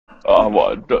Oh,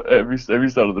 what? Have you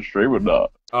started the stream or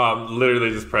not? Literally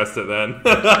just pressed it then.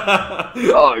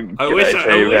 Oh, I wish.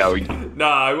 no,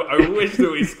 I wish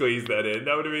that we squeezed that in.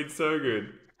 That would have been so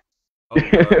good. Oh,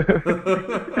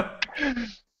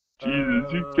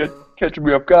 Jesus, you catching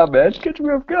me off guard, man. Catching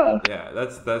me off guard. yeah,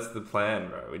 that's the plan,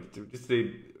 bro. We just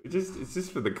need. It's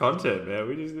just for the content, man.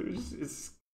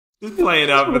 It's just playing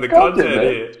out for the content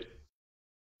here.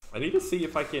 I need to see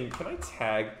if I can I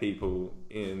tag people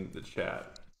in the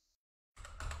chat?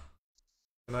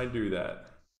 Can I do that?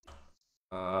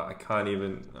 I can't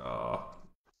even. Oh, I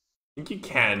think you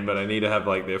can, but I need to have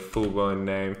like their full-blown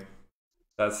name.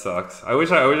 That sucks. I wish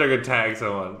I could tag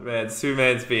someone. Man,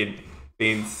 Suman's been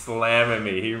slamming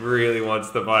me. He really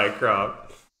wants the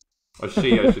Minecraft. Or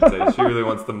she, I should say. She really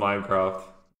wants the Minecraft.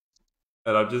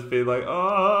 And I've just been like,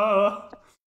 oh.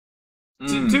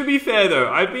 To be fair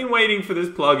though, I've been waiting for this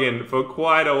plugin for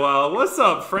quite a while. What's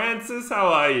up, Francis? How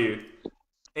are you?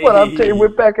 Hey. Well, I'm team, we're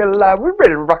back alive. We're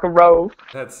ready to rock and roll.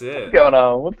 That's it. What's going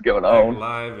on? What's going on? Back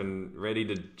live and ready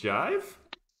to jive?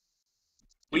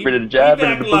 We ready to jive? We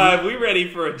back live. We ready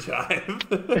for a jive?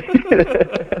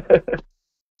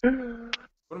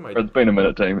 What am I doing? It's been a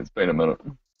minute, team. It's been a minute.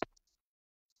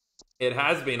 It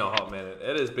has been a hot minute.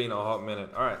 It has been a hot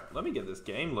minute. All right, let me get this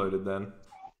game loaded then.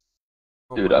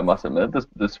 Dude, I must admit,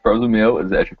 this frozen meal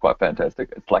is actually quite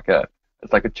fantastic. It's like a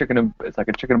chicken and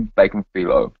bacon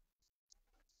phyllo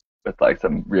with like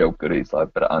some real goodies, like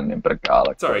a bit of onion, bit of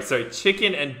garlic. Sorry, so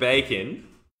chicken and bacon.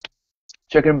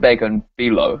 Chicken and bacon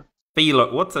phyllo.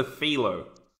 Phyllo. What's a phyllo?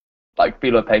 Like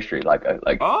phyllo pastry, like.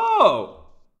 Oh.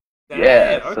 Damn,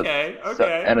 yeah. Okay. So,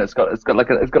 and it's got like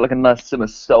a nice simmer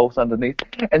sauce underneath,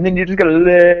 and then you just got a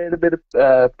little bit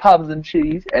of Parmesan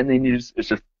cheese, and then it's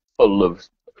just full of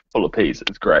peas.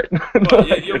 It's great. Well,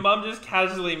 your mum just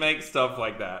casually makes stuff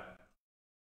like that.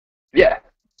 Yeah.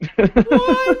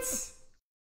 What?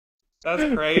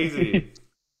 That's crazy.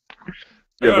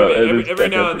 Yeah, every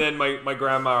now and then, my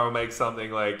grandma will make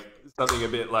something a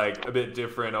bit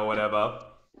different or whatever.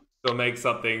 She'll make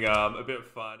something a bit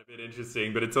fun, a bit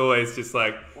interesting, but it's always just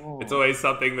like it's always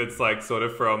something that's like sort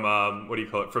of from what do you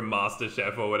call it, from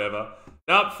MasterChef or whatever.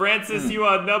 Nope, Francis, you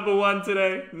are number one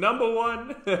today. Number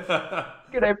one.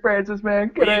 G'day, Francis,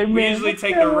 man. G'day, man. We usually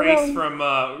take the race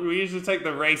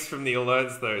from the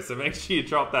alerts though, so make sure you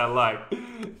drop that like.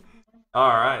 All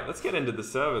right, let's get into the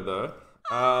server though.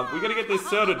 We gotta get this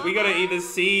sorted. We gotta either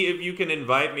see if you can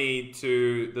invite me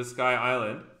to the Sky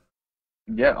Island.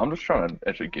 Yeah, I'm just trying to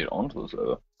actually get onto the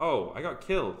server. Oh, I got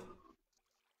killed.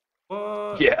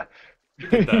 What? Yeah. You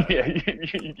did that. Yeah,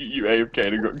 you AFK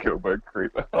and got killed by a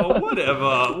creeper. Oh,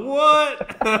 whatever.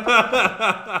 What?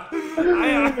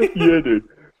 Yeah, dude.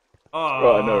 Oh.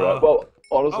 Right, I know, right? Well,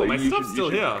 honestly, my stuff's still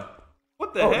here.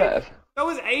 What the heck? That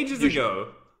was ages ago.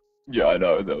 Yeah, I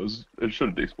know. It should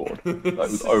have despawned.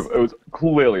 It was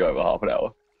clearly over half an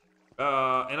hour.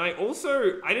 And I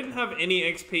didn't have any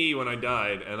XP when I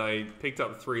died, and I picked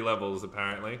up 3 levels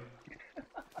apparently.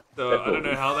 So I don't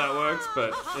know how that works,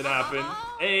 but it happened.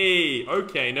 Hey,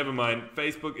 okay, never mind.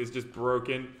 Facebook is just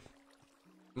broken.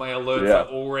 My alerts are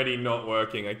already not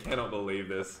working. I cannot believe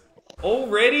this.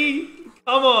 Already?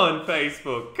 Come on,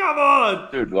 Facebook. Come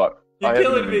on. Dude, like you're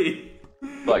killing me.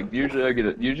 Like usually I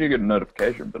get a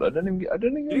notification, but I didn't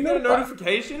even You got a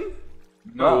notification?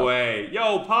 No way.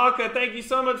 Yo, Parker, thank you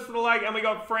so much for the like, and we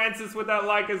got Francis with that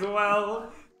like as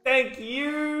well. Thank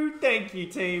you,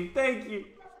 team. Thank you.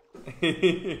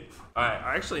 Alright,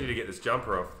 I actually need to get this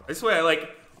jumper off. I swear, like,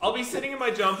 I'll be sitting in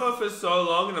my jumper for so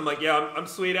long, and I'm like, yeah, I'm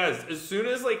sweet as. As soon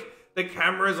as, like, the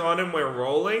camera's on and we're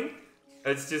rolling,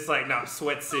 it's just like, nah,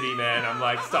 Sweat City, man. I'm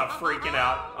like, start freaking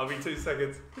out. I'll be 2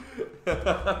 seconds.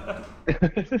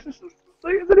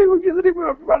 Isn't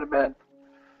even running, man?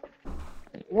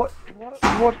 What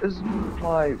is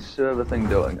my server thing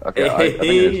doing? Okay, I think I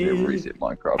just need to reset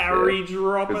Minecraft. Harry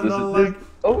dropping the like.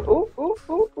 Oh.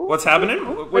 What's happening?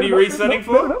 What are you resetting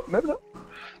for?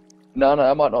 No,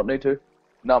 I might not need to.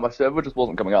 No, my server just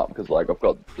wasn't coming up because like I've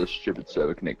got this stupid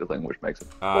server connector thing which makes it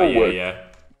work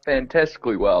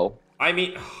fantastically well. I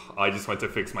mean, I just went to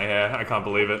fix my hair. I can't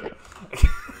believe it.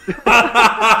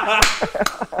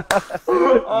 That's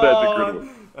incredible.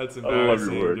 That's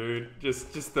embarrassing, dude.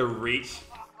 Just the reach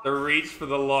for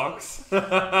the locks.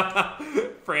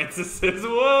 Francis says,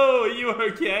 "Whoa, are you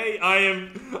okay? I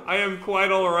am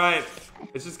quite all right.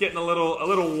 It's just getting a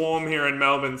little warm here in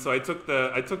Melbourne, so I took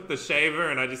the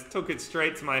shaver and I just took it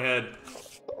straight to my head.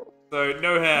 So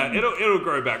no hair. It'll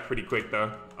grow back pretty quick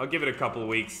though. I'll give it a couple of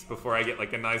weeks before I get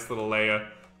like a nice little layer.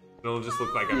 It'll just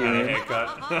look like I've had a haircut."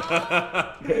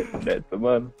 That's the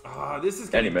man. Oh, this is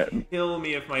gonna kill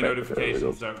me if my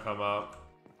notifications don't come up.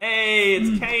 Hey,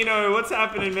 it's Kano. What's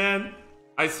happening, man?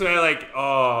 I swear, like,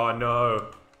 oh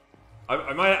no.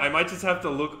 I might just have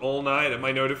to look all night at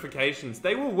my notifications.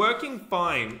 They were working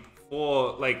fine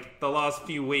for like the last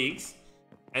few weeks,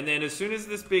 and then as soon as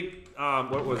this big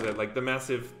what was it, like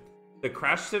the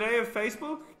crash today of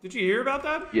Facebook? Did you hear about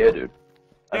that? Yeah, dude.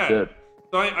 Yeah. I did.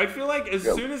 So I feel like as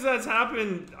soon as that's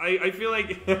happened, I feel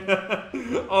like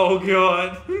oh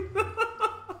god.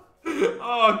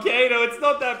 Oh, Kato, it's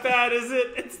not that bad, is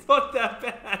it? It's not that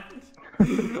bad.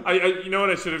 You know what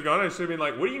I should have gone? I should have been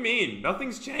like, what do you mean?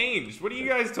 Nothing's changed. What are you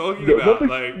guys talking about?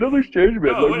 Nothing's changed,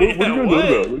 man. No, what are you guys talking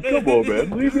about? Like, come on, man.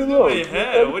 Leave me alone. My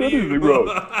hair. What are you...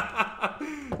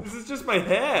 This is just my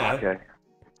hair. Okay.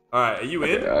 Alright, are you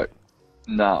in?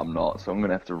 Nah, I'm not. So I'm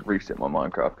gonna have to reset my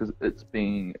Minecraft because it's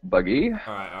being buggy.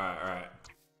 Alright.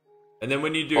 And then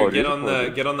when you do, get on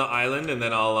the island, and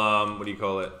then I'll what do you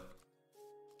call it?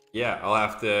 Yeah, I'll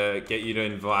have to get you to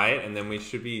invite, and then we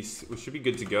should be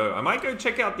good to go. I might go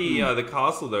check out the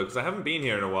castle though, because I haven't been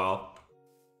here in a while.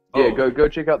 Yeah, go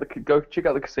check out the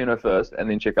casino first, and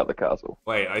then check out the castle.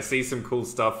 Wait, I see some cool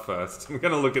stuff first. I'm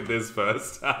gonna look at this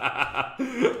first.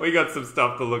 We got some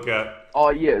stuff to look at. Oh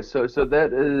yeah, so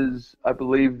that is, I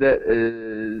believe that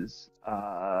is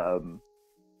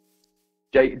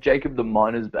Jacob the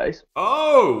Miner's base.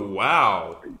 Oh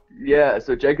wow. Yeah,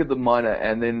 so Jacob the Miner,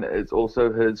 and then it's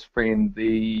also his friend,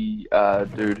 the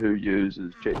dude who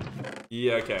uses cheats.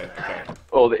 Yeah, okay.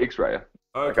 Oh, the X-Rayer.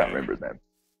 Okay. I can't remember his name.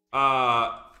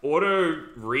 Auto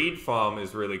read farm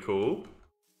is really cool.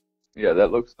 Yeah,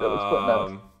 that looks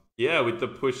quite nice. Yeah, with the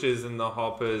pushes and the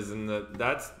hoppers and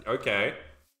that's okay.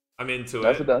 I'm into it.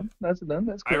 That's done.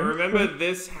 That's cool. I remember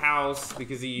this house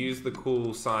because he used the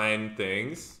cool sign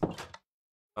things.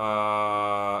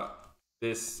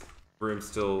 This room's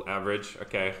still average.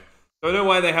 Okay. Don't know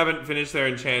why they haven't finished their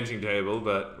enchanting table,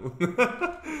 but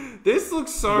this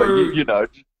looks so.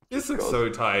 This looks so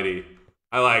tidy.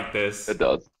 I like this. It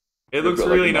does. It looks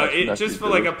really nice. Just for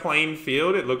like a plain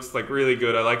field, it looks like really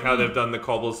good. I like how they've done the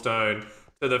cobblestone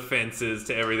to the fences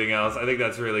to everything else. I think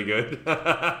that's really good.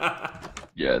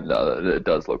 Yeah, no, it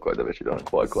does look like they've actually done it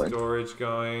quite clean. Storage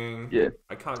going. Yeah.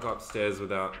 I can't go upstairs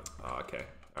without. Oh, okay.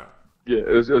 All right. Yeah,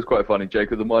 it was quite funny.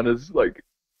 Jacob the Miner's like,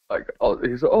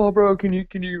 he's like, oh bro, can you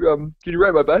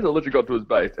rate my base? I literally got to his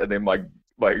base, and then my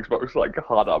Xbox like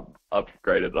hard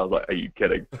upgraded, and I was like, are you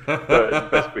kidding?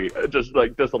 Best be just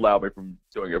allow me from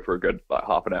doing it for a good like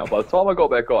half an hour. By the time I got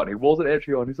back on, he wasn't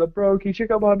actually on. He's like, bro, can you check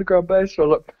out my underground base? So I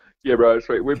was like, yeah, bro,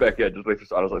 sweet. We're back here. Just left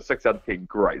us. I was like, 6 out of 10.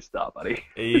 Great start, buddy.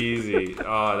 Easy.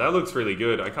 Oh, that looks really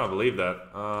good. I can't believe that.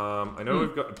 I know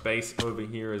we've got a base over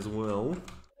here as well.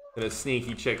 Gonna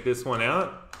sneaky check this one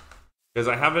out because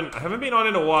I haven't been on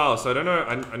in a while, so I don't know.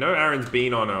 I know Aaron's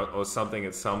been on or something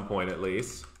at some point at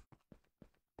least.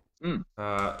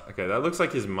 Okay, that looks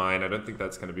like his mine. I don't think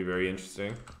that's going to be very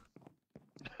interesting.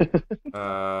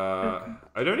 I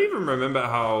don't even remember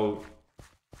how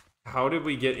did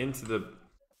we get into the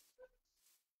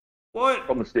what?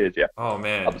 From the stairs, yeah. Oh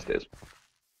man, up the stairs.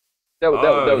 That was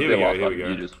the last here one. we go.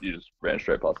 You just ran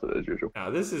straight past it as usual. Now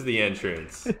this is the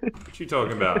entrance. What you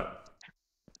talking about?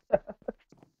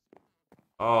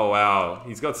 Oh wow,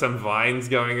 he's got some vines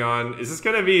going on. Is this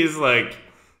gonna be his like?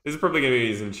 This is probably gonna be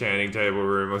his enchanting table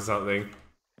room or something.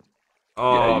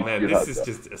 Oh yeah, man, this is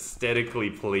just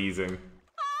aesthetically pleasing.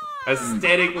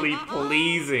 Aesthetically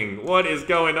pleasing. What is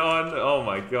going on? Oh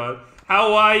my god.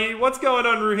 How are you? What's going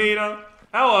on, Ruhina?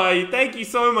 How are you? Thank you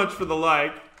so much for the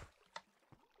like.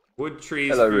 Wood,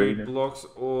 trees, hello, food, Ruhina. blocks,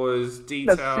 ores,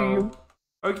 detail.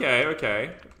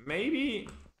 Okay. Maybe.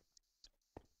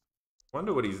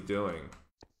 Wonder what he's doing.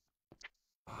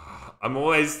 I'm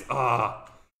always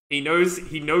he knows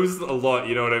a lot,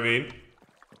 you know what I mean?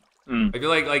 I feel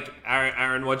like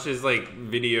Aaron watches like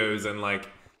videos and like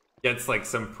gets like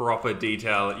some proper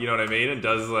detail, you know what I mean? And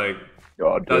does like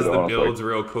does the builds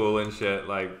real cool and shit.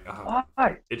 Like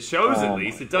it shows at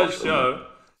least. It does show.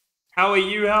 How are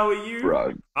you?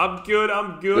 Bro. I'm good.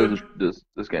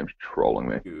 This game's trolling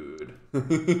me. Good.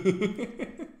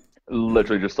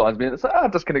 Literally just signs me in. It's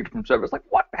like, disconnected from server. It's like,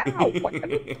 what? How? What?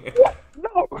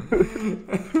 No.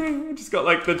 Just got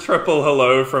like the triple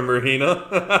hello from Ruhina.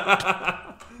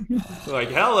 Like,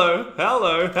 hello.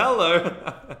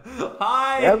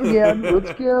 Hi. Again,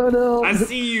 what's going on? I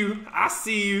see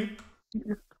you.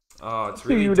 Oh, it's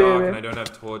really dark and I don't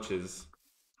have torches.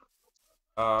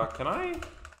 Can I?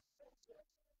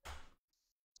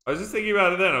 I was just thinking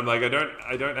about it then. I'm like, I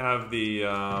don't have the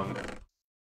I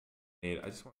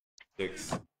just want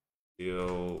 6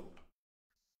 steel.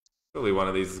 Surely one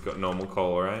of these has got normal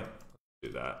coal, right? Let's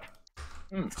do that.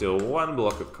 Still 1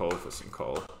 block of coal for some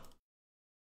coal.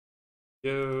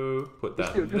 Yo, put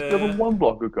that Just there. give him 1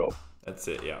 block of coal. That's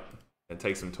it, yeah. And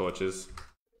take some torches.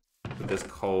 Put this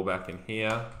coal back in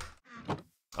here.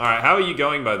 Alright, how are you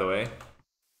going, by the way?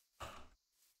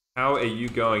 How are you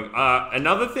going?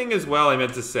 Another thing as well I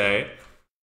meant to say.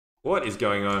 What is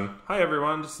going on? Hi,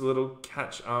 everyone. Just a little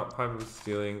catch up. Piper was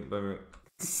stealing.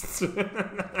 It's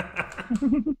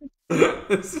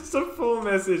just a full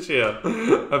message here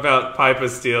about Piper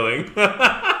stealing.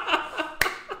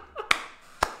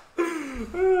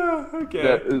 Okay.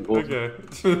 That is awesome.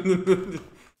 Okay.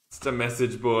 Just a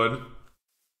message board.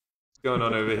 What's going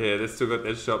on over here? They've still got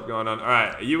their shop going on.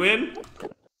 Alright, are you in?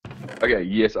 Okay,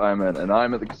 yes, I'm in, and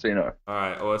I'm at the casino.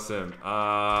 Alright, awesome.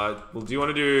 Well, do you want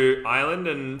to do Island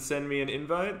and send me an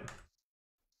invite?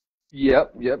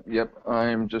 Yep.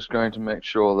 I'm just going to make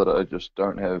sure that I just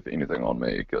don't have anything on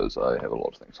me, because I have a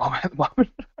lot of things on me at the moment.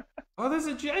 Oh, there's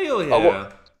a jail here. Oh,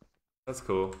 that's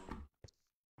cool.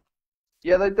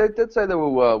 Yeah, they did say they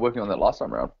were working on that last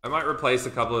time around. I might replace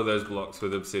a couple of those blocks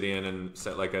with obsidian and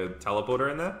set like a teleporter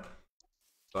in there.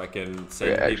 So I can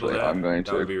send people there.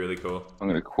 That would be really cool. I'm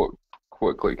going to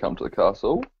quickly come to the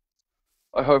castle.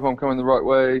 I hope I'm coming the right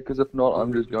way, because if not,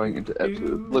 I'm just going into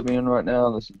absolute oblivion right now,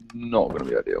 and this is not going to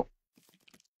be ideal.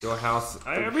 Your house...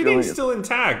 everything's still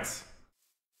intact.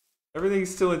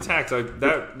 Everything's still intact.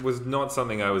 That was not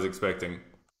something I was expecting.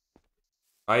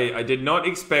 I did not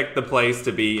expect the place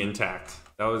to be intact.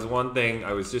 That was one thing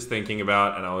I was just thinking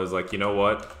about, and I was like, you know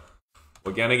what?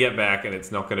 We're gonna get back, and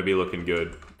it's not gonna be looking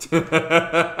good.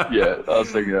 Yeah, I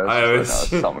was thinking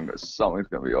something's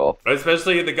gonna be off.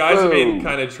 Especially the guys have been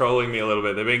kind of trolling me a little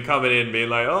bit. They've been coming in, being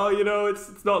like, "Oh, you know,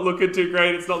 it's not looking too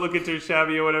great. It's not looking too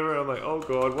shabby, or whatever." And I'm like, "Oh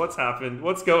God, what's happened?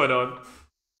 What's going on?"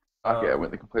 Okay, I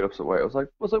went the complete opposite way. I was like,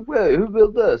 "Wait, who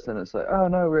built this?" And it's like, "Oh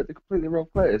no, we're at the completely wrong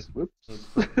place." Whoops.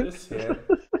 This here.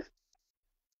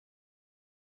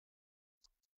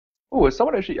 Oh, has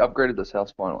someone actually upgraded this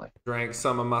house finally? Drank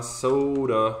some of my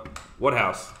soda. What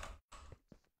house?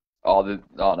 Oh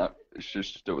no, it's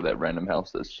just still that random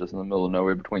house that's just in the middle of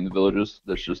nowhere between the villages.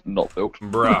 That's just not built.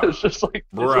 Bruh. It's just like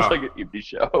an empty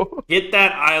shell. Hit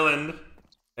that island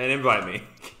and invite me.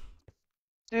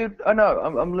 Dude, I know.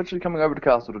 I'm literally coming over to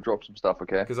castle to drop some stuff.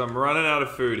 Okay. Because I'm running out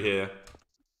of food here.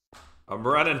 I'm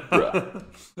running.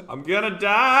 I'm gonna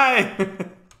die.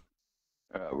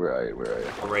 Where are you?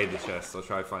 I'll raid the chest. I'll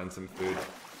try to find some food.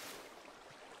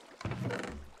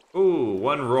 Ooh,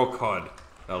 1 raw cod.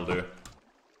 That'll do.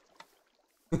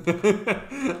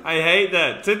 I hate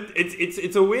that.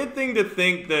 It's a weird thing to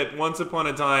think that once upon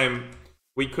a time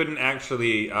we couldn't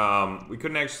actually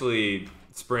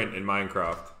sprint in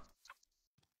Minecraft.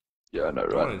 Yeah, I know,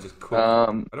 right? I want to just cook.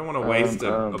 I don't want to waste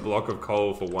a block of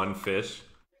coal for 1 fish.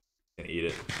 I'm gonna eat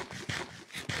it.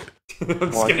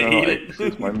 I'm just gonna eat it.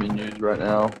 Access my menus right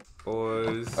now.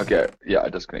 Boys. Okay, yeah, I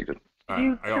disconnected.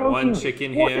 Alright, I got 1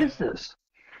 chicken here. What is this?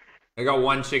 I got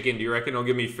 1 chicken. Do you reckon it'll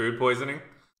give me food poisoning?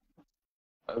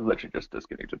 I literally just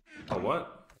disconnected. Oh,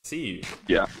 what? I see you.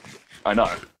 Yeah, I know.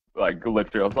 Like,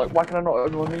 literally, I was like, why can I not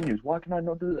open my menus? Why can I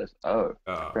not do this? Oh,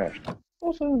 crashed.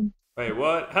 Awesome. Wait,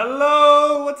 what?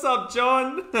 Hello? What's up,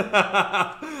 John?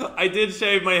 I did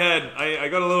shave my head. I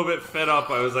got a little bit fed up.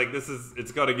 I was like,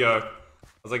 it's gotta go.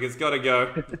 I was like, it's gotta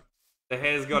go. The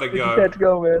hair's gotta go. Let's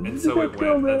go, man. And so it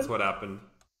went. That's what happened.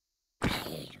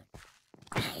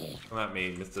 Come at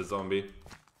me, Mr. Zombie.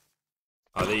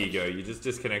 Oh, there you go. You just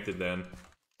disconnected then.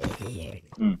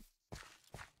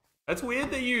 That's weird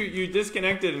that you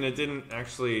disconnected and it didn't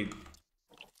actually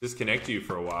disconnect you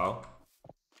for a while.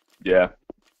 Yeah.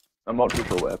 I'm not too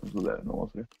sure what happens with that in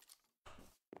all honesty.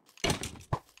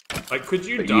 Like, could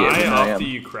you die after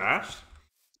you crashed?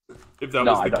 If that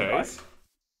was the case?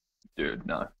 Dude,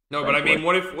 no. No, but I mean,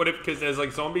 what if, because there's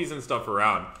like zombies and stuff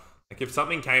around. Like, if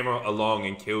something came along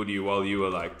and killed you while you were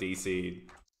like DC'd.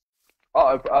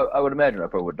 Oh, I would imagine I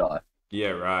probably would die. Yeah,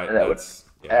 right. And that would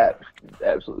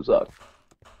absolutely suck.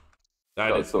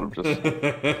 That is sort of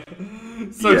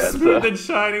just so smooth and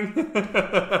shining.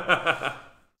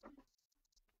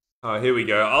 Oh, here we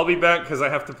go. I'll be back because I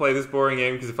have to play this boring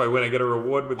game because if I win, I get a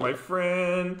reward with my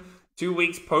friend. 2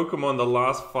 weeks Pokemon The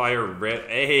Last Fire Red.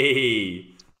 Hey!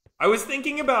 I was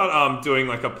thinking about doing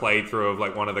like a playthrough of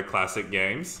like one of the classic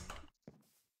games.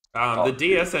 The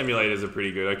DS emulators are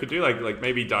pretty good. I could do like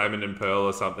maybe Diamond and Pearl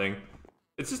or something.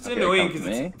 It's just annoying because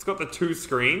it's got the 2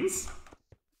 screens.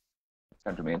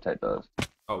 Come to me and take those.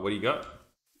 Oh, what do you got?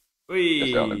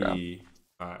 Whee!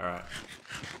 Alright.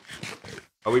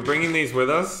 Are we bringing these with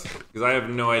us? Because I have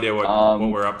no idea what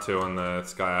we're up to on the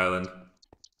Sky Island.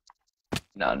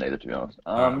 No, neither, to be honest.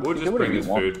 We'll just bring this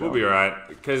food. We'll be alright.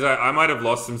 Because I might have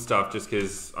lost some stuff just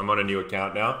because I'm on a new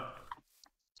account now.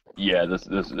 Yeah, this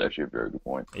is actually a very good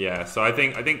point. Yeah, so I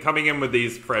think coming in with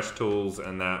these fresh tools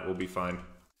and that will be fine.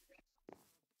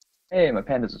 Hey, my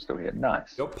pandas are still here.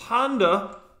 Nice. Your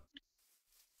panda.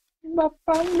 My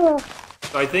panda.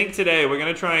 So I think today we're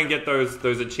gonna try and get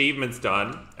those achievements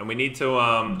done, and we need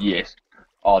to Yes.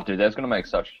 Oh, dude, that's gonna make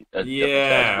such a difference.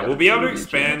 yeah, Actually, we'll be able to the achievements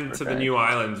expand for to the change. new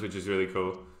islands, which is really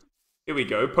cool. Here we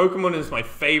go. Pokemon is my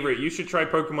favorite. You should try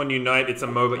Pokemon Unite. It's a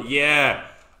MOBA. Yeah.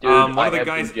 Dude, One I of the have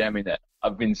guys. been jamming that.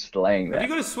 I've been slaying Have you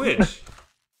that. got a Switch?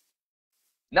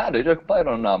 Nah, dude, I can play it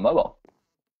on mobile.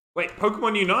 Wait,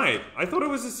 Pokemon Unite? I thought it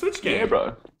was a Switch game. Yeah,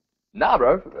 bro. Nah,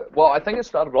 bro. Well, I think it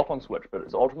started off on Switch, but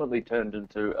it's ultimately turned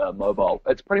into mobile.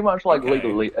 It's pretty much like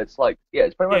Okay. It's like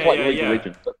it's pretty much Yeah, like yeah, League of yeah.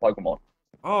 Legends, but Pokemon.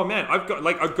 Oh man, I've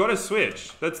got a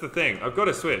Switch. That's the thing. I've got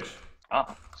a Switch.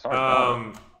 Ah, sorry.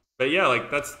 About But yeah,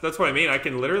 like that's what I mean. I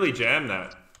can literally jam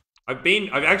that. I've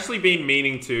actually been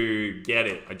meaning to get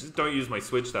it. I just don't use my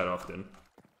Switch that often.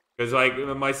 Because like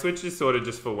my Switch is sort of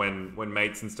just for when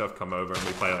mates and stuff come over and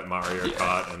we play like Mario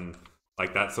Kart and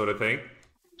like that sort of thing.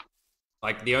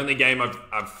 Like the only game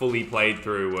I've fully played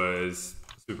through was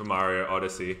Super Mario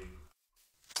Odyssey.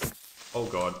 Oh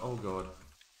god, oh god.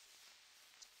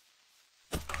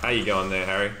 How you going there,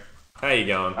 Harry? How you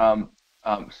going?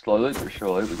 Slowly but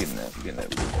surely, we're getting there. We're getting there.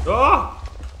 We're getting there. Oh!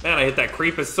 Man, I hit that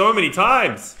creeper so many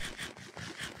times!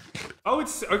 Oh,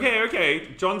 it's... Okay, okay.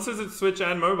 John says it's Switch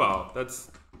and mobile.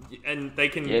 That's... And they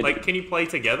can... Yeah, like, can you play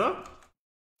together?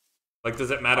 Like,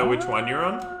 does it matter which one you're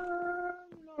on?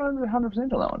 Not 100% on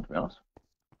that one, to be honest.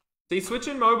 See, Switch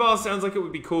and mobile sounds like it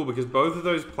would be cool because both of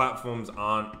those platforms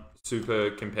aren't super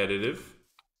competitive.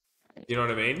 You know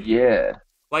what I mean? Yeah.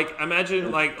 Like,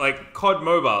 imagine, like COD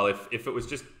Mobile, if it was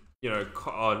just, you know,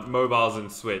 on mobiles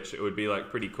and Switch, it would be, like,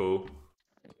 pretty cool.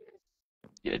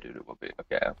 Yeah, dude, it will be.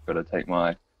 Okay, I've got to take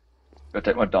my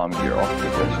diamond gear off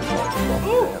because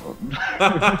that's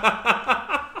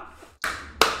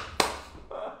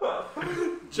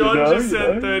John You know, just you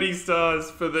sent know. 30 stars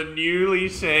for the newly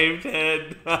shaved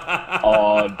head.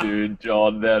 Oh, dude,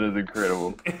 John, that is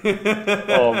incredible.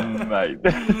 Oh, mate.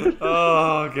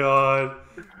 Oh, God.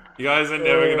 You guys are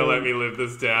never going to let me live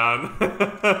this down.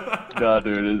 Nah,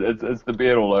 dude, it's the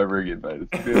beard all over again, mate.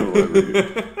 It's the beard all over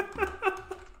again.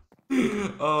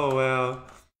 Oh, wow.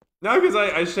 No, because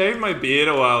I shaved my beard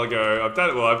a while ago. I've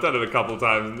done it a couple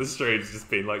times, and the stream's just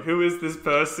been like, who is this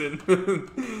person?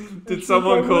 Did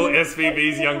someone call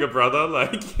SVB's younger brother?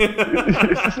 Like,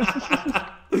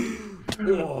 oh.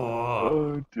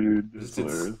 Oh, dude, that's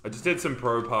hilarious. I just did some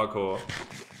pro parkour.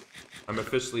 I'm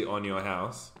officially on your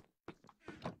house.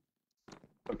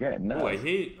 Okay, Oh, I nice.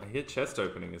 hear chest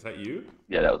opening. Is that you?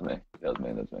 Yeah, that was me. That was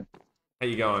me. That's me. How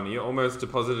you going? You almost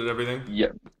deposited everything?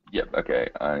 Yep. Okay,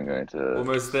 I'm going to.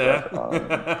 Almost there?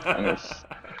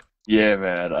 Yeah,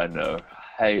 man, I know.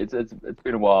 Hey, it's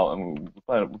been a while, and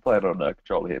we're playing on a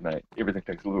controller here, mate. Everything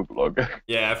takes a little bit longer.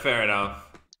 Yeah, fair enough.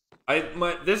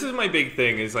 This is my big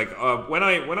thing is like when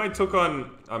I took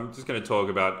on, I'm just going to talk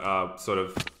about sort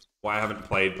of why I haven't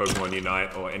played Pokemon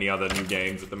Unite or any other new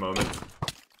games at the moment.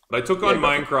 But I took on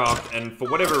Minecraft, and for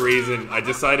whatever reason, I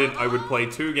decided I would play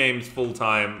 2 games full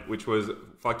time, which was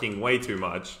fucking way too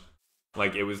much.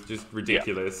 Like, it was just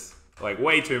ridiculous. Like,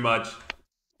 way too much.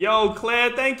 Yo,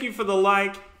 Claire, thank you for the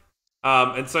like.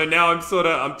 And so now I'm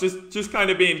just kind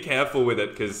of being careful with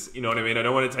it, because, you know what I mean? I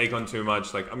don't want to take on too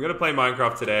much. Like, I'm going to play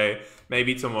Minecraft today,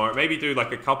 maybe tomorrow, maybe do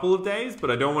like a couple of days, but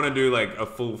I don't want to do like a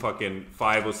full fucking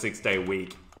 5 or 6 day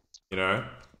week, you know?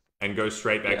 And go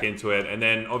straight back into it. And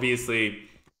then, obviously,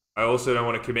 I also don't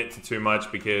want to commit to too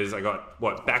much because I got,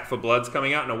 Back for Blood's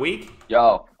coming out in a week?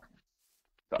 Yo.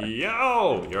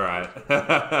 Yo! You're right.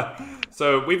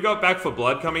 So we've got Back for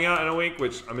Blood coming out in a week,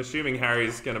 which I'm assuming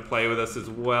Harry's going to play with us as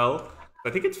well. I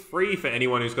think it's free for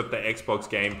anyone who's got the Xbox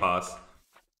Game Pass.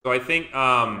 So I think,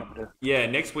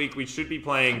 next week we should be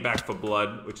playing Back for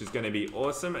Blood, which is going to be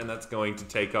awesome, and that's going to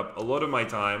take up a lot of my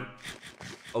time.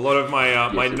 A lot of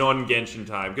my my non-Genshin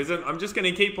time. Because I'm just going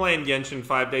to keep playing Genshin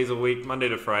 5 days a week, Monday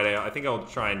to Friday. I think I'll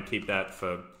try and keep that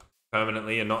for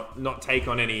permanently and not take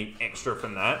on any extra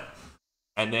from that.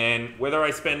 And then whether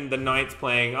I spend the nights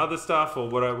playing other stuff or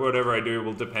whatever I do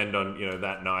will depend on, you know,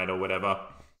 that night or whatever.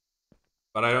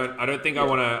 But I don't think I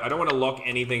want to lock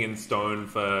anything in stone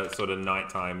for sort of night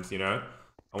times, you know?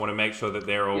 I want to make sure that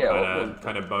they're all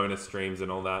kind of bonus streams and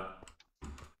all that.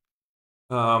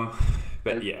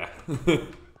 But yeah.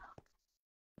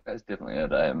 That's definitely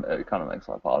it. It kind of makes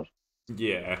life hard.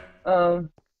 Yeah. Um,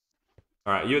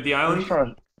 All right, you at the I'm island? just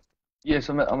trying to. Yes,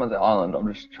 I'm at the island.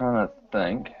 I'm just trying to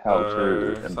think how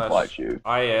to invite you.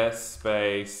 IS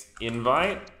space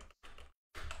invite.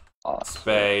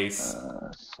 space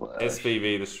slash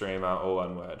SVV the streamer, all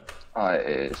one word.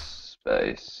 IS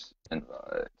space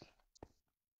invite.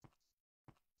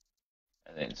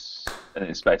 And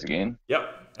then space again.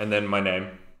 Yep, and then my name.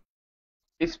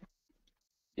 Is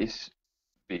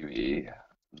BB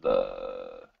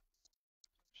the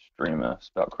streamer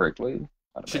spelled correctly?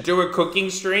 Should do a cooking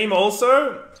stream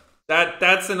also.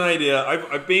 That's an idea.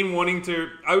 I've been wanting to.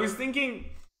 I was thinking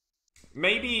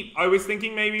maybe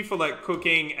for like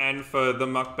cooking and for the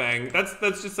mukbang.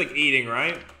 That's just like eating,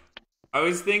 right? I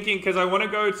was thinking because I want to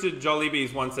go to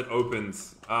Jollibee's once it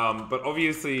opens. But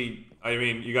obviously, I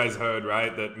mean, you guys heard,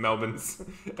 right, that Melbourne's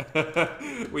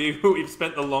we've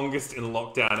spent the longest in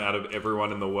lockdown out of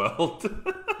everyone in the world.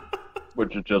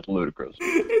 Which is just ludicrous.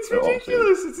 It's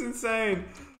ridiculous. It's insane.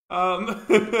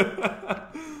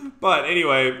 But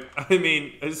anyway, I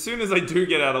mean, as soon as I do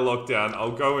get out of lockdown,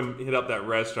 I'll go and hit up that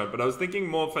restaurant. But I was thinking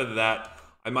more for that,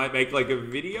 I might make like a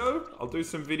video. I'll do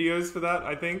some videos for that,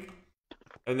 I think.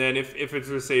 And then if it's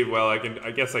received well, I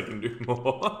guess I can do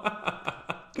more.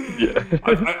 Yeah.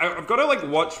 I've got to like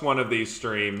watch one of these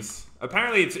streams.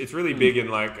 Apparently, it's really big in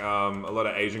like a lot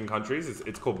of Asian countries.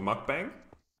 It's called mukbang,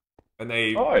 and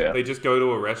they just go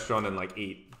to a restaurant and like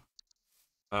eat.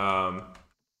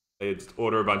 They just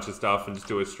order a bunch of stuff and just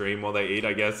do a stream while they eat,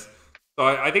 I guess. So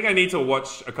I think I need to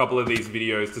watch a couple of these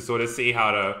videos to sort of see how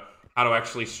to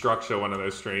actually structure one of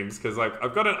those streams, because like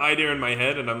I've got an idea in my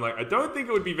head and I'm like, I don't think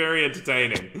it would be very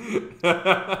entertaining.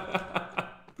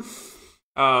 But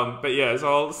yeah,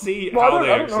 so I'll see how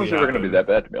they actually. I don't know if they're going to be that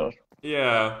bad, to be honest.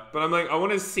 Yeah, but I'm like, I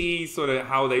want to see sort of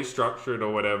how they structure it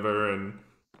or whatever, and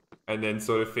then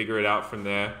sort of figure it out from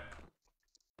there.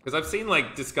 Because I've seen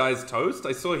like Disguised Toast.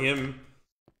 I saw him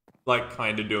like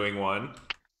kind of doing one.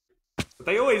 But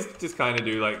they always just kind of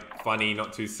do like funny,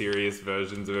 not too serious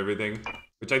versions of everything,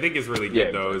 which I think is really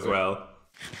good though as well.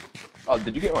 Oh,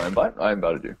 did you get my invite? I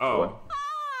invited you. Oh.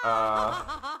 Do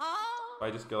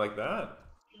I just go like that?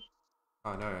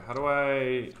 Oh no, how do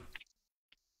I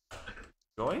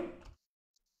join?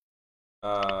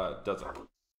 Does it?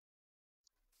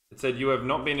 It said you have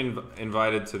not been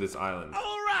invited to this island.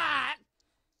 Alright!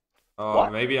 Oh,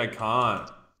 what? Maybe I can't.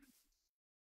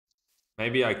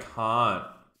 Maybe I can't.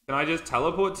 Can I just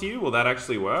teleport to you? Will that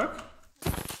actually work?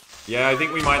 Yeah, I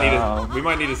think we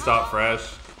might need to start fresh.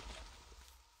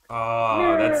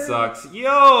 Oh, that sucks.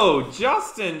 Yo,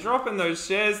 Justin, dropping those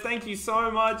shares. Thank you so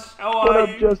much. How are you? What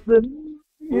up, Justin?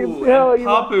 Ooh, and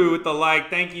Papu with the like.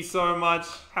 Thank you so much.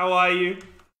 How are you?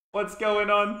 What's going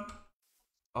on?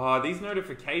 Oh, these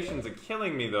notifications are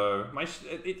killing me though.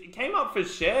 It came up for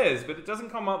shares, but it doesn't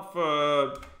come up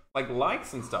for like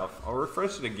likes and stuff. I'll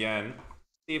refresh it again.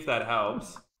 See if that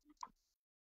helps.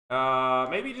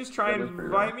 Maybe just try and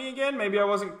invite me again. Maybe I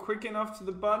wasn't quick enough to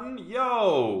the button.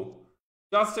 Yo,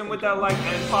 Justin with that like,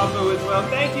 and Papu as well.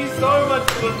 Thank you so much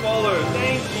for the follow.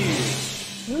 Thank you.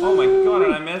 Oh my god,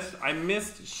 and I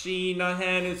missed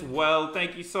Sheenahan as well.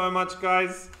 Thank you so much,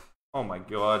 guys. Oh my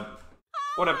god,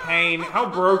 what a pain. How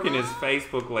broken is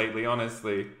Facebook lately?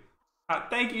 Honestly.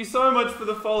 Thank you so much for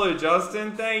the follow,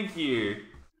 Justin. Thank you.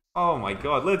 Oh my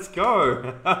god, let's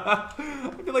go. I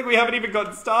feel like we haven't even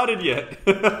gotten started yet.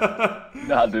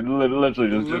 Nah, dude,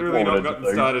 literally not gotten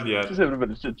started yet. Just having a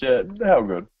bit of chit chat. How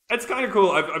good. It's kind of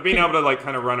cool. I've been able to like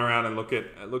kind of run around and look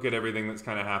at everything that's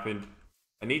kind of happened.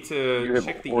 I need to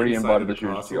check the inside of the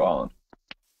castle. To your island.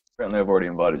 Apparently, I've already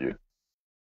invited you.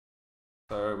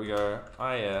 So we go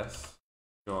IS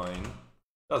join.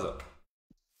 Does it?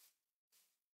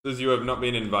 Says you have not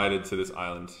been invited to this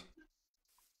island.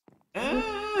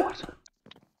 What?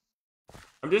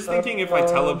 I'm just thinking if I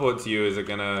teleport to you, is it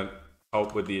gonna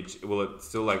help with the? Will it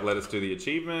still like let us do the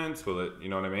achievements? Will it? You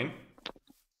know what I mean?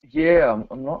 Yeah,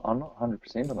 I'm not 100% on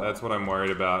that. That's what I'm worried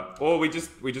about. Or we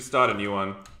just start a new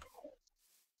one.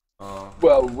 Oh.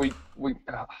 Well, we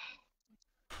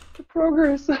the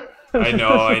progress. I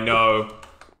know.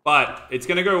 But it's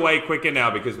gonna go way quicker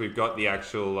now because we've got the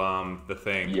actual the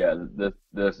thing. Yeah,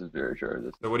 this is very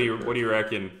true. So what do you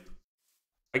reckon?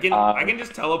 I can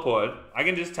just teleport. I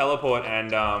can just teleport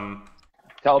and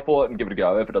teleport and give it a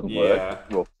go. If it doesn't work,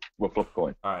 we'll flip a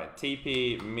coin. All right,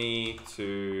 TP me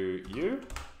to you.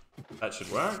 That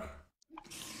should work.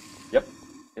 Yep.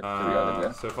 Here we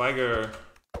go, so if I go,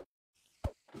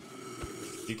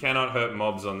 you cannot hurt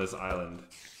mobs on this island.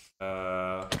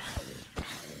 I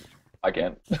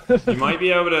can. You might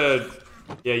be able to.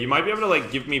 Yeah, you might be able to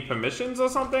like give me permissions or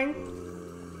something.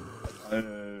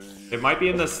 It might be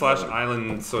in the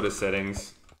 /island sort of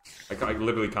settings. I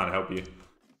literally can't help you.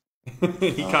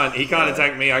 He can't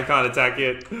attack me. I can't attack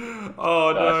it.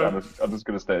 Oh no! I'm just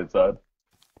gonna stay inside.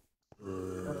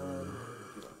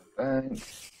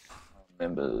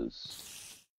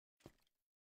 Members.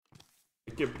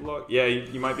 SKYBLOCK. Yeah,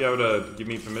 you might be able to give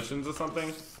me permissions or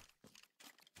something.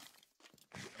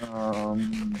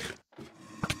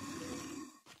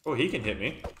 Oh, he can hit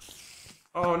me.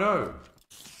 Oh no.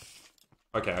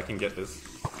 Okay, I can get this.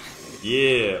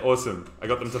 Yeah, awesome. I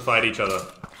got them to fight each other.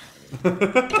 No.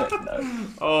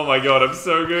 Oh my god, I'm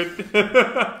so good.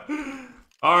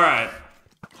 Alright.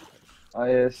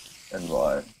 IS and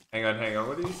Y. Hang on.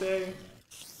 What did he say?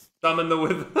 Summon the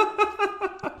Wither.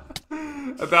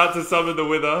 About to summon the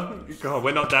Wither. God,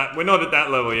 we're not at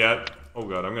that level yet. Oh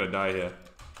god, I'm gonna die here.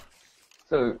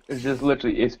 So it's just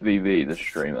literally SVV, the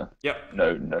streamer. Yep.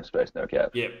 No space, no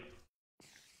cap. Yep.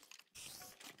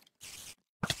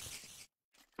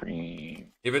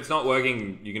 If it's not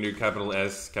working, you can do capital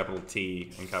S, capital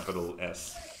T, and capital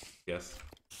S. Yes.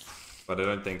 But I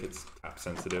don't think it's app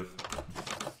sensitive.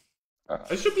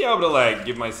 I should be able to, like,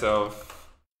 give myself...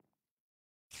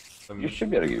 You should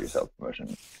be able to give yourself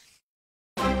permission.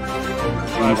 You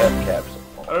have caps.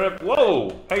 I don't have...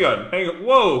 Whoa! Hang on.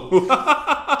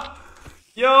 Whoa!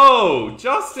 Yo!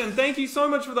 Justin, thank you so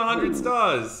much for the 100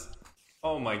 stars!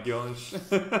 Oh my gosh.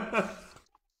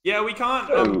 Yeah, we can't...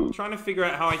 I'm trying to figure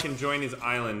out how I can join his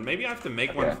island. Maybe I have to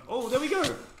make one... Oh, there we go!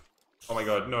 Oh my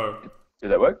god, no.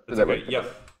 Did that work? Did that work?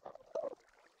 Yep.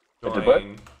 Did it work?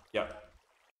 Yep.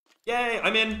 Yay!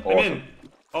 I'm in! Awesome. I'm in!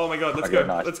 Oh my god, let's go!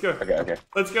 Nice. Let's go! Okay.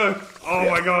 Let's go! Oh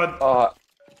my god!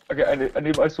 Okay, I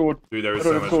need my sword. Dude, there is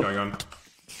so much going on.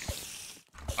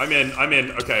 I'm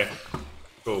in. Okay.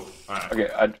 Cool. Alright. Okay,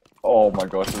 oh my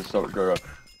gosh, there's so much going on.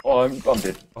 Oh, I'm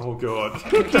dead. Oh god.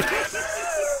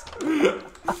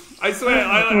 I swear,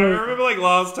 I remember like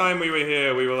last time we were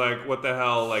here, we were like, what the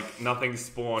hell, like nothing's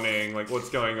spawning, like what's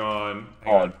going on?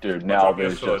 Hang on. Dude, now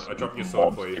there's just I dropped your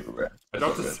sword for you. Everywhere. I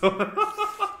dropped the sword.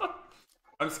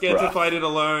 I'm scared to fight it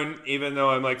alone, even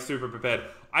though I'm like super prepared.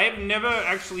 I have never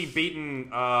actually beaten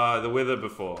the Wither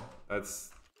before. That's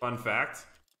fun fact.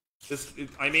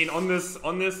 I mean, on this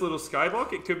little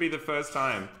skyblock, it could be the first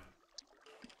time.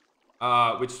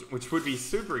 Which would be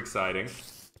super exciting.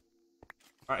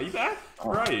 Are you back?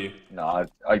 Where are you? No,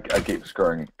 I keep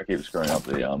screwing up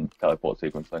the teleport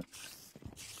sequence thing.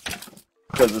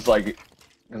 Because it's like,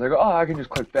 I can just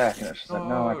click back, and it's just like,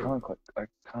 no, I can't click. I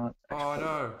can't. Oh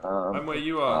no, I'm where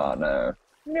you are. Oh no.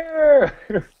 No.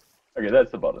 Okay,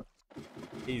 that's the button.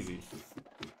 Easy.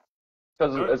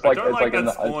 Because it's I like don't like that in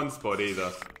the spawn spot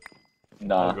either.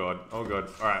 Nah. Oh god.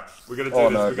 All right, we gotta do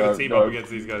this. No, we gotta team up against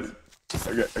these guys.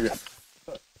 Okay.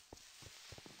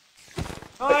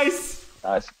 Nice.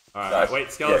 Alright,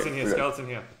 wait, skeleton here, skeleton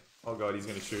here. Oh god, he's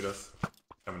gonna shoot us.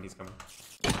 He's coming.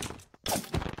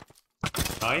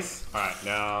 Nice. Alright,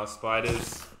 now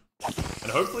spiders.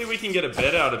 And hopefully we can get a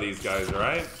bed out of these guys,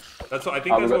 alright? That's what I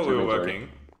think that's what we were working.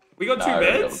 We got 2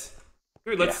 beds?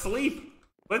 Dude, let's sleep.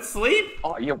 Let's sleep?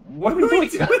 Oh yeah, what are we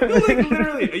doing? Like,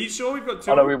 literally. Are you sure we've got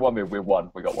 2? Oh no, we won.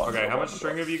 We got one. Okay, how much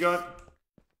string have you got?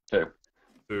 2.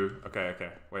 2. Okay.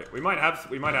 Wait, we might have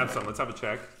some. Let's have a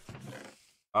check.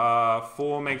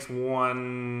 4 makes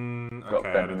 1. Okay,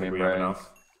 I don't think we have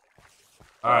enough.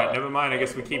 Alright, never mind. I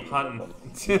guess we keep hunting.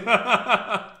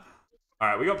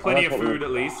 Alright, we got plenty of food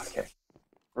at least. Okay.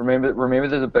 Remember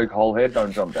there's a big hole here,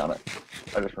 don't jump down it.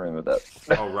 I just remembered that.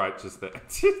 Oh right, just there.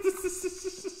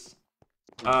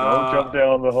 Don't jump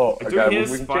down the hole. I do hear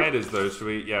spiders though, should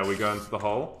we? Yeah, we go into the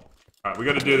hole. Alright, we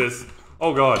gotta do this.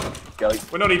 Oh god.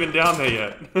 We're not even down there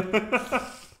yet.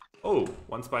 Oh,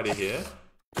 1 spider here.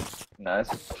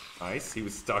 Nice, he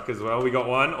was stuck as well. We got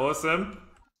 1, awesome.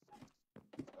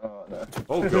 Oh no.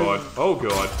 Oh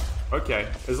god. Okay.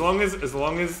 As long as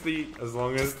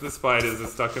the spiders are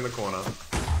stuck in the corner.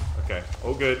 Okay,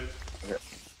 all good. Okay.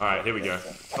 Alright, here we go.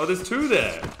 Oh, there's 2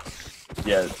 there.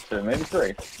 Yeah, 2, maybe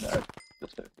 3. No,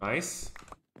 just 2. Nice.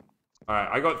 Alright,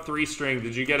 I got 3 string.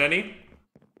 Did you get any?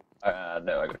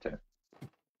 No, I got 2.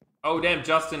 Oh damn,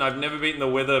 Justin, I've never beaten the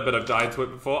Wither, but I've died to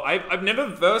it before. I've never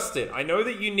versed it. I know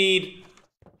that you need,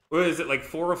 what is it, like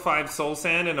 4 or 5 soul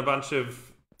sand and a bunch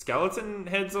of skeleton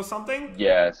heads or something?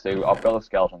 Yeah, see, I've got the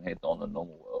skeleton heads on the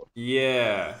normal world.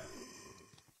 Yeah.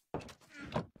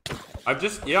 I've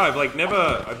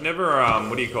never,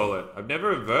 what do you call it? I've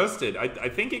never versed it. I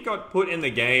think it got put in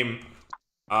the game,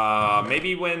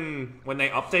 maybe when they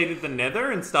updated the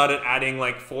Nether and started adding,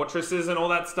 like, fortresses and all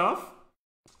that stuff.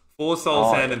 4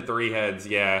 soul sand and 3 heads,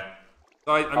 yeah.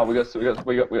 So we got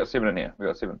 7 in here. We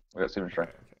got 7 string.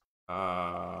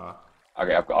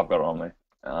 Okay, I've got it on me.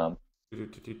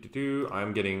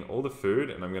 I'm getting all the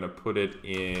food and I'm gonna put it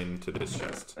into this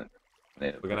chest.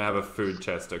 We're gonna have a food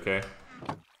chest, okay?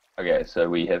 Okay, so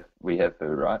we have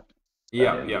food, right?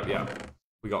 Yeah.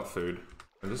 We got food.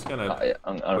 I'm just gonna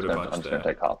I'm put a just bunch gonna there.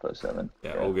 take half those 7.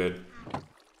 Yeah, all good.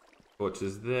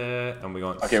 Torches there, and we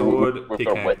got Okay, sword, we've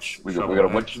got a witch. pickaxe, We shovel got a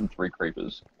axe. witch and 3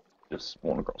 creepers just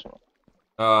spawn across one.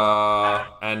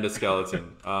 And a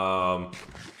skeleton.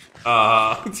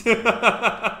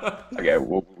 Okay,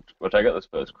 we'll take out this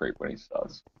first creep when he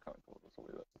starts coming towards us a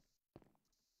little bit.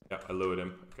 Yeah, I lured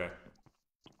him. Okay.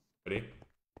 Ready?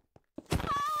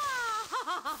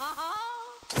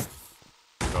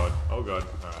 God. Oh god.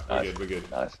 Alright, we're good.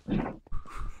 Nice.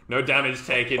 No damage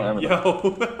taken. Fine.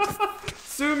 Yo!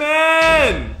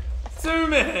 Suman!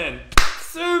 Suman!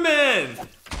 Suman!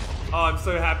 Oh, I'm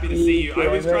so happy to see you. I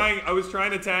was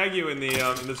trying to tag you in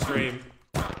the stream.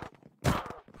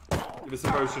 Give us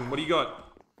a potion. What do you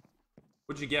got?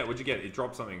 What'd you get? You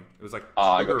dropped something. It was like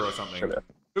sugar or something. Sugar.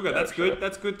 Yeah, that's good.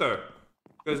 That's good though.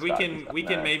 Because we can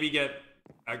maybe get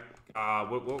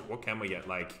what can we get?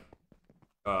 Like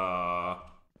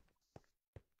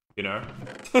you know?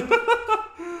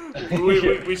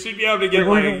 we should be able to get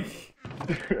like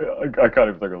I can't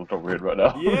even think of the top of my head right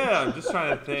now. Yeah, I'm just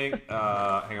trying to think.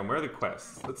 Hang on, where are the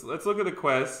quests? Let's look at the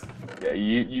quests. Yeah,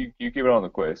 you keep it on the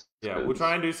quest. Yeah, we'll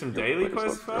try and do some daily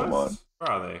quests first.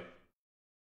 Where are they?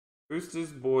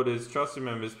 Boosters, borders, trusted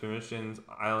members, permissions,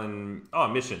 island. Oh,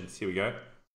 missions. Here we go.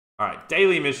 All right,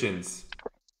 daily missions.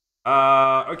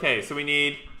 Okay, so we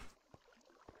need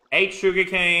 8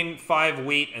 sugarcane, 5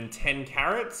 wheat, and 10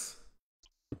 carrots.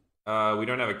 We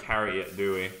don't have a carrot yet,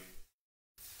 do we?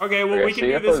 Okay, well, we can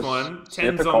do this one.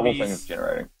 10 zombies.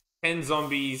 10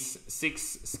 zombies,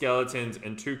 6 skeletons,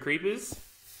 and 2 creepers.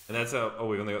 And that's oh,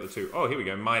 we've only got the 2. Oh, here we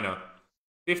go. Minor.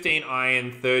 15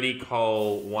 iron, 30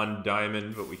 coal, 1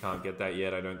 diamond, but we can't get that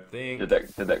yet, I don't think.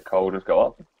 Did that coal just go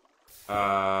up?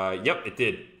 Yep, it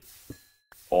did.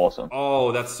 Awesome.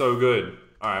 Oh, that's so good.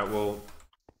 Alright, well,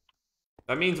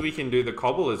 that means we can do the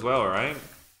cobble as well, right?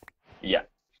 Yeah.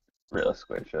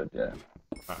 Realistically, it should, yeah.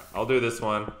 Alright, I'll do this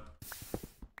one.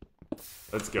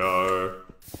 Let's go.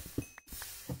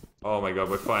 Oh my god,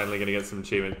 we're finally gonna get some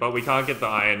achievements. But we can't get the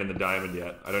iron and the diamond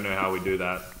yet. I don't know how we do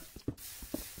that.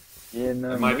 Yeah,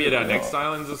 no. It might be at our next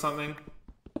islands or something.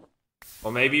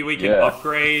 Or maybe we can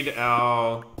upgrade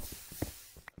our...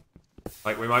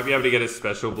 Like, we might be able to get a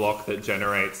special block that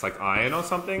generates, like, iron or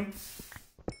something.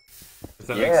 Does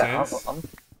that make sense? I'm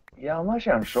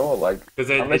actually unsure, like,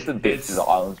 unless the bits of the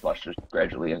islands must just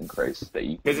gradually increase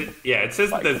the... it says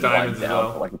that there's diamonds as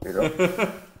well.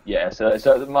 Yeah, so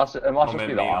it must just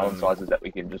be the island sizes that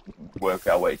we can just work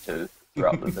our way to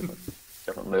throughout the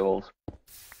different levels.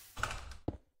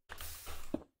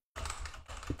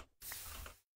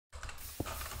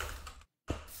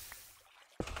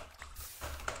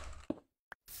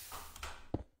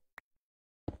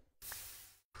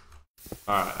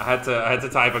 Alright, I had to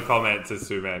type a comment to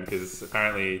Suman because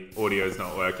apparently audio is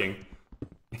not working.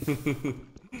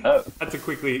 Oh. Had to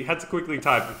quickly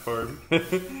type it for him.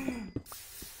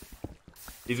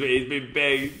 He's been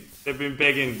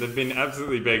they've been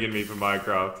absolutely begging me for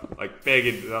Minecraft. Like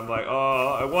begging. I'm like,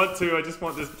 oh, I just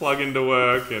want this plugin to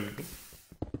work. And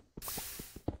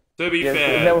to be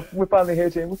fair, now we're finally here,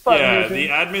 team. The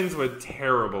admins were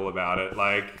terrible about it.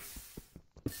 Like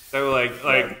they were like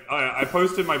I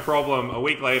posted my problem a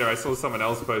week later. I saw someone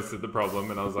else posted the problem,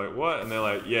 and I was like, what? And they're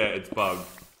like, yeah, it's bugged.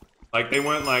 Like they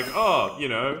weren't like, oh, you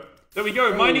know. There we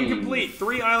go, mining complete.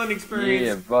 3 island experience,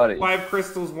 yeah, buddy. 5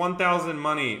 crystals, 1,000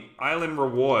 money, island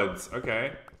rewards.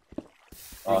 Okay.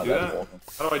 Can we do that? Awesome.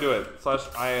 How do I do it?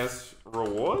 /is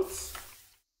rewards?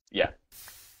 Yeah.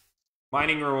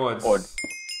 Mining rewards.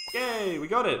 Yay, we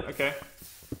got it. Okay.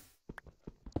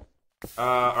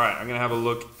 Alright, I'm gonna have a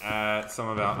look at some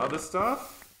of our other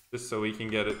stuff. Just so we can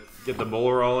get the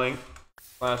ball rolling.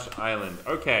 /island.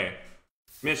 Okay.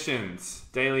 Missions.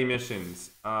 Daily missions.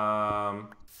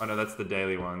 Oh no, that's the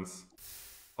daily ones.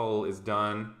 Poll is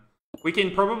done. We can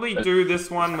probably do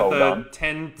this one with the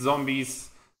 10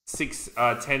 zombies,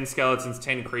 10 skeletons,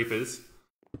 10 creepers.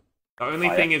 The only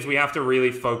thing is we have to really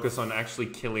focus on actually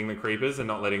killing the creepers and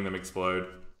not letting them explode.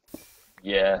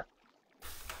 Yeah.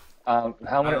 How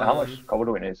much cobble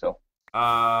do we need, so?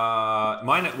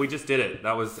 We just did it.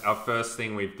 That was our first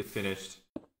thing we've finished.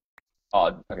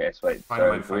 Oh, okay, sweet.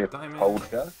 So we have cold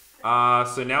here?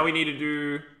 So now we need to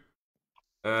do...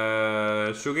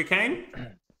 sugarcane?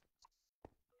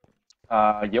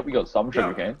 Yep, we got some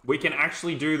sugarcane. We can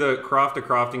actually do the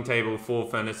crafting table, 4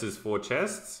 furnaces, 4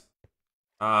 chests.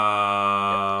 Okay,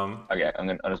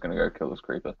 I'm just gonna go kill this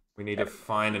creeper. We need to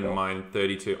find and mine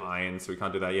 32 iron, so we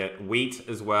can't do that yet. Wheat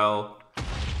as well.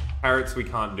 Carrots we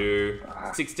can't do.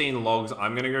 16 logs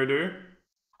I'm gonna go do.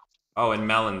 Oh, and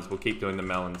melons. We'll keep doing the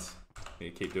melons.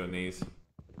 Keep doing these.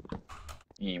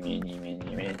 You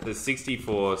mean. There's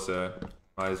 64, so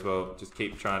Might as well just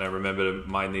keep trying to remember to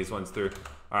mine these ones through.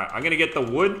 Alright, I'm gonna get the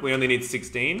wood. We only need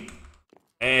 16.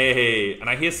 Hey, and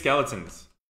I hear skeletons.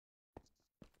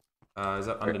 Is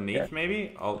that underneath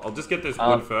maybe? I'll just get this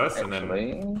wood first and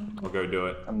then I'll go do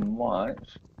it. I might.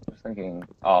 Just thinking.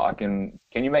 Oh, can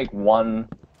you make one?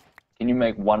 Can you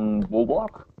make one wool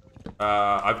block?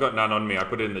 I've got none on me. I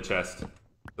put it in the chest.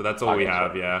 So that's all we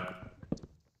have, yeah.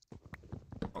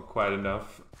 Not quite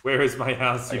enough. Where is my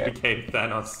house? You became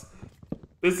Thanos.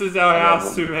 This is our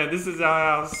house, man. This is our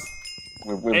house.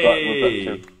 We've got two.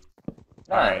 Nice.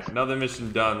 Alright, another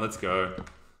mission done. Let's go.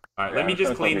 Alright, let me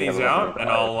just clean these out and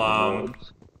I'll,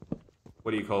 what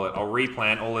do you call it? I'll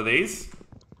replant all of these.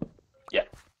 Yeah.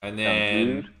 And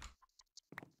then,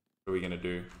 what are we gonna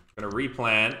do? I'm gonna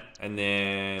replant and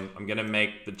then I'm gonna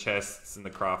make the chests and the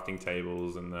crafting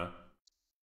tables and the,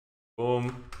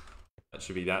 boom. That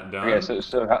should be that done. Yeah,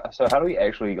 so how do we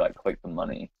actually, like, collect the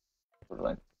money? Sort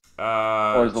of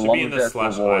or is it should be in the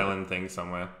slash island thing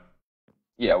somewhere.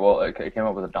 Yeah, well, it came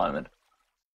up with a diamond.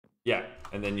 Yeah,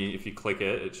 and then if you click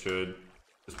it, it should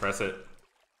just press it.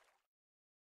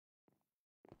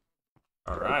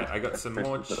 Alright, I got some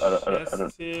more chests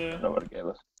here. I don't know what it gave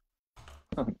us.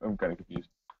 I'm kind of confused.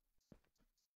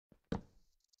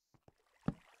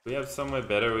 We have somewhere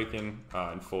better we can...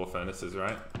 in 4 furnaces,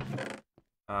 right?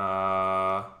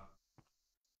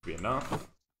 Be enough.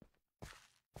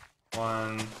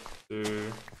 1,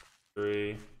 2,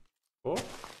 3, 4.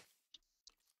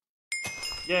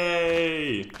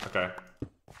 Yay! Okay.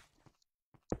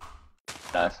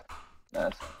 Nice.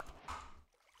 Nice.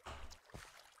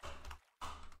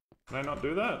 Can I not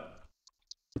do that?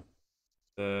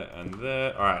 There and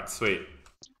there. Alright, sweet.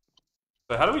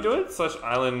 So how do we do it? Slash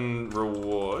island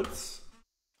rewards.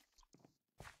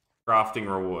 Crafting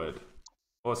reward.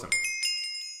 Awesome.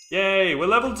 Yay, we're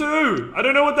level 2! I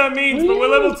don't know what that means, but we're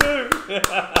level 2!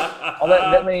 Oh,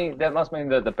 that must mean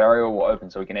that the barrier will open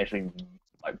so we can actually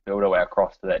like build our way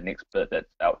across to that next bit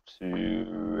that's out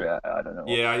to I don't know.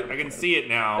 Yeah, I can see it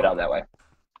now. Out that way.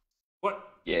 What?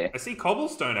 Yeah. I see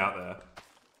cobblestone out there.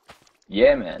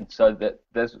 Yeah, man. So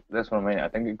that's what I mean. I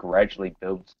think it gradually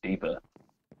builds deeper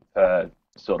per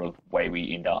sort of way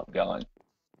we end up going.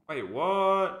 Wait,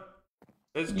 what?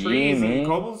 There's trees and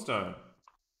cobblestone.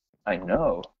 I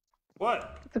know.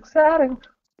 What? It's exciting.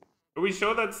 Are we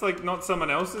sure that's like not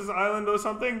someone else's island or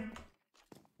something?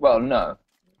 Well, no.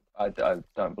 I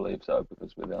don't believe so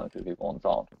because we're the only 2 people on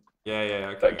site.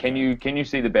 Yeah, okay. But can you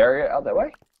see the barrier out that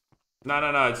way? No.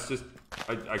 It's just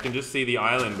I can just see the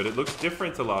island, but it looks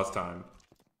different to last time.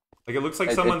 Like it looks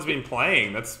like someone's been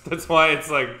playing. That's why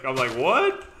it's like I'm like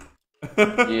what?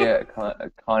 Yeah, it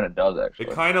kind of does actually.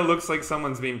 It kind of looks like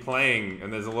someone's been playing,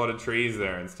 and there's a lot of trees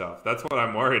there and stuff. That's what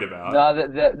I'm worried about. No,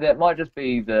 that might just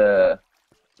be that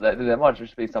might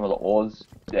just be some of the ores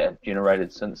that have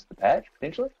generated since the patch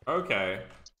potentially. Okay.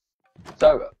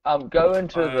 So go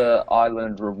into the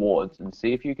island rewards and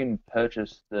see if you can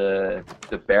purchase the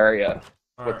barrier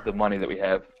with the money that we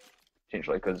have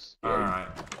potentially because Alright,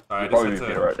 you'll probably be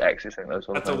better at accessing those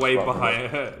sort of things. That's a wave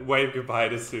behind, wave goodbye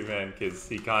to Svv because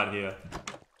he can't hear.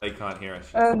 They can't hear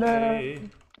us. Man.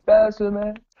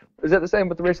 Is that the same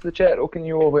with the rest of the chat, or can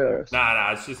you all hear us?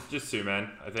 Nah, it's just Svv,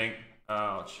 I think.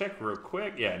 I'll check real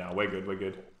quick. Yeah, no, we're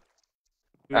good.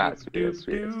 Ah, sweet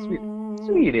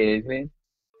as, man.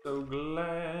 So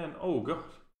glad. Oh god.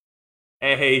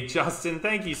 Hey, Justin,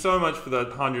 thank you so much for the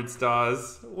 100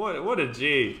 stars. What a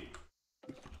G.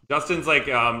 Justin's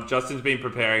been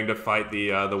preparing to fight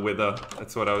the Wither.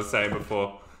 That's what I was saying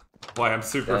before. Why I'm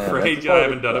super afraid. I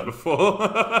haven't done it before.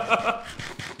 That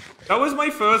was my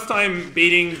first time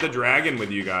beating the dragon with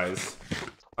you guys.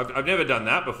 I've never done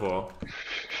that before.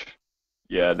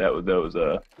 Yeah, that was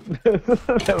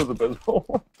that was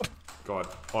abysmal. God,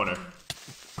 oh no.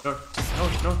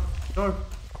 No.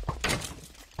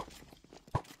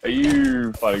 Are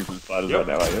you fighting some spiders right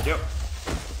now, are you? Yep.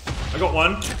 I got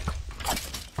one.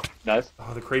 Nice.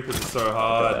 Oh, the creepers are so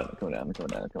hard. Come down.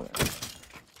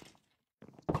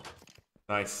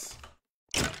 Nice.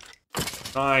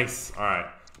 Alright.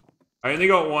 I only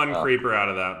got one creeper out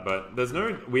of that, but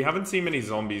we haven't seen many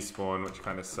zombies spawn, which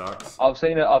kind of sucks. I've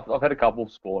seen it, I've had a couple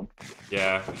spawn.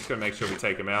 Yeah, we just gotta make sure we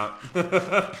take them out.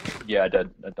 Yeah, I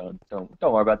did. Don't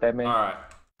worry about that, man. Alright.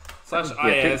 /IS.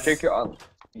 Yeah, check your island.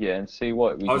 Yeah, and see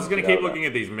what we I was gonna keep looking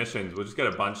at these missions. We'll just get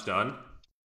a bunch done.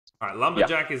 Alright,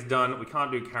 lumberjack is done. We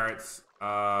can't do carrots.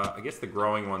 I guess the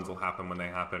growing ones will happen when they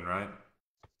happen, right?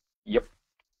 Yep.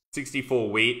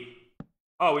 64 wheat.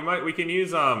 Oh, we can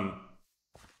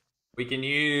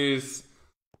use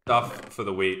stuff for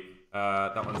the wheat.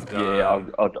 That one's done. Yeah,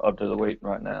 I'll do the wheat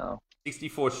right now.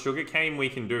 64 sugarcane we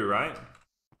can do, right?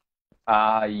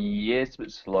 Yes,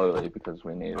 but slowly because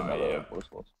we need Oh another yeah. water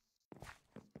source.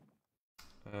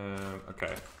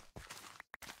 Okay.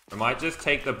 I might just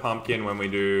take the pumpkin when we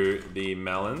do the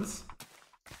melons.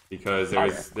 Because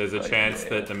there's a Oh, yeah, chance yeah,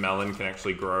 that yeah. the melon can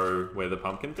actually grow where the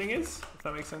pumpkin thing is, if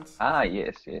that makes sense.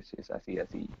 Yes, yes, yes. I see, I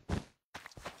see.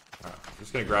 Alright,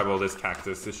 just gonna grab all this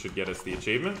cactus. This should get us the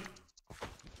achievement.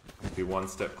 Be one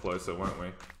step closer, won't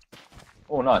we?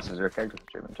 Oh, nice. Is there a cactus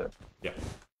achievement too? Yeah.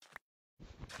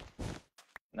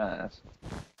 Nice.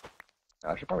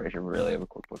 I should really have a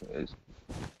quick look at these.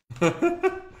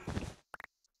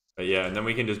 But yeah, and then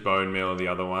we can just bone meal the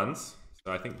other ones.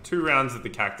 So I think 2 rounds of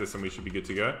the cactus and we should be good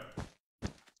to go.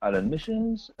 Island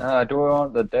missions. Do we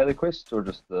want the daily quests or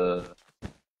just the?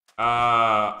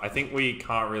 I think we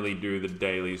can't really do the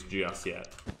dailies just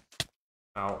yet.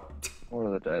 Ow. What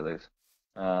are the dailies?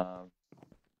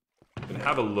 Can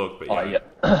have a look, but Oh yeah.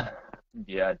 yeah.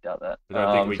 Yeah, I doubt that. I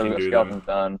don't think we So can we've got do skeletons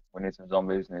them. done. We need some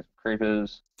zombies. We need some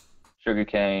creepers.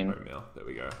 Sugarcane. Bone meal, there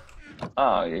we go.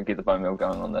 Oh, you get the bone meal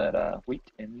going on that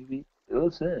wheat and wheat.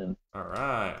 Awesome.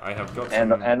 Alright, I have got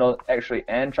And some... actually,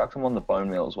 and chuck some on the bone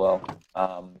meal as well.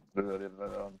 Oh,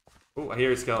 I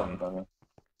hear a skeleton. Bone meal.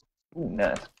 Ooh,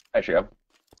 nice. Actually,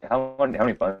 how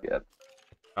many bones do you have?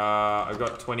 I've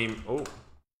got 20... Oh,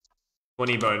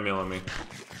 20 bone meal on me.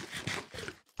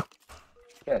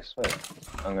 Yeah, sweet.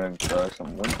 I'm gonna throw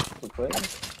some wood quickly.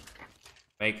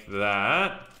 Make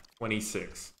that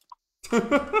 26.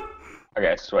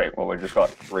 Okay, sweet. Well, we've just got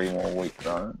 3 more wheat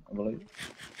grown, I believe.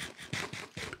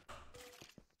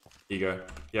 Here you go.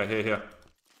 Yeah, here.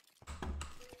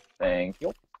 Thank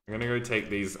you. I'm gonna go take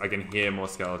these. I can hear more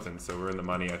skeletons, so we're in the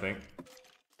money, I think.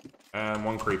 And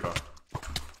 1 creeper.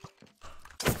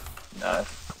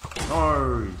 Nice.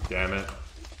 Oh, damn it.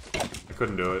 I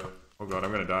couldn't do it. Oh god,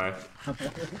 I'm gonna die.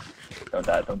 Don't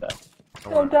die, don't die.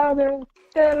 Don't die, man.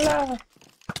 Stay alive.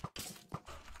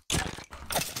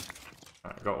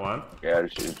 Alright, got 1. Okay, I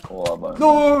just shoot all our bones.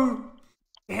 No!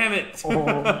 Damn it!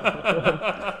 Oh.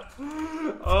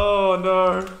 Oh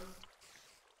no!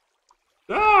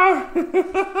 Ah!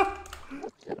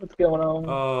 What's going on?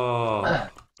 Oh.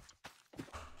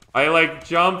 I like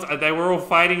jumped, they were all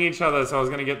fighting each other, so I was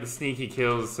gonna get the sneaky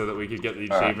kills so that we could get the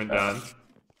achievement done.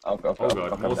 I'll go, Oh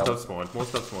god, more stuff spawned,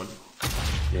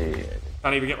 Yeah.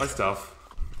 Can't even get my stuff.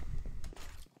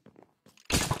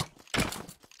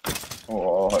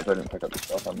 Oh, I hope I didn't pick up the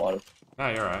stuff. I might have. Ah,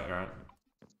 you're right.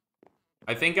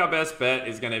 I think our best bet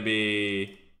is gonna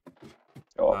be...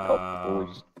 Oh,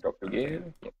 always drop the gear.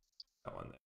 Yep. that one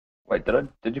there. Wait,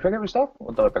 did you pick up your stuff?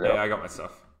 Or did I pick it up? Yeah, I got my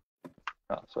stuff.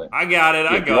 Oh, sweet. I got it,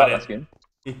 I Do you got like it. that skin?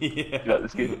 Yeah. You like the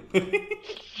skin?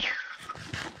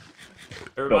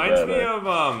 It reminds me of,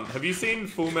 have you seen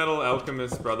Full Metal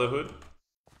Alchemist Brotherhood?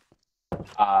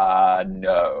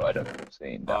 No, I don't think I've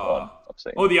seen that one. I've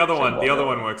seen. Oh, the other one. The other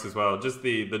one. one works as well. Just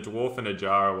the dwarf in a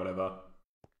jar or whatever.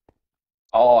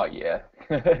 Oh yeah.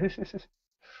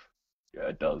 Yeah,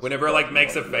 it does. Whenever it like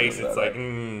makes a face, it's like,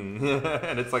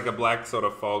 and it's like a black sort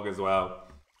of fog as well.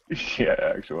 Yeah,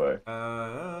 actually.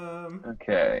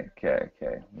 Okay.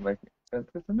 Got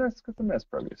some nice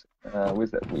progress.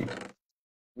 Where's that wheat?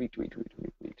 Wheat.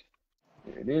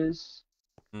 Here it is.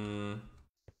 Can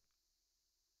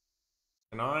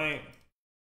I?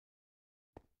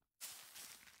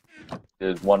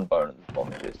 There's 1 bone at the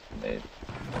bottom of this for me.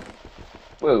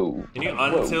 Whoa. Can you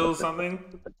Whoa, until something?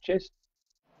 a chest?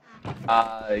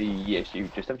 Yes, you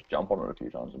just have to jump on it a few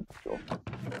times, I'm sure.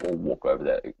 Or walk over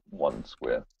that 1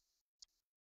 square.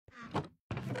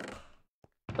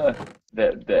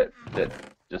 That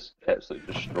just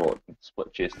absolutely distraught and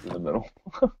split chest in the middle.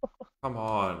 Come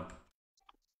on.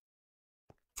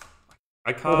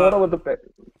 I can't. Well, what about the back?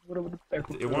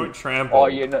 It won't trample. Oh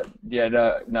yeah, no.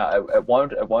 It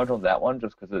won't on that one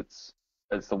just because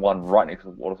it's the one right next to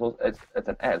the water source. It's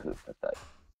an as it's that.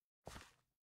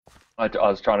 I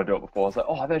was trying to do it before. I was like,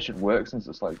 oh, that should work since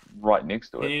it's like right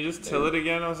next to it. Can you just till it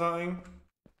again or something?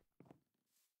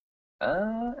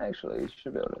 Actually, you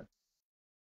should be able to.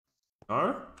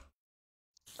 No?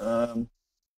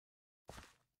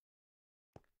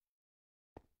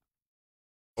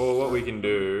 Or what we can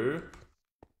do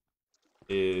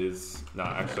is... No,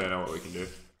 actually I know what we can do.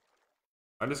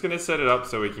 I'm just going to set it up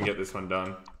so we can get this one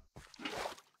done.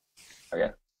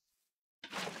 Okay.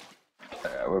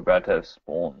 We're about to have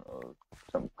spawn of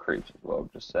some creeps as well,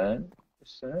 just saying.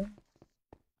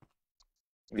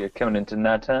 We are coming into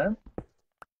night time.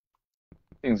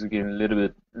 Things are getting a little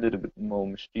bit more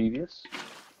mischievous.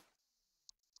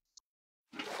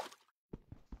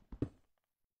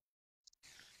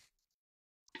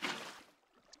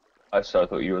 I so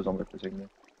thought you were a zombie for a second.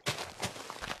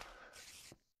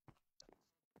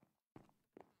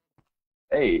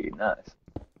 Hey, nice.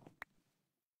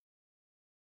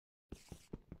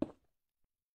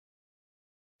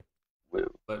 Woo.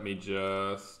 Let me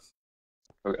just.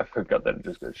 I forgot that it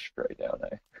just goes straight down,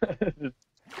 eh? Just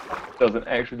doesn't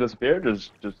actually disappear.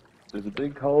 Just there's a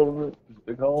big hole in the, there's a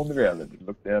big hole in the ground that you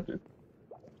look down to.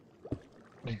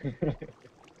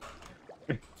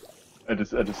 I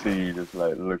just see you just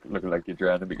like looking like you're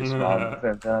drowning, but you're smiling at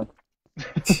the same time.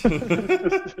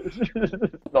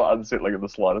 Not unsettling in the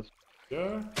slightest.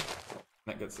 Yeah.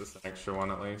 That gets us an extra one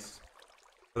at least.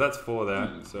 But that's 4 there,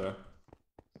 so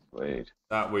Sweet.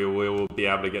 that we will be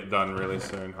able to get done really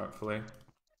soon, hopefully.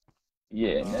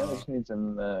 Yeah, now we just need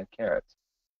some carrots.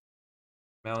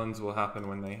 Melons will happen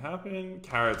when they happen.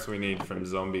 Carrots we need from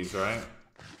zombies, right?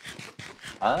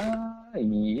 Ah,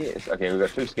 yes. Okay, we've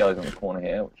got 2 skellies in the corner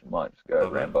here, which might just go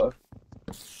Rambo.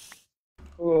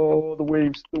 Oh, the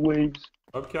weaves, the weaves.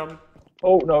 Hope come.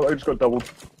 Oh no, I just got doubled.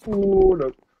 Oh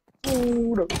no.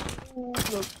 Oh no. Oh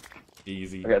no.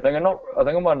 Easy. Okay, I think I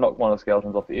might knock one of the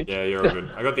skeletons off the edge. Yeah, you're good.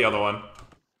 I got the other one.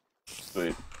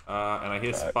 Sweet. And I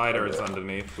hear spider is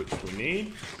underneath, which we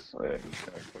need. Sweet.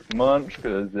 Munch,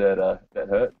 because that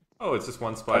hurt. Oh, it's just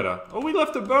one spider. Oh, we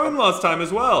left a bone last time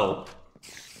as well.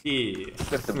 Yeah.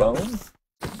 Just a bone.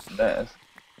 Nice.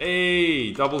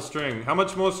 Hey, double string. How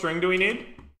much more string do we need?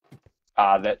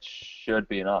 That should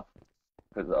be enough.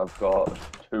 Because I've got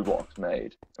 2 blocks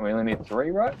made. And we only need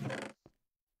 3, right?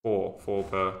 4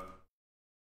 per.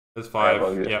 There's 5.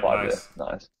 Well, Yeah, 5 nice.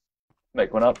 there. Nice.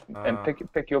 Make one up and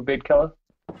pick your bed color.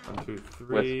 1, 2, 3.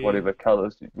 With whatever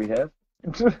colors we have.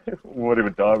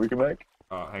 Whatever dye we can make.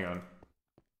 Oh, hang on.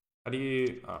 How do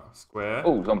you... Oh, square.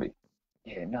 Oh, zombie.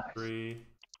 Yeah, nice. 3.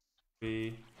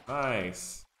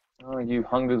 Nice. Oh, you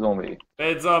hunger zombie.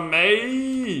 Beds are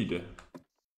made!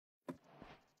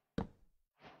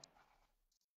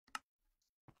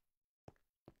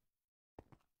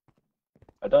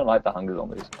 I don't like the hunger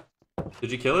zombies.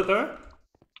 Did you kill it though?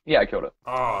 Yeah, I killed it.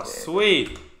 Oh, yeah.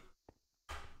 Sweet.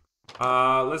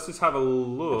 Let's just have a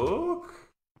look.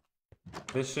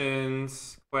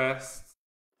 Missions, quests.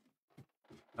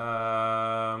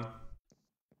 4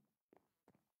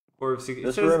 of 6.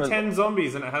 It says 10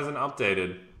 zombies and it hasn't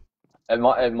updated. It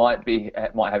might have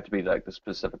to be like the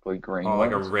specifically green Oh,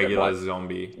 ones. like a regular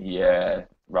zombie. Yeah,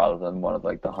 rather than one of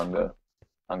like the hunger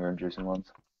inducing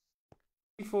ones.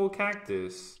 4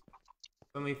 cactus.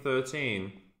 Only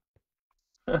 13.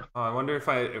 Oh, I wonder if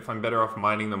I'm better off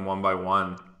mining them one by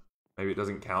one. Maybe it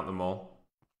doesn't count them all.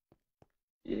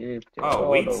 Yeah. Oh,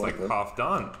 wheat's like half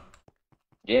done.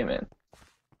 Yeah, man.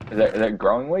 Is that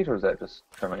growing wheat or is that just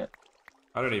trimming it?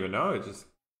 I don't even know. It just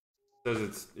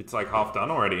says it's like half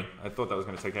done already. I thought that was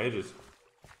going to take ages.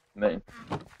 Me.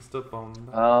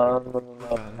 How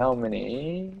How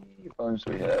many bones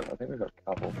do we have? I think we've got a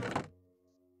couple.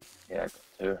 Yeah, I got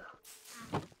 2.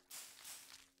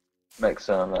 Make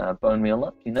some bone meal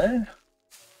up, you know?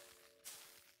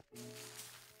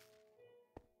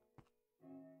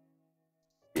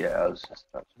 Yeah, I was just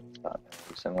about to start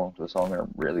to sing along to a song and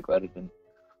I'm really glad it didn't.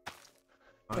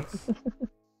 Nice.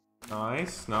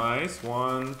 Nice, nice.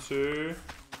 1, 2.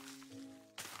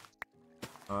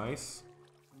 Nice.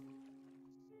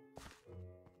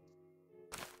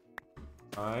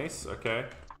 Nice, okay.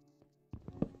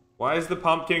 Why is the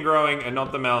pumpkin growing and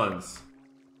not the melons?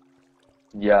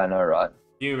 Yeah, I know, right?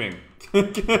 Fuming.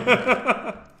 It's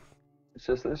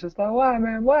just like, why,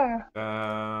 man, why?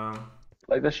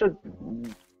 Like, they should,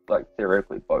 like,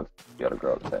 theoretically both be able to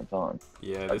grow at the same time.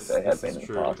 Yeah, like this is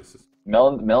true.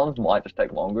 Melons might just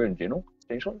take longer in general,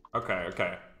 potentially. Okay,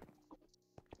 okay.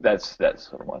 That's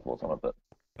sort of my thoughts on it, but...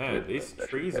 Man, these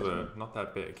trees were not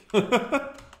that big.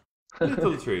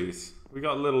 Little trees. We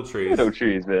got little trees. Little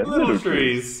trees, man. Little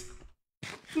trees.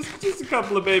 Just a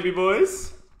couple of baby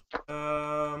boys.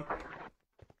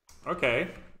 Okay.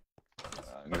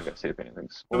 I'm gonna go see if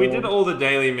anything's... So we did all the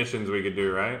daily missions we could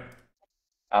do, right?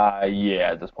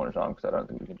 Yeah, at this point in time, because I don't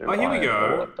think we can do... Oh, here we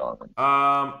go. Diamonds.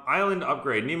 Island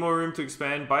upgrade. Need more room to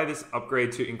expand? Buy this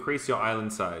upgrade to increase your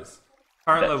island size.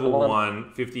 Current That's level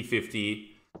 1, 50-50.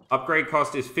 Upgrade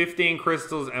cost is 15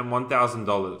 crystals and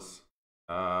 $1,000.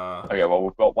 Okay, well,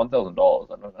 we've got $1,000. I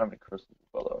don't know how many crystals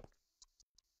we've got,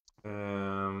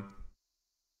 though.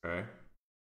 Okay.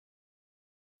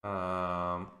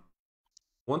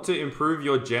 Want to improve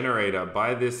your generator?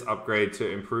 Buy this upgrade to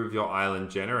improve your island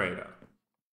generator.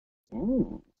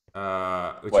 Ooh.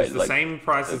 Which Wait, is the like, same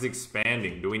price as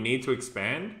expanding. Do we need to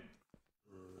expand?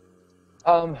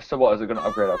 So what, is it going to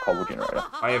upgrade our cobble generator?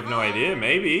 I have no idea,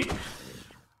 maybe.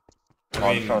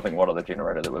 I'm just trying to think what other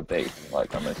generator that would be,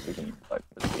 like, unless we can, like,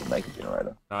 just make a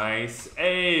generator. Nice.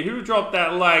 Hey, who dropped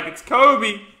that like? It's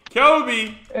Kobe!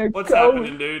 Kobe! Hey, What's Kobe,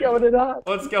 happening, dude? Going it up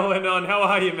What's going on? How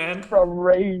are you, man? from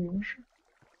range.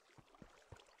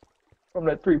 From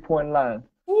that 3-point line.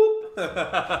 Whoop.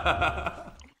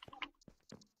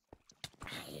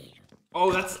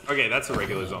 Oh, that's okay. That's a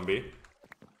regular zombie.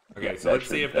 Okay, Yeah, so let's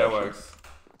see if that should. works.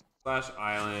 Slash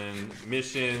island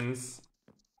missions,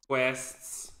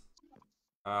 quests.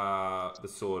 The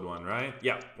sword one, right?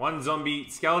 Yeah, 1 zombie.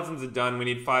 Skeletons are done. We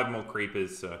need 5 more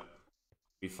creepers, so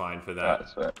be fine for that.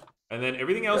 That's right. And then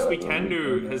everything else we can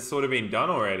do has sort of been done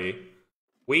already.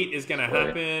 Wheat is gonna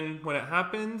happen when it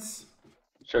happens.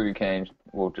 Sugarcane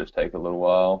will just take a little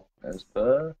while, as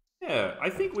per. Yeah, I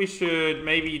think we should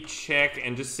maybe check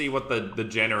and just see what the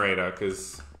generator,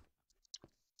 because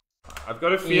I've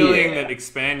got a feeling that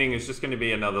expanding is just going to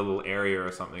be another little area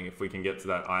or something if we can get to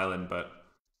that island, but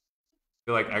I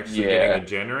feel like actually getting a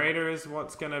generator is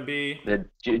what's going to be. The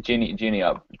genie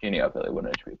up really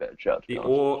wouldn't actually be a bad shot. The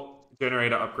ore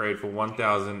generator upgrade for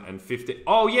 1,050.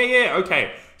 Oh, yeah,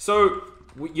 okay. So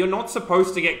you're not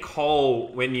supposed to get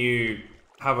coal when you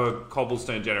have a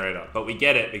cobblestone generator, but we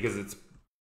get it because it's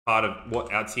part of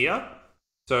what our tier.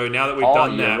 So now that we've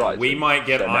done that, right. We might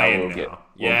get iron now.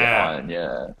 We'll get iron,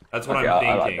 yeah. That's what I'm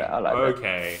thinking. I like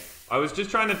okay. I was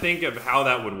just trying to think of how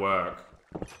that would work.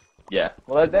 Yeah,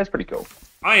 well, that's pretty cool.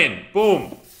 Iron,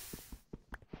 boom.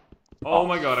 Oh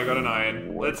my god, I got an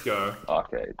iron. Let's go.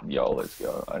 Okay, yo, let's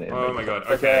go. Oh my god,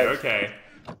 okay.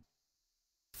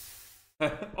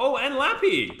 Oh, and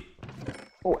Lappy.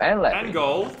 Oh, and Lappy. And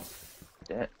gold.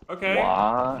 Yeah. Okay.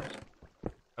 What?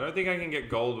 I don't think I can get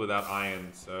gold without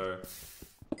iron, so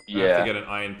I yeah. have to get an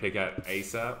iron pick at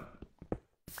ASAP.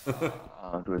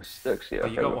 With sticks here. Oh,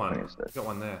 you got one. You got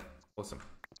one there. Awesome.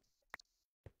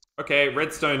 Okay,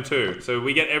 redstone 2. So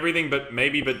we get everything but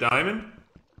diamond?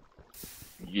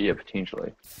 Yeah,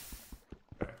 potentially.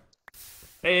 Okay.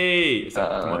 Hey!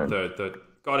 Come on, third.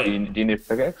 Got it. Do you need a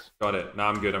pickaxe? Got it. No,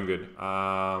 I'm good.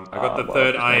 I got the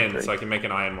third iron, so I can make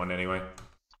an iron one anyway.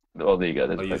 Oh, there you go.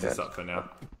 I'll use this up for now.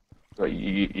 Well,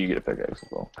 you get a pickaxe as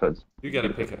well, cause you get a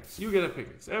pickaxe. You get a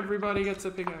pickaxe. Everybody gets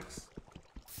a pickaxe.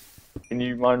 Can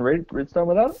you mine redstone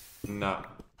without it? Nah.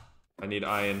 I need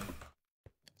iron.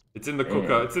 It's in the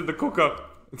cooker. It's in the cooker.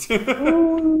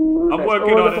 I'm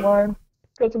working on it. Mine.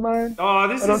 Got some iron. Oh,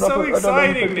 this is so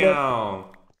exciting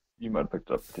now. You might have picked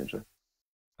it up potentially.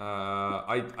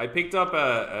 I picked up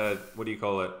a what do you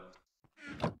call it?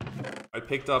 I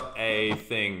picked up a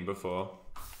thing before.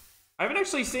 I haven't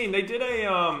actually seen. They did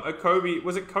a Kobe.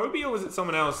 Was it Kobe or was it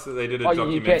someone else that they did a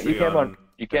documentary on?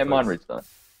 You can't mine redstone.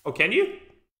 Oh, can you?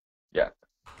 Yeah.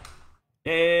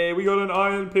 Hey, we got an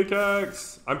iron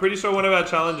pickaxe. I'm pretty sure one of our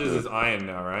challenges is iron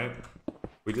now, right?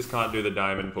 We just can't do the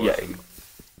diamond portion.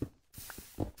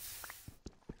 Yeah.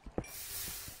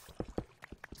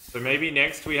 So maybe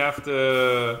next we have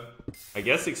to, I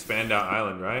guess, expand our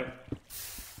island, right?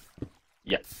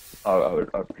 Yeah. I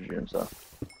would presume so.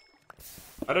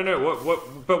 I don't know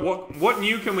what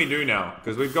new can we do now?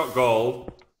 Because we've got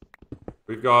gold,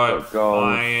 we've got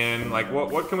iron. Like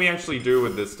what can we actually do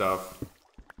with this stuff?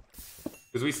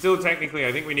 Because we still technically,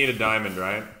 I think we need a diamond,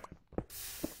 right?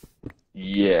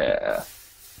 Yeah.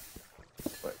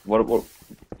 Wait, what?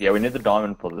 Yeah, we need the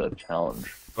diamond for the challenge.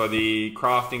 For the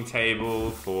crafting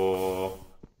table, for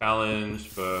challenge,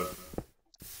 for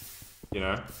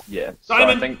Yeah.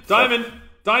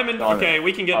 Diamond. Okay,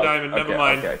 we can get diamond. Never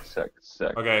mind. Okay, sick.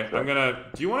 Okay, sick. I'm gonna.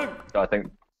 Do you want to? I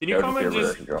think. Can you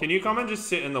come and just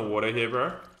sit in the water here,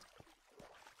 bro?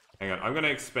 Hang on, I'm gonna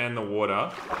expand the water.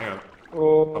 Hang on.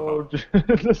 Oh.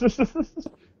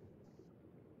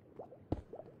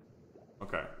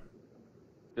 Okay.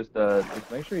 Just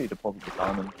make sure you deposit the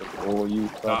diamond before you.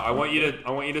 I want you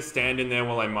to stand in there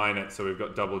while I mine it, so we've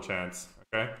got double chance.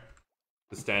 Okay.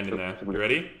 Just stand in there. You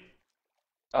ready?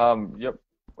 Yep.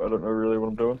 I don't know really what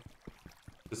I'm doing.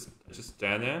 Just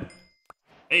stand there.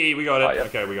 Hey, we got it. Yeah.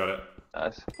 Okay, we got it.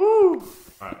 Nice. Woo!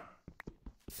 Alright.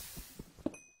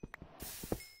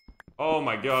 Oh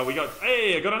my god, we got...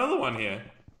 Hey, I got another one here.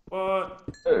 What?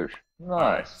 Oosh. Nice.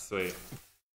 Right, sweet.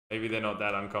 Maybe they're not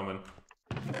that uncommon.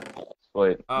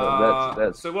 Sweet.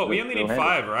 So what, we only need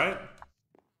 5, right?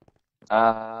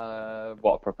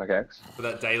 What, for pickaxe? For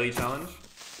that daily challenge?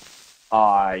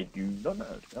 I do not know.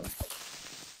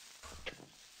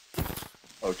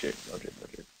 Oh shit.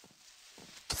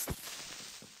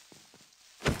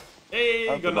 Hey,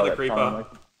 got another creeper.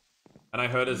 And I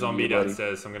heard a zombie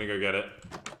downstairs, so I'm gonna go get it.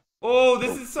 Oh,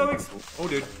 this is so oh,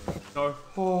 dude. No.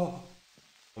 Oh.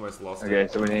 Almost lost it. Okay,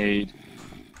 so we need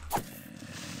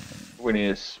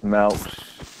to smelt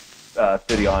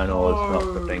 30 iron ores,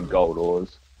 smelt 15 gold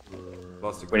ores.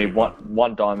 Lost a We need creeper.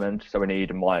 one diamond, so we need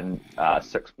to mine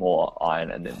 6 more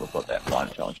iron, and then we'll put that mine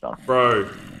challenge done. Bro.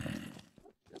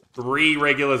 3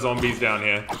 regular zombies down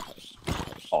here.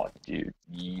 Oh, dude,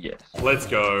 yes. Let's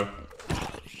go.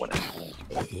 What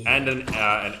And an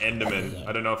Enderman.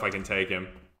 I don't know if I can take him.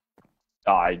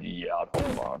 yeah, I'd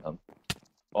hold fire on him.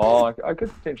 Oh, I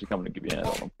could potentially come and give you a hand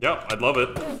on him. Yep, I'd love it.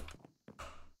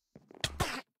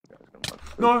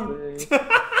 No.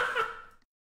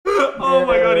 Oh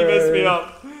my god, he messed me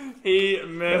up. He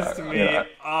messed me up.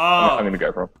 I'm gonna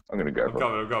go for him. I'm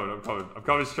I'm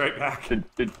coming straight back.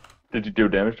 Did you deal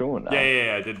damage to him or not?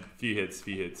 Yeah, I did a few hits.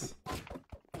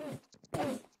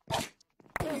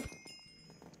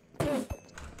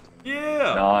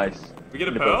 Yeah! Nice. We get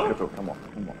a pearl? Come on.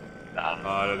 Nah. Oh,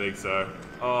 I don't think so.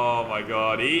 Oh my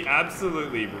god, he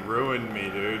absolutely ruined me,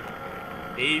 dude.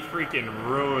 He freaking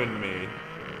ruined me.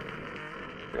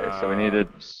 Okay, so we need to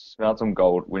smelt some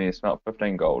gold. We need to smelt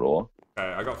 15 gold ore. Okay,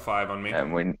 I got 5 on me.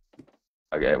 And we need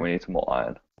some more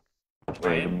iron. We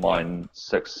need to mine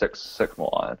six more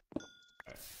iron.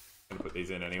 Okay. I'm gonna put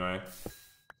these in anyway.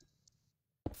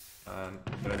 And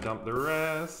I'm gonna dump the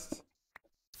rest.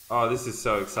 Oh, this is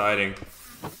so exciting.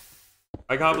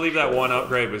 I can't believe that one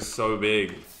upgrade was so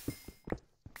big.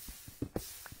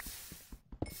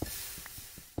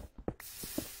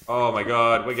 Oh my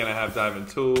god, we're gonna have diamond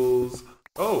tools.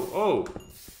 Oh,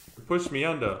 push me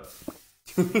under.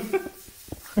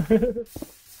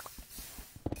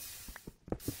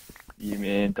 Yeah,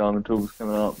 man, diamond tools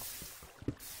coming up.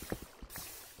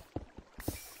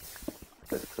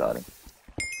 That's exciting.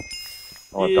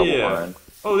 Oh, double iron.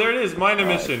 Oh, there it is, miner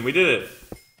mission. We did it.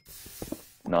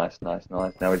 Nice. Now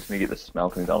we just need to get the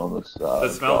smelting done on this. The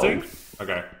smelting? Gold.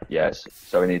 Okay. Yes.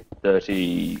 So we need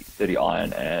 30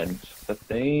 iron and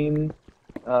 15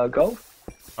 gold.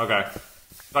 Okay.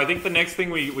 So I think the next thing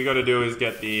we got to do is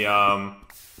get the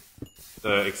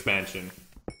expansion.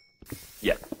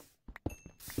 Yeah.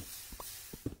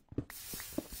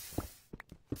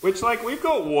 Which, like, we've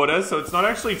got water, so it's not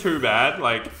actually too bad.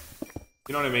 Like,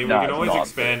 you know what I mean? No, we can always not,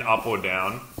 expand up or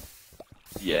down.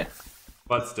 Yeah.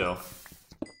 But still.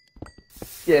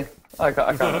 Yeah. I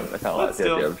kind of like the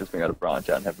idea of just being able to branch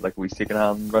out and have like a wee second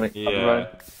arm running up and running.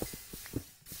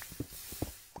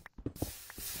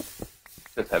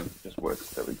 Just works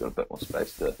so we've got a bit more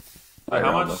space to.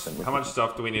 How much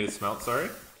stuff do we need to smelt? Sorry.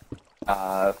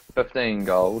 15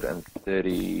 gold and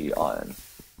 30 iron.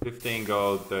 15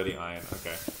 gold, 30 iron.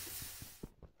 Okay.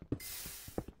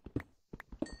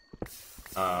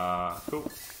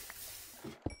 Cool.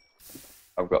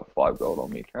 I've got 5 gold on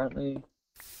me currently.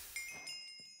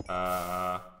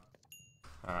 Alright.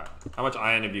 How much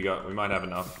iron have you got? We might have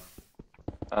enough.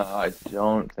 I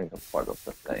don't think I've quite got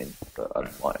 15, but I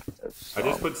might have some. I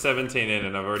just put 17 in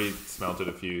and I've already smelted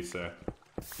a few, so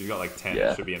if you've got like 10,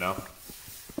 it should be enough.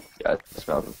 Yeah, I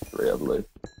smelted 3, I believe.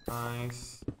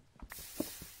 Nice.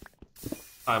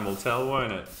 Time will tell,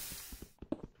 won't it?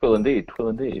 Twill indeed.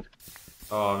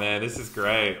 Oh man, this is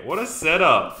great. What a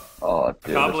setup! Oh,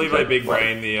 dude, I can't believe I big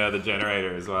brained the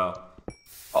generator as well.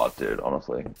 Oh, dude,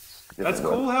 honestly. That's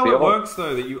cool how it works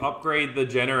though, that you upgrade the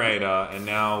generator and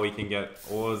now we can get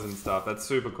ores and stuff. That's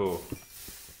super cool.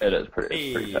 It is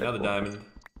pretty. Hey, another diamond.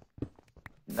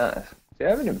 Nice. See, I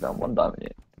haven't even done 1 diamond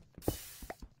yet.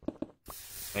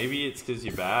 Maybe it's because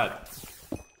you're bad.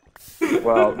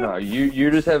 Well, no, you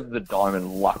just have the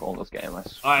diamond luck on this game.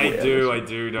 I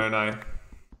do, don't I?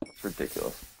 It's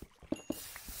ridiculous.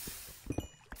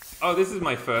 Oh, this is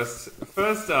my first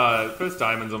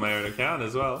diamonds on my own account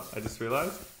as well. I just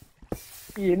realized.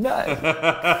 Yeah, nice.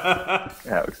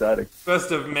 How exciting.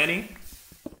 First of many.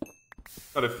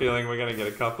 Got a feeling we're gonna get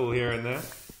a couple here and there.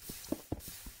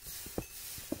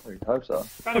 We hope so.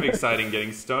 Kind of exciting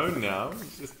getting stone now.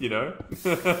 It's just, you know.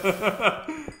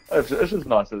 It's just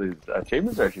nice that these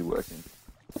achievements are actually working.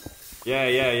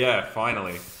 Yeah,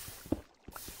 finally.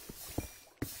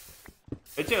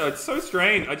 It's so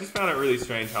strange. I just found it really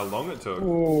strange how long it took.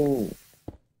 Ooh.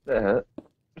 That hurt.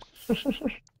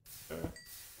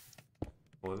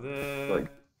 Or there.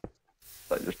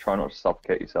 Like just try not to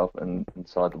suffocate yourself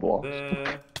inside the blocks.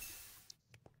 There.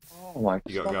 Oh my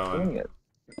god, stop doing it.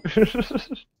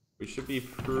 We should be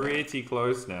pretty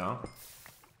close now.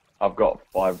 I've got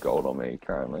 5 gold on me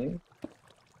currently.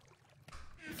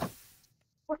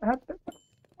 What happened?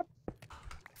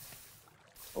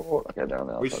 Oh, okay, down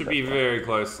there. We should be very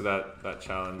close to that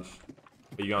challenge.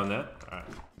 Are you going there? Alright.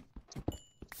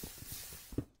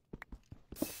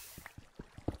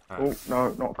 Oh,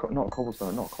 no, not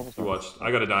cobblestone, not cobblestone. You watched. I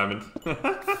got a diamond.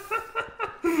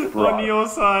 On your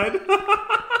side.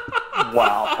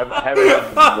 Wow, having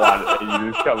one and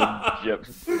you just come and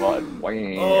gyps like,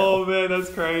 wow. Oh man, that's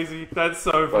crazy. That's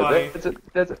so funny.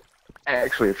 That's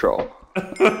actually a troll.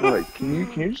 Wait, can you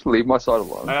just leave my side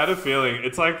alone? I had a feeling.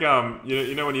 It's like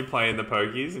you know when you play in the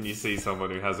pokies and you see someone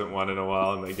who hasn't won in a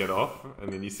while and they get off,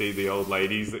 and then you see the old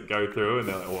ladies that go through and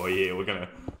they're like, "Oh yeah, we're gonna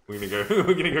go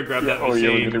we're gonna go grab that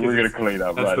machine. Yeah, we're gonna clean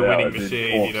up. That's right the now. winning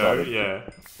machine, you know? Yeah.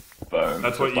 Boom.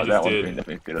 That's what you like just that did. One's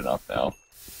been good enough now.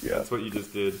 Yeah. That's what you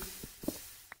just did.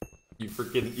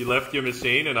 You left your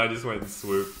machine and I just went and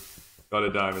swoop. Got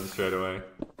a diamond straight away.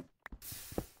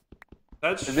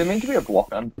 Is there meant to be a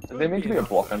block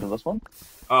under this one?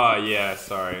 Oh yeah,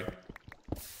 sorry.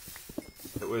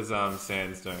 It was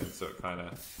sandstone, so it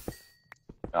kinda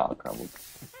Crumbled.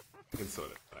 I can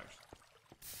sort it actually.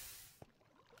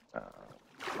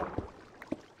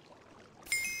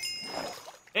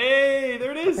 Hey,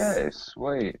 there it is! Okay,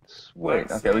 sweet.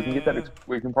 Black Okay, we can get that sand.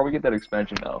 we can probably get that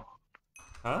expansion now.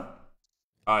 Huh?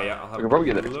 Oh yeah, I'll have We can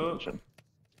probably get that look. expansion.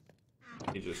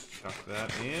 You just chuck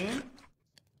that in.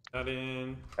 That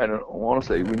in. And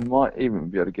honestly, we might even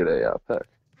be able to get a pick.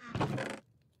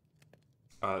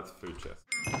 Oh, that's food chest.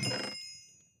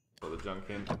 Put the junk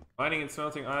in. Mining and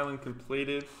smelting island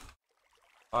completed.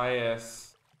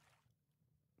 IS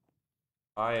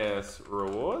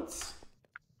rewards?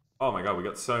 Oh my god, we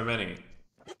got so many.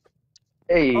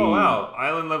 Hey! Oh wow,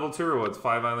 island level 2 rewards.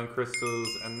 5 island crystals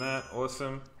and that.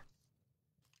 Awesome.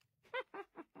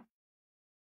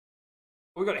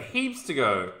 We got heaps to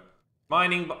go.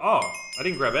 Mining, oh, I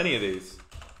didn't grab any of these.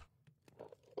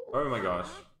 Oh my gosh.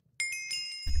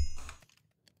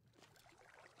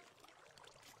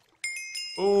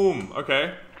 Boom,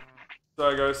 okay. So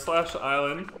I go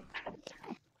 /island.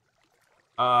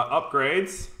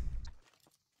 Upgrades.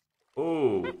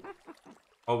 Ooh.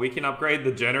 Oh, we can upgrade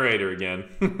the generator again.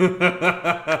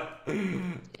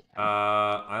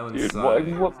 Island Dude,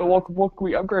 side. what can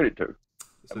we upgrade it to?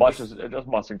 So It just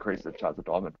must increase the chance of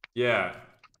diamond. yeah.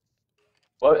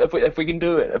 Well, if we can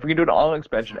do it, if we can do an island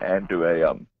expansion and do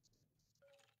a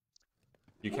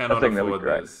You cannot think that'd be afford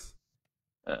great. this.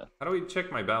 Yeah. How do we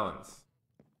check my balance?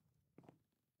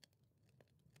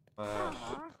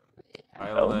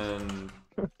 Island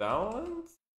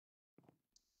balance?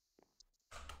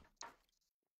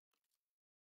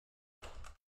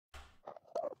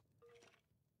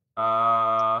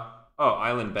 Oh,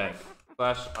 Island Bank.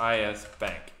 /IS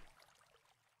Bank.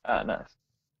 nice.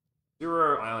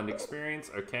 0 island experience,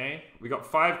 okay. We got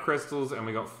 5 crystals and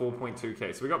we got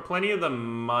 4.2k. So we got plenty of the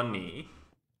money.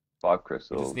 5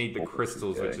 crystals. We just need the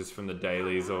crystals, which is from the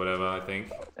dailies or whatever, I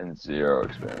think. And 0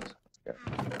 experience. Okay.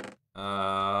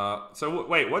 So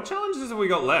wait, what challenges have we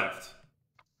got left?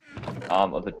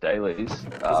 Of the dailies,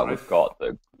 we've got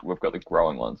the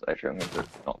growing ones. Actually, I'm going to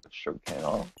knock the sugarcane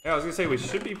off. Yeah, I was gonna say we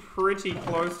should be pretty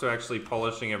close to actually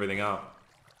polishing everything up.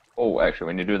 Oh, actually,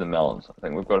 when you do the melons, I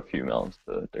think we've got a few melons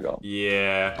to dig up.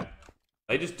 Yeah,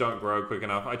 they just don't grow quick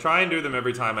enough. I try and do them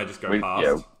every time I just go past.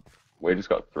 Yeah, we just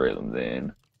got 3 of them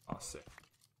then. Oh, sick.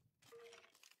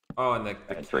 Oh, and the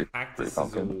three cactus as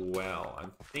pumpkins. well.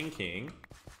 I'm thinking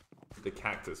the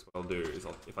cactus. What I'll do is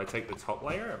if I take the top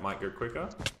layer, it might go quicker.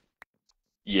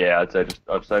 Yeah, I'd say just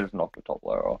knock the top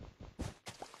layer off.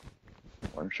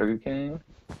 1 sugarcane.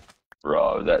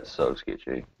 Bro, that's so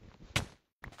sketchy.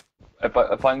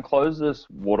 If I enclose this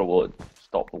water, will it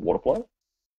stop the water flow?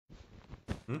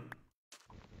 Hmm?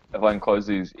 If I enclose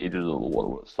these edges of the water,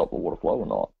 will it stop the water flow or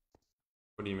not?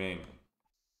 What do you mean?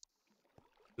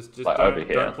 Just Like over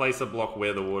here. don't place a block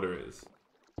where the water is.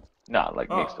 Nah, like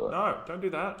next to Oh it. no! Don't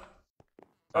do that.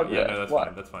 Oh yeah, no, that's what?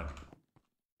 fine. That's fine.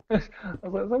 I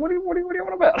was like, what do you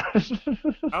want about?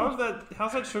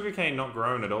 How's that sugarcane not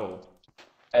grown at all?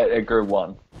 It grew 1.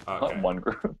 Okay. Not 1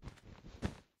 grew.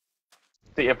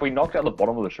 See, if we knocked out the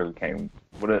bottom of the sugarcane,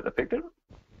 would it affect it?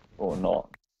 Or not?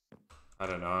 I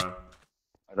don't know.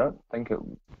 I don't think it...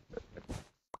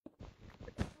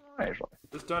 Actually.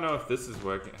 Just don't know if this is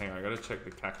working. Hang on, I gotta check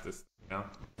the cactus now.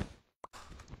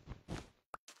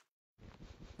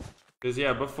 Because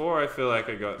yeah, before I feel like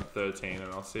I got 13,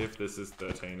 and I'll see if this is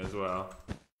 13 as well.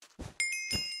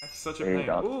 That's such a There you pain.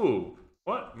 go. Ooh!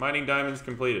 What? Mining diamonds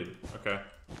completed. Okay.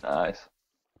 Nice.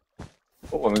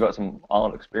 Oh, and we got some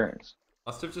island experience.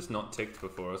 Must have just not ticked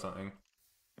before or something.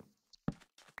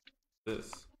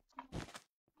 This.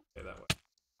 Okay, that way.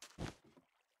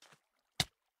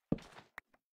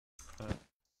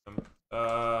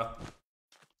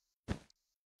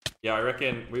 Yeah, I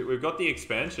reckon we've got the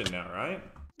expansion now, right?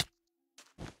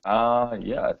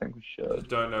 Yeah, I think we should. Just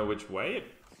don't know which way it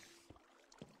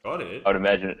got it. I'd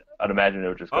imagine it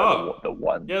would just go the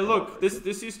one. Yeah, look,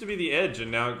 this used to be the edge, and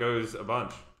now it goes a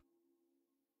bunch.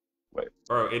 Wait,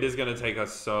 Bro, it is gonna take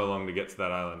us so long to get to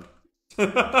that island. You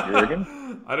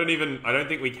reckon? I don't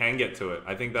think we can get to it.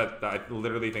 I think that I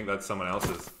literally think that's someone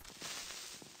else's.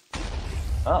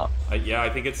 Oh. Yeah, I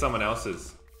think it's someone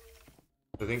else's.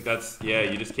 I think that's, yeah,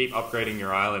 you just keep upgrading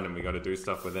your island and we gotta do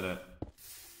stuff within it.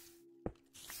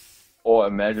 Or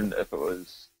imagine if it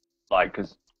was like,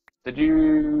 because did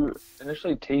you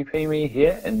initially TP me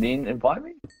here and then invite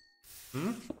me?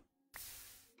 Hmm?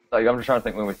 Like, I'm just trying to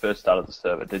think when we first started the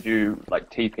server. Did you like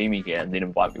TP me here and then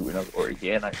invite me when I was already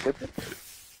here and I accepted?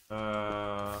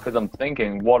 Because I'm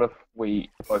thinking, what if we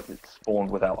both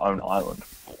spawned with our own island,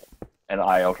 and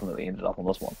I ultimately ended up on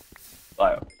this one?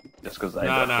 Like, just because they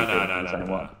No.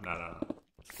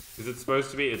 Because it's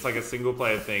supposed to be, it's like a single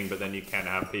player thing, but then you can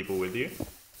have people with you.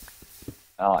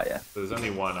 Oh yeah. So there's only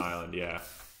one island, yeah.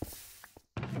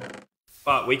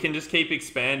 But we can just keep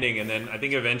expanding, and then I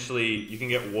think eventually you can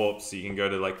get warps, so you can go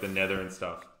to like the Nether and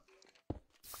stuff.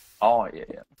 Oh yeah,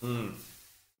 yeah. Mm.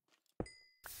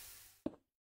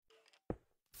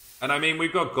 And I mean,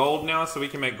 we've got gold now, so we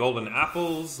can make golden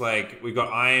apples. Like, we've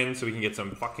got iron, so we can get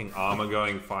some fucking armor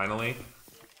going finally.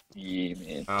 Yeah,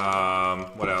 man.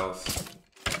 What else?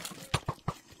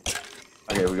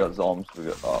 Okay, we got zombies. We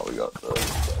got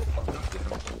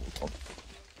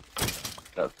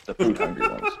the food hungry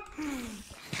ones.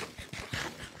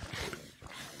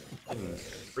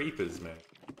 Creepers, man.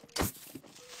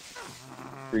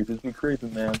 Creepers be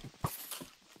creeping, man.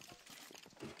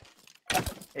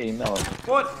 Hey, Melon.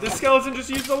 What? This skeleton just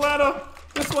used the ladder!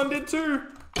 This one did too!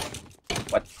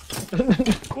 What?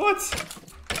 What?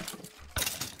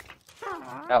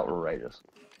 Outrageous.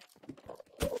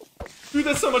 Dude,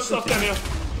 there's so much stuff down here!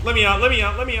 Let me out, let me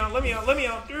out, let me out, let me out, let me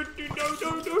out! Dude, no.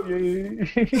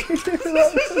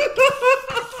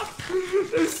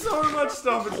 There's so much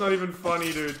stuff, it's not even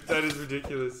funny, dude. That is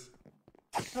ridiculous.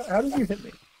 How did you hit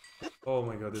me? Oh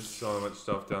my god, there's so much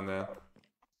stuff down there.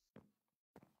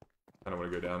 I don't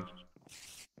want to go down.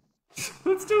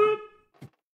 Let's do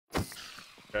it!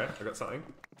 Okay, I got something.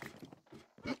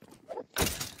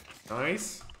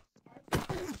 Nice.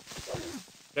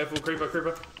 Careful,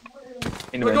 creeper.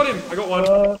 I got him! I got one!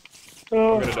 I'm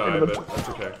gonna die, but that's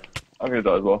okay. I'm gonna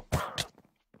die as well.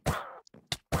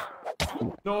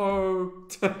 No!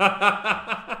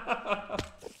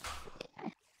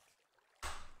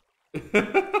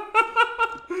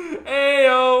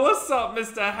 Heyo, what's up,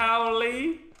 Mr.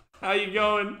 Howley? How you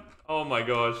going? Oh my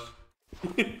gosh.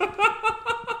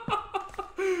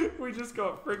 We just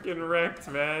got freaking wrecked,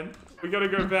 man. We gotta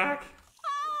go back.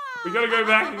 We gotta go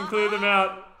back and clear them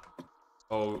out.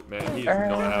 Oh man, he is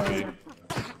not happy.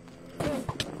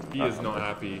 He is not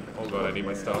happy. Oh god, I need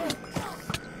my stuff.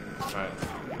 Alright.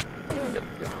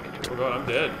 Oh god, I'm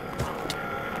dead.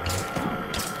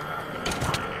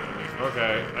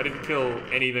 Okay, I didn't kill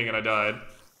anything and I died.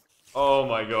 Oh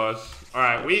my gosh.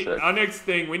 Alright, our next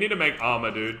thing, we need to make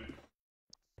armor, dude.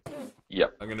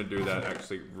 Yep. I'm gonna do that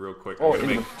actually real quick. I'm gonna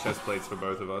make chest plates for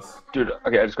both of us. Dude,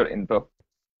 okay, I just got info.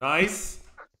 Nice.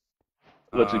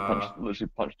 Literally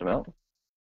punched him out.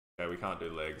 Okay, we can't do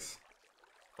legs.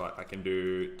 But I can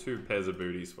do 2 pairs of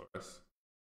booties for us.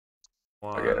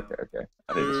 One, Okay.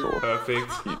 I need a sword.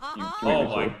 perfect. Oh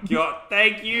my god,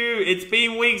 thank you! It's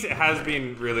been weeks, it has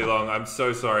been really long. I'm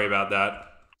so sorry about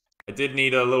that. I did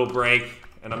need a little break,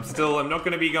 and I'm not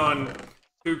gonna be going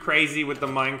too crazy with the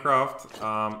Minecraft.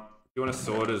 You want a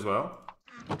sword as well?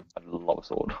 I'd love a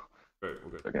sword. Good,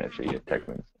 we're good. I can actually attack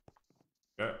things.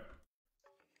 Okay.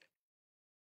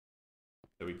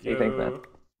 There we Hey, thanks, man. go.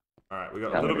 Alright, we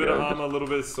got a little bit of armor, a little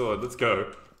bit of sword. Let's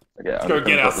go. Okay, Let's go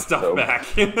get our stuff back.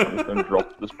 I'm just gonna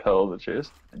drop this pearl in the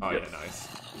chest. Oh yeah, nice.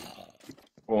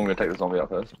 Well, I'm gonna take the zombie out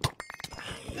first.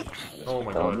 Oh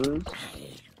my god.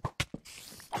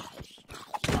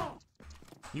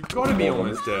 You gotta be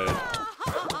almost dead.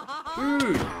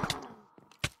 Dude!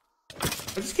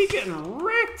 I just keep getting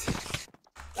wrecked!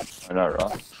 I know,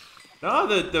 right? No,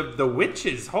 the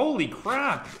witches, holy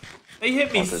crap! They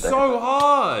hit me so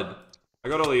hard! I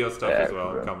got all of your stuff as well,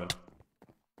 I'm coming.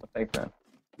 Thanks, man.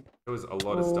 There was a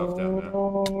lot of stuff down there.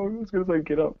 Oh, I was gonna say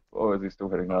get up. Oh, is he still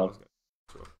hitting hard?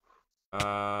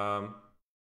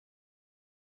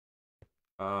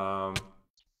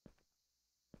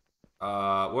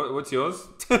 What's yours?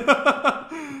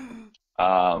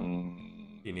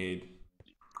 You need.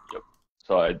 Yep.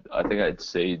 So I think I had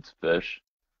seeds, fish.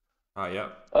 Oh,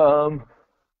 yep.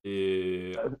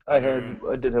 Yeah, I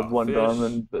did have one fish,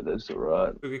 diamond, but that's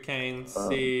alright. Sugarcane,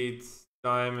 seeds,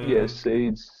 diamond. Yeah,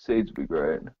 seeds would be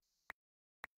great.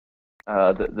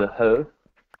 The hoe.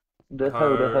 The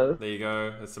hoe. There you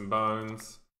go. There's some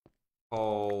bones,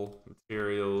 coal,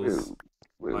 materials. Ooh,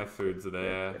 My foods are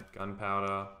there.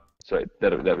 Gunpowder. Sweet.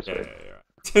 That was Yeah, sweet. yeah.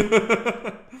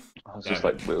 I was just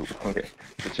Damn it. like, well, okay,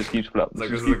 let's just keep split up. It's like,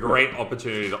 this is a great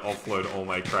opportunity to offload all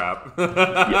my crap.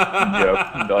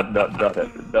 Yeah, no, not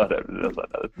happening. That's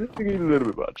like that. It's a little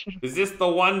bit much. Is this the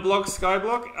one block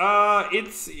skyblock?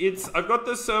 I've got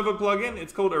the server plugin.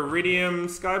 It's called Iridium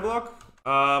Skyblock.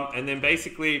 And then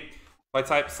basically, if I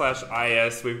type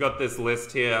 /is, we've got this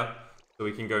list here. So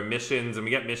we can go missions, and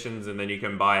we get missions, and then you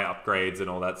can buy upgrades and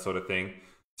all that sort of thing.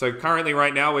 So currently,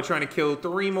 right now, we're trying to kill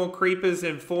 3 more creepers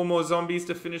and 4 more zombies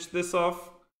to finish this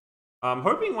off. I'm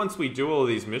hoping once we do all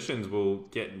these missions, we'll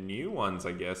get new ones,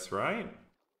 I guess, right?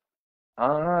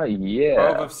 Yeah.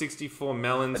 12 of 64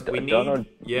 melons. We need,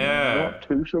 yeah. I'm not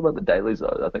too sure about the dailies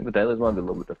though. I think the dailies might be a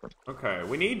little bit different. Okay,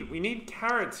 we need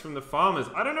carrots from the farmers.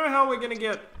 I don't know how we're gonna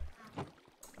get.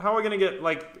 How we're gonna get,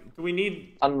 like, do we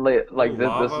need like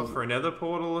lava this is, for a nether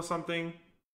portal or something?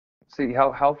 see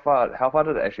how far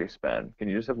did it actually expand? Can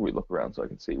you just have a wee look around so I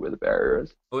can see where the barrier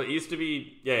is? Well, it used to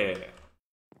be, yeah.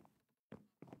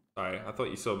 Sorry, I thought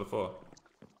you saw before.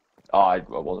 Oh, I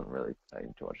wasn't really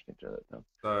paying too much attention to it. No.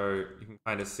 So you can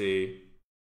kind of see.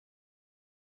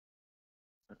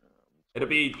 It'll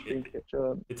be.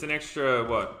 It's an extra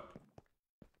what?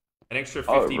 An extra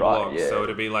 50 blocks. Yeah. So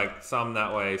it'll be like some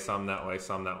that way, some that way,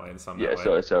 some that way, and some that way.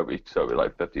 Yeah, so it'll be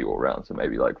like 50 all around, so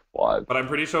maybe like 5. But I'm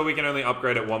pretty sure we can only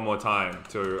upgrade it one more time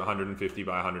to 150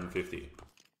 by 150.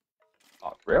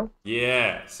 Oh, real?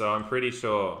 Yeah, so I'm pretty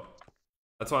sure.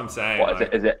 That's what I'm saying. What,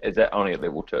 like, is that only at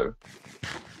level 2?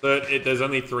 but there's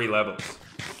only 3 levels.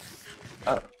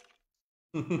 Oh.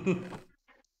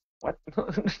 What?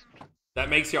 That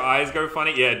makes your eyes go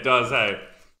funny? Yeah, it does, hey.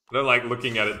 I don't like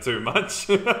looking at it too much.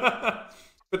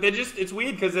 But they're just, it's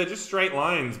weird because they're just straight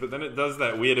lines, but then it does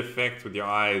that weird effect with your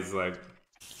eyes, like,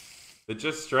 they're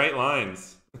just straight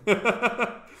lines.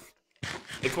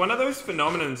 It's one of those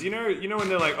phenomenons, you know when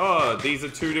they're like, oh, these are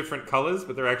 2 different colors,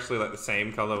 but they're actually like the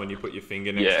same color when you put your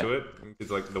finger next to it. It's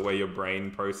like the way your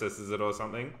brain processes it or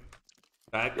something.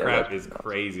 That crap is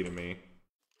crazy to me.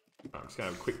 I'm just gonna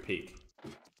have a quick peek.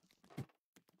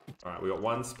 Alright, we got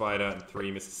 1 spider and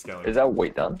 3 Mr. Skeleton. Is that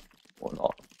wheat done? Or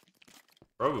not?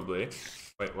 Probably.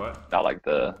 Wait, what? Not like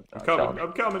the... I'm coming,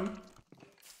 I'm coming!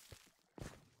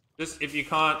 Just, if you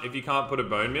can't put a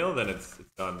bone meal, then it's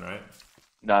done, right?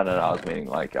 No, I was meaning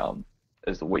like,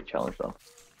 is the wheat challenge done?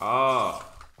 Ah,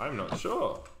 I'm not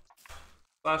sure.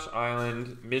 Slash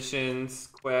island, missions,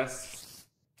 quests.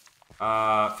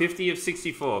 50 of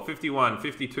 64, 51,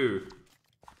 52.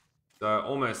 So,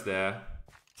 almost there.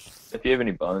 If you have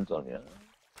any bones on you.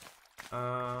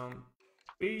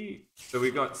 So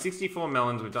we've got 64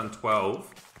 melons, we've done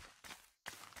 12.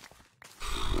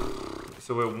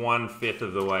 So we're 1/5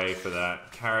 of the way for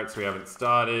that. Carrots we haven't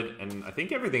started, and I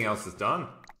think everything else is done.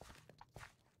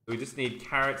 So we just need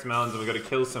carrots, melons, and we've got to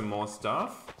kill some more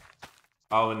stuff.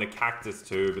 Oh, and the cactus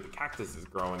too, but the cactus is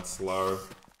growing slow.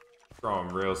 It's growing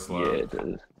real slow. Yeah, it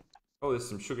is. Oh, there's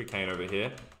some sugarcane over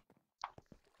here.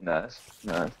 Nice.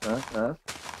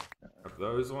 Of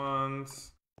those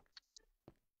ones.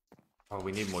 Oh,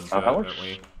 we need more dirt, how much, don't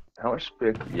we? How much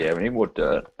spare... Yeah, we need more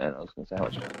dirt, and I was going to say, how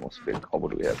much more spare cobble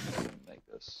do we have to make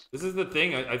this? This is the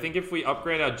thing, I think if we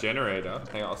upgrade our generator...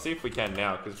 Hang on, I'll see if we can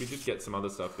now, because we did get some other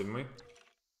stuff, didn't we?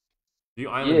 View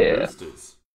island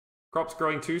boosters. Crops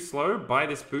growing too slow? Buy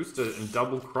this booster and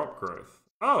double crop growth.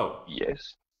 Oh!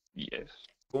 Yes.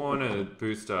 Spawner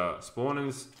booster.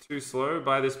 Spawners too slow?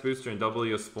 Buy this booster and double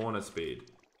your spawner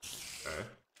speed. Okay.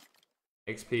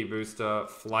 XP booster,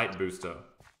 flight booster.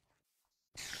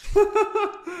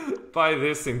 Buy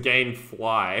this and gain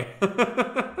fly.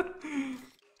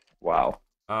 Wow.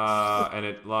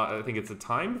 And I think it's a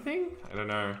time thing? I don't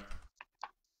know.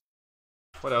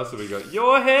 What else have we got?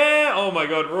 Your hair! Oh my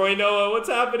god, Roy Noah, what's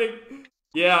happening?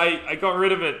 Yeah, I got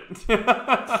rid of it.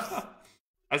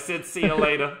 I said see you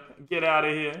later. Get out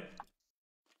of here.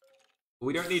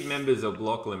 We don't need members or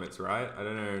block limits, right? I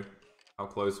don't know how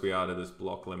close we are to this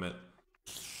block limit.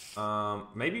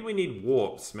 Maybe we need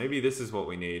warps. Maybe this is what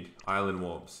we need. Island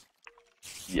warps.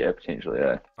 Yeah, potentially,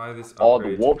 yeah. Buy this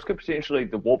upgrade. The warps could potentially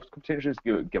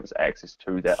give us access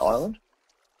to that island.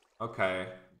 Okay.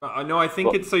 No, I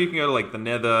think it's so you can go to like the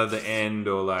nether, the end,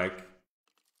 or like...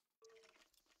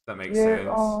 That makes sense.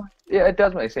 Yeah, it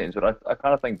does make sense, but I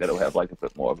kind of think that it'll have like a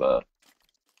bit more of a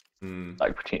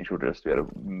like potential just to be able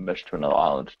to mish to another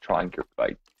island to try and get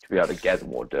like to be able to gather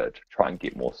more dirt, to try and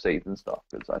get more seeds and stuff.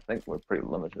 Because I think we're pretty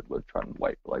limited with trying to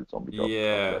wait for like zombie drops.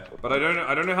 Yeah, but I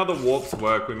don't know how the warps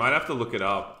work. We might have to look it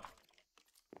up.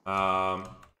 I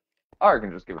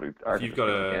reckon just give it a... You've got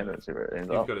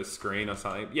a screen or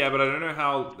something. Yeah, but I don't know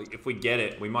how... Like, if we get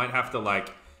it, we might have to,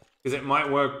 like, Because it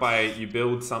might work by you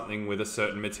build something with a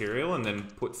certain material and then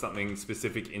put something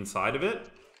specific inside of it.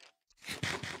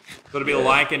 So it'll be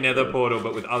like a nether portal,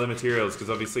 but with other materials, because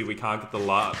obviously we can't get the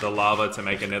lava to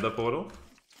make a nether portal.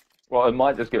 Well, it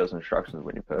might just give us instructions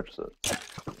when you purchase it.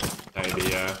 Maybe,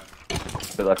 yeah.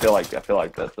 Because I feel like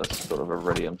that this sort of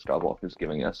iridium skyblock is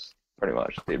giving us pretty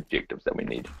much the objectives that we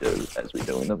need to do as we're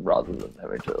doing them, rather than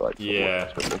having to like.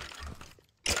 Yeah.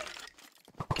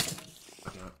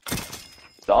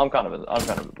 So I'm kind of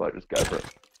about just go for it.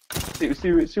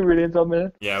 See where it ends up,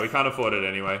 man. Yeah, we can't afford it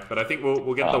anyway, but I think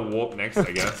we'll get the warp next,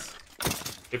 I guess.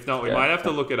 If not, we might have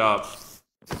to look it up.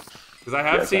 Because I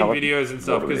have seen videos and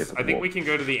stuff, because I think we can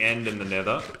go to the end in the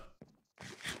nether.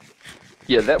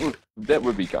 Yeah, that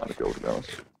would be kind of cool, to be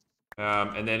honest.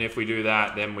 And then if we do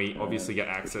that, then we obviously get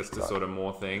access to sort of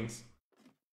more things.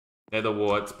 Nether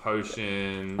warts,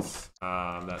 potions,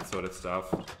 that sort of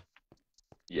stuff.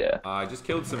 Yeah. I just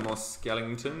killed some more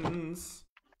skeletons.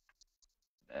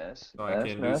 Nice. So I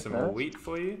can do some more wheat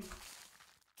for you.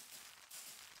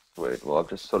 Sweet. Well, I've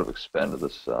just sort of expanded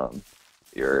this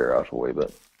area out a wee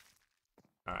bit.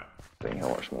 Alright. Seeing how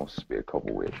much more spare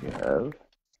cobble we actually have.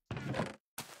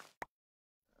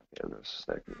 Yeah, this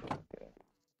stack. Okay.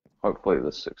 Hopefully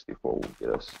this 64 will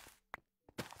get us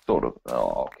sort of.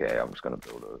 Oh, okay. I'm just gonna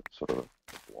build a sort of.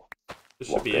 This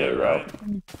should be it, right?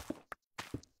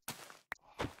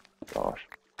 Gosh.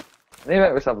 I need to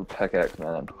make myself a pickaxe,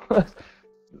 man. this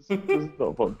is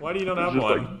not fun. Why do you not have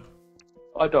one? Like,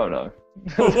 I don't know.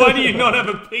 Why do you not have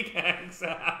a pickaxe?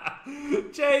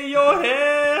 Jay, your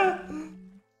hair!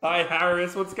 Hi,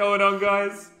 Harris. What's going on,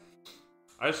 guys?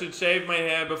 I should shave my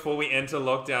hair before we enter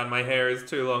lockdown. My hair is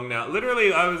too long now.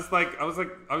 Literally, I was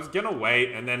gonna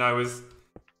wait, and then I was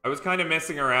kind of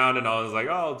messing around, and I was like,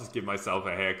 oh, I'll just give myself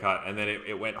a haircut. And then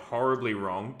it went horribly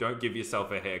wrong. Don't give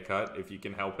yourself a haircut if you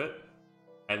can help it.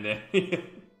 And then...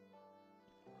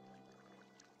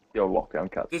 Your lockdown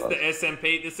cut. This is the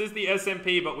SMP. This is the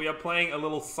SMP, but we are playing a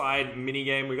little side mini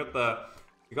game. We got the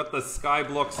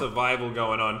Skyblock survival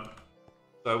going on.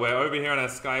 So we're over here on our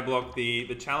Skyblock.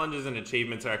 The challenges and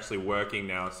achievements are actually working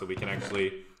now, so we can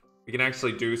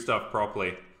actually do stuff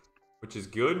properly, which is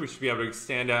good. We should be able to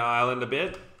extend our island a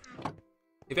bit.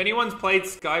 If anyone's played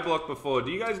Skyblock before,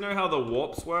 do you guys know how the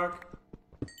warps work?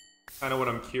 Kind of what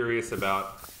I'm curious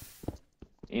about.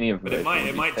 But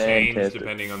it might change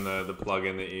depending on the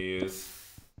plugin that you use.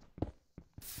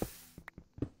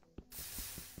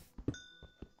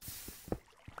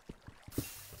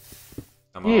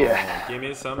 Come on, give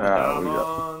me some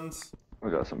diamonds. We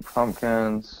got some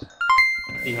pumpkins.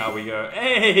 See how we go.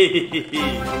 Hey!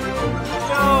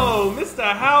 Yo,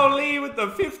 Mr. Howley with the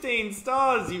 15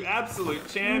 stars, you absolute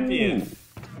champion.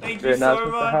 Thank you so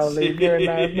much. Howley. Very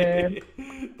nice, man.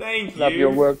 Thank you. Love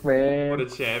your work, man. What a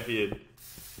champion.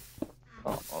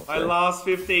 Oh, my last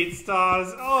 15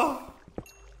 stars. Oh,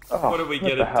 what are we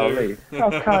gonna do?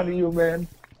 How kind of you, man.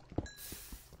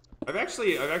 I've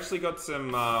actually got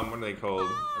some what are they called?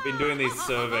 I've been doing these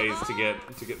surveys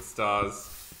to get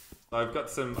stars. So I've got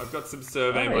some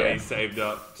survey money saved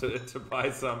up to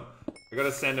buy some. I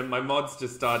gotta send him. My mod's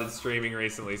just started streaming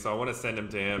recently, so I want to send them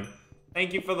to him.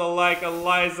 Thank you for the like,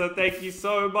 Eliza. Thank you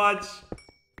so much.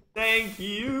 Thank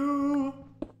you.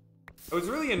 It was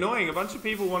really annoying. A bunch of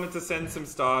people wanted to send some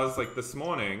stars like this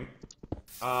morning.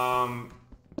 But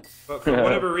for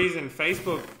whatever reason,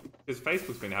 because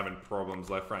Facebook's been having problems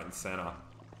left, right, and center.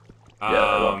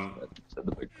 It's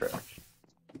the big crash.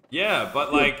 Yeah,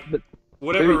 but like,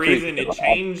 whatever reason, it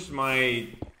changed my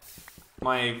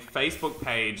Facebook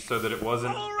page so that it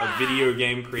wasn't a video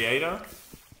game creator.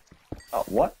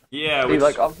 What? Yeah,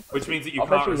 which means that you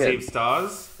can't receive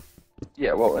stars.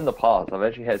 Yeah, well, in the past, I've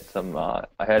actually had some. I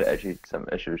had actually some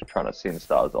issues trying to send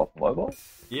stars off mobile.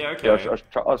 Yeah, okay. Yeah,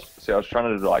 I was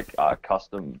trying to do like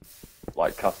custom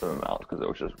amounts because they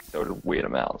were just weird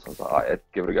amounts. I was like, I'd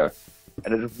give it a go,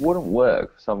 and it just wouldn't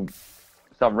work for some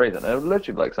reason. It would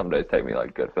literally like some days take me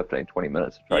like good 15-20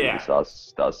 minutes to try to get the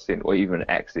stars sent, or even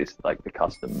access like the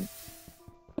custom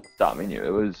start menu.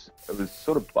 It was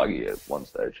sort of buggy at one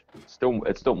stage.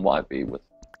 It still might be with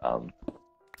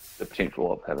the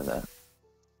potential of having that.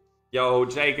 Yo,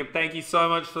 Jacob, thank you so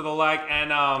much for the like. And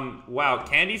wow,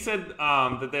 Candy said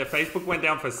that their Facebook went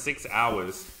down for 6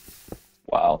 hours.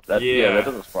 Wow, that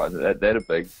doesn't surprise me. They had a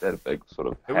big sort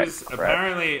of. It was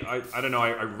apparently I don't know.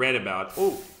 I read about.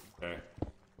 Oh, okay.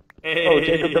 Hey. Oh,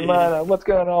 Jacob the Miner, what's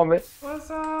going on, man? What's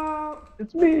up?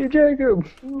 It's me, Jacob.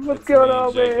 What's going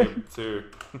on, Jacob, too.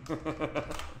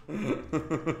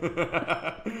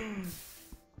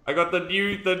 I got the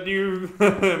new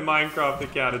Minecraft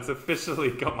account. It's officially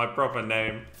got my proper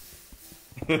name.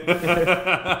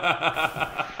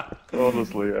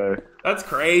 Honestly, That's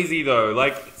crazy though.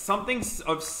 Like something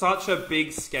of such a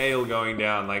big scale going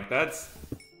down. Like that's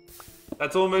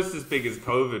almost as big as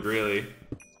COVID, really.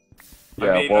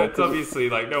 yeah. I mean, Well, it's obviously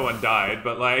like no one died,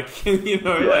 but like you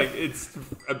know, Yeah. like it's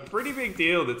a pretty big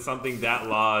deal that something that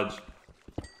large.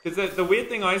 Because the weird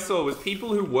thing I saw was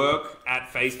people who work at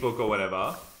Facebook or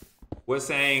whatever were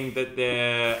saying that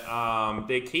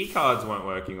their key cards weren't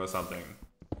working or something.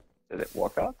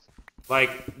 what cards?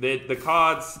 Like the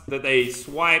cards that they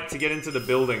swipe to get into the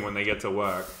building when they get to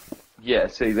work. Yeah,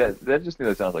 see that just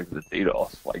sounds like the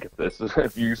DDoS. Like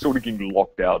if you sort of getting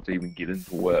locked out to even get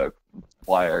into work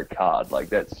via a card, like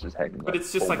that's just hacking. But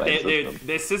it's just like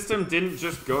their system didn't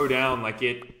just go down, like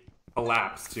it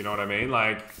collapsed. You know what I mean?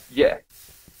 Like yeah,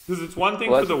 because it's one thing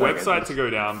for the website to go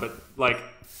down, but like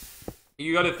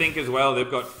you got to think as well. They've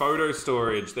got photo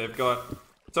storage. They've got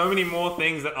so many more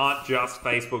things that aren't just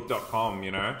Facebook.com.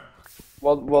 You know.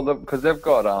 Well, because they've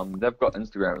got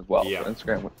Instagram as well. Yeah. So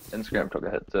Instagram took a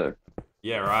hit too.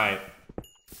 Yeah, right.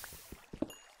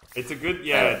 It's a good,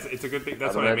 it's a good thing.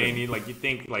 That's what I mean. You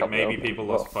think like maybe people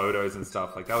lost photos and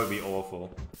stuff. Like that would be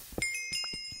awful.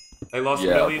 They lost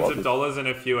millions of dollars in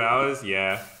a few hours.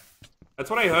 Yeah, that's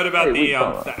what I heard about the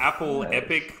Apple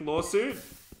Epic lawsuit.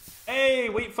 Hey,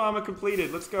 wheat farmer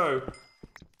completed. Let's go.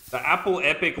 The Apple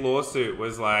Epic lawsuit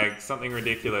was like something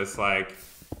ridiculous. Like,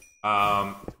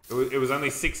 it was only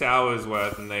 6 hours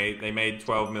worth, and they made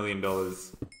 $12 million.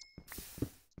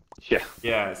 Yeah.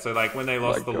 Yeah, so like when they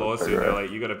lost the lawsuit, they're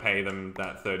like, you got to pay them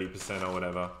that 30% or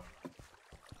whatever.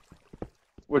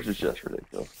 Which is just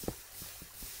ridiculous.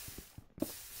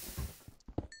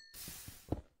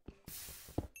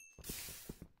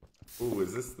 Ooh,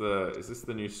 is this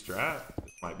the new strat?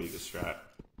 This might be the strat.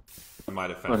 I might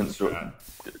have found the strat.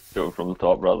 Do it from the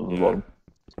top rather than the bottom.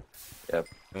 Yep.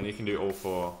 Then you can do all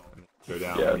four and go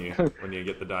down when you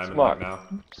get the diamond Smart. like now.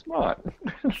 Smart.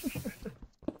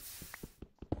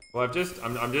 Well,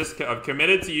 I've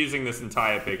committed to using this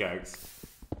entire pickaxe.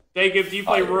 Jacob, do you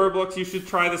play Roblox? You should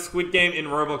try the Squid Game in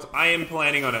Roblox. I am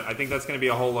planning on it. I think that's going to be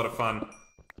a whole lot of fun.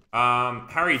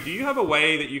 Harry, do you have a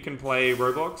way that you can play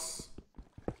Roblox?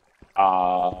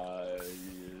 I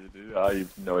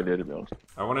have no idea, to be honest.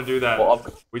 I want to do that. Well,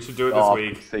 we should do it this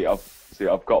week.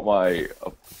 I've got my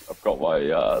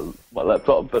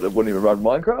laptop, but it wouldn't even run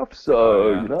Minecraft.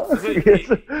 So you know.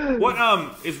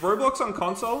 Is Roblox on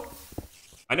console?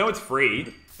 I know it's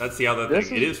free. That's the other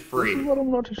thing. It is free. This is what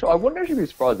I'm not too sure. I wouldn't actually be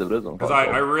surprised if it is on console.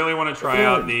 Because I really want to try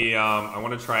out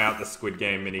the Squid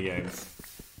Game mini games.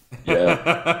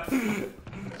 Yeah.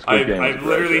 I've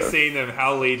literally seen them.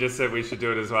 Hal Lee just said we should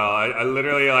do it as well. I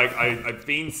literally I've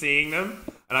been seeing them,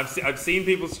 and I've seen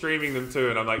people streaming them too,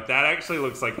 and I'm like, that actually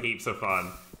looks like heaps of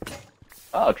fun.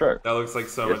 Oh, true. That looks like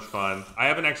so much fun. I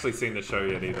haven't actually seen the show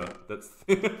yet either.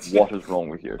 What is wrong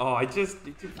with you? Oh,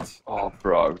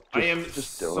 bro. I am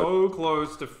so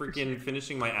close to freaking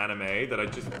finishing my anime that I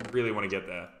just really want to get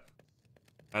there.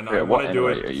 And I want to do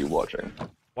it. What anime are you watching?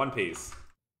 One Piece.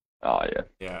 Oh yeah.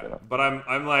 Yeah. But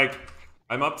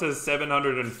I'm up to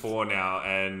 704 now,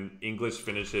 and English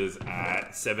finishes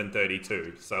at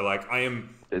 732. So like I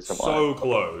am so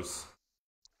close.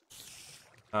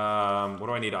 What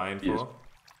do I need iron for?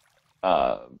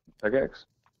 Pickaxe.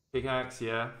 Pickaxe,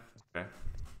 yeah. Okay.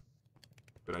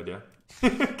 Good idea.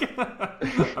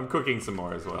 I'm cooking some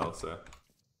more as well, so.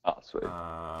 Oh, sweet.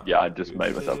 Yeah, I just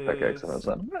made myself pickaxe, and I was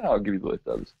like, I'll give you the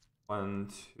leftovers. 1,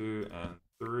 2, and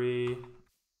 3.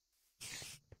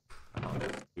 I'll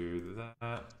do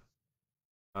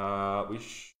that.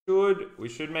 We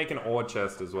should make an ore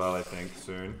chest as well, I think,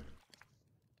 soon.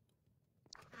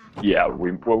 Yeah,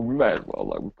 we may as well.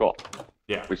 Like we've got.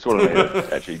 Yeah. We sort of need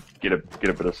to actually get a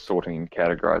bit of sorting and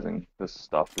categorizing this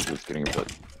stuff because it's getting a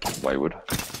bit wayward.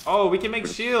 Oh, we can make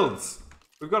shields.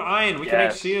 We've got iron. We can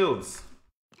make shields.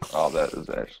 Oh, that is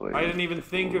actually. I didn't even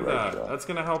think of that. That's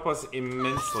gonna help us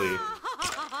immensely.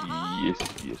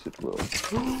 Yes, it will.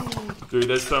 Dude,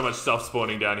 there's so much stuff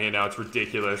spawning down here now. It's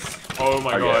ridiculous. Oh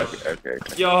my gosh. Okay.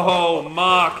 Yo,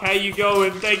 Mark, how you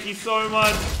going? Thank you so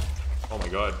much. Oh my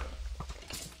god.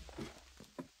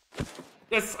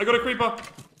 Yes, I got a creeper.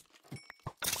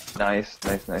 Nice.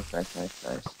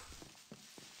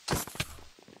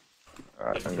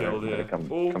 Alright, I'm gonna come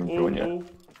join you.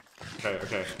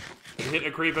 Okay. Hit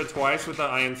a creeper twice with the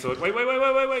iron sword. Wait.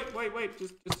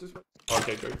 Just wait.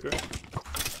 Okay, go.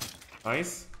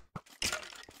 Nice.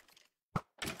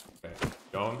 Okay,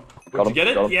 go on. Did you get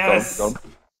it? Yes! Got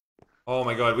him. Oh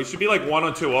my god, we should be like 1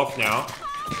 or 2 off now.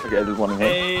 Okay, there's one in here.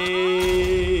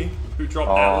 Hey! Who dropped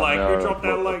that like? No. Who dropped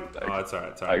that like? Oh, it's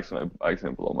alright. I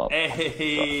accidentally blew him up.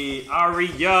 Hey,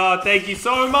 Aria, thank you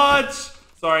so much!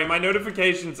 Sorry, my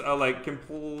notifications are like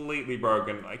completely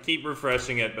broken. I keep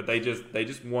refreshing it, but they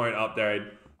just won't upgrade.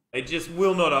 They just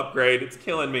will not upgrade. It's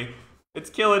killing me. It's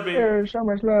killing me. There's so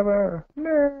much lava.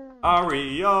 No.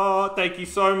 Aria, thank you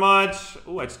so much.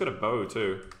 Oh, I just got a bow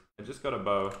too. I just got a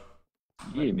bow.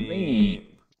 Yeah,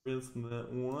 me. Press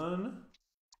that one.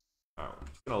 Alright, I'm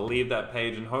just gonna leave that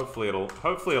page and hopefully it'll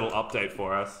update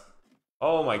for us.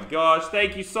 Oh my gosh,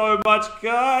 thank you so much,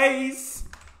 guys!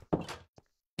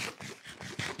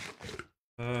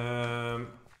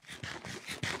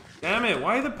 Damn it,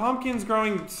 why are the pumpkins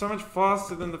growing so much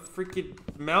faster than the freaking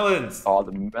melons? Oh,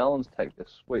 the melons take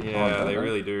this sweet time. Yeah, they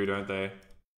really do, don't they?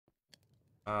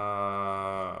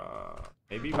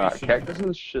 Maybe we should...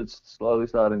 Cactuses should slowly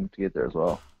starting to get there as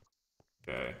well.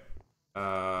 Okay.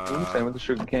 Same with the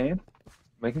sugar cane.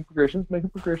 Making progressions.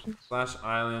 Slash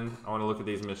island. I want to look at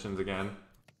these missions again.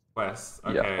 Quests.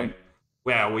 Okay.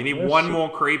 Yeah, wow, we need one more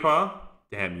creeper.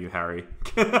 Damn you, Harry.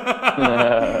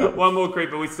 One more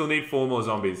creeper. We still need 4 more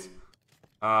zombies.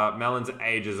 Melons are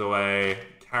ages away.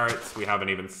 Carrots, we haven't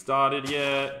even started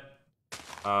yet.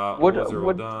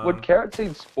 Would carrot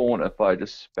seeds spawn if I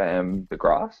just spam the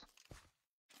grass?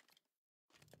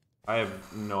 I have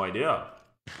no idea.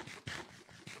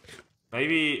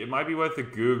 Maybe it might be worth a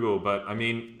Google, but I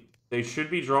mean, they should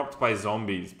be dropped by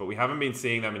zombies, but we haven't been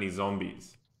seeing that many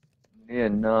zombies. Yeah,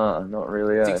 nah, not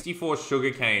really. 64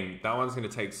 sugarcane. That one's gonna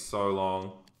take so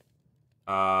long.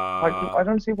 I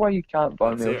don't see why you can't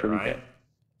bone meal sugarcane. Right?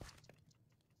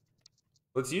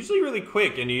 Well, it's usually really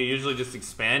quick, and you usually just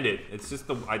expand it. It's just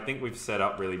I think we've set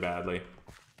up really badly.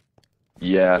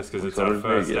 Yeah. Just because it's our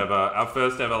first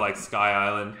ever like Sky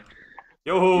Island.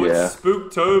 Yo, it's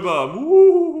Spooktober.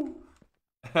 Woo!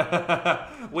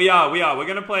 we are. We're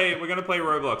gonna play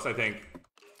Roblox. I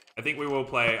think we will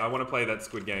play. I want to play that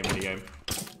Squid Game minigame.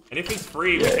 And if it's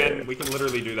free, we can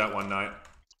literally do that one night.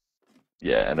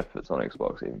 Yeah, and if it's on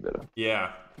Xbox, even better.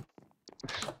 Yeah.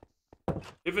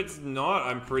 If it's not,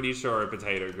 I'm pretty sure a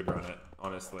potato could run it.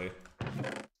 Honestly.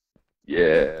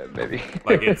 Yeah, maybe.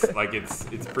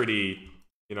 it's pretty.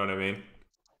 You know what I mean?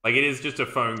 Like, it is just a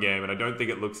phone game, and I don't think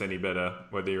it looks any better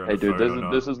whether you're on a phone or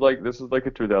not. This is like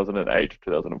a 2008,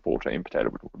 2014 potato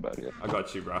we're talking about here. I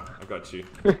got you, bro. I got you.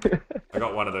 I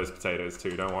got one of those potatoes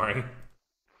too. Don't worry.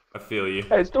 I feel you.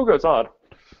 Hey, it still goes hard.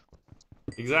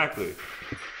 Exactly.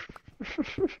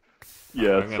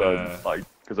 Yeah, so like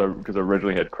because I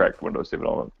originally had cracked Windows 7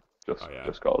 on it,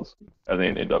 just cause, and then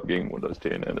ended up getting Windows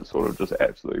 10, and it sort of just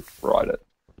absolutely fried it.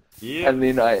 Yeah. And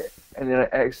then I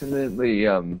accidentally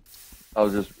I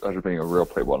was just being a real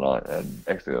pleb one night and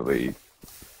accidentally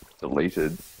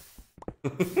deleted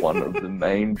one of the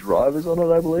main drivers on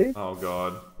it, I believe. Oh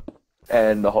god.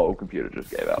 And the whole computer just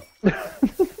gave up.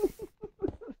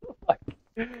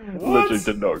 Literally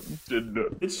didn't know.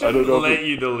 It shouldn't let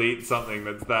you delete something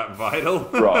that's that vital.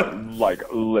 Right,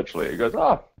 like literally. It goes,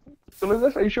 delete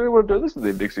this, are you sure you want to do this? And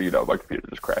then next thing you know, my computer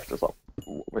just crashed. It's like,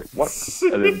 wait, what?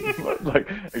 And then like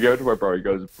I go to my bro, he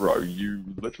goes, bro, you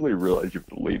literally realize you've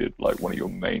deleted like one of your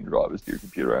main drivers to your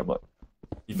computer. I'm like,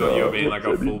 you thought you were being like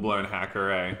a full-blown hacker,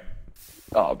 eh?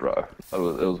 Oh, bro, it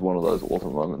was one of those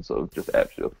awesome moments of just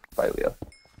absolute failure.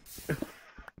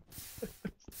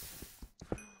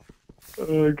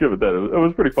 Give it that. It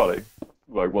was pretty funny.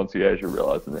 Like once you actually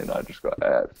realize, and then I just got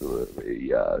absolutely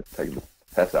taken the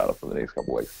piss out of for the next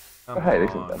couple of weeks. Come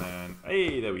on, man.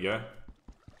 Hey, there we go.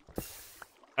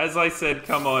 As I said,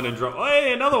 come on and drop. Oh,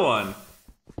 hey, another one.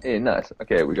 Yeah, nice.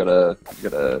 Okay, we got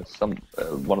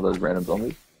one of those random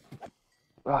zombies.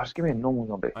 Oh, just give me a normal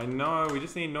zombie. I know. We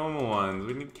just need normal ones.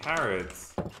 We need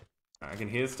carrots. I can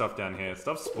hear stuff down here.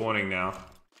 Stuff's spawning now.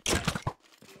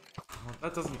 Oh,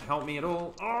 that doesn't help me at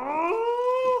all.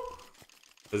 Oh!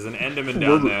 There's an Enderman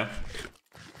down there.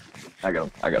 I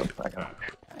got him.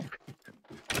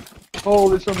 Oh,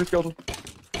 there's somebody killed him.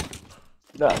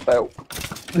 Nah, fail.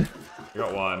 I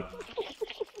got one.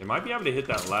 They might be able to hit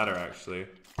that ladder, actually.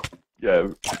 Yeah.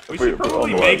 We should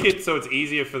probably make it so it's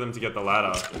easier for them to get the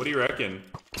ladder. What do you reckon?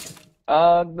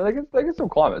 They can still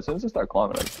climb it. As soon as they start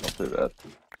climbing it, it's not too bad.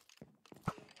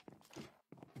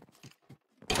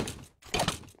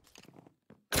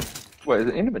 Wait, is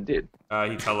it Enderman dead?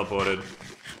 He teleported.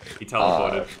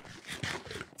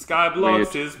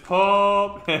 Skyblocks is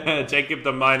pop. Jacob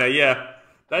the miner, yeah.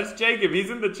 That's Jacob, he's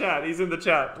in the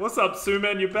chat. What's up,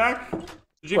 Suman, you back?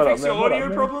 Did you fix your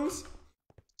audio problems?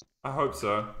 I hope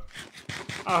so.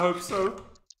 I'm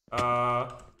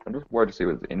just worried to see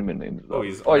what the Enderman is. Oh,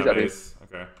 he's out here.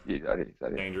 Okay. He's out here.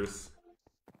 Dangerous.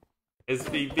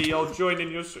 SVV, I'll join in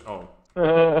your show. Oh.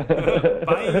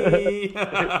 Bye!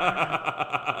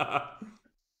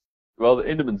 Well, the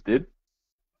Enderman's dead.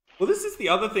 Well, this is the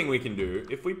other thing we can do.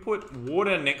 If we put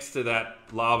water next to that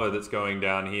lava that's going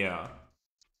down here,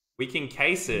 we can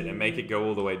case it and make it go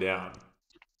all the way down.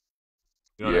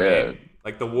 You know what I mean?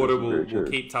 Like the water will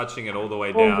keep touching it all the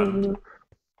way down.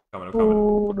 Come on, come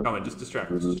on. Come on, just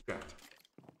distract. Just distract.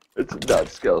 It's that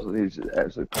skeleton. He's just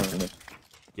absolutely punching me.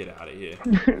 Get out of here.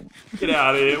 Get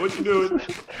out of here. What you doing?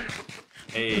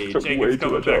 Hey, Jacob's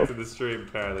coming back to the stream,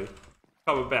 apparently.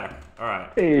 Coming back.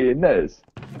 Alright. Hey, nice.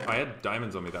 I had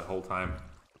diamonds on me that whole time.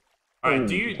 Alright,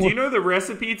 do you know the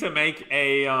recipe to make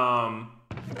a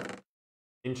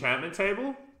enchantment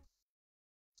table?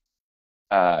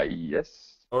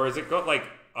 Yes. Or has it got like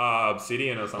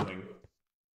obsidian or something?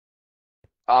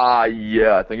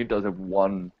 Yeah, I think it does have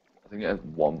one. I think it has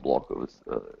one block of it.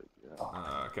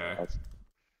 Yeah. Okay. That's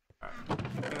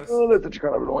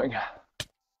kind of annoying.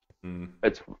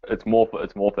 It's more for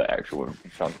the actual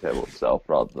enchantment table itself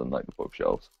rather than like the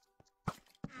bookshelves.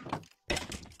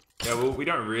 Yeah, well, we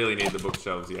don't really need the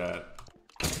bookshelves yet.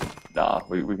 Nah,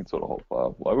 we can sort of hold fire.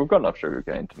 Like, we've got enough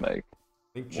sugarcane to make. I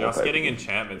think just getting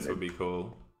enchantments would be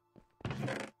cool.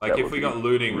 Like if we got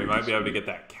looting, we might be able to get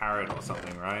that carrot or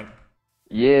something, right?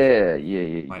 Yeah.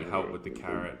 Might help with the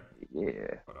carrot.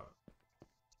 Yeah.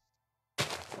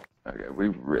 Okay, we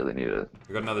really need a.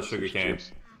 We got another sugarcane.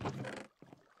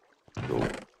 Cool.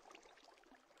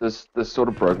 This sort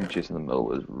of broken chest in the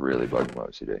middle is really bugging my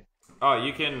OCD. Oh,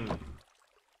 you can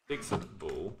fix a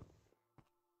bull.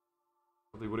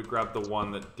 Probably would have grabbed the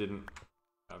one that didn't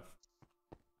have.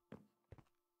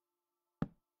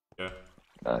 Yeah.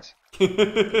 Nice.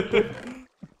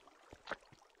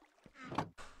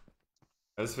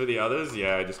 As for the others,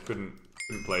 yeah, I just couldn't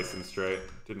place them straight.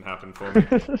 Didn't happen for me.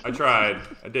 I tried.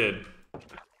 I did.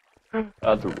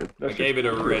 That's all good. I gave it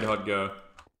a red hot go.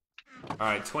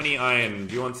 Alright, 20 iron.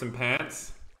 Do you want some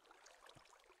pants?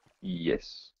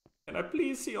 Yes. Can I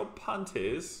please see your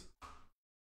panties?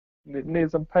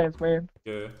 Need some pants, man.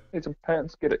 Yeah. Need some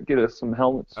pants. Get us some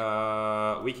helmets.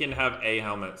 We can have a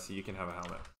helmet, so you can have a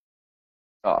helmet.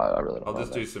 Oh, I really don't. I'll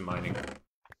just do some mining.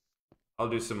 I'll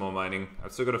do some more mining.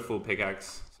 I've still got a full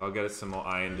pickaxe, so I'll get us some more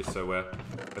iron just so we're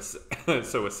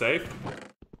safe.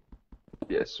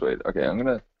 Yeah, sweet. Okay, I'm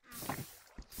gonna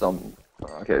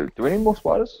Okay, do we need more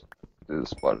spiders? There's a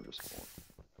spider just spawned.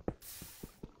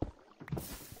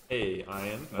 Hey,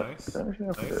 iron, nice.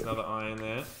 Nice, another iron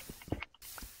there.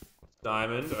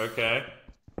 Diamond, okay.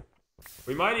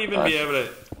 We might even be able to.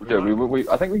 Dude,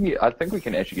 I think we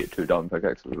can actually get 2 diamond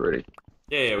pickaxes already.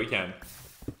 Yeah, we can.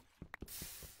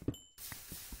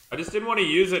 I just didn't want to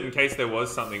use it in case there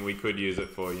was something we could use it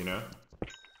for, you know?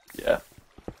 Yeah.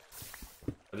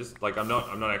 I'm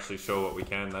not actually sure what we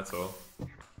can, that's all.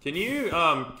 Can you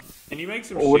make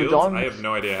some shields? I have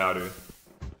no idea how to.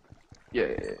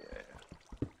 Yeah.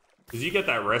 Because you get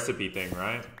that recipe thing,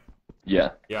 right?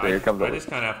 Yeah. Yeah, so I just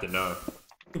kind of have to know.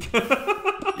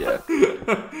 Yeah.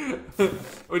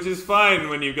 Which is fine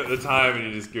when you've got the time and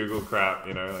you just Google crap,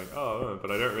 you know, like, oh, but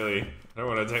I don't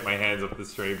want to take my hands off the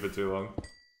stream for too long.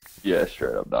 Yeah,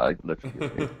 straight up. No, I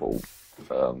literally full.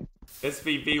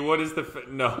 SVB, what is the...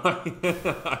 No,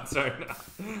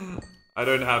 I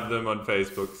don't have them on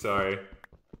Facebook, sorry.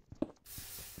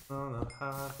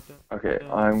 Okay,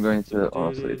 I'm going to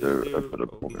honestly do a bit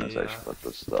of organization with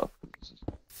this stuff.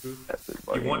 You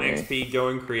want XP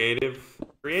going creative?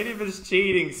 Creative is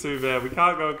cheating, Svv. We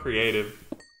can't go creative.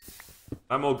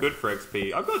 I'm all good for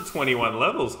XP. I've got 21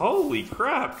 levels. Holy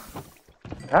crap.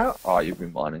 How? Oh, you've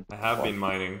been mining. I have been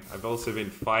mining. I've also been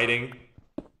fighting.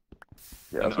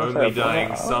 Yeah, and only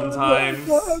dying sometimes.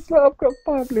 I've got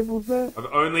 5 levels there.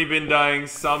 I've only been dying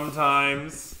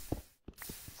sometimes.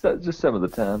 So, just some of the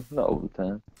time, not all the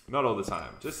time. Not all the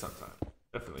time, just sometimes.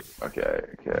 Definitely. Okay.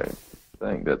 I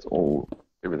think that's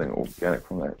everything organic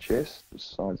from that chest,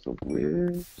 besides the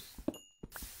webs.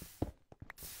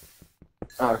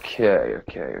 Okay.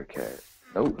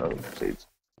 No seeds.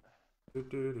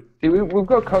 See, we've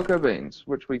got cocoa beans,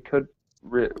 which we could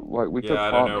could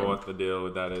I don't know what the deal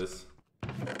with that is.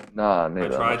 Nah,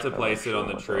 neither. I tried to place it on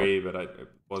the tree, but it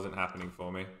wasn't happening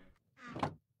for me.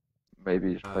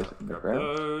 Maybe just place it in the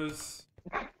ground. Those.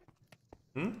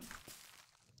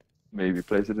 Maybe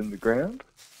place it in the ground.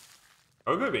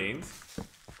 Cocoa beans?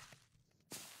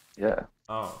 Yeah.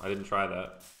 Oh, I didn't try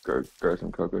that. Grow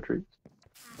some cocoa trees.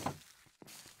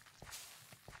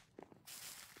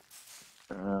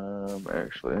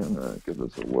 Actually, I'm gonna give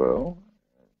this a whirl.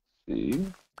 See.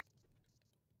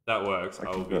 That works. I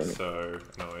will be so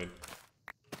annoyed.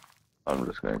 I'm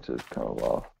just going to kind of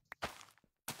laugh.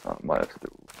 I might have to do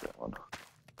that one.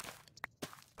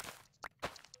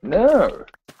 No!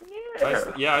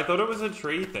 Yeah, I thought it was a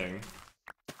tree thing.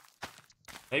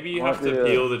 Maybe you have to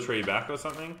peel the tree back or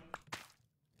something?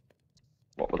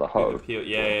 with a Do hoe. the peel.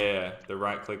 Yeah. The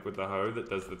right click with the hoe that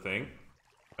does the thing.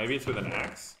 Maybe it's with an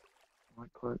axe.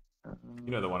 Right click.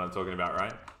 You know the one I'm talking about,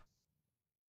 right?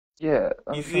 Yeah.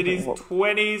 He's in his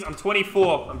 20s. I'm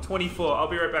 24. I'll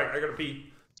be right back. I gotta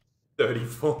be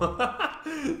 34.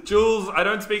 Jules, I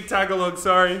don't speak Tagalog,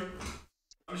 sorry.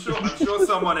 I'm sure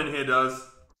someone in here does.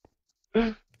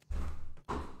 Oh,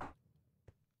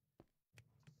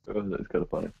 that's kind of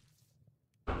funny.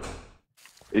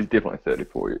 He's definitely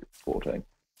 34, 14.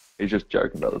 He's just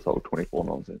joking about this whole 24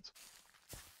 nonsense.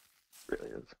 Really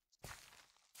is.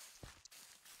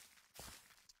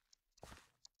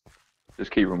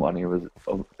 Just keep reminding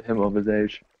him of his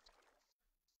age.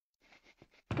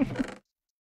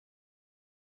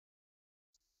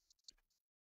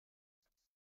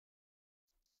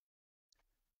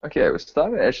 Okay, we're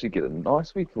starting to actually get a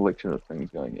nice wee collection of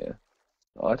things going here.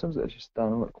 The items are actually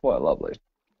starting to look quite lovely.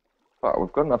 But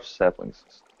we've got enough saplings.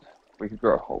 We could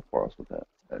grow a whole forest with that.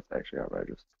 That's actually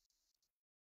outrageous.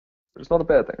 But it's not a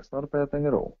bad thing. It's not a bad thing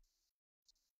at all.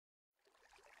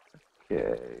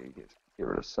 Okay, get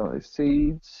rid of some of these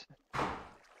seeds.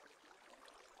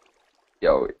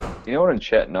 Yo, anyone in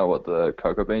chat know what the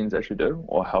cocoa beans actually do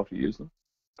or how to use them?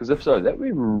 Because if so, that would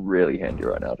be really handy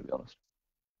right now, to be honest.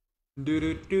 It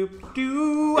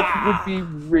would be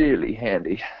really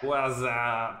handy. What's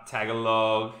up,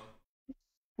 Tagalog?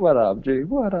 What up, G?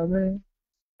 What up, man?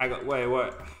 Wait,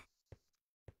 what?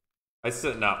 I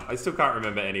still can't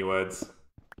remember any words.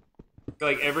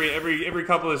 Like every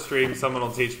couple of streams, someone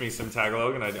will teach me some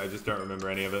Tagalog, and I just don't remember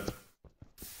any of it.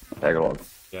 Tagalog.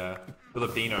 Yeah,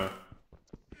 Filipino.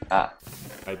 Ah.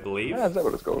 I believe. Yeah, is that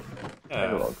what it's called? Yeah.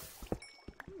 Tagalog.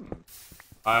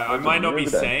 I might not be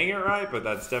saying it right, but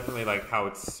that's definitely like how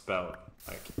it's spelled.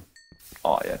 Like.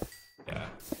 Oh yeah. Yeah.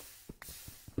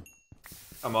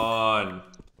 Come on,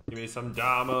 give me some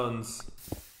diamonds.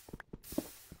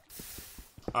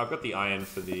 I've got the iron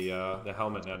for the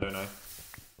helmet now, don't I?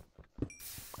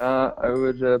 I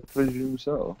would presume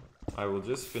so. I will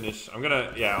just finish.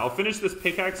 I'll finish this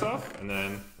pickaxe off, and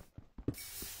then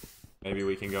maybe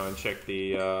we can go and check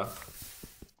the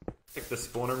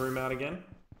spawner room out again.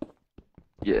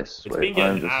 Yes. It's been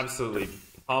getting absolutely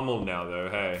pummeled now, though.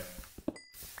 Hey.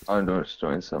 I'm just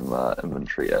doing some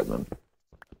inventory admin.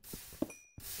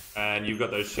 And you've got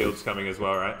those shields coming as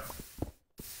well, right?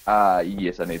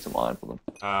 Yes, I need some iron for them.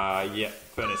 Yeah,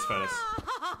 furnace.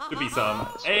 Should be some.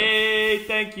 Hey,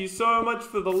 thank you so much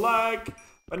for the like.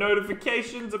 My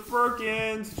notifications are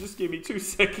broken, so just give me 2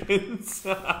 seconds.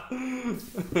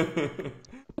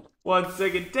 1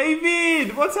 second.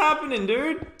 David, what's happening,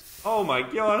 dude? Oh my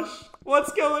gosh,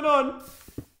 what's going on?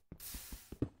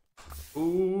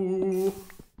 Ooh.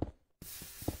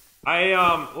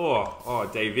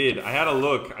 David, I had a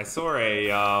look. I saw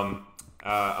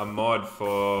a mod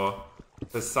for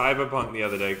Cyberpunk the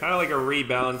other day, kind of like a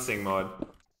rebalancing mod.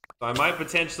 So I might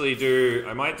potentially do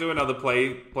another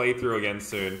playthrough again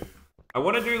soon. I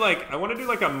want to do like a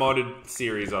modded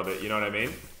series of it. You know what I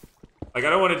mean? Like I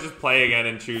don't want to just play again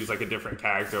and choose like a different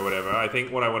character or whatever. I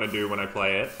think what I want to do when I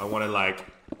play it, I want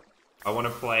to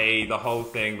play the whole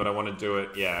thing, but I want to do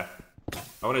it. Yeah,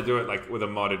 I want to do it like with a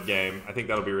modded game. I think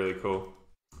that'll be really cool.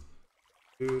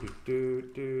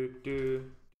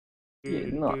 Yeah,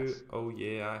 nice. Oh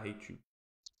yeah, I hate you.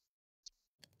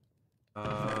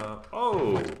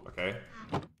 Okay.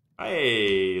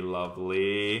 Hey,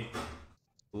 lovely.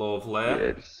 Lovely.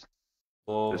 Yeah, just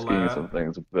getting some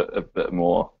things a bit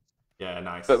more. Yeah,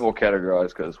 nice. A bit more categorized,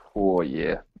 because, oh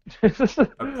yeah. I was sort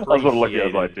of looking at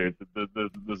it, I was like, dude,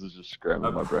 this is just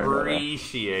scrambling my brain right now.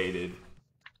 Appreciated.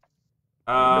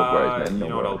 No worries, man. You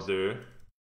know what I'll do?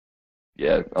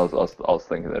 Yeah, I was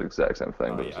thinking that exact same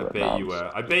thing. But yeah, I bet you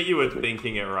were. I bet you were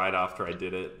thinking it right after I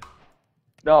did it.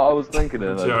 No, I was thinking it.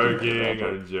 I'm joking.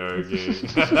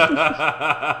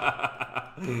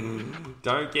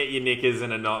 Don't get your knickers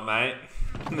in a knot, mate.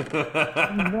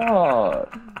 No.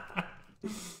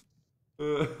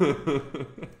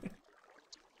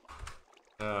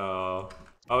 Oh,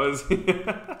 I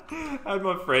had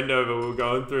my friend over. We were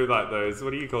going through like those.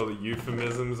 What do you call the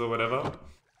euphemisms or whatever?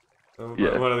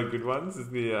 Yeah. One of the good ones is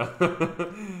the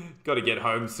got to get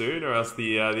home soon, or else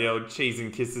the old cheese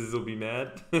and kisses will be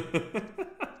mad.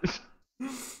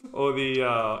 Or the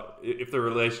if the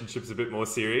relationship's a bit more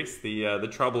serious, the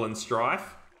trouble and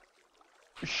strife.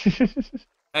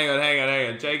 Hang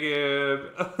on,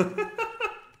 Jacob.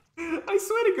 I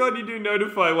swear to God, you do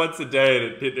notify once a day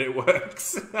and it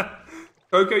works.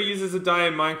 Coco uses a dye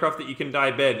in Minecraft that you can dye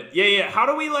bed. Yeah. How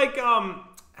do we like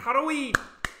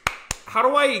how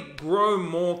do I grow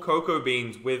more cocoa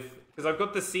beans with? Because I've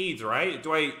got the seeds, right?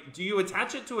 Do you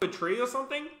attach it to a tree or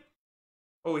something?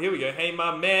 Oh, here we go. Hey,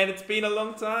 my man, it's been a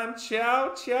long time.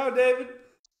 Ciao, ciao, David.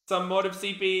 Some mod of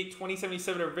CP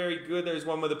 2077 are very good. There's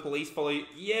one where the police follow you.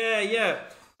 Yeah.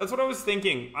 That's what I was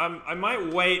thinking. I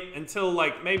might wait until,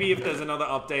 like, maybe if there's another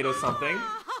update or something.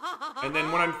 And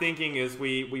then what I'm thinking is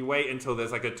we wait until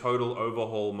there's, like, a total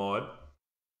overhaul mod.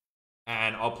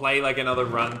 And I'll play, like, another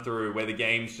run-through where the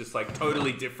game's just, like,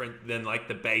 totally different than, like,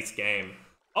 the base game.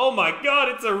 Oh my god,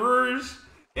 it's a Rouge!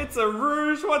 It's a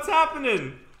Rouge! What's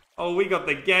happening? Oh, we got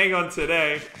the gang on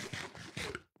today.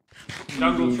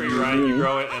 Jungle tree, right? You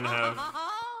grow it and have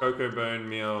cocoa bone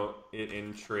meal it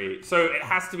in tree. So it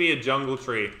has to be a jungle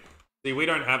tree. See, we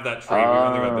don't have that tree. We've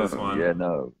only got this one. Yeah,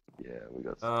 no. Yeah, we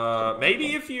got.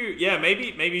 Maybe if you,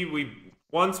 maybe we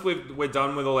once we're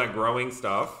done with all that growing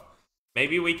stuff,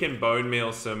 maybe we can bone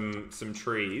meal some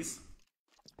trees.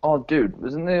 Oh, dude,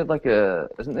 isn't there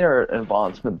an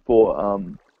advancement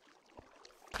for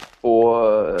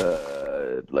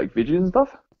like veggies and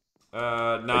stuff?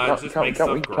 Nah, it just makes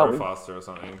stuff grow faster or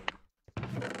something.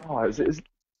 Oh,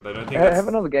 But I don't think have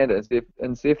another gander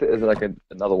and see if there's like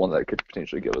another one that could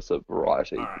potentially give us a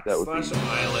variety. Alright, that would be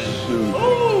Island.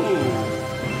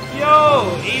 Ooh!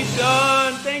 Yo,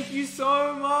 Ishan, thank you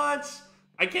so much.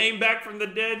 I came back from the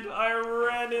dead. I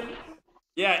ran in.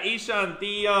 Yeah, Ishan,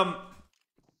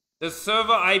 the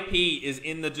server IP is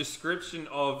in the description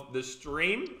of the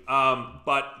stream.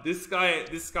 But this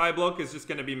skyblock is just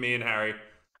gonna be me and Harry.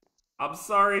 I'm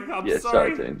sorry. I'm sorry.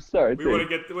 Sorry, team. Sorry, team.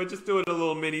 We're just doing a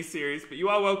little mini series, but you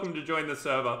are welcome to join the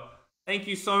server. Thank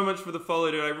you so much for the follow,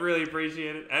 dude. I really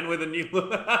appreciate it. And with a new look.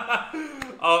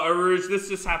 Oh, Arouge, this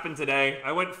just happened today.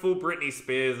 I went full Britney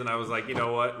Spears, and I was like, you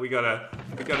know what? We gotta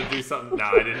do something.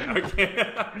 Nah, I didn't. Okay.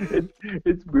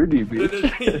 It's Britney,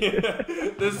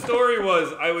 bitch. The story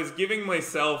was I was giving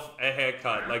myself a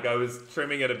haircut, like I was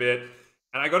trimming it a bit,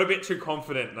 and I got a bit too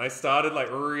confident, and I started like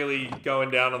really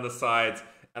going down on the sides.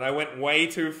 And I went way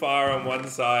too far on one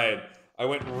side. I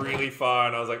went really far,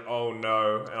 and I was like, oh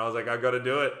no. And I was like, I gotta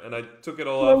do it. And I took it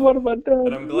all off. What have I done?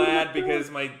 And I'm glad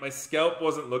because my scalp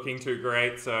wasn't looking too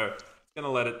great, so I'm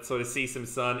gonna let it sort of see some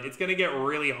sun. It's gonna get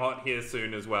really hot here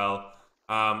soon as well.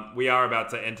 We are about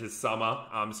to enter summer,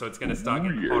 so it's gonna start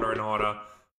getting hotter and hotter.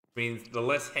 Which means the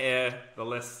less hair, the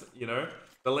less,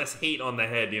 the less heat on the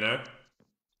head,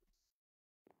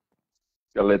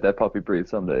 Gotta let that puppy breathe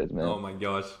some days, man. Oh my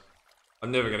gosh. I'm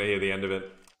never gonna hear the end of it.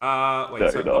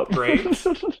 Wait, so upgrades.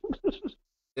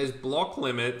 There's block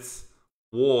limits,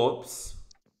 warps.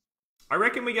 I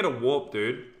reckon we get a warp,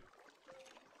 dude.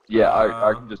 Yeah,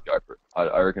 I can just go for it.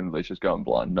 I reckon let's just go in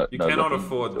blind. No, you cannot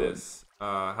afford this.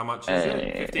 How much is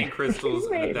it? 15 crystals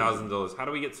and $1,000. How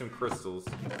do we get some crystals?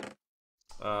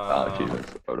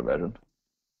 Achievements, I would imagine.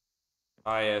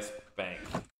 IS Bank.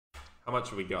 How much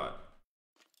have we got?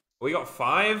 We got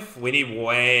 5? We need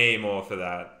way more for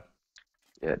that.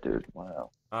 Yeah, dude. Wow.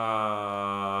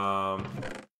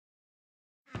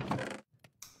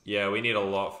 Yeah, we need a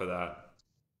lot for that.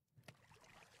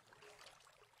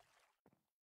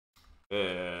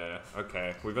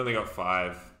 Okay. We've only got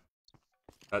 5.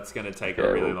 That's gonna take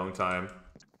a really long time.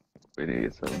 We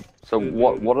need some. So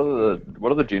what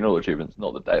are the general achievements,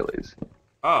 not the dailies?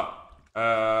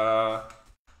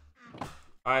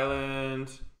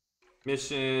 Island,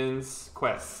 missions,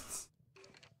 quests.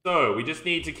 So, we just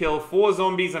need to kill 4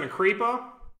 zombies and a creeper.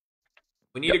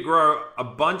 We need to grow a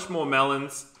bunch more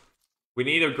melons. We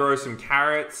need to grow some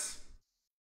carrots.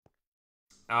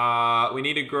 We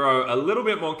need to grow a little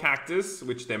bit more cactus,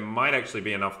 which there might actually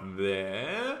be enough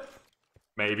there.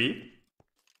 Maybe.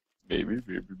 Maybe.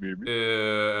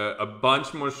 A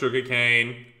bunch more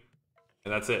sugarcane.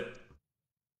 And that's it.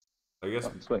 I guess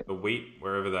the wheat,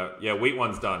 wherever that... Yeah, wheat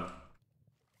one's done.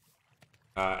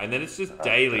 And then it's just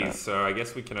dailies, so I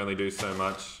guess we can only do so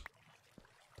much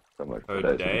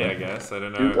per day, I guess. I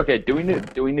don't know. Do we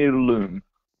need a loom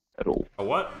at all? A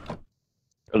what?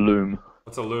 A loom.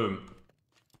 What's a loom?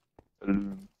 A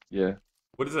loom, yeah.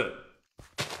 What is it?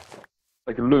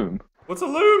 Like a loom. What's a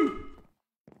loom?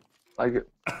 Like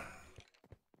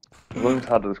loom's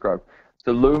hard to describe.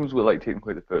 So looms were like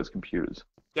technically the first computers.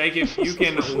 Jacob, you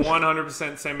can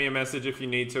 100% send me a message if you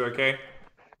need to, okay?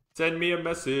 Send me a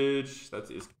message.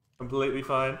 That is completely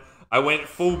fine. I went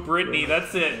full Britney.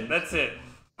 That's it.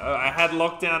 I had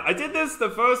lockdown. I did this the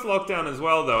first lockdown as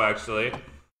well, though. Actually,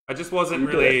 I just wasn't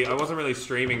really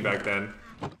streaming back then,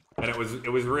 and it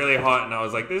was really hot, and I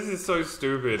was like, this is so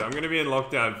stupid. I'm gonna be in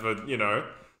lockdown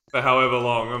for however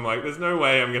long. I'm like, there's no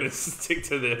way I'm gonna stick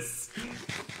to this.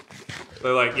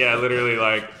 So like, yeah, literally,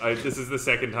 like, this is the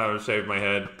second time I've shaved my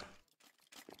head.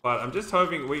 But I'm just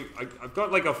hoping I've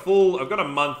got like I've got a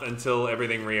month until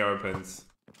everything reopens.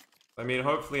 I mean,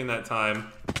 hopefully in that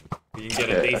time, You can get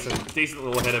a decent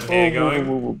little head of hair going.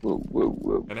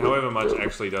 Whoa, And however much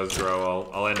actually does grow,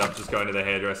 I'll end up just going to the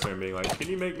hairdresser and being like, "Can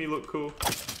you make me look cool?"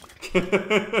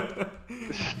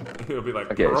 He'll be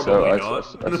like, Okay, "Probably so not."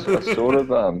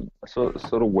 I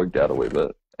sort of wigged out a wee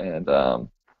bit, and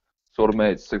sort of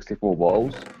made 64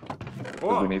 bowls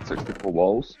because we need 64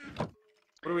 bowls.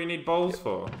 What do we need bowls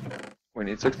for? We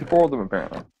need 64 of them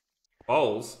apparently.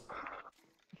 Bowls?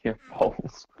 Yeah,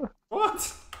 bowls.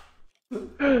 What?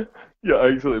 Yeah,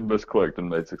 I actually misclicked and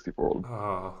made 64 of them.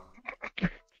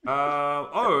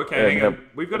 Oh. Okay. Hang on.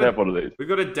 We've got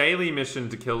a daily mission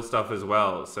to kill stuff as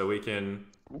well, so we can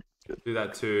do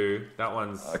that too. That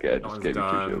one's okay. that Just one's gave you 2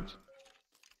 done. shields.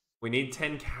 We need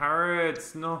 10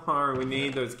 carrots. No, we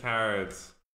need those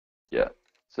carrots. Yeah.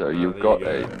 So you've there got you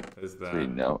go. a. There's that. See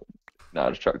now,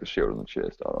 just chuck the shield in the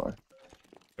chest, don't I?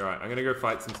 All right, I'm gonna go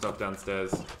fight some stuff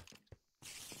downstairs.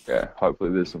 Yeah.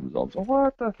 Hopefully there's some zombies. Oh,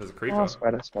 what the? There's a creeper. Oh,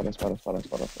 spider.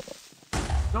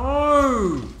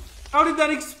 No! How did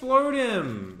that explode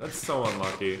him? That's so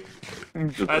unlucky.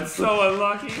 That's so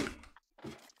unlucky.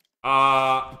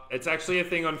 It's actually a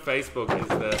thing on Facebook is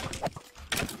that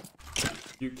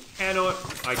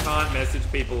I can't message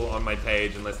people on my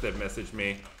page unless they've messaged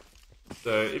me.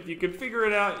 So if you can figure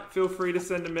it out, feel free to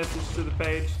send a message to the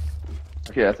page.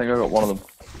 Okay, I think I got one of them.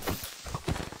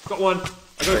 Got one.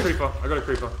 I got a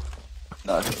creeper.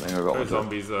 No, I think I got No one.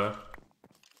 zombies though.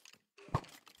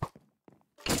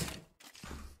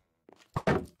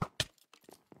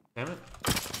 Damn it.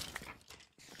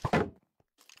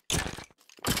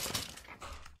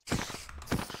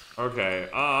 Okay,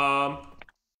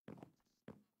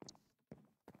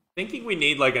 thinking we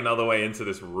need like another way into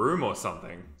this room or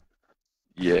something.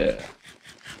 Yeah.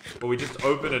 But we just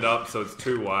open it up so it's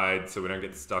too wide so we don't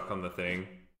get stuck on the thing.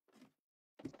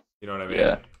 You know what I mean?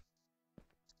 Yeah.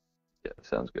 Yeah,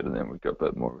 sounds good. And then we've got a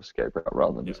bit more of an escape route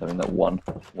rather than just having that one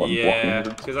yeah,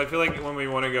 blocking. because I feel like when we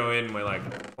want to go in, we're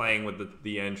like playing with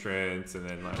the entrance and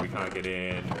then like we can't get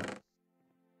in.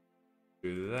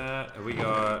 Do that. Have we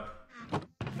got...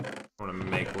 I want to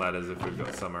make ladders if we've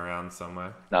got some around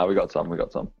somewhere. No, we got some.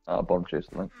 Bottom chest,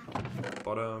 I think.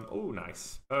 Bottom. Oh,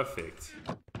 nice. Perfect.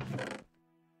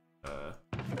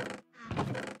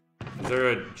 Is there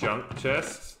a junk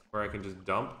chest where I can just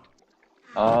dump?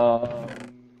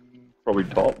 Probably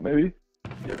top, maybe?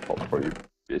 Yeah, top probably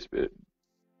best bit.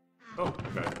 Oh,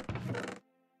 okay.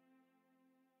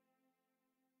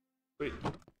 Sweet.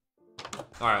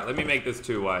 Alright, let me make this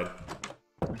too wide.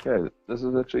 Okay, this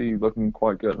is actually looking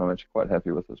quite good, and I'm actually quite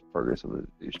happy with this progress of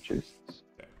these chests.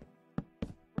 Okay.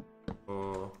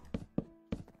 Oh.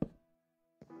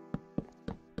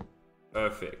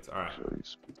 Perfect, alright. So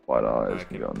these white eyes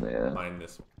can go in there. Find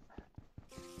this one.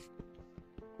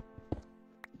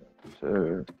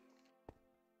 So...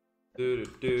 Take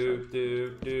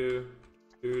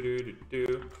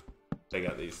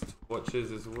out these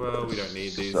torches as well. We don't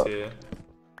need these here.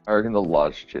 I reckon the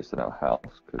large chest in our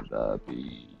house could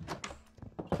be...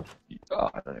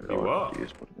 I don't even know what to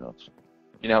use.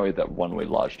 You know how we had that one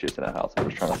large chest in our house? I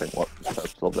was trying to think what the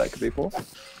purpose of that could be for.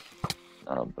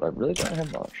 But I really don't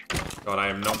have much. God, I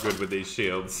am not good with these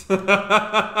shields. My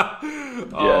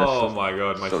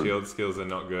god, my shield skills are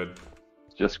not good.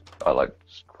 I like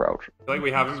just crouch. I feel like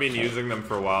we haven't been using them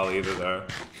for a while either though.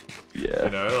 Yeah. You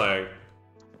know, like,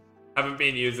 haven't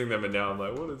been using them and now I'm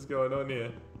like, what is going on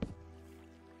here?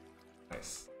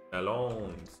 Nice.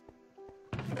 Melons.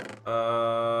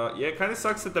 Yeah, it kind of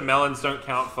sucks that the melons don't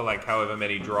count for like however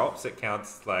many drops. It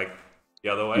counts like the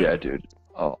other way. Yeah, dude.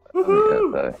 Oh,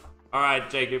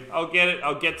 alright, Jacob. I'll get it.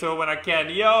 I'll get to it when I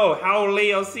can. Yo,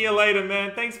 Howley, I'll see you later,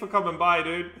 man. Thanks for coming by,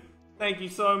 dude. Thank you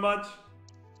so much.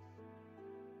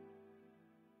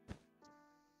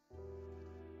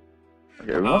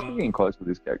 Okay, we must be getting close with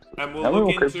these cactuses. And we'll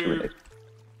look into...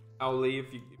 Howley,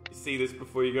 if you see this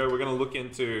before you go, we're going to look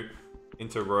into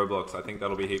Roblox. I think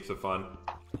that'll be heaps of fun.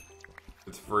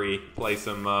 It's free. Play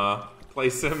some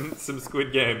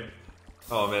Squid Game.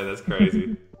 Oh man, that's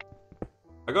crazy.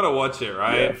 I gotta watch it,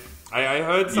 right? Yeah. I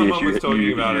heard someone was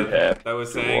talking about it. They were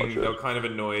saying they were kind of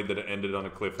annoyed that it ended on a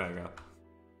cliffhanger.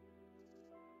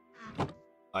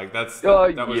 Like that was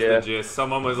the gist.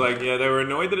 Someone was like, yeah, they were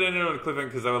annoyed that it ended on a cliffhanger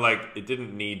because they were like, it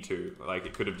didn't need to. Like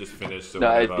it could have just finished. Or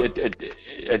whatever.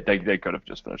 They could have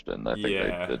just finished it. And I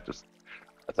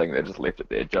think they just left it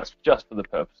there just for the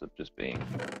purpose of just being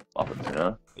Muppets, you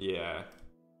know? Yeah.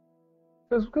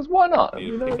 Because why not?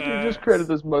 You know, you just created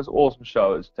this most awesome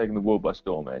show. It's taking the world by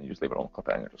storm, man. You just leave it on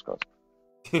cliffhanger just goes.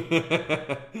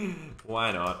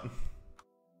 Why not?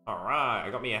 Alright, I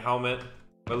got me a helmet.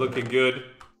 We're looking good.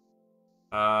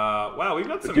 Wow, we've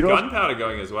got some gunpowder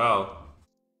going as well.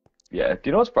 Yeah. Do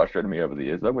you know what's frustrated me over the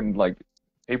years though? When like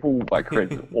people like create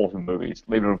these awesome movies,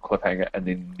 leave it on a cliffhanger, and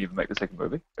then never make the second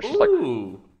movie. It's just like,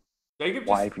 Ooh. Jacob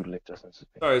why just have you left us in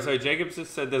suspense? sorry, Jacob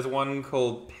just said there's one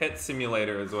called Pet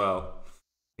Simulator as well.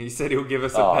 He said he'll give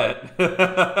us a Oh, pet.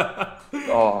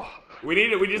 oh, We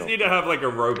just God. need to have like a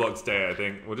Roblox day, I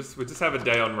think. We'll just have a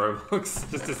day on Roblox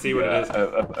just to see what it Yeah.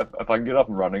 is. If I can get up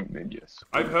and running, then yes.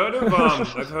 I've heard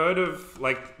of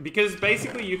like because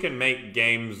basically you can make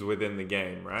games within the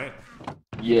game, right?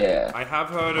 Yeah. I have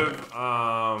heard of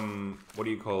what do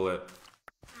you call it?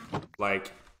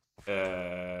 Like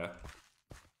uh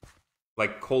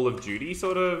like Call of Duty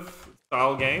sort of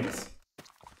style games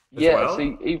as Yeah. well.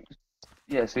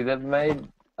 See, they've made.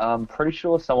 I'm pretty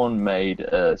sure someone made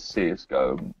a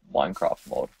CS:GO Minecraft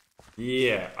mod.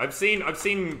 Yeah, I've seen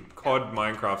COD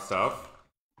Minecraft stuff.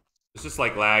 It's just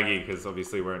like laggy because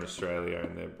obviously we're in Australia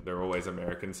and they're always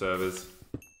American servers.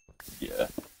 Yeah.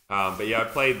 But yeah, I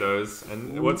played those,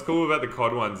 and what's cool about the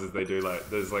COD ones is they do like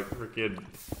there's like freaking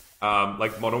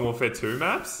like Modern Warfare 2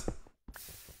 maps.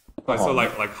 I saw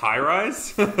like high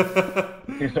rise.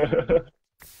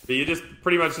 But you're just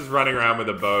pretty much just running around with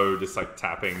a bow, just like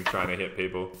tapping, trying to hit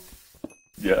people.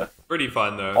 Yeah. Pretty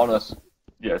fun though. Honest.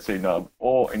 Yeah. See, no.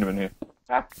 Or anyone here.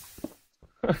 Ah.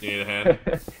 You need a hand?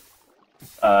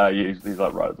 Yeah, he's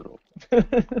like right at the door.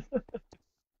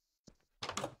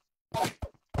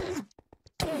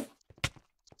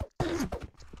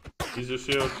 Use your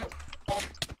shield.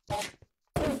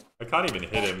 I can't even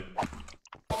hit him.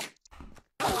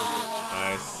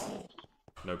 Nice.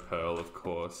 No pearl, of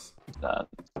course. Nah.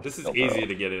 This is No easier pearl.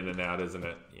 to get in and out, isn't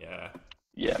it? Yeah.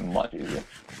 Yeah, much easier.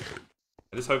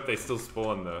 I just hope they still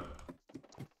spawn though.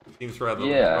 Seems rather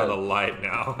Yeah. light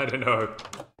now. I don't know.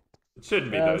 It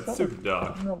shouldn't be though. It's super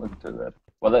dark. I'm not looking too bad.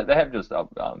 Well, they have just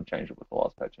changed it with the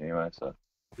last patch anyway, so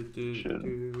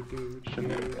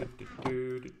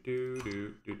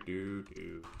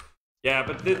Yeah,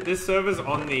 but this server's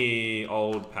on the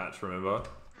old patch, remember?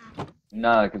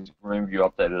 no, because remember you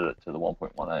updated it to the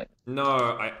 1.18. No,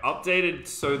 I updated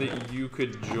so that you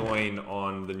could join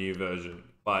on the new version,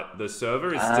 but the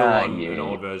server is still on Yeah, an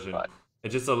old version. right. It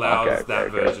just allows Okay, that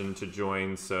okay. version to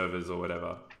join servers or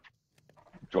whatever.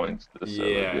 Joins the server.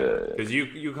 Yeah, Yeah. because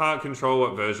you can't control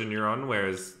what version you're on,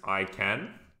 whereas I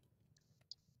can.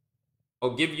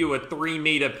 I'll give you a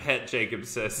 3-meter pet, Jacob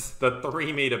says. The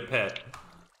 3-meter pet.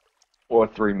 Or a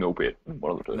 3 mil bit.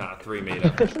 One of the two. Nah, 3-meter.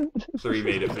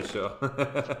 3-meter for sure.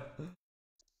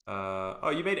 Oh,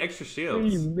 you made extra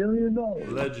shields. $3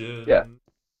 million. Legend. Yeah.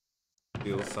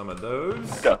 Steal some of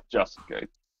those. Just in case.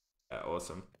 Yeah,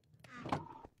 awesome.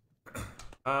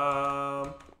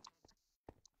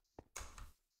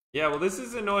 Yeah, well, this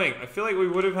is annoying. I feel like we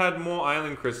would have had more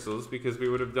island crystals because we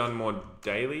would have done more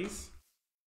dailies.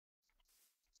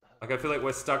 Like, I feel like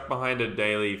we're stuck behind a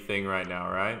daily thing right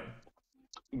now, right?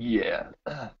 Yeah.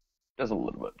 Just a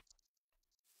little bit.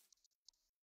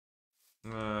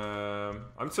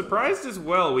 I'm surprised as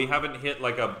well we haven't hit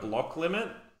like a block limit.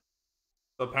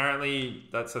 So apparently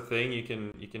that's a thing. You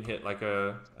can hit like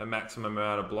a maximum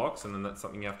amount of blocks, and then that's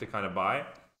something you have to kind of buy.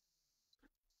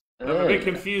 And I'm a bit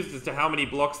confused as to how many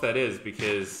blocks that is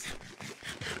because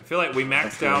I feel like we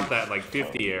maxed out that like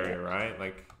 50 area, right?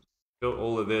 Like built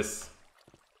all of this.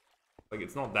 Like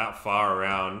it's not that far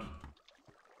around.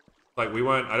 Like we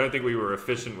weren't. I don't think we were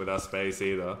efficient with our space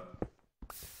either.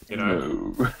 You know.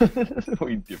 No.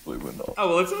 We definitely were not. Oh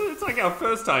well, it's like our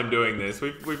first time doing this.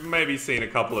 We've maybe seen a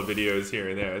couple of videos here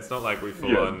and there. It's not like we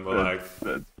full on were like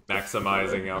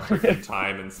maximizing our freaking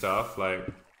time and stuff. Like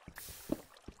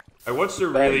I watched a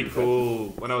really cool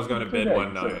when I was going to bed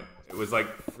one night. It was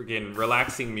like freaking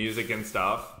relaxing music and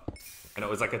stuff, and it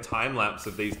was like a time lapse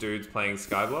of these dudes playing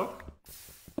Skyblock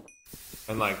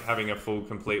and like having a full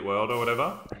complete world or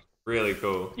whatever. Really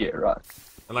cool. Yeah, right.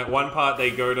 And like one part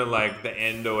they go to like the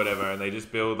end or whatever and they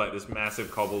just build like this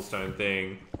massive cobblestone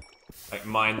thing, like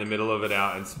mine the middle of it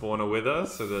out and spawn a wither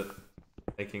so that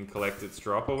they can collect its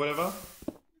drop or whatever.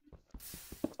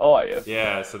 Oh, yeah.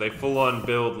 Yeah, so they full on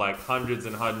build like hundreds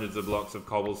and hundreds of blocks of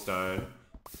cobblestone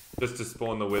just to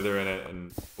spawn the wither in it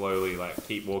and slowly like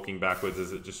keep walking backwards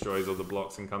as it destroys all the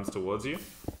blocks and comes towards you.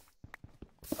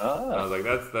 And I was like,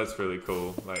 that's really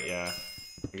cool. Like, yeah.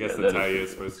 I guess that's how you're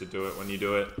supposed to do it when you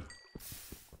do it.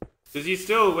 Because you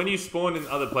still, when you spawn in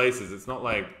other places, it's not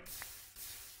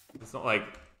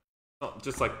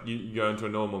just like you go into a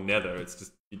normal nether. It's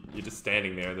just, you're just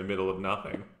standing there in the middle of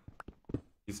nothing.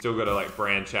 You still got to like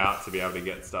branch out to be able to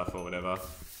get stuff or whatever.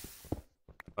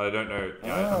 But I don't know,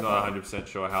 I'm not 100%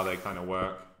 sure how they kind of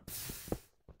work.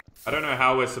 I don't know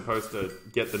how we're supposed to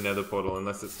get the nether portal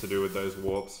unless it's to do with those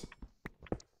warps.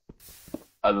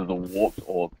 either the warps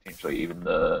or potentially even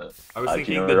the I was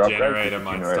thinking the generator upgrade, generator the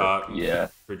might generator, start yeah.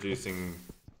 producing,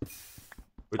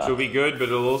 which will be good, but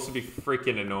it'll also be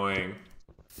freaking annoying.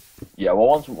 Yeah, well,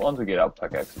 once we get our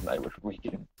pickaxes made, which we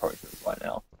can probably do right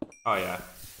now. Oh yeah.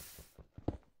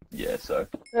 Yeah, so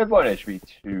it won't actually be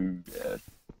too bad.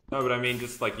 No, but I mean,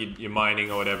 just like you're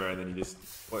mining or whatever, and then you just...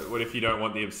 What if you don't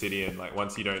want the obsidian? Like,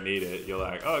 once you don't need it, you're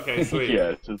like, oh, okay, sweet.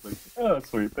 Yeah, it's just like, oh,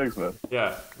 sweet, thanks, man.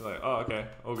 Yeah, you're like, oh, okay,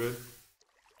 all good.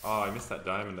 Oh, I missed that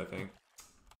diamond, I think.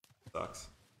 Sucks.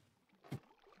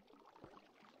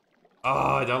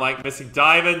 Oh, I don't like missing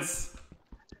diamonds!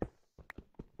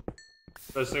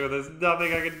 Especially when there's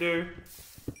nothing I can do.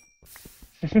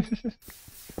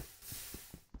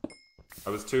 I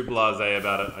was too blasé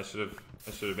about it. I should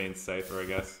have been safer, I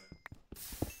guess.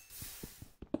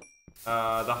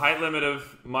 The height limit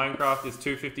of Minecraft is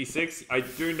 256. I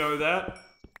do know that.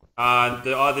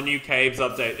 The new caves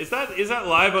update. Is that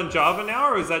live on Java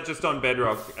now, or is that just on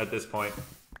Bedrock at this point?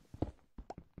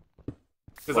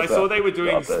 Because I saw they were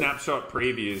doing snapshot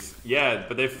previews. Yeah,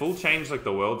 but they've full changed like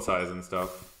the world size and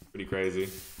stuff. Pretty crazy.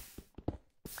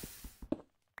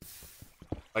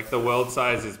 Like the world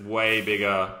size is way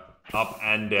bigger up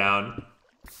and down.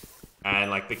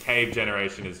 And like the cave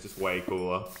generation is just way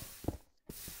cooler.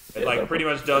 It like pretty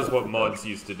much does what mods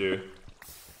used to do.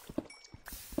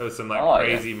 There's some like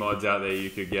crazy mods out there you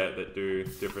could get that do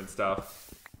different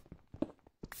stuff.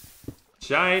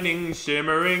 Shining,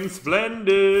 shimmering,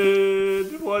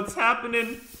 splendid. What's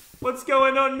happening? What's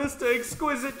going on, Mr.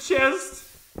 Exquisite Chest?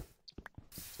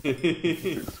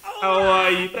 How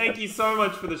are you? Thank you so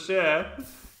much for the share.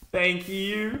 Thank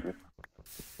you.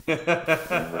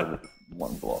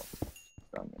 One block.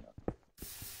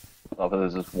 Oh, but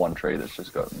there's this one tree that's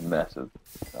just got massive,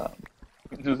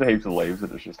 just heaps of leaves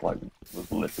that it's just like,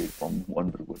 was literally from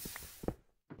one bit of wood.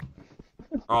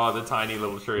 Oh, the tiny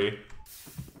little tree.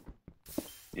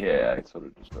 Yeah, I sort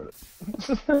of destroyed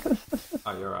it.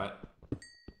 Oh, you're right.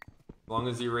 As long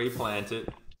as you replant it.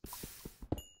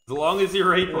 As long as you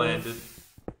replant it.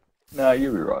 No,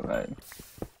 you'll be right, mate.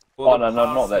 Well, no,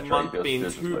 not that tree. Month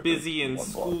being too busy in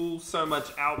school, so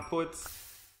much outputs.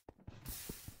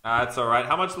 That's alright.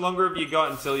 How much longer have you got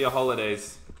until your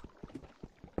holidays?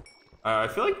 I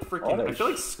feel like I feel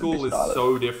like school is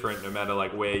so different no matter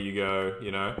like where you go,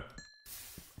 you know?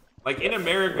 Like in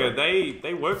America,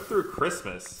 they work through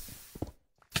Christmas.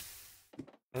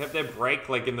 They have their break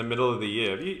like in the middle of the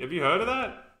year. Have you heard of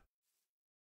that?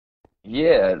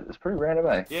 Yeah, it's pretty random,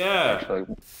 eh? Yeah.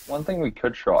 Actually, one thing we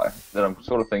could try that I'm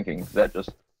sort of thinking that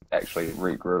just actually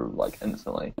regrew like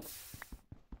instantly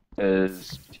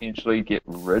is potentially get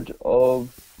rid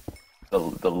of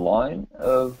the line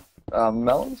of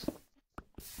melons.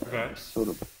 Okay. Sort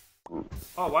of.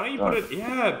 Oh, why don't you put it?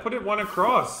 Yeah, put it one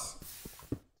across,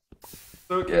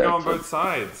 so it can go on both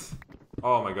sides.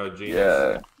 Oh my god, genius.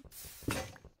 Yeah.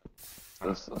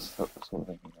 This sort of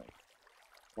thinking. Like,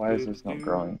 why is this not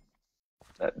growing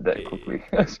that quickly?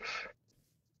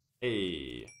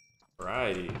 Hey,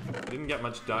 righty. Didn't get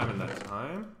much diamond that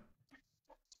time.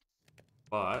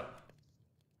 But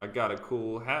I got a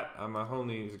cool hat. I'm a whole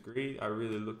news agree. I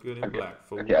really look good in black.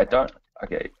 Fool. Okay, I don't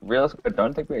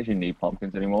think we actually need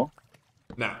pumpkins anymore.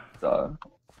 Nah. So.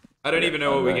 I don't even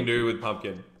know what we can do with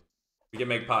pumpkin. We can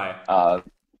make pie. Make pie.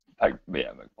 I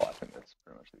think that's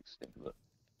pretty much the extent of it.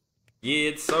 Yeah,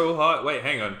 it's so hot. Wait,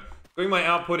 hang on. Doing my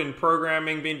output in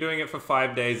programming. Been doing it for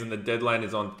 5 days, and the deadline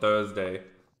is on Thursday.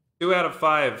 2 out of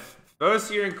 5.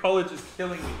 First year in college is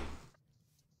killing me.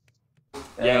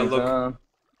 Yeah, look.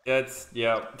 I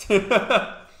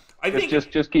think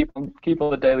just keep on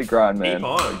the daily grind, man. Keep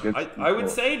on. I would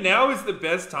say now is the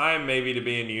best time maybe to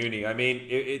be in uni. I mean,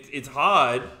 it's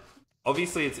hard.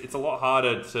 Obviously, it's a lot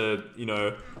harder to, you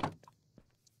know,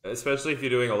 especially if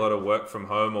you're doing a lot of work from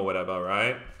home or whatever,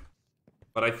 right?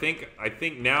 But I think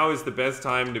now is the best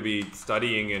time to be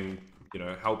studying and, you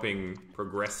know, helping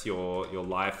progress your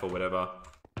life or whatever.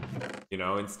 You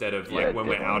know, instead of like when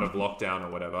we're out of lockdown or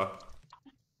whatever.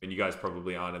 I mean, you guys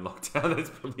probably aren't in lockdown. That's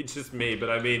probably just me.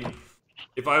 But I mean,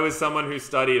 if I was someone who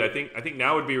studied, I think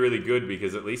now would be really good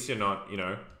because at least you're not, you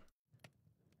know.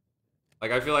 Like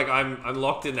I feel like I'm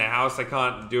locked in the house. I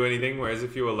can't do anything. Whereas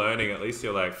if you were learning, at least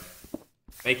you're like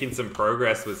making some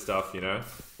progress with stuff, you know.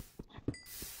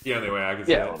 The only way I can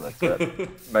say well, that's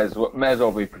it. may as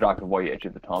well be productive while you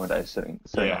actually have the time of day sitting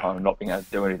at home, not being able to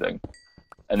do anything.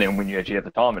 And then when you actually have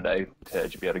the time of day to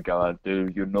actually be able to go out and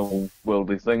do your normal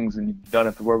worldly things and you don't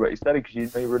have to worry about your study because you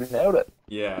know you already nailed it.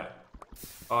 Yeah.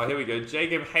 Oh, here we go.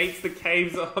 Jacob hates the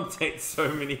caves update. So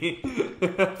many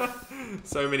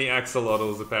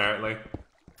axolotls apparently.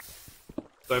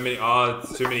 So many. Oh,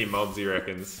 it's too many mobs, he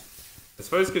reckons. I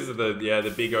suppose because of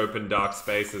the big open dark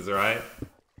spaces, right?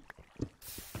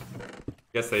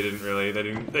 Guess they didn't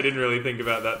really think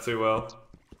about that too well.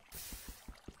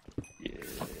 Yeah.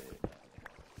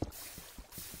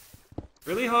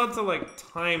 Really hard to like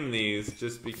time these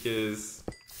just because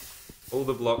all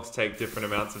the blocks take different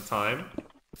amounts of time.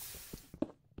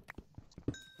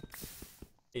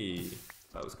 Hey,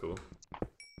 that was cool.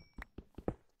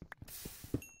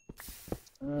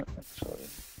 Actually.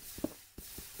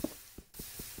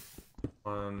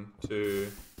 1,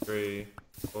 2, 3,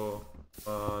 4.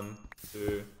 1,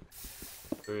 2,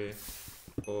 3,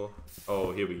 4.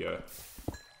 Oh, here we go.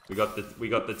 We got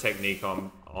the technique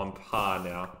on par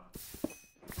now. I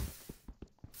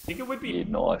think it would be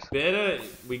nice. better.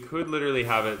 We could literally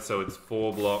have it so it's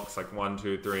 4 blocks, like 1,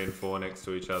 2, 3, and 4 next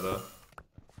to each other.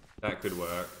 That could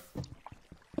work.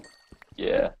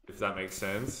 Yeah. If that makes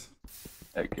sense.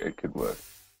 It could work.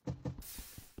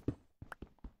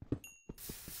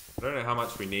 I don't know how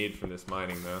much we need from this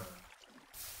mining though. I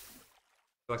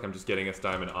feel like I'm just getting us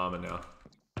diamond armor now.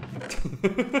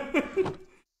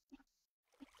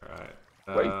 Alright.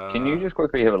 Wait, can you just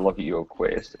quickly have a look at your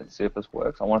quest and see if this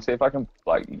works? I want to see if I can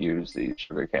like use these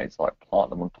sugar canes to like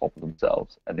plant them on top of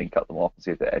themselves and then cut them off and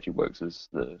see if that actually works as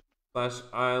the Flash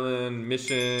Island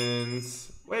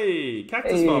missions. Wait,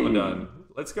 cactus farmer done.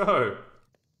 Let's go.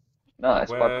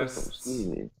 Nice, 5 Quests.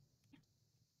 crystals. Yeah.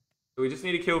 We just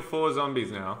need to kill 4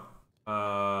 zombies now.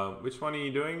 Which one are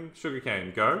you doing?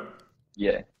 Sugarcane. Go.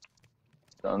 Yeah.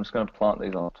 So I'm just going to plant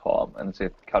these on top and see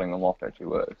if cutting them off actually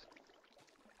works.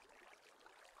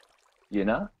 You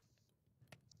know?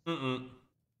 Mm-mm.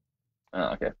 Oh,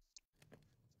 okay.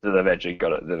 So they've actually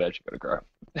got it. They've actually got to grow.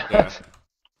 Yeah.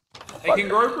 They can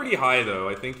grow pretty high though.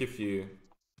 I think if you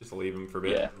just leave them for a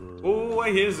bit. Yeah. Oh,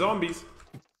 I hear zombies.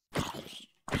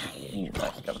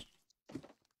 Nice, coming.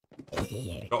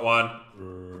 Got one.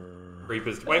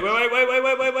 Creepers. Wait.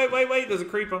 There's a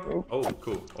creeper. Oh,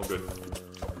 cool. All good.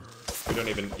 We don't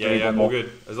even. Yeah. All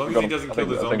good. As long as he doesn't kill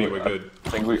the zombie, we're good. I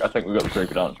think we got the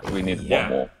creeper done. We need one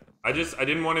more. I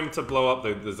didn't want him to blow up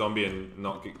the zombie and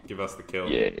not give us the kill.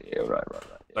 Yeah, right.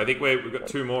 I think we've got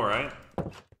 2 more, right?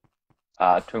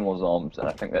 2 more zombies, and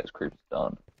I think that's creepers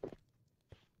done.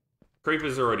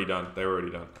 Creepers are already done. They were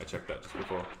already done. I checked that just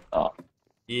before. Oh.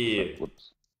 Yeah.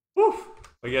 Whoops. Woof.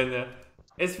 Again there.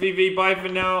 SVV, bye for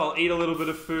now. I'll eat a little bit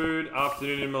of food.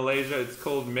 Afternoon in Malaysia. It's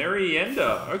called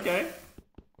merienda. Okay.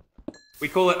 We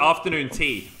call it afternoon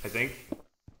tea, I think.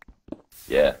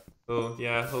 Yeah.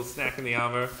 Little snack in the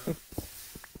arvo.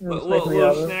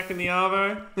 Little Snack in the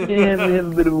arvo. Yeah, we have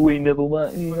a bit of a wee nibble,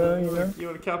 mate. You know. You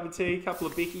want a cup of tea, couple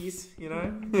of bickies, you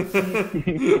know?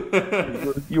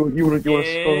 you want to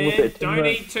start with that tea, don't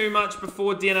mate? eat too much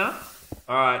before dinner.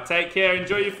 Alright, take care,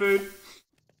 enjoy your food.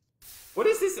 What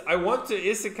is this? I want to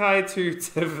isekai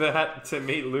to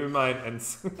meet Lumine and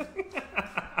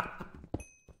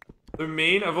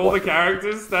Lumine, of all the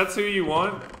characters, that's who you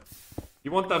want?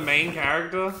 You want the main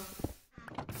character?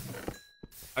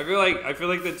 I feel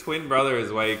like the twin brother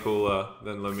is way cooler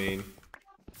than Lumine.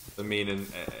 Lumine and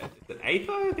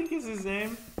Aether, I think is his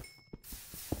name.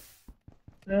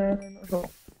 Not sure.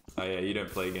 Oh yeah, you don't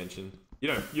play Genshin. You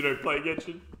don't play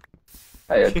Genshin.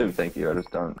 Hey, I do thank you. I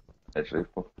just don't actually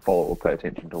follow or pay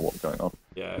attention to what's going on.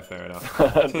 Yeah, fair enough.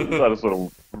 I just sort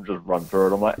of just run through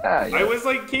it. I'm like, yeah. I was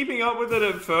like keeping up with it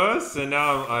at first, and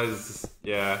now I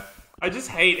just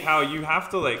hate how you have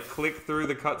to like click through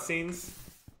the cutscenes.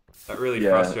 That really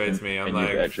frustrates me. I'm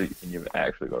like, you've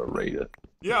actually got to read it.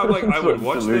 Yeah, I'm like, I would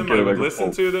watch them, I would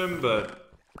listen to them,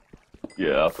 but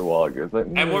yeah, after a while it goes like.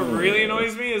 And what really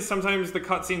annoys me is sometimes the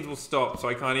cutscenes will stop, so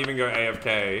I can't even go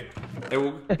AFK.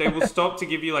 They will stop to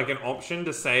give you like an option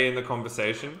to say in the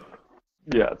conversation.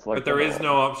 Yeah, it's like. But there is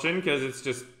no option because it's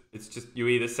just you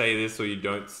either say this or you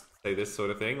don't say this sort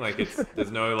of thing. Like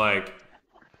there's no like.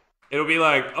 It'll be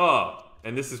like, oh,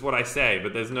 and this is what I say,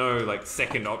 but there's no like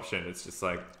second option. It's just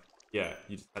like, yeah,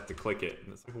 you just have to click it,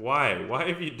 and it's like, why? Why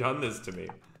have you done this to me?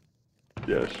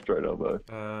 Yeah, straight up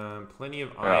though. Plenty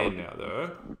of iron now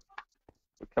though.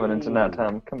 We're coming into night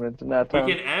time.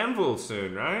 We can anvil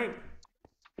soon, right?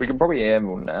 We can probably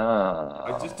anvil now.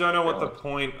 I just don't know what the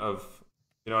point of,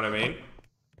 you know what I mean?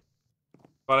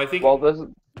 But I think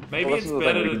maybe it's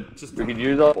better to just. We could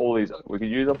use up all these. We could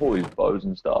use up all these bows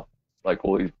and stuff, like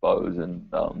all these bows and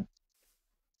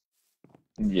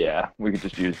yeah, we could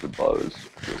just use the bows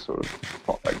to sort of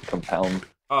like compound.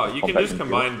 Oh, you can just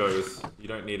combine bows. You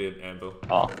don't need an anvil.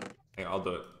 Oh. Hang on, I'll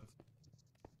do it.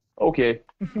 Okay.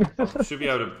 I should be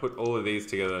able to put all of these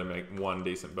together to make one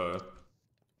decent bow.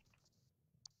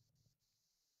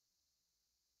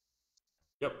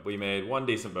 Yep, we made one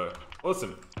decent bow.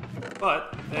 Awesome.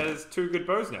 But there's 2 good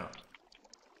bows now.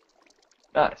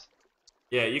 Nice.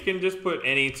 Yeah, you can just put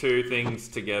any two things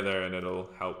together and it'll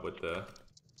help with the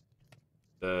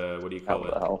what do you call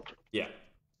it? Help. Yeah.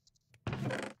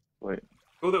 Wait.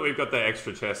 Cool that we've got the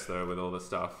extra chest though with all the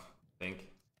stuff, I think.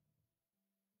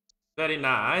 Very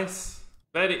nice.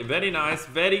 Very nice.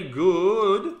 Very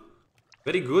good.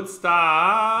 Very good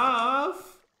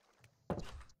stuff.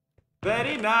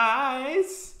 Very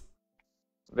nice.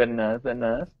 Very nice, very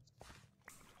nice.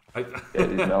 I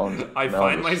melons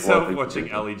find myself slowly watching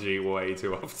producing. LEG way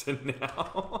too often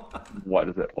now. What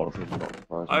is it? Honestly, not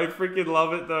surprising. I freaking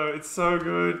love it though. It's so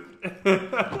good.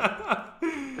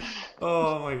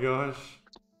 Oh my gosh.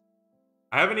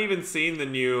 I haven't even seen the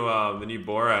new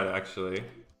Borat actually.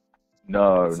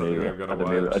 No, That's something neither. I've gotta I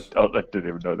didn't, even, I didn't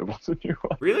even know there was a new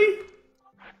one. Really?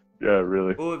 Yeah,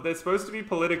 really. Well, they're supposed to be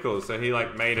political, so he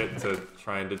like made it to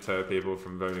try and deter people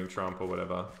from voting Trump or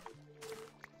whatever.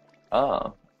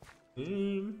 Ah.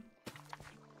 Mm.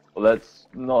 Well, that's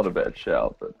not a bad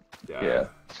shout, but yeah.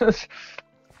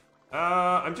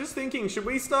 I'm just thinking, should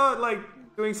we start like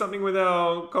doing something with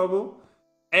our cobble?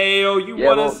 Ayo, you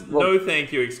want us? No,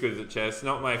 thank you, Exquisite Chess.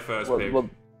 Not my first pick.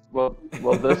 Well,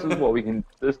 this is what we can.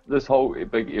 This whole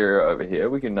big area over here,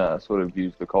 we can sort of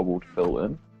use the cobble to fill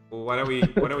in. Well, why don't we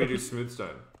do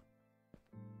smoothstone?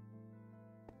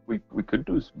 We could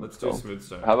do smoothstone. Let's do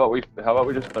smoothstone. How about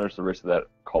we just finish the rest of that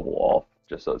cobble off,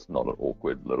 just so it's not an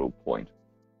awkward little point,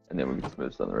 and then we can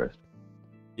smoothstone the rest.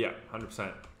 Yeah,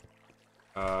 100%.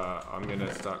 I'm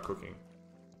gonna start cooking.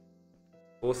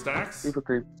 4 stacks? Creeper,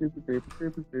 creeper, creeper, creeper,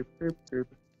 creeper, creeper, creeper,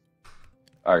 creeper.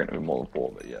 I'm gonna be more than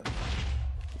 4, but yeah.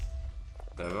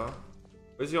 Whatever.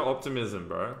 Where's your optimism,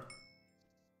 bro?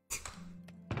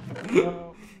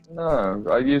 No,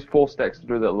 I used 4 stacks to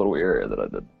do that little area that I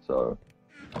did, so.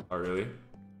 Oh, really?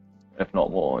 If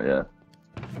not more, yeah.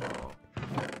 Oh.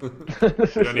 We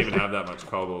don't even have that much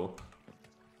cobble.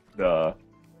 Nah.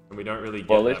 And we don't really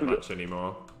get that much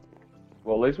anymore.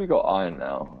 Well, at least we got iron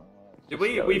now. Did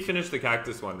we finish the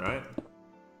cactus one, right?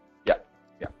 Yeah.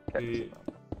 Yeah. Cactus.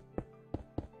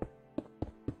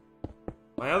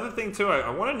 My other thing too, I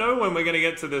want to know when we're going to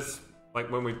get to this, like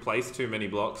when we place too many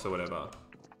blocks or whatever.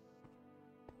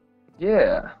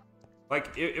 Yeah.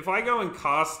 Like, if I go and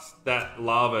cast that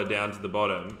lava down to the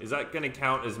bottom, is that going to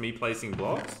count as me placing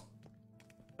blocks?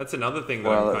 That's another thing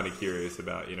that I'm kind of curious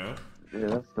about, you know? Yeah,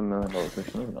 that's the $1 million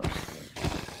question, isn't it?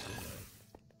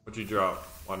 What'd you drop?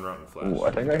 1 rotten flesh. Ooh,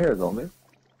 I think I hear a zombie.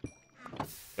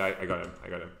 Yeah, I got him. I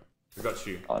got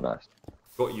you. Oh, nice.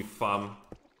 Got you, fum.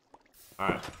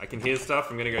 Alright, I can hear stuff.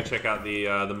 I'm gonna go check out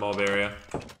the mob area.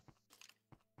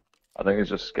 I think it's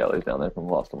just skellies down there from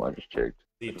last time I just checked.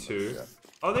 C2. Yeah.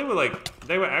 Oh, they were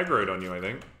aggroed on you, I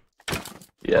think.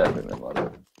 Yeah, I think they might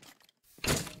have.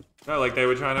 No, like they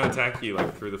were trying to attack you,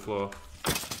 like through the floor.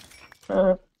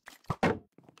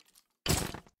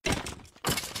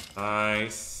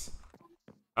 Nice.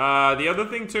 The other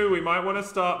thing too, we might want to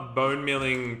start bone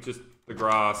milling just the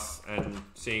grass and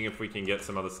seeing if we can get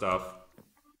some other stuff.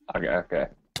 Okay.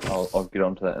 I'll get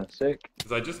onto that in a sec.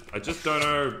 Because I just don't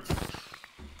know.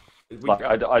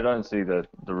 I don't see the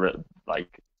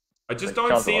like. I just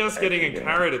don't see us getting a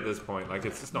carrot at this point. Like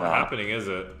it's just not happening, is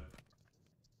it?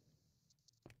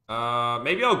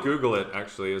 Maybe I'll Google it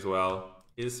actually as well.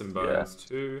 Here's some bones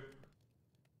too.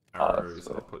 Arrows,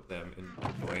 I'll put them in the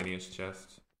miscellaneous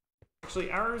chest.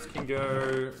 Actually, arrows can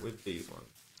go with these ones.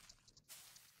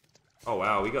 Oh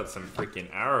wow, we got some freaking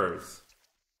arrows.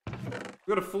 We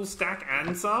got a full stack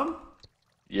and some?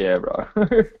 Yeah, bro.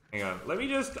 Hang on,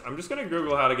 I'm just gonna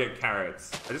Google how to get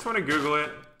carrots. I just want to Google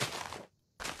it.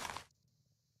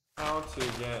 How to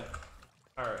get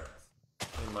carrots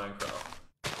in Minecraft.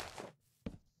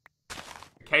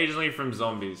 Occasionally from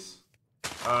zombies.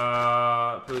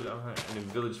 And in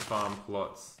village farm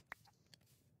plots.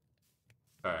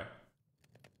 Okay.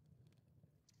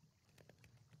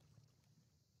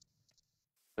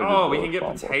 Oh, we can get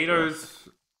potatoes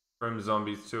from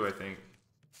zombies too, I think.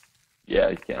 Yeah,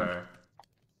 you can. Okay.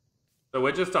 So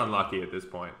we're just unlucky at this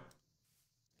point.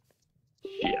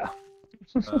 Yeah.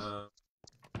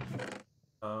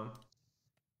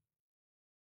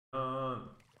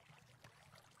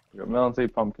 You got melon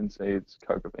seed, pumpkin seeds,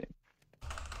 cocoa bean.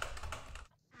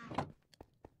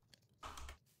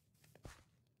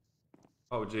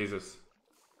 Oh, Jesus.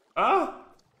 Ah!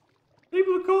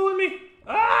 People are calling me!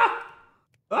 Ah!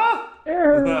 Ah!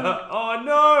 Oh,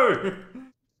 no!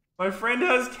 My friend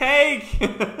has cake!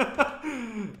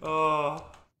 Oh.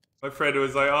 My friend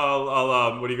was like, oh,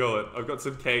 I'll what do you call it? I've got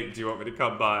some cake, do you want me to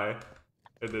come by?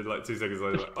 And then like 2 seconds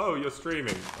later, like, oh, you're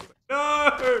streaming. I was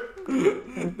like,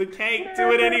 no! The cake,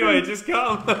 do it anyway, just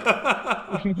come!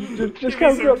 just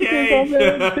come some cake!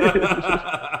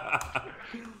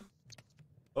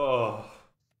 Oh.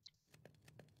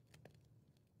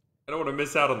 I don't want to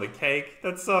miss out on the cake.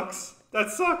 That sucks. That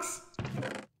sucks.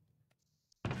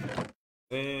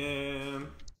 And...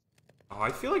 Oh,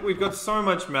 I feel like we've got so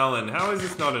much melon. How is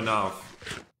this not enough?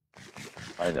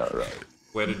 I know, right?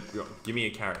 Where did... Oh, give me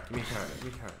a carrot. Give me a carrot. Give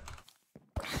me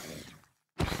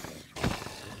a carrot.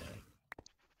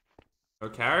 No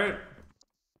carrot?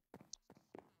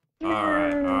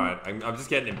 Alright, alright. I'm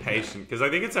just getting impatient, because I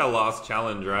think it's our last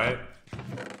challenge, right?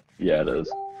 Yeah, it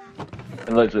is.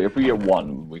 And literally, if we get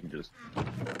one, we can just...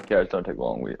 Carrots don't take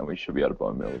long, and we should be able to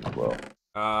bone meal as well.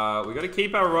 We gotta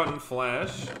keep our rotten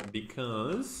flesh,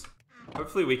 because...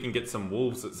 Hopefully we can get some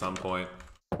wolves at some point.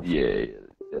 Yeah.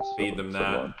 Feed them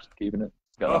that. Just keeping it.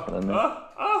 Got nothing in there.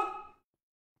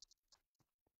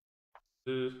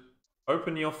 Dude,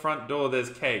 open your front door,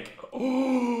 there's cake.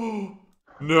 Oh!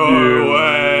 No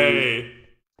way!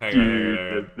 Hang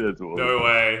on. No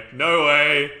way. No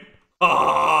way!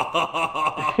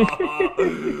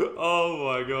 Oh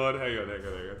my god. Hang on.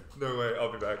 No way,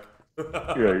 I'll be back.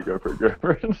 Yeah, you go for it.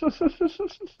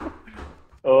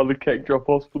 Oh, the cake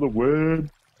drop-offs for the win.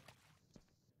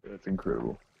 That's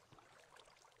incredible.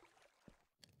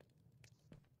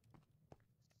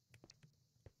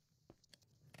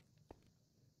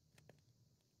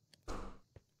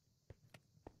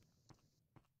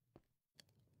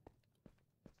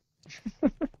 Oh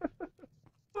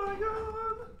my god!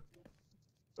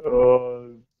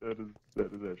 Oh, that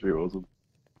is actually awesome.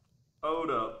 Hold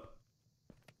up.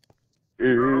 Hey,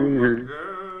 Oh my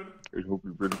god. I hope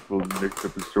you're ready for the next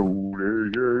episode.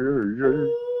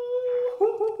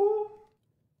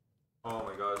 Oh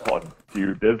my god. Oh,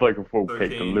 dude, there's like a full So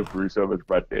cake keen. delivery service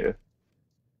right there.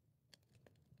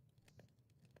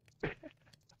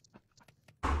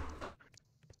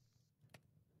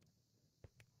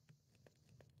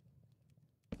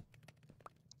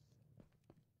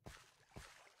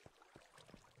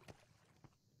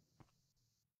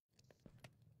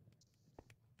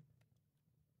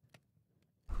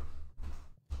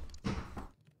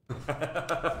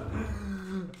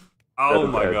 Oh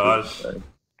my gosh.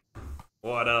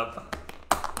 What up?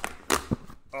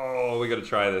 Oh, we gotta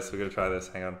try this.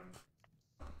 Hang on.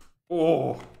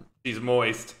 Oh, she's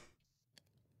moist.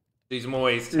 She's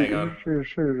moist. Hang on.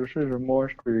 She's a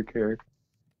moist for cake.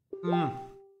 Mm.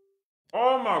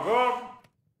 Oh my god.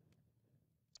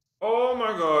 Oh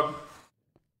my god.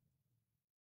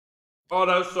 Oh,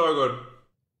 that's so good.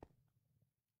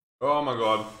 Oh my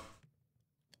god.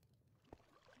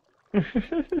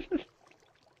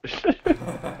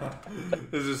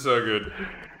 This is so good.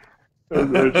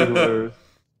 That's actually hilarious.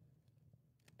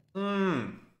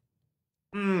 Oh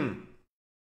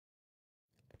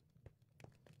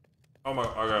my.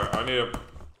 Okay, I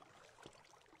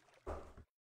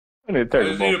need to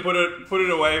put it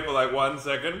away for like 1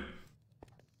 second.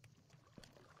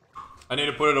 I need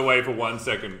to put it away for 1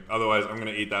 second. Otherwise, I'm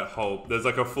gonna eat that whole. There's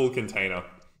like a full container.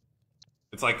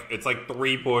 It's like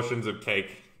 3 portions of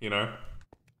cake. You know.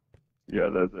 Yeah,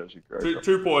 that's actually great.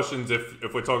 Two portions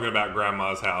if we're talking about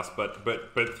grandma's house, but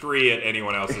 3 at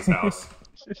anyone else's house.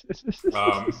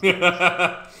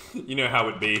 You know how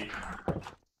it be.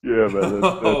 Yeah, man.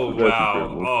 Oh wow!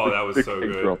 Incredible. Oh, that was so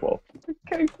cake good. Drop off.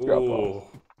 Cake drop off.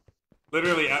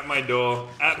 Literally at my door.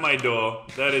 At my door.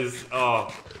 That is.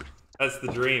 Oh, that's the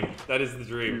dream. That is the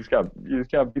dream. You just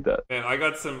can't beat that. Man, I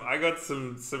got some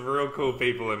real cool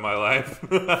people in my life.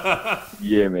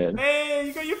 Yeah, man. Hey,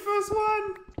 you got your first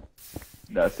one.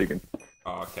 Nah, second.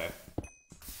 Oh, okay.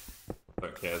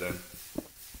 Don't care then.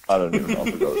 I don't even know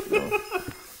if it goes.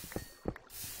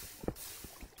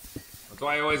 That's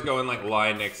why I always go and like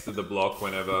lie next to the block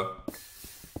whenever.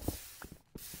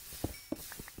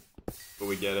 But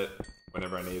we get it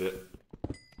whenever I need it.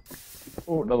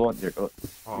 Oh, another one. Here, go.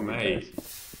 Oh, mate.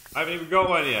 I haven't even got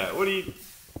one yet. What do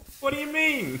you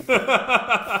mean?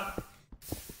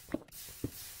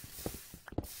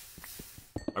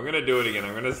 I'm gonna do it again.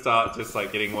 I'm gonna start just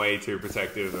like getting way too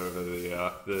protective over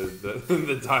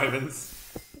the diamonds,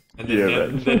 and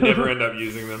then never end up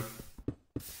using them.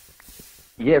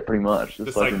 Yeah, pretty much.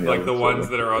 Just like the ones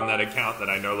that are on that account that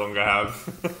I no longer have.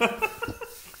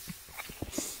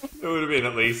 It would have been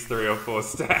at least 3 or 4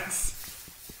 stacks.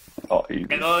 Oh, easy.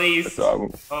 At least. Right.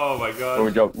 Oh my god.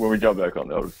 When we jump back on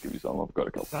there, I'll just give you some. I've got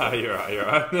a couple. Ah, you're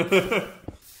right.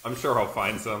 I'm sure I'll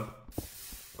find some.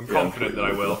 I'm confident that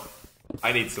I will.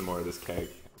 I need some more of this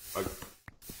cake.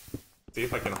 See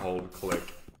if I can hold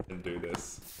click and do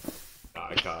this. Nah,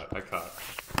 I can't.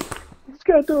 Just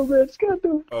gotta do it, man. Just gotta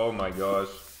do it. Oh my gosh.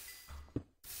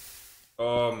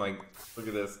 Oh my. Look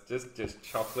at this. Just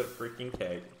chocolate freaking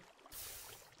cake.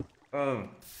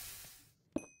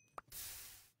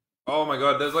 Oh my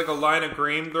god, there's like a line of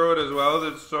cream through it as well.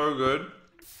 That's so good.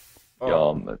 Oh.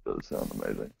 Yum, that does sound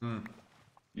amazing. Mm.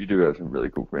 You do have some really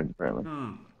cool friends, apparently.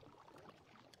 Mm.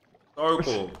 So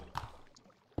cool.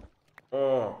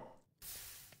 Oh.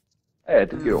 Hey, I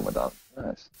did get all my diamonds.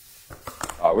 Nice.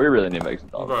 Alright, we really need to make some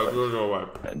diamond Okay, picks. good away.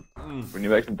 And when you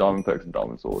make some diamond picks and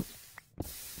diamond swords.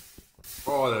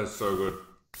 Oh, that's so good.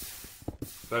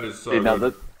 That is so See,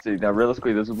 good. Now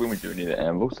realistically, this is when we do need an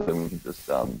anvil, so then we can just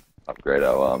upgrade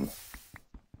our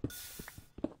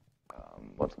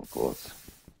what's it called?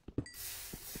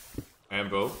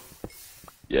 Anvil.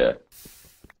 Yeah.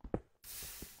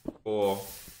 Or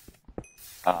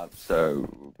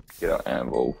So get our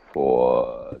anvil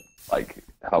for like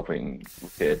helping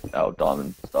repair our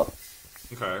diamond stuff.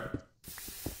 okay.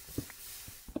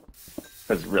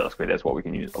 Because realistically, that's what we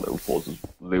can use the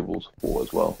levels for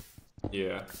as well.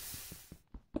 Yeah.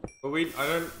 But I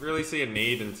don't really see a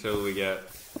need until we get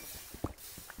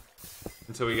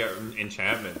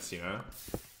enchantments, you know?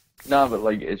 No, but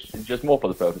like it's just more for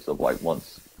the purpose of like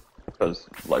because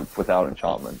like without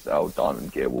enchantments, our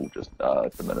diamond gear will just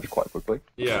diminish quite quickly.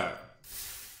 Yeah.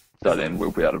 So then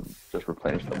we'll be able to just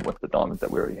replenish them with the diamonds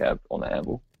that we already have on the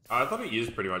anvil. I thought it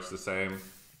used pretty much the same.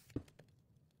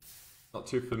 Not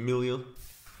too familiar.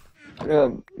 Yeah,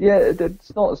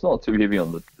 it's not too heavy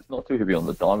on the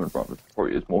diamond front.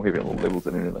 It's more heavy on the levels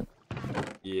than anything.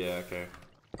 Yeah. Okay.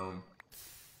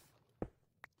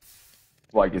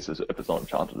 Well, I guess if it's not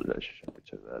enchanted, it shouldn't be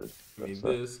too bad. Give me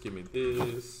this. Give me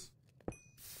this.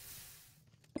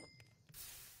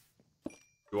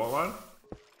 You want one?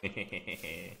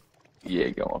 Yeah,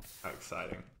 go on. How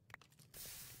exciting.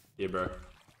 Yeah, bro.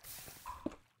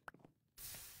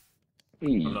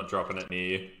 Hey. I'm not dropping it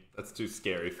near you. That's too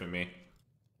scary for me.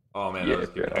 Oh man, Yeah, that was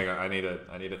good. Hang on, I need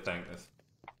to thank this.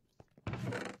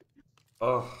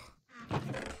 Oh.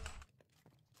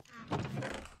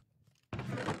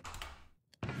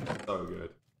 So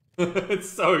good. It's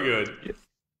so good. Yeah.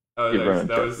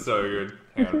 That was so good.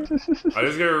 Hang on. I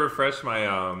just gotta refresh my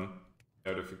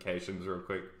notifications real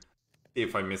quick. See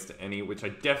if I missed any, which I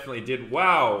definitely did.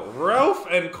 Wow, Ralph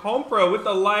and Compra with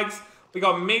the likes. We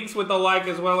got Migs with the like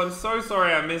as well. I'm so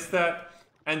sorry I missed that.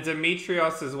 And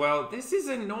Demetrios as well. This is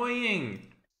annoying.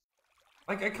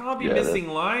 Like, I can't be missing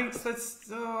likes. That's... That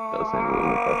seems a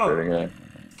little frustrating, eh?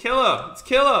 It's killer. It's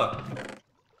killer.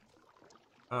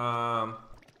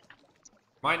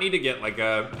 Might need to get like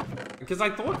a... Because I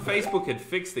thought Facebook had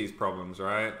fixed these problems,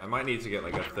 right? I might need to get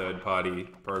like a third-party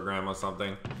program or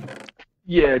something.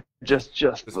 Yeah, just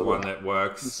one that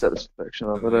works. The satisfaction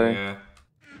of it, eh? Yeah.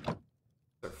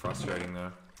 So frustrating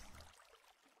though.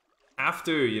 Have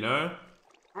to, you know?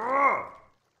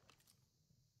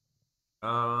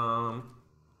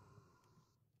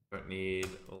 Don't need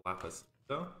lapis.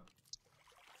 I'm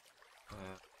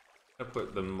gonna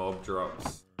put the mob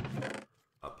drops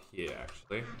up here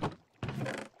actually.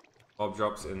 Mob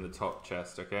drops in the top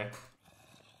chest, okay?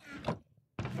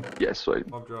 Yeah, sweet.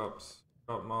 Mob drops.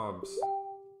 Drop mobs.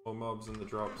 More mobs in the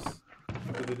drops.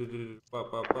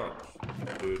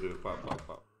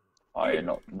 Oh yeah,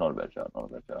 not a bad shot, not a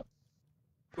bad shot.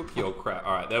 Cookie old crap.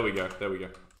 Alright, there we go, there we go.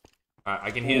 Alright,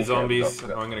 I can hear zombies. I'm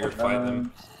gonna go fight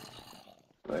them.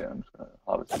 So yeah, I'm just gonna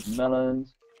harvest some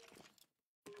melons.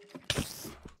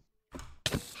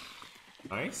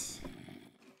 Nice.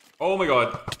 Oh my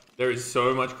god, there is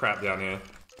so much crap down here.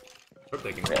 Hope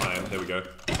they can climb. There we go.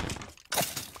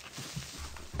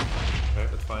 Okay,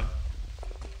 that's fine.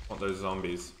 Want those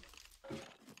zombies.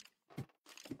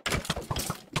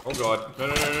 Oh god.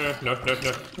 No.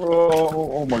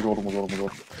 Oh my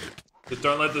god. Just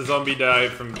don't let the zombie die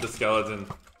from the skeleton.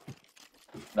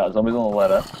 No, zombies on the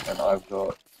ladder, and I've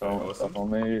got so much stuff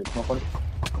on me, it's not funny.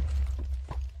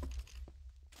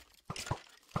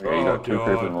 Okay, you got two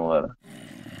creepers on the ladder.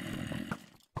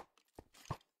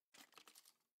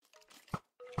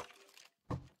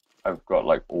 I've got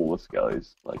like all the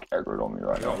skellies like aggroed on me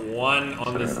right now. Got one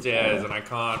on the stairs and I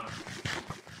can't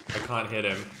hit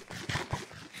him.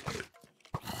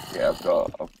 Yeah, I've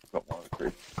got one of the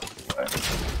creepers.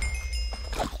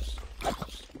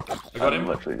 I got him.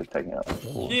 Literally just taking out.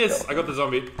 Yes, I got the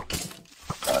zombie.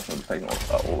 I'm just taking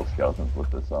all the skeletons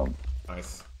with this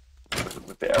Nice.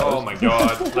 with the arrows. Oh my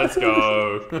god, let's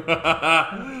go.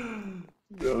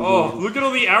 Oh, look at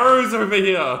all the arrows over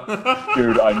here.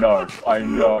 Dude, I know. This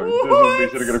was me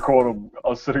sitting in a corner. I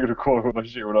was sitting in a corner with my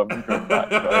shield up and going back.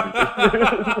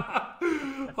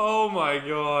 Oh my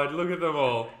god, look at them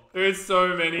all. There's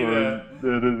so many there.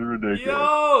 That is ridiculous.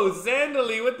 Yo,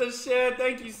 Zandali with the share,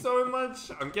 thank you so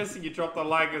much. I'm guessing you dropped a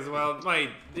like as well.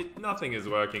 Mate, nothing is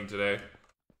working today.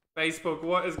 Facebook,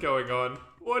 what is going on?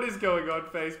 What is going on,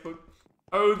 Facebook?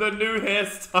 Oh, the new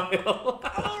hairstyle.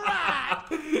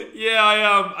 Alright!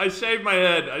 Yeah, I shaved my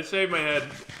head. I shaved my head.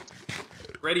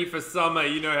 Ready for summer,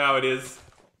 you know how it is.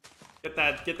 Get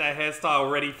that hairstyle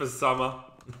ready for summer.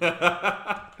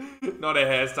 Not a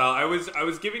hairstyle. I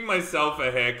was giving myself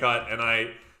a haircut and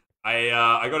I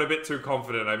got a bit too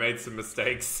confident. I made some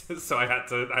mistakes. So I had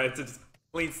to just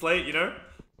clean slate, you know?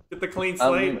 Get the clean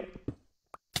slate.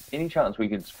 Any chance we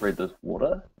could spread this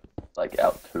water like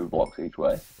out 2 blocks each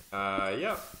way?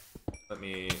 Yeah. Let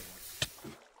me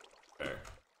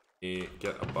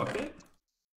get a bucket.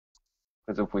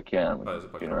 Because if we can, There's a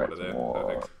bucket of generate water some there.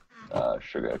 more Perfect.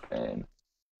 sugar cane.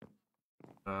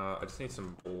 I just need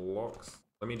some blocks.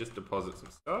 Let me just deposit some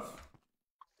stuff.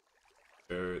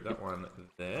 Go that one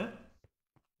there.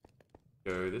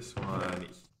 Go this one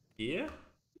here.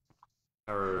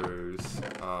 Arrows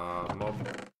mob.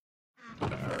 The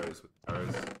arrows with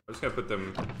arrows. I'm just gonna put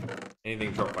them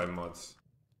anything dropped by mods.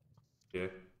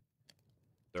 Here.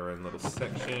 Their own little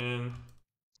section.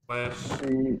 Flesh.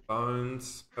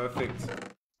 Bones. Perfect.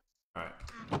 Alright.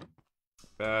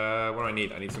 What do I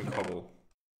need? I need some cobble.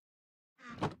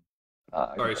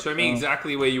 Sorry, show me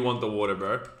exactly where you want the water,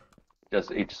 bro.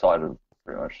 Just each side of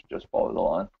pretty much just follow the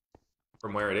line.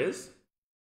 From where it is?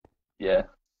 Yeah.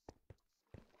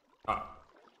 Ah.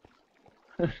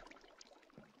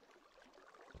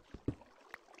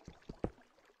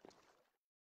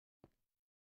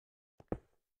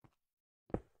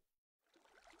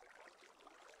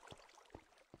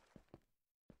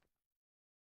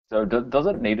 So does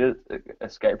it need an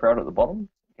escape route at the bottom?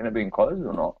 Can it be enclosed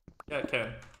or not? Yeah, it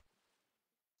can.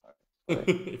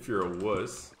 If you're a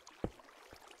wuss.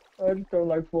 I just don't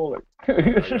like falling. I got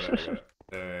it.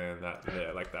 And that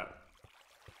there, like that.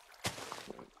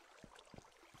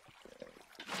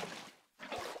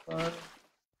 What?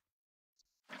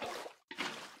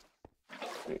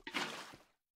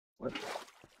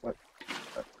 What?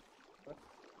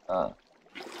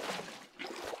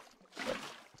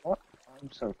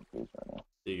 I'm so confused right now.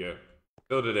 There you go.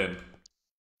 Build it in.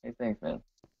 Hey, thanks, man.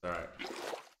 Alright.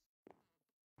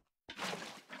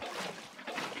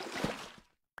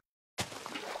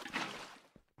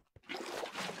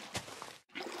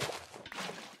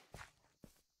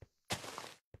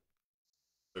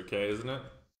 Okay, isn't it?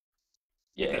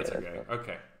 Yeah, that's okay.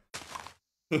 Okay.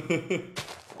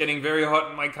 Getting very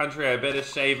hot in my country. I better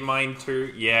shave mine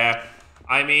too. Yeah.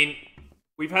 I mean,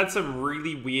 we've had some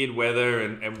really weird weather,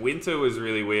 and winter was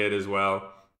really weird as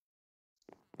well.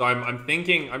 So I'm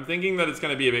thinking that it's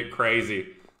going to be a bit crazy.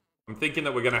 I'm thinking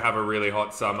that we're going to have a really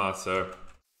hot summer, so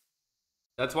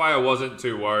that's why I wasn't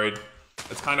too worried.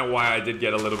 That's kind of why I did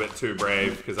get a little bit too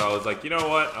brave, because I was like, you know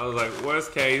what? I was like,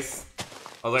 worst case,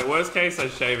 I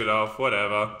shave it off,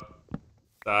 whatever.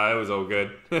 It was all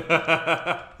good.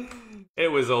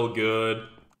 It was all good.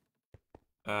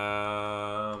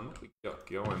 What we got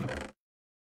going?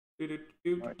 I'm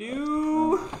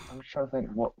just trying to think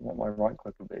what my right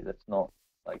click would be. That's not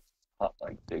like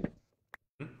big.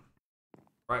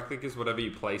 Right click is whatever you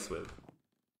place with.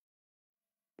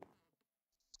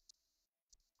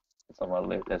 It's on my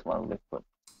left. That's my left foot.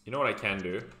 You know what I can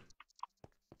do? Give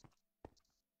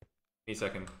me a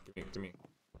second. Give me.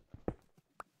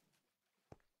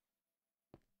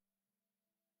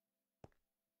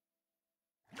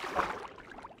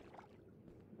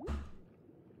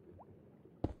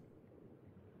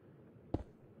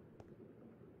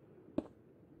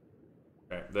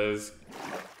 Okay, there's.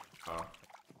 Oh.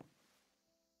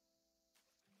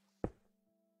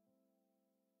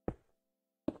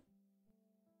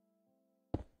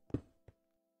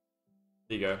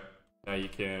 There you go. Now you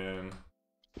can.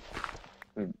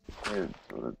 We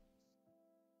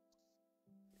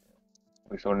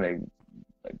sort of need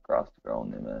like grass to grow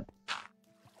on there, man.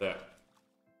 There.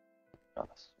 Oh,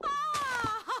 sweet.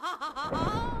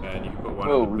 And you can put one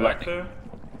on the back there.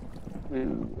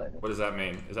 Ooh, What does that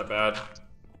mean? Is that bad?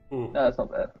 Ooh. No, it's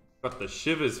not bad. Got the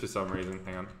shivers for some reason.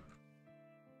 Hang on.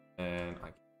 And I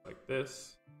like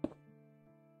this.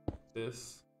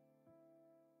 This.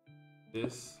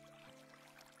 Just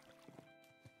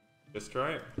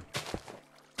right?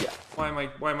 Yeah. Why am I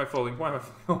falling? Why am I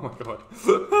falling? Oh my god.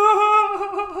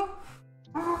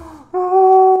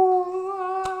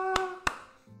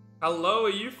 Hello, are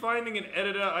you finding an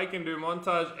editor I can do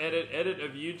montage edit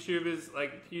of YouTubers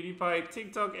like PewDiePie,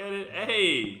 TikTok edit?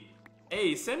 Hey,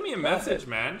 send me a message,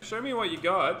 man. Show me what you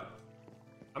got.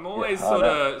 I'm always sort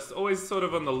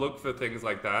of on the look for things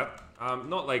like that.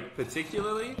 Not like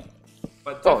particularly,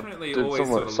 but definitely always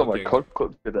sort of looking.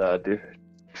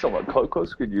 Someone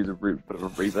could use a bit of a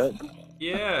revamp.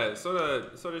 Yeah, sort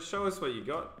of show us what you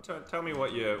got. Tell me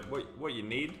what you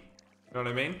need. You know what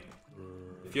I mean?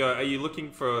 If you're, are you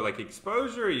looking for like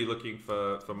exposure? Are you looking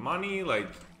for money? Like,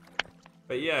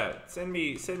 but yeah, send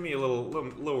me a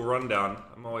little rundown.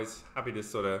 I'm always happy to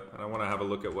sort of, and I want to have a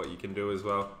look at what you can do as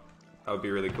well. That would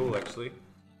be really cool, actually.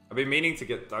 I've been meaning to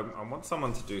get. I want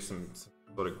someone to do some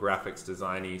sort of graphics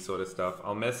designy sort of stuff.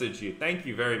 I'll message you. Thank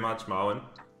you very much, Marwin.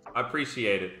 I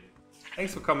appreciate it.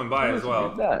 Thanks for coming by as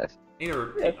well. Nice.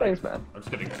 Yeah, thanks, man. I'm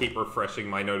just gonna keep refreshing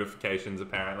my notifications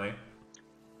apparently.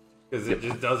 Because it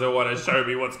just doesn't want to show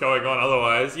me what's going on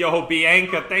otherwise. Yo,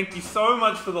 Bianca, thank you so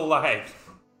much for the like.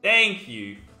 Thank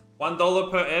you. $1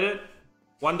 per edit?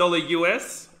 $1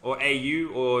 US? Or AU?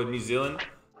 Or New Zealand?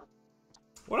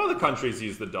 What other countries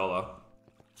use the dollar?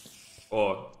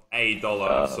 Or a dollar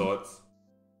of sorts?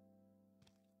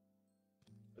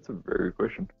 That's a very good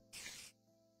question.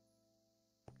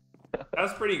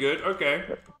 That's pretty good.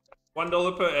 Okay.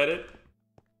 $1 per edit.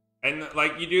 And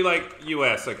like you do like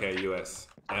US. Okay, US.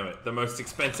 Damn it. The most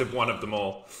expensive one of them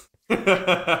all.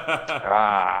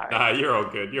 Nah, you're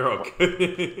all good. You're all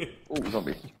good. Ooh,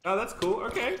 zombie. Oh, that's cool.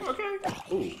 Okay, okay.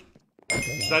 Ooh.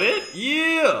 Is that it?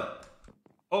 Yeah!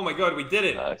 Oh my god, we did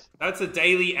it. Nice. That's a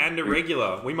daily and a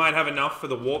regular. We might have enough for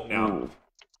the warp now. Ooh.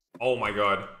 Oh my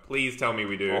god. Please tell me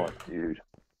we do. Oh, dude.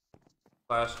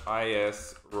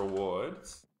 /IS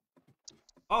rewards.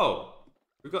 Oh,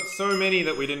 we've got so many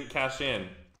that we didn't cash in.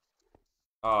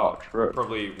 Oh, true.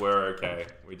 Probably were okay.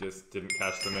 We just didn't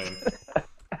cash them in.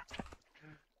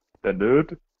 That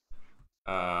dude.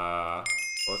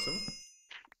 Awesome.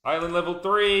 Island level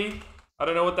 3. I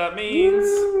don't know what that means.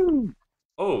 Woo!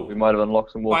 Oh, We might have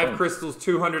unlocked some more 5 things. crystals,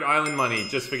 200 island money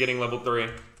just for getting level 3.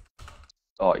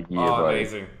 Oh, yeah, Oh, bro.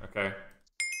 amazing. Okay.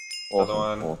 Awesome,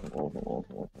 Another one.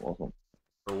 awesome.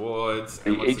 Rewards.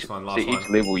 See, And what's this one? Last one.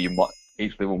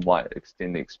 each level might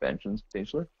extend the expansions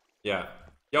potentially. Yeah.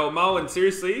 Yo, Marlon,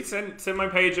 seriously, send my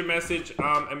page a message,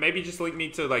 and maybe just link me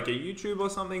to like a YouTube or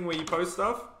something where you post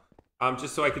stuff,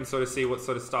 just so I can sort of see what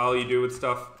sort of style you do with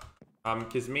stuff.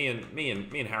 Because me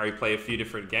and Harry play a few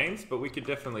different games, but we could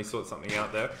definitely sort something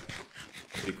out there.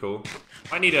 Pretty cool.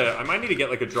 I might need to get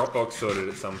like a Dropbox sorted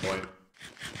at some point.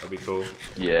 That'd be cool.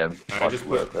 Yeah, I just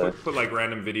put like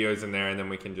random videos in there, and then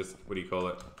we can just, what do you call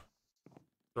it?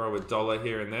 Throw $1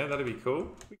 here and there. That'd be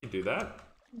cool. We could do that.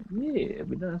 Yeah, it'd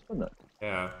be nice, wouldn't it?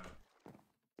 Yeah.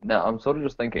 Now, I'm sort of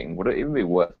just thinking, would it even be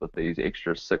worth with these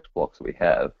extra 6 blocks that we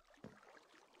have,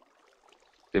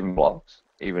 7 blocks,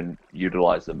 even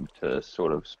utilize them to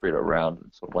sort of spread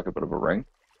around, sort of like a bit of a ring,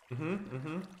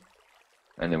 and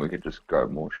then we could just grow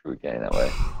more sugarcane that way.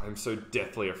 I'm so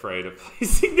deathly afraid of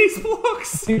placing these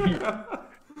blocks.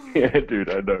 Yeah, dude,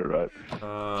 I know, right?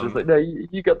 Just like, no,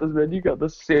 you got this, man, you got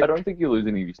this. See, I don't think you lose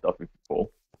any of your stuff if you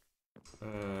fall.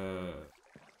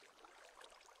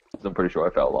 'Cause I'm pretty sure I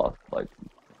fell last, like,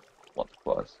 once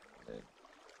or twice. And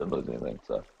didn't lose anything,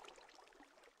 so.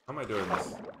 How am I doing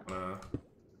this?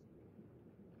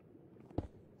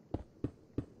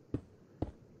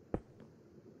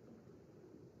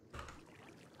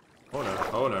 Oh no,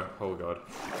 oh no, oh god.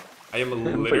 I am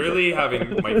literally having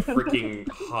my freaking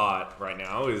heart right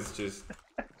now is just...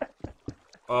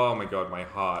 Oh my god, my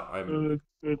heart. I'm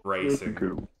racing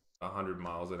 100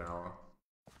 miles an hour.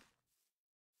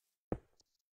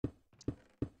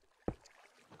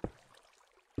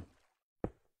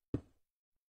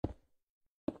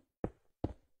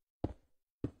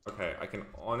 Okay, I can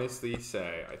honestly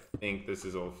say I think this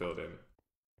is all filled in.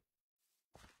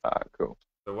 Cool.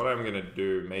 So what I'm gonna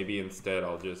do, maybe instead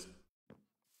I'll just...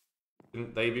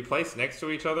 Shouldn't they be placed next to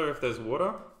each other if there's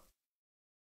water?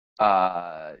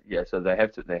 Yeah, so they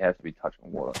have to be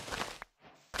touching water.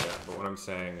 Yeah, but what I'm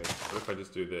saying is, what if I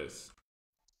just do this?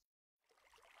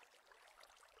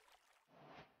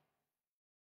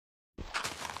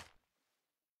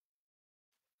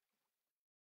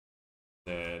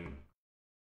 Then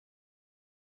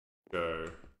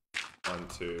go 1,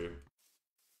 2,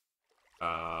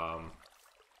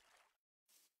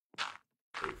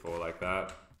 3, 4 like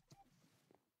that.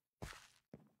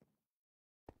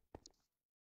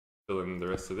 Fill in the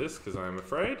rest of this because I'm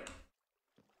afraid.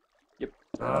 Yep.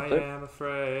 I am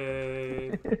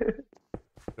afraid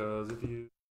because of you.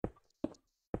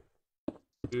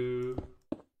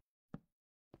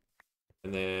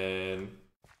 And then,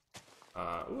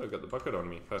 oh, I got the bucket on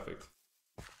me. Perfect.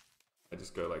 I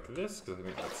just go like this because I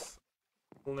think that's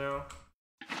cool now.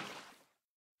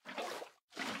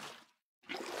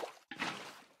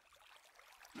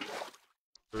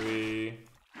 Three,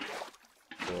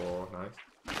 4, nice.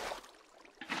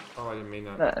 Oh, I didn't mean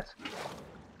that. Nice.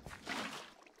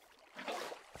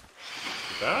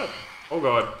 That? Oh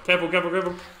god. Careful, careful,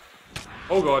 careful.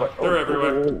 Oh god, they're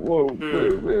everywhere. Whoa,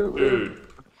 Dude.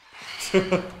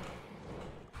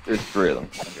 There's 3 of them.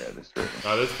 Okay, there's 3 of them.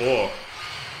 No, there's 4.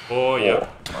 4, yeah.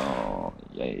 Oh,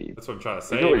 yay. That's what I'm trying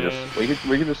to We say, could, man.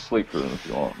 we can just sleep through them if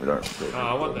you want. We don't. No,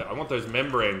 I want those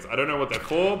membranes. I don't know what they're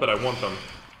for, but I want them.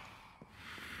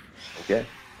 Okay.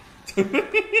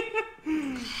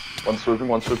 One swooping,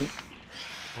 one swooping.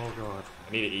 Oh god.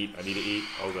 I need to eat. I need to eat.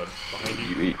 Oh god. Behind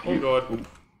you. You eat. Oh god.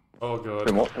 Oh god.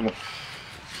 Come on, come on.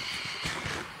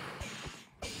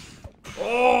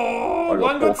 Oh,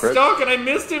 one got crits. stuck and I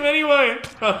missed him anyway.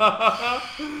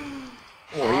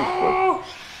 Oh,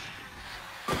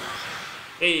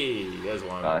 hey, there's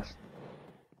one. nice.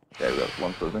 Okay, we got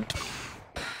one swooping.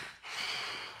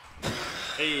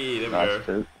 Hey, there we Nice, go.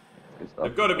 2. Good stuff.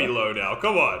 They've got to be low now.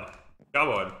 Come on. Come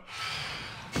on.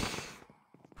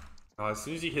 Oh, as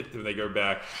soon as you hit them, they go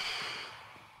back.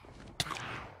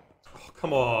 Oh,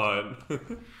 come on.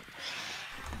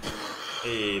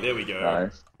 Hey, there we go.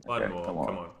 Nice. One Okay, more. come on.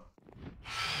 Come on.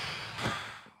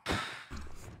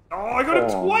 Oh, I got him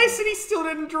twice and he still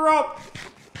didn't drop.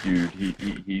 Dude,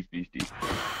 he's beastie.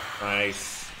 Nice.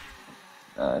 Nice.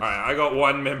 Alright, I got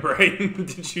 1 membrane.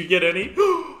 Did you get any?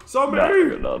 Zombie! No, I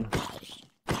got none.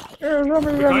 We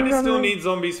kind of still need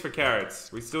zombies for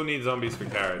carrots. We still need zombies for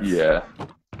carrots. Yeah.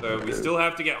 So we still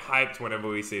have to get hyped whenever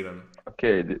we see them.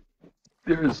 Okay,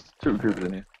 there's 2 creepers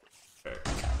in here. Okay.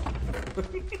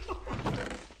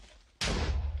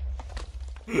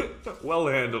 Well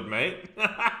handled, mate.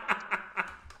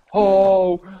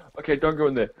 Oh, okay, don't go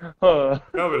in there. I'm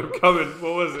coming.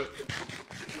 What was it?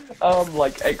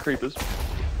 Like 8 creepers.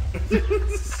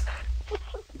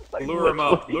 Like, Lure him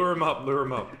up. Lure him up. Lure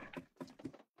him up.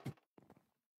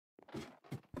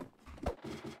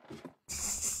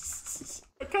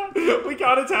 We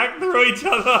can't attack through each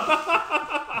other.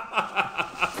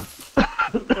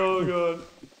 Oh god.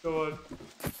 Come on.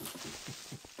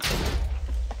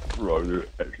 Bro, there's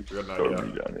actually so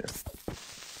many down here.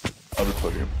 I'll just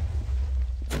put him.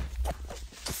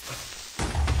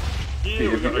 Yeah,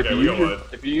 okay, we got one.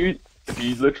 If you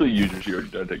literally use your shield, you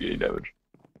don't take any damage.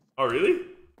 Oh, really?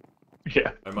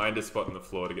 Yeah. I mined a spot in the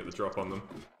floor to get the drop on them.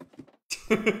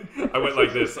 I went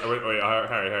like this. I went, wait,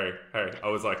 Harry. I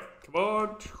was like, come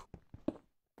on.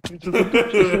 like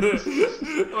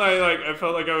I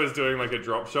felt like I was doing like a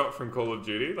drop shot from Call of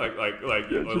Duty, like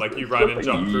you run and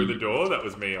jump through the door. That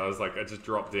was me. I was like, I just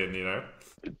dropped in, you know.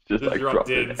 Just like dropped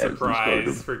in,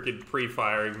 surprise, freaking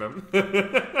pre-firing them.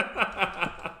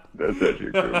 That's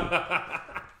actually cool.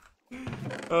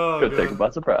 Oh, Could take them by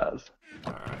surprise.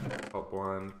 Alright, pop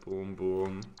one, boom,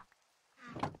 boom.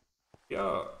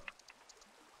 Yo.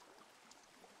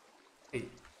 Hey, is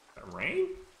that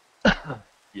rain?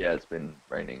 Yeah, it's been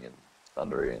raining and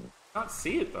thundery and. Can't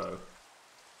see it though.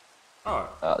 Oh.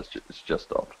 It's just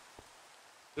stopped.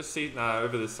 Just see, nah,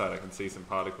 over this side I can see some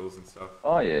particles and stuff.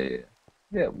 Oh yeah.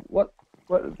 Yeah, what?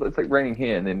 It's like raining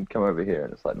here and then come over here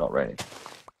and it's like not raining.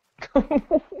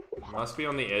 Must be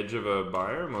on the edge of a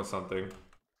biome or something.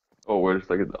 Or we're just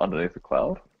like underneath a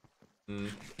cloud. Mm.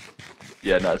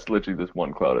 Yeah, no, it's literally this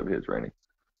one cloud over here is raining.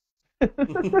 It's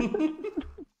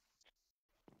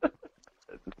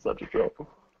such a drop.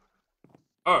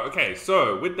 Oh, okay,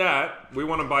 so with that, we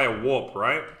want to buy a warp,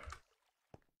 right?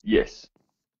 Yes.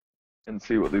 And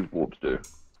see what these warps do.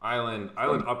 Island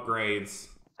upgrades.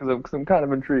 Because I'm kind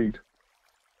of intrigued.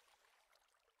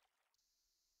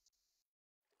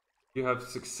 You have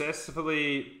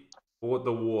successfully bought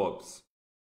the warps.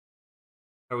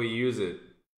 How do we use it?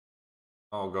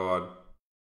 Oh god.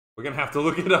 We're gonna have to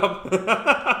look it up.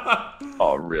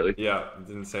 Oh, really? Yeah, it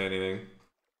didn't say anything.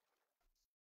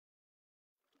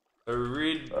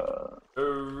 Iridium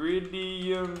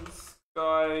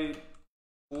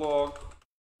Skyblock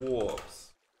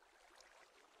warps.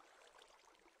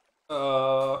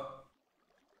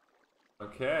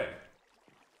 Okay.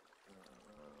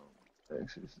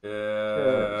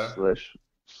 Yeah.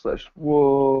 Slash.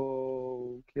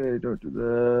 Whoa. Okay, don't do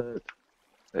that.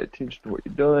 Pay attention to what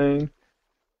you're doing.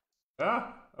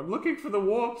 Ah, I'm looking for the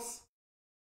warps.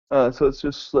 So it's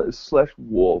just slash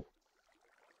warp.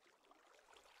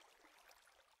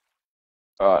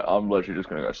 Alright, I'm literally just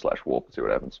gonna go slash warp and see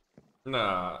what happens.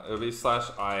 Nah, it'll be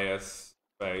 /is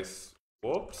space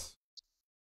warps.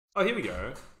 Oh, here we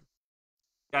go.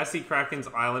 Gassy Kraken's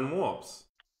Island warps.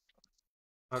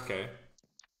 Okay.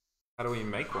 How do we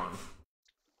make one?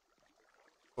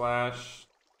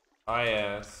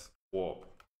 /is warp.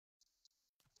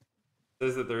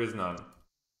 Says that there is none.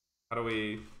 How do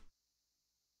we...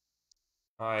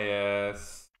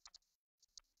 is...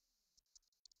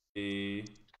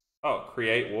 Oh,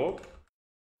 create warp?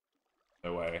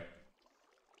 No way.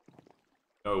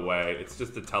 No way. It's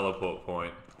just a teleport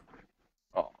point.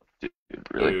 Oh, dude,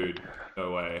 really? Dude,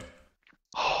 no way.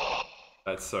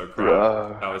 That's so crap.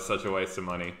 Bro. That was such a waste of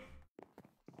money.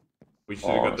 We should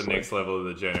have got the Honestly. next level of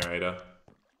the generator.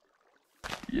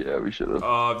 Yeah, we should have.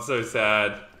 Oh, I'm so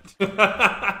sad.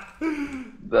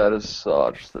 That is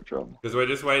such the trouble. Because we're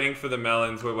just waiting for the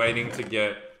melons. We're waiting to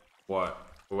get... What?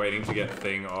 We're waiting to get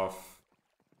thing off...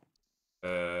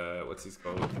 what's his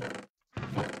called?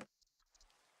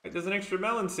 Wait, there's an extra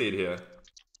melon seed here.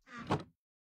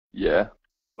 Yeah,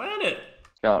 Plant it!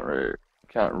 can't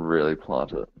really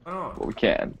plant it. Oh, Well, we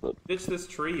can, but ditch this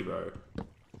tree, bro.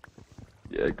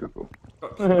 yeah, good call.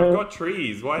 I've got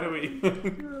trees. Why do we...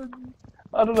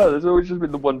 I don't know. There's always just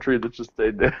been the one tree that just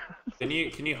stayed there. Can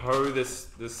you hoe this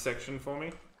section for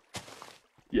me?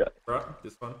 Yeah. Right,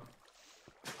 this one.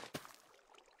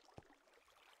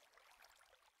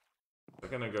 I'm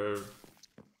gonna go.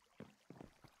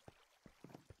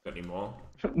 Got any more?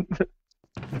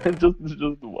 just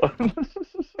the one.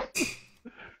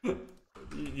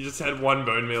 You just had one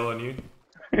bone meal on you.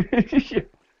 Yeah.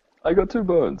 I got 2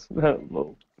 bones.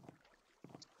 Lol.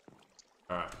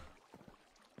 Alright.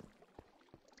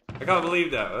 I can't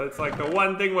believe that. It's like the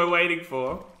one thing we're waiting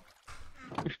for.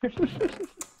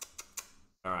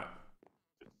 Alright.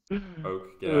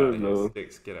 Oak, get out of here. No.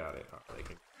 Sticks, get out of here. Oh, they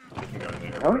can go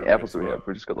in there. How many apples do we have?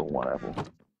 We just got the 1 apple.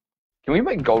 Can we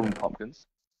make golden pumpkins?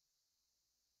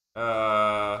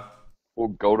 Or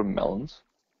golden melons?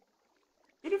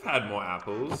 Could have had more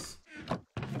apples.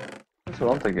 That's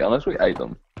what I'm thinking, unless we ate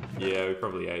them. Yeah, we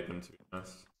probably ate them, to be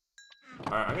honest.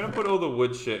 Alright, I'm gonna put all the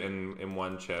wood shit in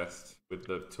one chest with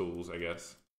the tools, I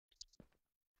guess.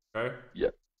 Okay?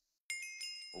 Yep.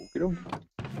 Okay.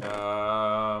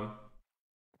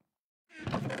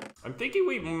 I'm thinking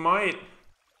we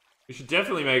should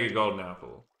definitely make a golden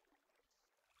apple.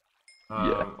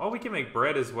 Yeah. Oh, we can make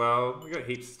bread as well. We got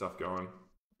heaps of stuff going.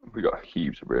 We got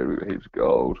heaps of bread, we got heaps of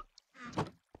gold.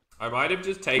 I might have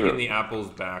just taken the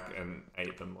apples back and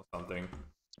ate them or something.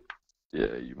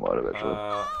 Yeah, you might have actually.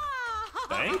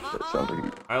 Bank? That sounds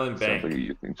like Island Bank. Sounds like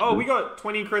you think so. Oh, we got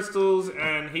 20 crystals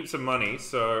and heaps of money,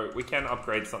 so we can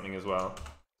upgrade something as well.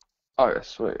 Oh, yeah,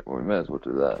 sweet. Well, we may as well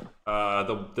do that.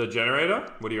 The generator?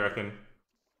 What do you reckon?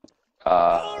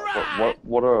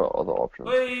 What are other options?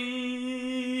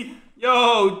 Hey!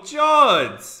 Yo,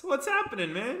 Jods! What's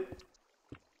happening, man?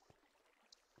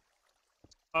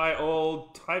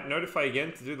 Type notify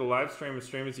again to do the live stream of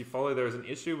streamers you follow. There is an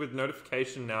issue with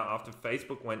notification now after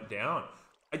Facebook went down.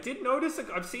 I did notice,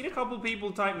 I've seen a couple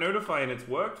people type notify and it's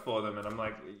worked for them, and I'm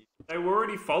like, they were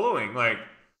already following. Like,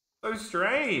 so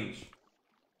strange.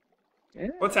 Yeah.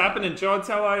 What's happening, Jods?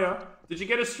 How are ya? Did you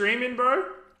get a stream in, bro?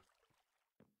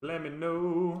 Let me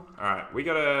know. Alright, we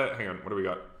gotta... Hang on, what do we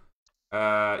got?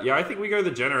 Yeah, I think we go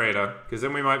the generator, because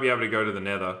then we might be able to go to the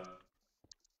nether.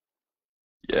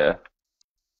 Yeah.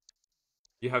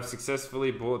 You have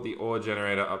successfully bought the ore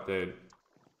generator update.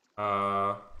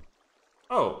 Oh,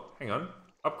 hang on.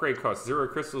 Upgrade cost, 0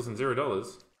 crystals and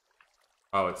 $0.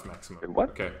 Oh, it's maximum. Wait, what?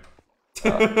 Okay.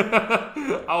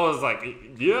 I was like,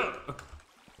 yeah.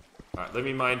 Alright, let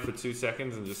me mine for 2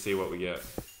 seconds and just see what we get.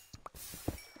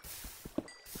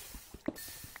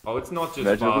 Oh, it's not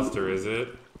just faster, is it?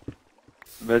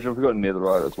 Imagine if we got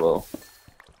netherite as well.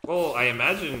 Well, I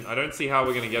imagine, I don't see how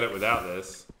we're going to get it without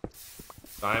this.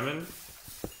 Diamond?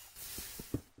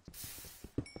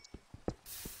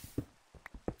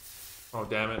 Oh,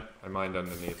 damn it. I mined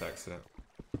underneath accident.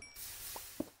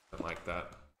 Don't like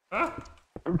that. Ah!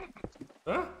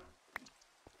 Ah!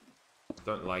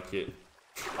 Don't like it.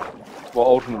 Well,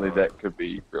 ultimately that could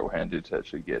be real handy to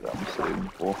actually get sodium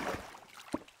for.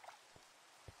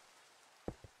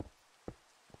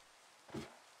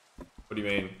 What do you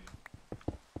mean?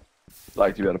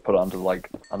 Like to be able to put under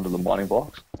the mining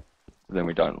blocks, so then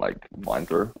we don't like mine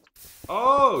through.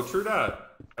 Oh, true that.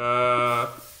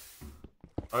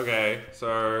 Okay,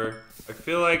 so I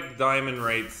feel like diamond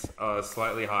rates are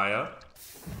slightly higher.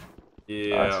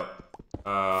 Yeah.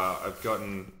 Nice. I've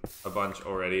gotten a bunch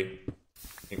already.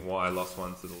 I think I lost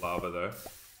one to the lava though.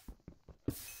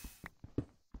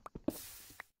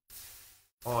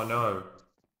 Oh no.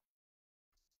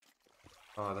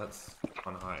 Oh, that's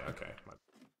on high. Okay.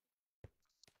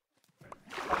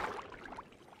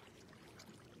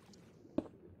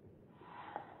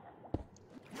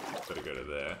 Gotta go to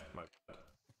there. My bad.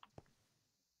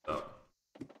 Oh.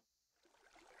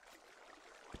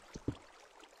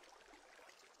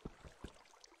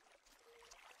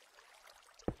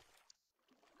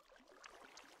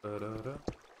 Da-da-da.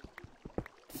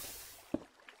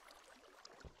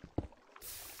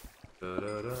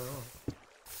 Da-da-da.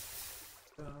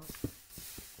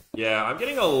 Yeah, I'm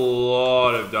getting a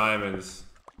lot of diamonds.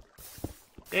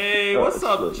 Hey, what's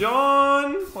up,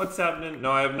 John? What's happening?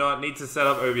 No, I have not. Need to set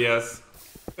up OBS.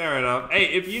 Fair enough. Hey,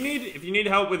 if you need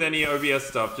help with any OBS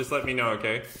stuff, just let me know,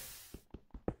 okay?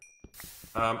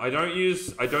 I don't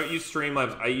use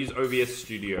Streamlabs. I use OBS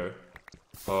Studio.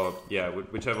 Oh yeah,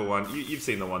 whichever one. You've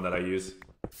seen the one that I use.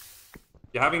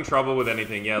 If you're having trouble with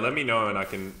anything, yeah, let me know and I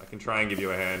can try and give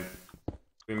you a hand.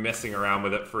 I've been messing around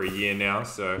with it for a year now,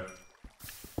 so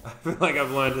I feel like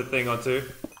I've learned a thing or two.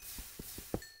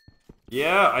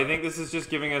 Yeah, I think this is just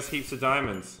giving us heaps of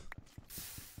diamonds.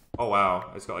 Oh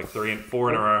wow, it's got like 4 in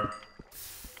a row.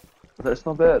 That's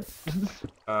not bad.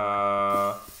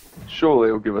 Surely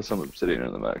it'll give us some obsidian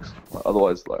in the mix.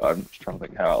 Otherwise, like, I'm just trying to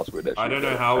think how else we'd actually. I don't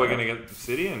know how we're gonna get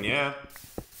obsidian. Yeah.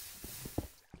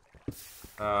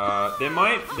 There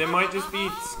might just be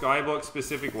skyblock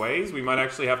specific ways. We might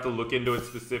actually have to look into it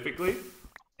specifically.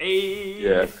 Hey.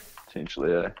 Yeah,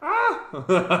 potentially. Yeah.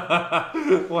 Ah!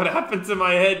 What happened to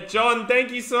my head, John?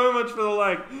 Thank you so much for the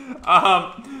like.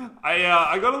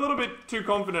 I got a little bit too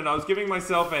confident. I was giving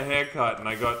myself a haircut, and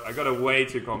I got way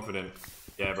too confident.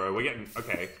 Yeah, bro, we're getting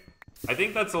okay. I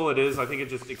think that's all it is. I think it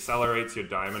just accelerates your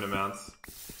diamond amounts.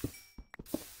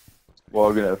 Well,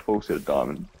 we're gonna have a full set of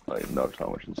diamond like no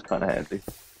time, which is kind of handy.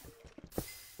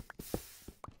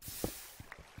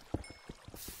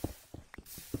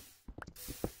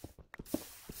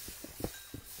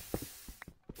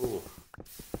 Ooh,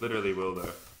 literally will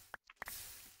though.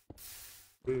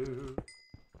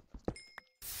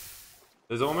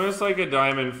 There's almost like a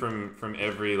diamond from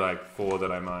every like 4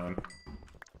 that I mine.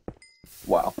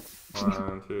 Wow.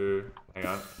 1, 2, hang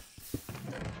on.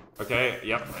 Okay,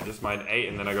 yep, I just mined 8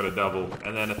 and then I got a double,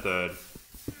 and then a third.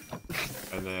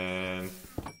 And then...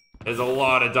 There's a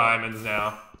lot of diamonds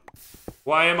now.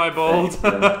 Why am I bald?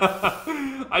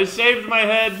 I shaved my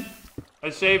head!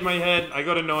 I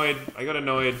got annoyed.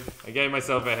 I gave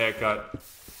myself a haircut.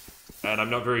 And I'm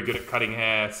not very good at cutting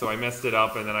hair, so I messed it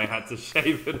up and then I had to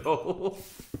shave it all.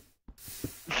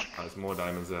 Oh, there's more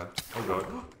diamonds there. Oh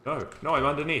god. No, I'm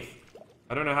underneath.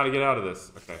 I don't know how to get out of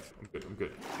this. Okay, I'm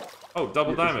good. Oh,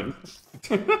 double diamond.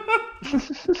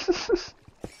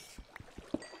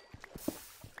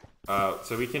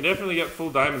 So we can definitely get full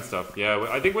diamond stuff. Yeah,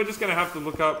 I think we're just gonna have to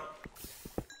look up...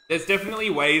 There's definitely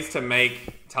ways to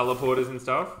make teleporters and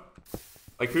stuff.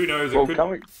 Like, who knows?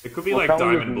 It could be like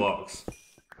diamond blocks.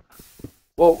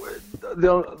 Well,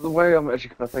 the way I'm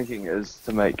actually kind of thinking is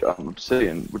to make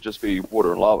obsidian would just be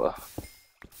water and lava.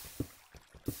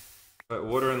 But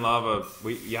water and lava,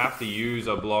 you have to use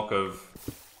a block of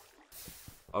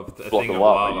a block thing of of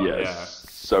lava. lava. Yes. Yeah.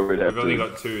 So we'd have We've only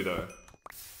got 2 though,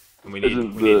 and we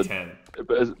need 10.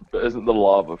 But isn't the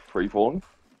lava free falling?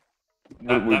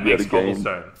 That makes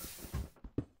cobblestone.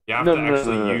 You have to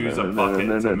actually use a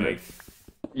bucket to make.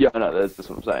 Yeah, no, that's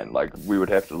what I'm saying. Like, we would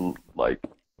have to like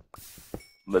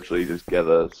literally just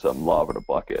gather some lava in a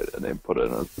bucket and then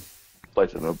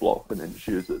place it in a block and then just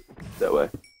use it that way.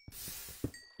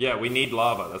 Yeah, we need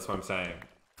lava, that's what I'm saying.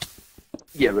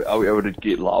 Yeah, but are we able to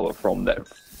get lava from that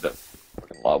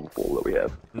fucking lava pool that we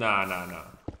have? No.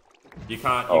 You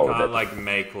can't like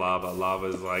make lava.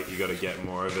 Lava's like, you gotta get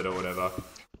more of it or whatever.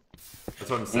 That's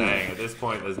what I'm saying. At this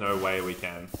point, there's no way we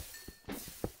can.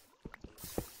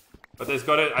 But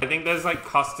I think there's like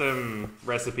custom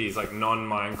recipes, like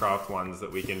non-Minecraft ones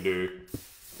that we can do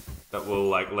that will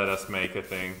like let us make a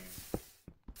thing.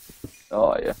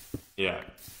 Oh, yeah. Yeah.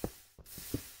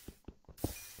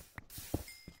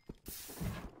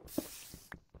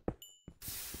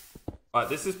 But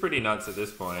this is pretty nuts at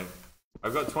this point.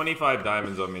 I've got 25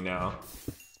 diamonds on me now.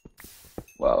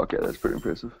 Wow, okay, that's pretty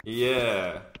impressive.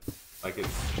 Yeah. Like it's...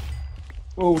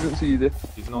 Oh, didn't see you there.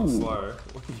 He's not slow.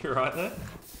 You're right there?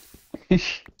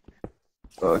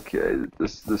 Okay,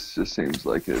 this just seems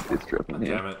like a death trap in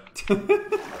here. Damn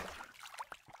it.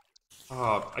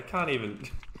 Oh, I can't even...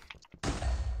 I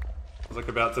was like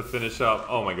about to finish up.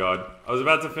 Oh my god. I was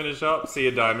about to finish up, see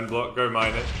a diamond block, go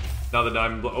mine it. Another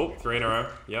diamond block. Oh, 3 in a row.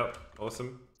 Yep,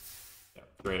 awesome. Yep,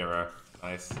 3 in a row.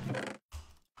 Nice.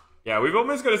 Yeah, we've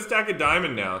almost got a stack of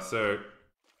diamond now, so...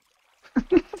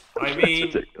 I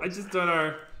mean, I just don't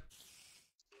know.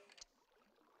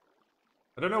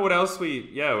 I don't know what else we...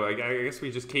 Yeah, I guess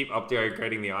we just keep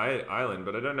upgrading the island,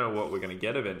 but I don't know what we're going to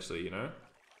get eventually, you know?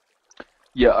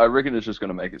 Yeah, I reckon it's just going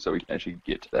to make it so we can actually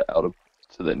get to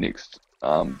that next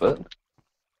bit.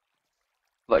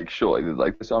 Like, surely,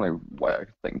 like, there's the only way I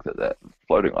could think that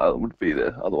floating island would be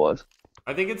there, otherwise.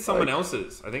 I think it's someone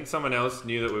else's. I think someone else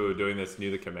knew that we were doing this,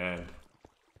 knew the command.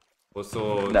 Or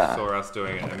saw us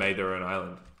doing it and made their own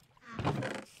island.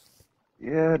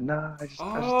 Yeah, nah, I just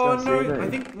Oh, don't no, see that. I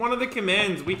think one of the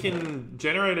commands, we can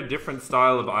generate a different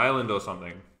style of island or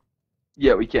something.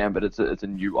 Yeah, we can, but it's a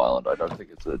new island. I don't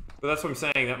think it's a... But that's what I'm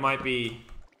saying, that might be...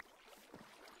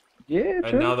 Yeah,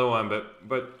 true. another one,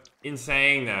 but in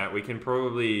saying that, we can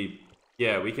probably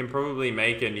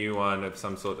make a new one of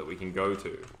some sort that we can go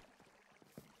to.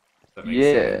 That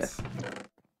makes sense.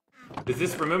 Is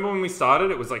this, remember when we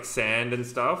started, it was like sand and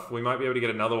stuff? We might be able to get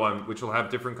another one which will have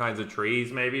different kinds of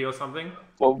trees maybe or something?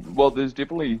 Well, there's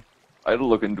definitely. I had to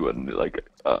look into it and like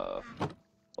I'll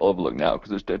have a look now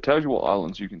because it tells you what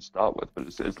islands you can start with, but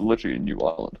it's literally a new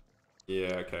island.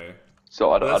 Yeah, okay.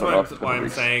 So I Well, don't know. why I'm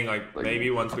saying like maybe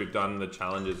once we've done the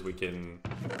challenges we can.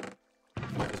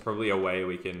 There's probably a way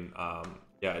we can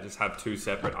just have two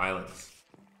separate islands.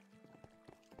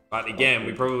 But again,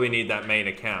 we probably need that main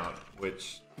account,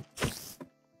 which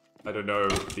I don't know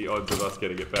the odds of us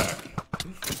getting it back.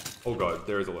 Oh god,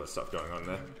 there is a lot of stuff going on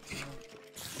there.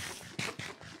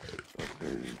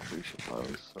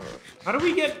 How do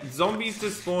we get zombies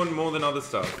to spawn more than other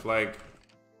stuff? Like...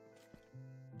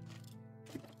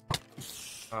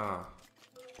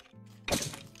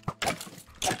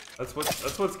 That's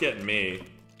what's getting me.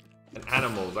 And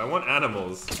animals. I want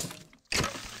animals.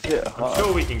 Yeah, I'm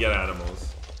sure we can get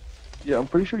animals. Yeah, I'm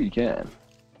pretty sure you can.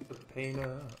 The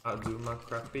painter, I do my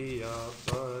crappy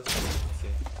but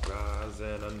rise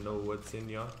and I know what's in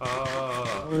your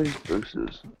heart. What are these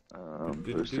boosters?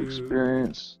 Boost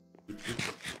experience.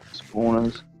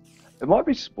 Spawners. It might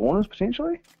be spawners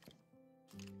potentially.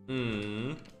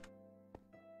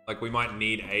 Like we might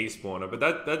need a spawner, but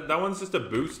that one's just a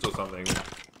boost or something.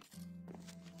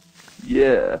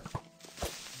 Yeah.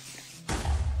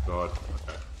 God.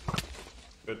 Okay.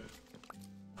 Good.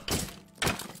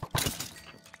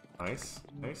 Nice.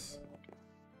 Nice.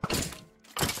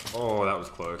 Oh, that was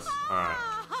close. Alright.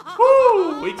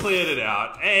 Woo! We cleared it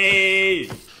out. Hey!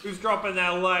 Who's dropping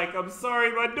that like? I'm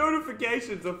sorry, my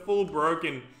notifications are full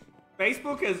broken.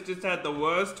 Facebook has just had the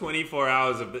worst 24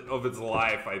 hours of its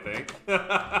life, I think.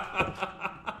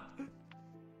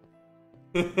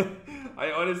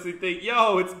 I honestly think,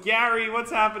 yo, it's Gary.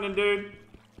 What's happening, dude?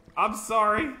 I'm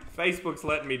sorry. Facebook's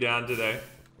letting me down today.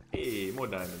 Hey, more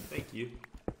diamond. Thank you.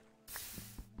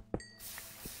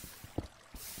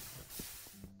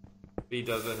 B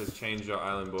does it has changed our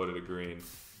island border to green.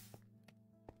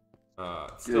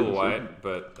 Still white,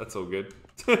 but that's all good.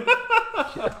 I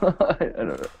don't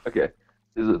know. Okay.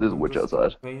 There's a witch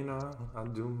outside.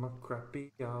 I'll do my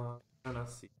crappy and I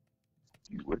see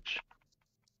You witch.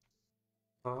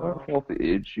 Don't fall off the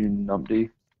edge, you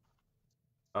numpty.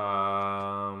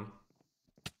 Oh,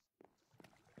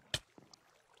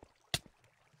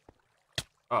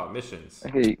 missions.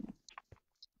 Okay.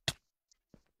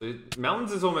 The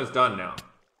mountains is almost done now.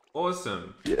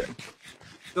 Awesome. Yeah.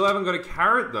 Still haven't got a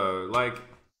carrot though. Like.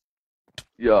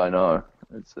 Yeah, I know.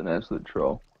 It's an absolute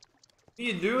troll. What do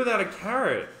you do without a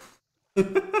carrot?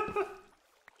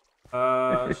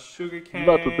 Sugar cane.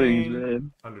 Lots of things,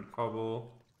 man. 100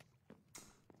 cobble.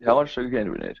 How much sugar cane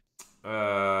do we need?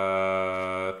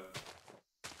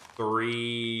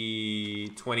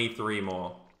 23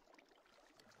 more.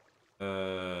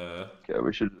 Okay,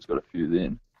 we should have just got a few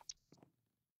then.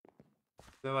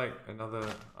 Is there like another...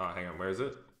 Oh, hang on, where is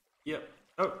it? Yep.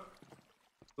 Oh.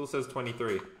 Still says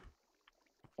 23.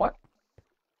 What?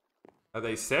 Are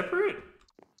they separate?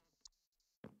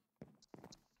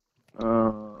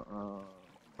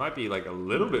 Might be like a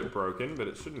little bit broken, but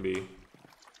it shouldn't be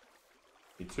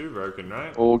too broken,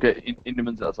 right? Oh, okay,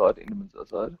 Enderman's outside. Enderman's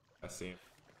outside. I see him.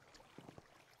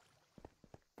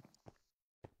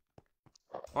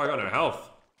 Oh, I got no health.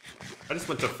 I just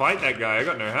went to fight that guy. I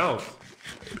got no health.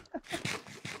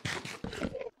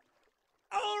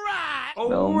 Alright!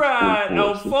 Alright!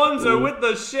 Alfonso with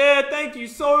the share. Thank you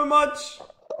so much.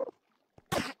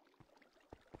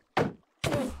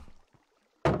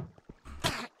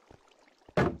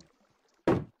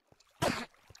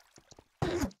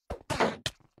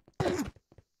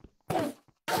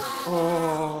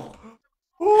 Oh.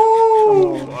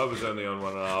 Ooh. I was only on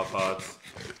 1.5 hearts.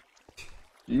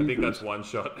 I think that's one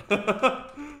shot.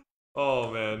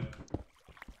 Oh man.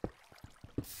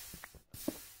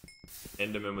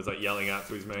 Enderman was like yelling out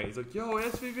to his mate. He's like, "Yo,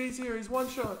 SVV's here. He's one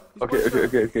shot." He's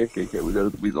okay. We got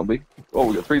a zombie. Oh,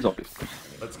 we got 3 zombies.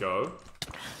 Let's go.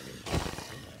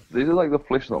 These are like the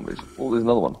flesh zombies. Oh, there's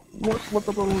another one. What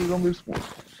the bloody zombies?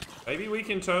 Maybe we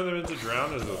can turn them into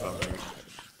drowners or something.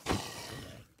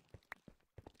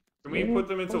 Can we put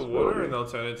them into water and they'll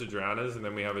turn into drowners and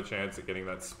then we have a chance at getting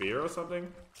that spear or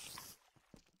something?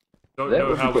 Don't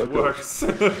know how it works.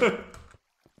 Take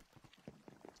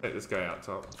this guy out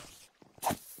top.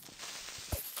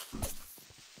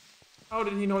 How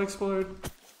did he not explode?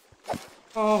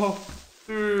 Oh,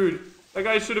 dude. That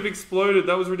guy should have exploded.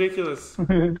 That was ridiculous.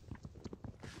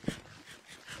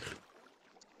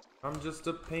 I'm just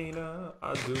a painter.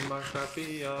 I do my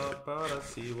crappy art, but I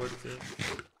see what's in.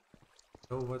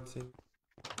 Know what's in.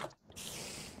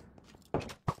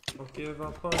 Don't give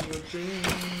up on your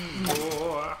dreams,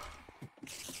 boy.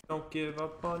 Don't give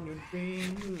up on your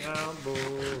dreams now,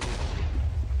 boy.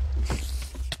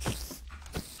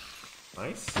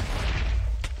 Nice.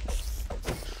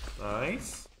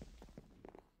 Nice.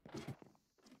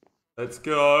 Let's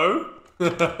go.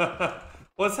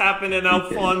 What's happening,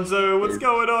 Alfonso? What's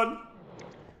going on?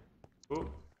 Ooh.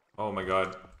 Oh my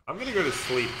god. I'm gonna go to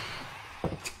sleep.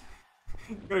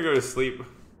 I'm gonna go to sleep.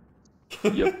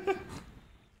 Yep.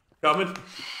 Coming?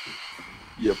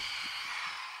 Yep.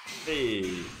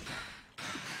 Hey.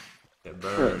 Yeah,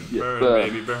 burn. Yeah, burn, burn.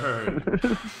 baby,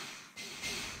 burn.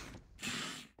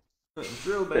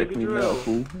 Drill, baby, Take me drill. now,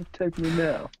 fool. Take me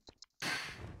now.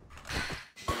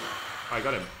 I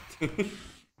got him.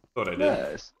 Thought I did.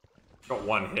 Nice. Got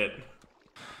one hit.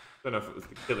 Don't know if it was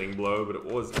the killing blow, but it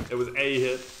was a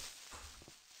hit.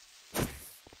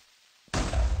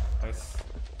 Nice.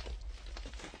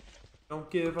 Don't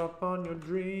give up on your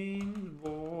dreams,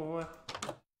 boy.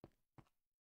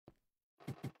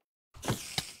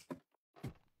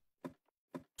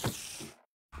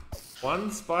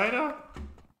 One spider?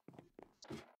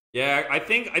 Yeah, I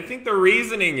think the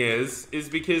reasoning is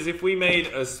because if we made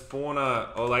a spawner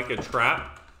or like a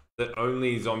trap that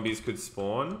only zombies could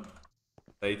spawn,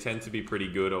 they tend to be pretty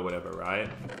good or whatever, right?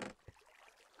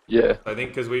 Yeah. I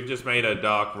think because we've just made a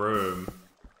dark room,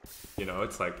 you know,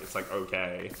 it's like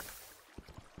okay.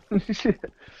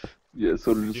 Yeah,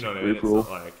 sort of just You know what I mean? It's free-for-all. not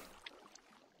like.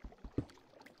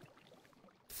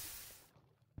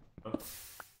 Oh.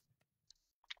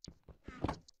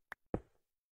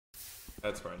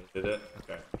 That's where I needed it.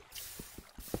 Okay.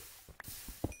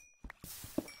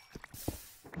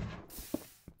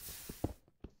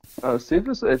 See if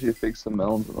this actually affects the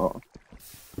melons or not.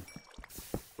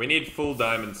 We need full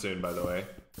diamond soon, by the way.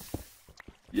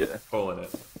 Yeah. Calling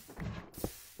it.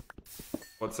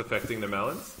 What's affecting the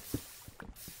melons?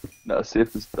 No, see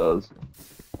if this does.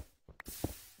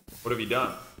 What have you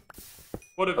done?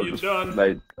 What have you done?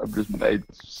 I've just made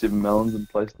 7 melons and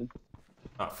placed them.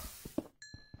 Oh.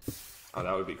 Oh,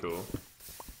 that would be cool.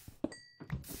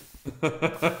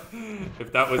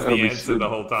 If that was the answer the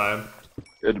whole time.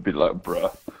 It'd be like,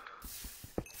 bruh.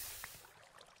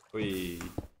 Wee.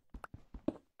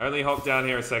 I only hopped down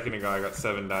here a second ago. I got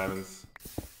 7 diamonds.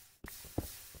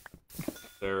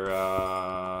 They're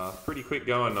pretty quick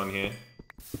going on here.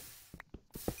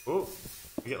 Oh,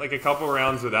 we get like a couple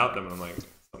rounds without them, and I'm like,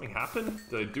 something happened?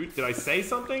 Did I say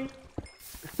something?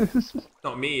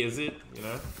 Not me, is it? You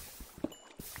know.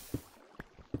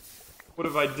 What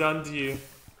have I done to you?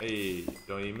 Hey,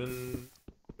 diamond,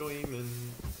 diamond,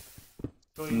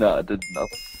 diamond. No, I did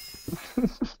nothing.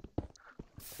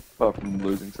 Apart from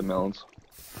losing some melons.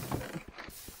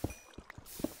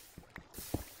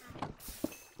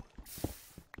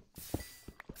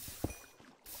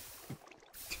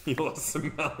 You lost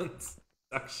some melons.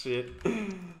 Suck shit.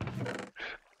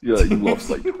 Yeah, you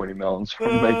lost like 20 melons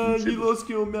from making 7. You lost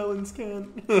your melons,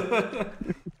 Ken.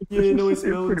 Yeah, nice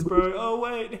melons, bro. Oh,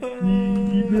 wait. No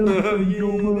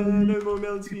more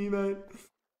melons for you, mate.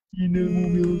 You know more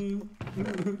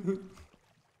melons.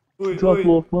 Oi, Top oi,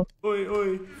 off, man.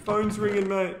 oi. Phone's ringing,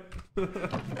 mate.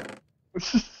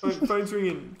 Phone's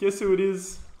ringing. Guess who it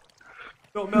is?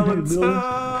 Not melons.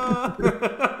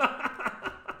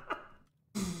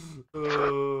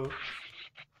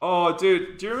 Oh,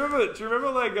 dude, do you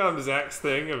remember like Zach's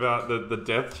thing about the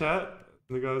death chat?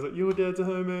 And the guy was like, "Your dad's a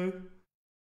homo."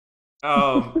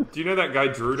 Do you know that guy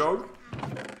Drew Dog?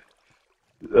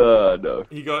 No.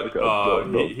 He got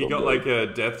Okay, he got like a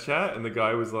death chat, and the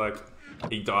guy was like,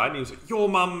 he died, and he was like, "Your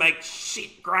mum makes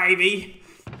shit gravy."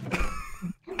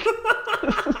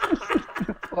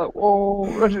 Like, whoa,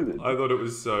 Roger. I thought it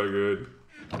was so good.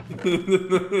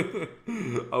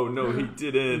 Oh no, he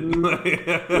didn't.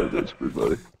 Yeah, that's pretty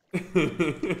funny.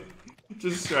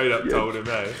 Just straight up told him,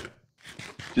 hey.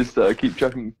 Just keep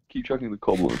chucking the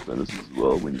cobble in furnaces as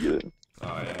well when you get it.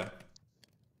 Oh yeah.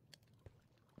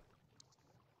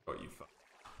 Got you.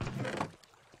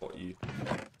 Got you.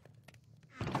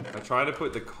 I try to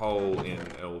put the coal in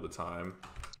all the time.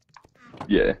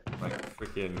 Yeah. Like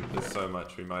freaking, there's so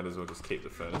much. We might as well just keep the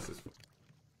furnaces.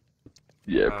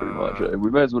 Yeah, pretty much. We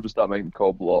may as well just start making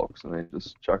coal blocks and then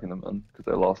just chucking them in because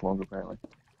they last longer apparently.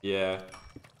 Yeah.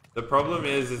 The problem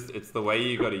is it's the way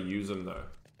you got to use them though.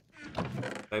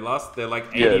 They're like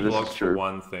 80 blocks for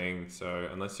one thing, so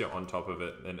unless you're on top of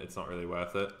it, then it's not really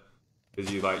worth it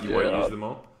because you won't use them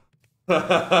all.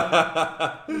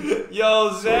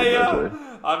 Yo, Zaya,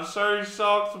 I'm so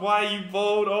shocked. Why are you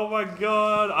bald? Oh my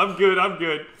god, I'm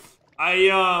good.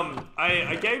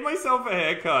 I gave myself a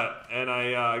haircut and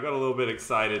I got a little bit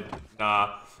excited.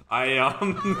 Nah,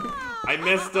 I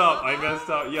messed up.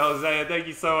 Yo, Zaya, thank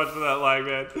you so much for that like,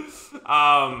 man.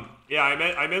 Yeah,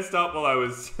 I messed up while I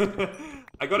was.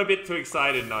 I got a bit too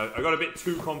excited. No, I got a bit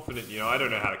too confident. You know, I don't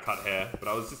know how to cut hair, but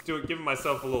I was just giving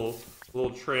myself a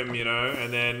little trim, you know.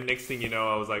 And then next thing you know,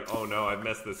 I was like, oh no, I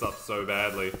messed this up so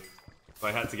badly. So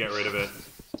I had to get rid of it.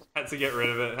 Had to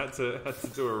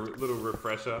do a little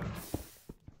refresher.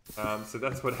 So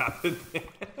that's what happened.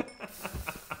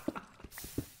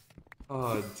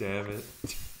 Oh, damn it.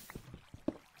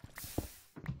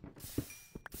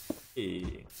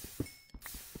 Hey.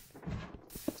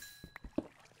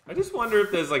 I just wonder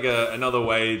if there's like another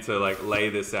way to like lay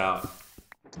this out.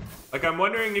 Like I'm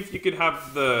wondering if you could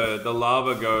have the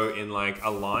lava go in like a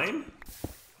line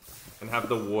and have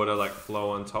the water like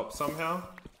flow on top somehow.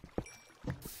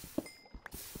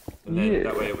 And then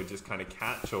that way it would just kind of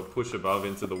catch or push above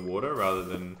into the water rather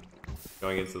than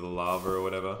going into the lava or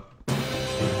whatever.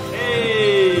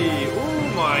 Hey! Oh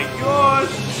my gosh!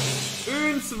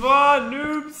 Svv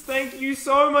Noobs, thank you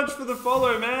so much for the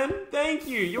follow, man. Thank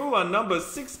you. You are number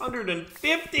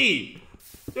 650.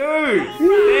 Dude,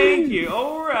 thank you.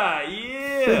 Alright,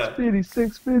 yeah.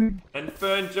 650. And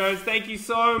Fern Jones, thank you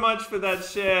so much for that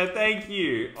share. Thank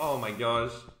you. Oh my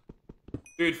gosh.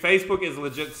 Dude, Facebook is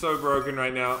legit so broken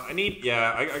right now. I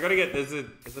gotta get, there's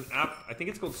an app, I think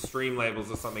it's called Stream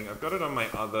Labels or something. I've got it on my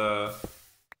other,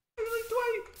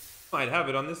 might have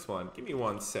it on this one. Give me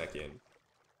 1 second.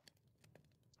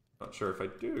 Not sure if I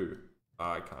do.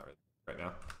 I can't read right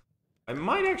now. I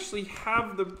might actually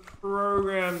have the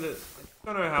program that,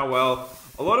 I don't know how well.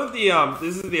 A lot of the,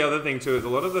 this is the other thing too, is a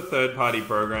lot of the third-party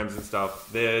programs and stuff,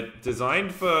 they're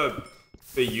designed for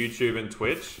YouTube and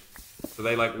Twitch. So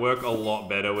they like work a lot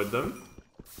better with them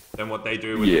than what they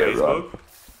do with Facebook. Right.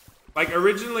 Like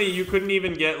originally you couldn't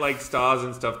even get like stars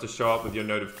and stuff to show up with your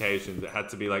notifications. It had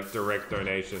to be like direct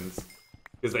donations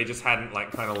because they just hadn't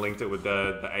like kind of linked it with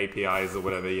the APIs or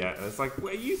whatever yet. And it's like,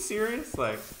 are you serious?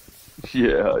 Like,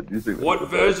 yeah, I do think that. What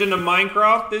version of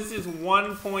Minecraft? This is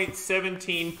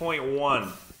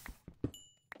 1.17.1.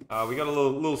 We got a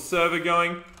little server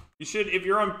going. You should, if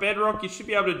you're on Bedrock, you should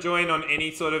be able to join on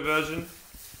any sort of version.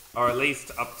 Or at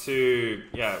least up to,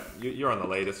 yeah, you're on the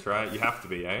latest, right? You have to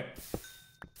be, eh?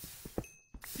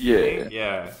 Yeah.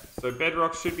 Yeah. So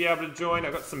Bedrock should be able to join.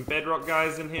 I got some Bedrock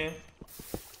guys in here.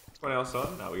 Anyone else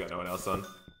on? No, we got no one else on.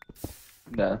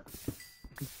 Nah.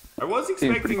 I was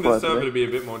expecting the server to be a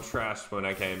bit more trash when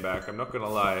I came back, I'm not gonna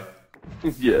lie.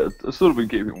 Yeah, I've sort of been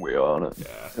keeping an eye on it.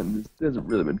 Yeah. And there hasn't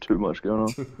really been too much going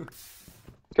on.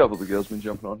 A couple of the girls have been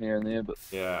jumping on here and there, but...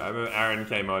 Yeah, I remember Aaron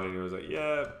came on and he was like,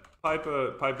 yeah,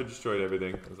 Piper destroyed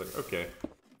everything. I was like, okay.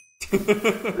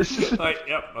 Like,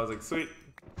 yep, I was like, sweet.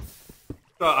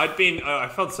 So I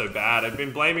felt so bad. I'd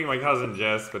been blaming my cousin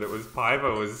Jess, but it was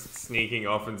Piper was sneaking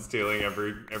off and stealing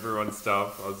everyone's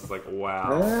stuff. I was just like,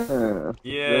 wow.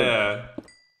 Yeah.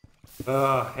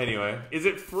 Anyway, is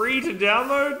it free to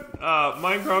download?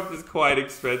 Minecraft is quite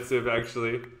expensive,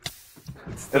 actually.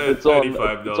 It's $35. If it's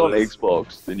on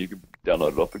Xbox, then you can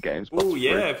download it off the Games Pass. Oh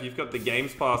yeah, if you've got the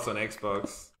Games Pass on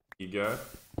Xbox, you go.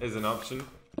 There's an option.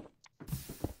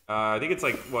 I think it's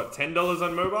like, what, $10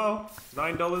 on mobile?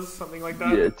 $9, something like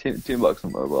that? Yeah, $10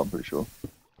 on mobile, I'm pretty sure.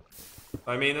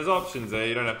 I mean, there's options there.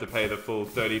 You don't have to pay the full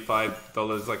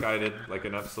 $35 like I did, like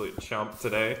an absolute chump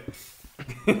today.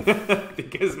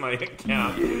 Because my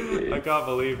account, I can't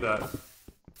believe that.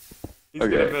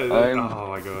 Oh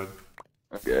my god.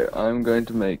 Okay, I'm going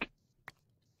to make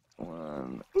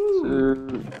one,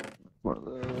 two, one of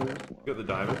those. You got the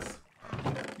diamonds?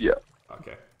 Yeah.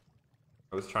 Okay.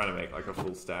 I was trying to make like a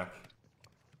full stack.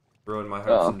 Ruin my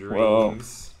hopes and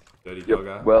dreams. Well, dirty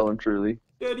dogger. Well and truly.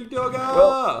 Dirty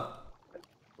dogger!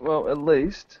 Well, at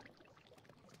least.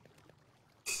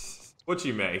 What'd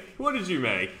you make? What did you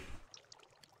make?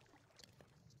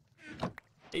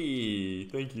 Hey,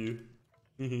 thank you.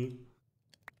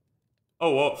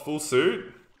 Oh, what? Full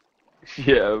suit?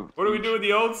 Yeah. What do we do with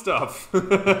the old stuff? Just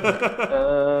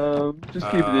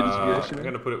keep it in investigation. I'm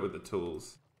gonna put it with the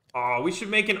tools. Oh, we should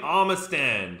make an armor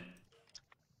stand.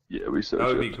 Yeah, we should. That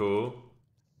would be cool.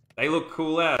 They look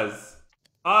cool as.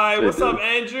 Hi, what's up,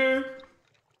 Andrew?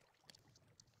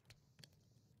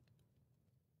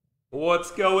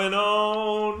 What's going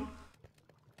on?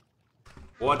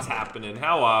 What's happening?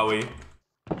 How are we?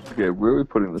 Okay, where are we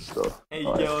putting this stuff? How you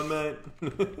going, mate?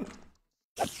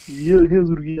 Yeah, here's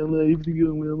what we're going, everything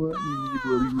going well, mate.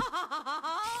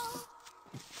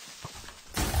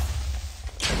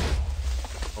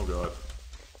 Oh god.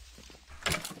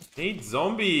 Need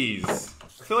zombies.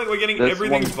 I feel like we're getting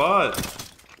everything but.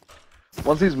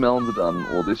 once these melons are done,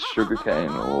 or this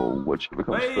sugarcane, or whichever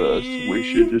comes first, we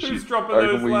should just. Who's dropping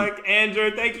those like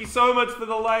Andrew? Thank you so much for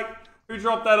the like. Who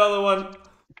dropped that other one?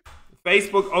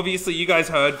 Facebook, obviously, you guys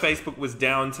heard Facebook was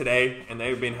down today, and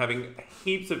they've been having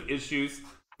heaps of issues.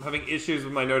 I'm having issues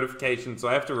with my notifications, so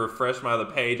I have to refresh my other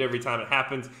page every time it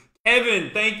happens.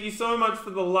 Kevin, thank you so much for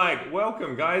the like.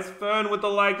 Welcome, guys. Fern with the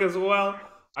like as well.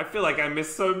 I feel like I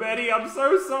missed so many. I'm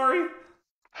so sorry.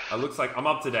 It looks like I'm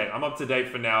up to date. I'm up to date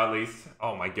for now, at least.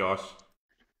 Oh my gosh.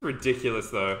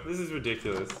 Ridiculous, though. This is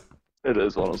ridiculous. It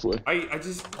is, honestly. I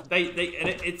just, and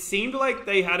it seemed like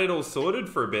they had it all sorted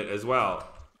for a bit as well.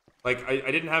 Like,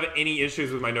 I didn't have any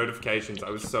issues with my notifications. I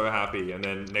was so happy. And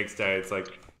then next day, it's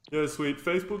like, yeah, sweet,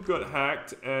 Facebook got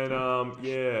hacked. And,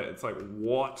 yeah, it's like,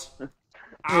 what?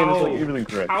 Ow. Yeah, everything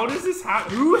correct. How does this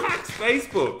happen? Who hacks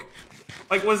Facebook?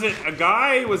 Like, was it a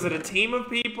guy? Was it a team of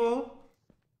people?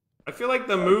 I feel like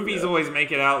the movies always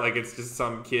make it out like it's just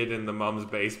some kid in the mum's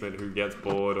basement who gets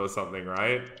bored or something,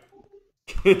 right?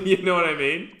 You know what I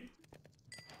mean?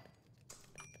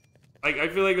 Like, I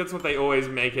feel like that's what they always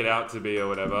make it out to be or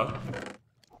whatever.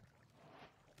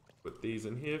 Put these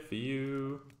in here for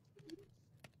you.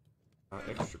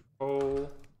 Extra coal.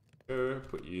 Here,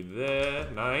 put you there.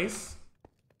 Nice.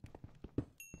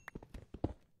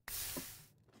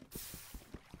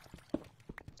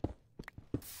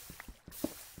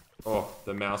 Oh,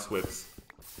 the mouse whips.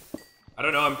 I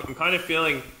don't know, I'm kind of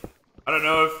feeling... I don't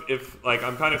know if like,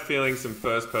 I'm kind of feeling some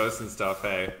first-person stuff,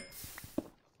 hey?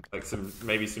 Like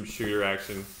maybe some shooter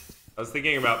action. I was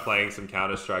thinking about playing some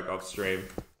Counter-Strike off-stream.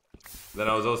 Then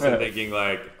I was also thinking,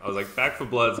 like, Back 4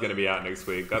 Blood's gonna be out next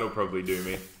week. That'll probably do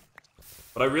me.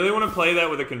 But I really want to play that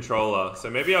with a controller,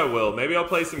 so maybe I will. Maybe I'll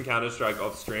play some Counter-Strike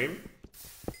off-stream.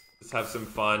 Just have some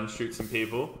fun, shoot some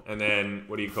people, and then,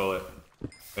 what do you call it?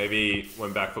 Maybe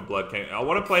when Back 4 Blood came... I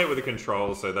want to play it with a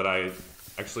control so that I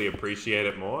actually appreciate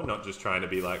it more, not just trying to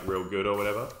be, like, real good or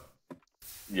whatever.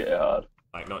 Yeah.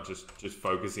 Like, not just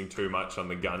focusing too much on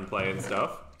the gunplay and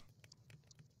stuff.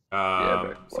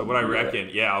 So what I reckon,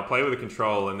 yeah, I'll play with a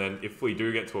control, and then if we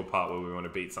do get to a part where we want to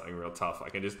beat something real tough, I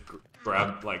can just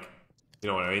grab, like, you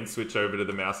know what I mean? Switch over to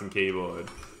the mouse and keyboard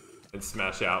and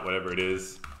smash out whatever it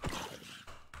is.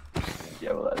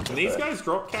 Yeah, well, that's Can these guys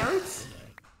drop carrots?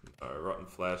 Oh, rotten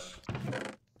flesh.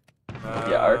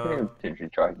 Yeah, I reckon we can potentially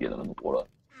try to get them in the water.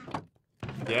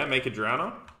 Yeah, make a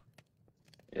drowner?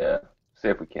 Yeah, see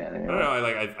if we can anyway. I don't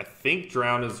know, I think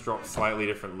drowners drop slightly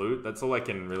different loot. That's all I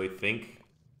can really think.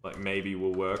 Like, maybe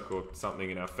will work or something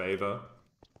in our favor.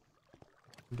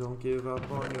 Don't give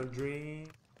up on your dream,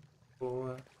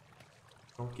 boy.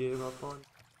 Don't give up on...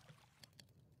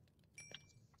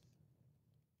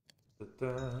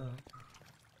 Down.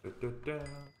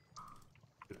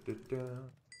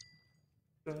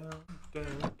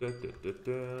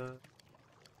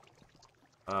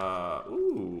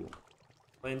 Ooh.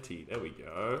 Plenty. There we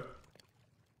go.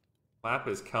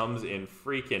 Clappers comes in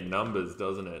freaking numbers,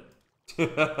 doesn't it? Yeah,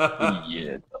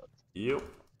 it does. Yep.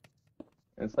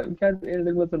 It's like we can't do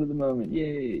anything with it at the moment.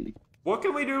 Yay. What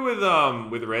can we do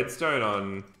with redstone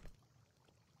on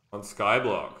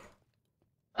Skyblock?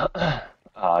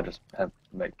 Just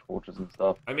make torches and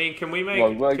stuff. I mean, can we make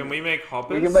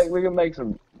hoppers? We can make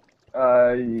some.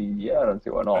 Yeah, I don't see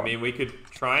why not. I mean, we could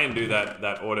try and do that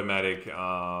automatic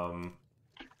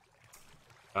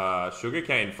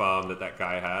sugarcane farm that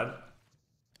guy had.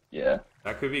 Yeah.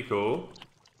 That could be cool.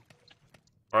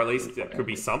 Or at least it could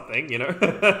be something, you know?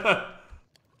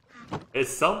 It's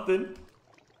something.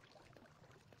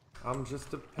 I'm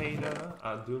just a painter.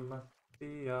 I do my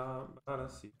but I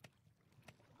see.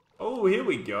 Oh, here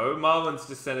we go. Marlon's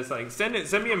just sent us something.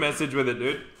 Send me a message with it,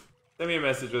 dude. Send me a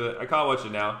message with it. I can't watch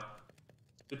it now.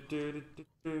 Let me...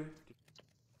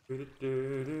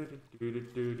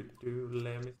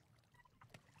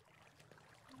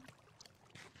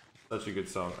 Such a good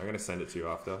song. I'm gonna send it to you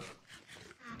after.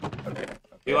 Okay.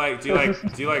 Do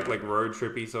you like like road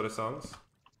trippy sort of songs?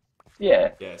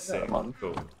 Yeah. Yeah, sick.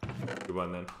 Cool. Good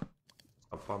one then.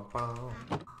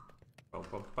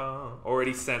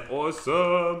 Already sent.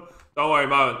 Awesome. Don't worry,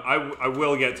 Marlon. I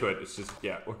will get to it. It's just,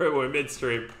 yeah, we're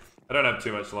midstream. I don't have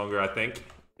too much longer, I think. I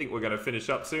think we're going to finish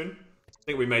up soon. I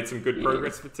think we made some good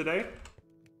progress for today.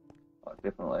 Oh,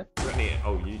 definitely.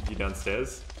 Oh, you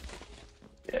downstairs?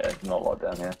 Yeah, not a lot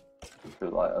down here. It's too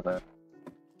light, I think.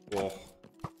 Whoa.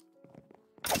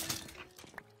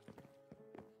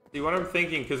 See, what I'm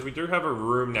thinking, because we do have a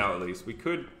room now at least, we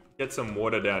could get some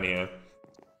water down here.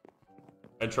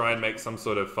 And try and make some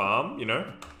sort of farm, you know?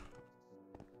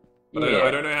 But yeah,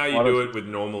 I don't know how you do it with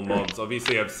normal mobs.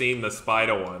 Obviously, I've seen the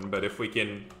spider one, but if we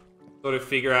can sort of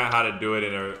figure out how to do it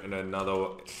in another,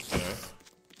 you know.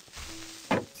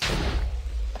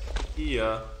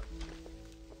 Yeah.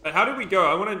 But how did we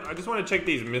go? I just want to check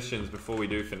these missions before we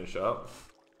do finish up.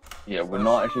 Yeah, we're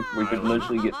not actually. We could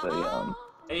literally get the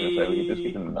Hey, we could just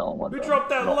get the melon one. who done, dropped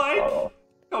that not like? start off.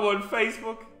 Come on,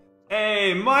 Facebook.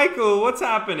 Hey, Michael, what's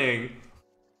happening?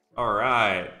 All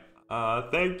right.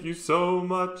 Thank you so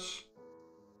much.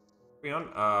 We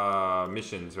on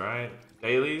missions, right?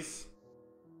 Dailies.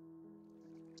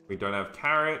 We don't have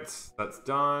carrots. That's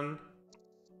done.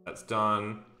 That's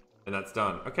done. And that's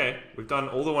done. Okay, we've done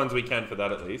all the ones we can for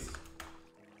that at least.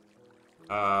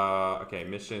 Okay,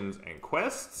 missions and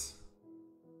quests.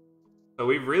 So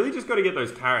we've really just got to get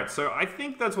those carrots. So I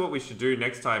think that's what we should do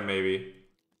next time, maybe.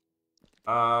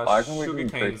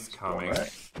 Sugarcane's coming.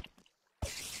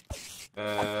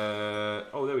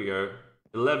 Oh, there we go.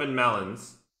 11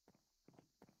 melons.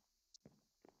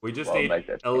 We just need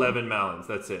 11 melons.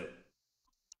 That's it.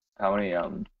 How many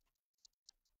And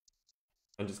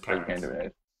just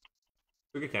carrots.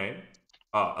 Sugarcane.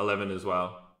 Oh, 11 as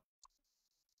well.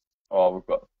 Oh, we've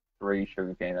got 3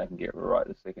 sugarcane I can get right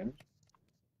this second.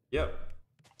 Yep.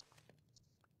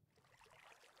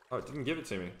 Oh, it didn't give it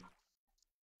to me.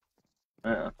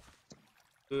 Yeah.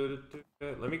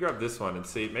 Let me grab this one and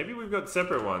see. Maybe we've got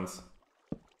separate ones.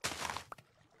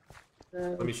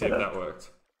 Let me see if that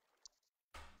worked.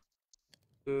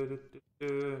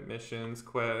 Missions,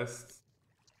 quests.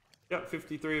 Yep,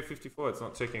 53 or 54. It's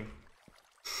not ticking.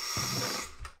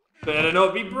 Better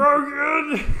not be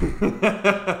broken!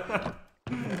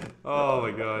 Oh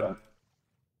my god.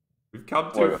 We've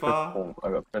come too far. I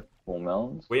got 54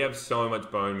 melons. We have so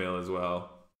much bone meal as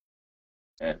well.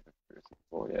 Yeah,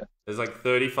 54, yeah. There's like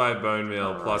 35 bone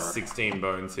meal plus 16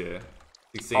 bones here.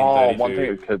 16, oh, 32. one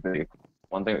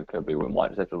thing it could be, we might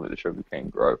just have to let the sugarcane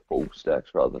grow full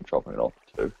stacks rather than chopping it off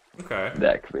too. Okay.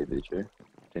 That could be the issue,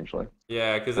 potentially.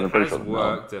 Yeah, because it has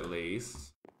worked at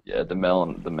least. Yeah, the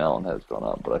melon has gone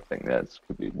up, but I think that's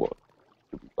could be what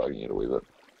could be bugging it a wee bit.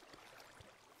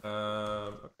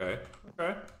 Okay.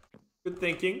 Good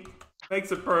thinking.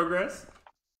 Makes it progress.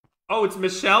 Oh, it's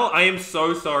Michelle. I am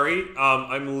so sorry.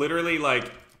 I'm literally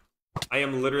like, my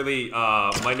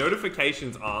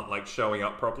notifications aren't like showing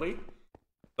up properly.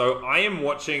 So I am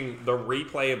watching the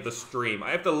replay of the stream.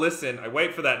 I have to listen. I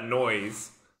wait for that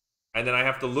noise, and then I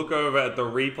have to look over at the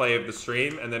replay of the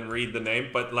stream and then read the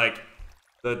name. But like,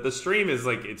 the stream is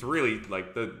like, it's really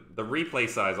like the replay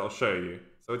size. I'll show you.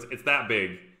 So it's that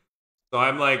big. So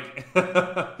I'm like,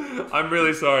 I'm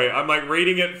really sorry. I'm like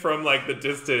reading it from like the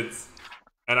distance,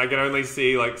 and I can only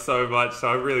see like so much. So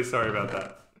I'm really sorry about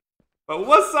that. But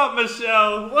what's up,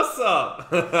 Michelle? What's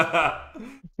up?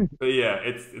 But yeah,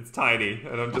 it's tiny,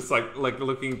 and I'm just like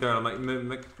looking down. I'm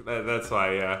like, that's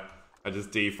why I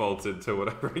just defaulted to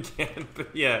whatever I can.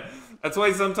 But yeah, that's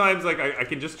why sometimes like I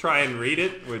can just try and read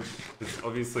it, which has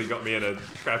obviously got me in a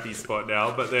crappy spot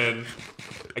now. But then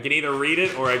I can either read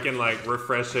it or I can like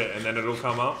refresh it, and then it'll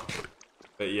come up.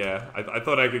 But yeah, I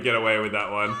thought I could get away with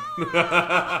that one.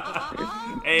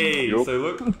 Hey, so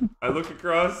look, I look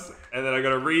across, and then I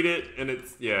gotta read it, and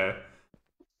it's, yeah.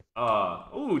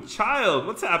 Oh, Child,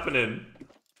 what's happening?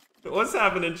 What's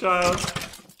happening, Child?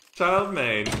 Child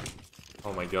main.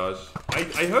 Oh my gosh.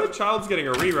 I heard Child's getting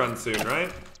a rerun soon,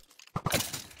 right?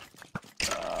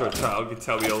 Sure, Child can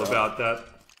tell me all about that.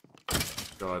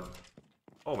 God.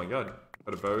 Oh my god.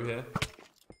 Got a bow here.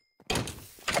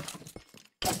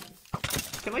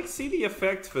 I can like see the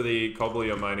effect for the cobble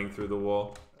you're mining through the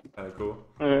wall. Kinda cool.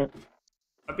 Yeah.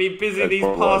 I've been busy these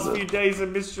past few days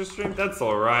and missed your stream. That's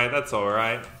alright, that's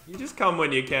alright. You just come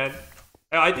when you can.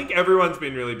 I think everyone's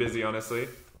been really busy, honestly.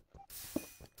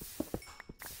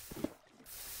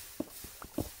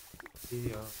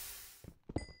 Yeah.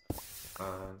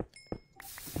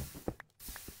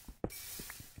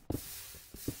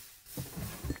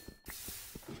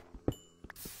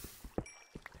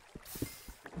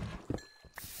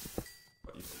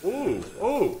 Ooh,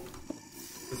 oh!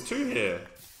 There's 2 here.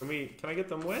 Can I get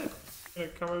them wet? Can I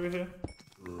come over here?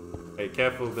 Hey,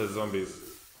 careful, there's zombies.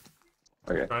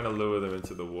 Okay. I'm trying to lure them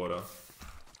into the water.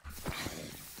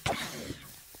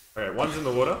 Okay, one's in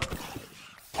the water.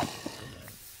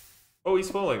 Oh, he's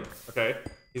falling. Okay,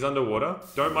 he's underwater.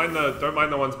 Don't mind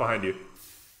the ones behind you.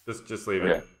 Just leave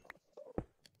it. Okay.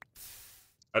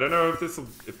 I don't know if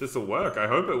this'll work. I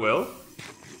hope it will.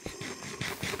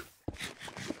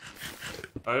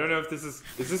 I don't know if is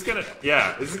this gonna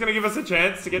give us a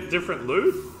chance to get different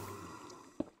loot?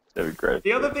 That'd be great.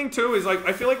 The other thing too is like,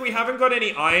 I feel like we haven't got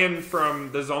any iron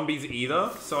from the zombies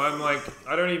either, so I'm like,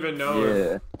 I don't even know.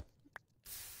 Yeah.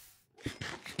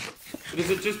 But is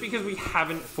it just because we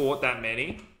haven't fought that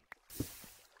many?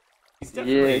 He's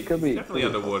definitely, it could be definitely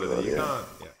underwater though. You can't.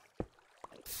 Yeah.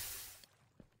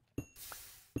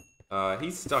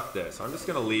 He's stuck there, so I'm just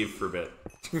gonna leave for a bit.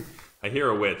 I hear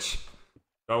a witch.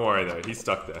 Don't worry though, he's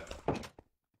stuck there.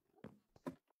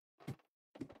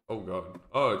 Oh god.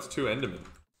 Oh, it's 2 Endermen.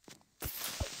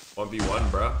 1v1,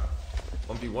 bruh.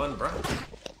 1v1, bruh.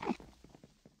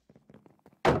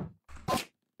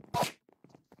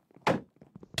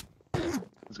 I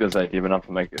was gonna say, give enough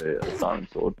to make a diamond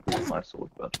sword. My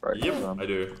sword's about to break. Yep, I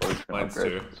do. Mine's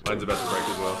too. Mine's about to break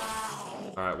as well.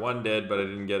 Alright, 1 dead, but I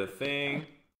didn't get a thing.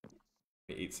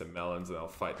 Let me eat some melons and I'll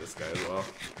fight this guy as well.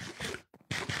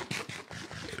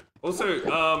 Also,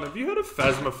 have you heard of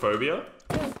Phasmophobia?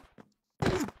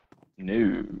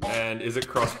 No. And is it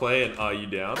crossplay and are you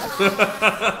down?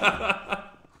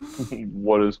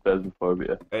 What is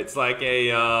Phasmophobia? It's like a,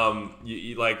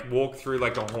 you like walk through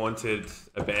like a haunted,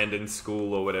 abandoned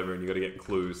school or whatever and you gotta get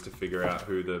clues to figure out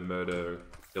who the murder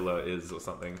killer is or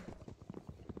something.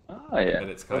 Oh yeah. And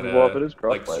it's kind of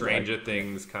like Stranger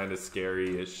Things, kind of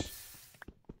scary-ish.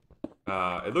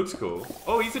 It looks cool.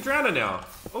 Oh, he's a drowner now.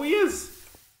 Oh, he is.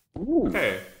 Ooh.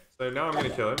 Okay, so now I'm gonna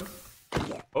kill him.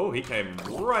 Oh, he came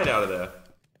right out of there.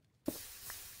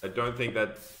 I don't think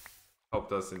that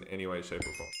helped us in any way, shape,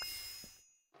 or form.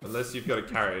 Unless you've got a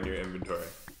carrot in your inventory.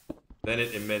 Then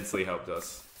it immensely helped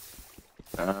us.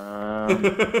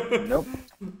 Nope.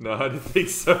 No, I didn't think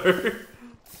so.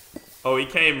 Oh, he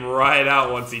came right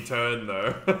out once he turned,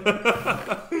 though.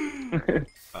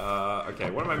 Okay,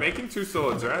 what am I making? 2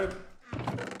 swords, right?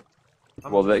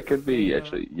 Well, that could be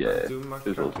actually, yeah.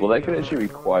 Well, that could actually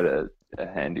be quite a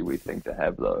handy wee thing to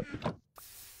have, though.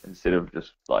 Instead of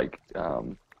just like,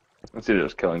 instead of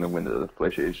just killing them when they're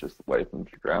fleshy, it's just wait for them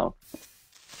to drown.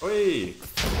 Oi!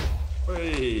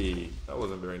 Oi! That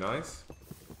wasn't very nice.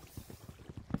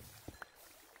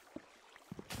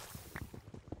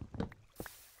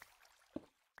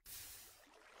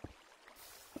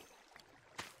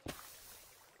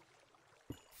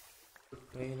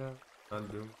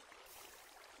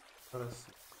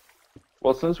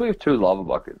 Well, since we have 2 lava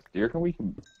buckets, do you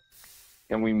reckon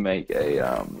can we make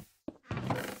an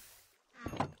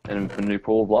infinite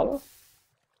pool of lava?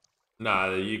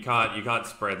 Nah, you can't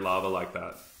spread lava like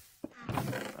that.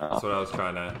 That's what I was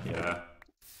trying to,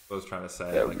 I was trying to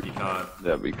say. Like, you can't.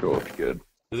 That'd be cool if you could.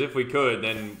 Because if we could,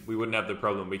 then we wouldn't have the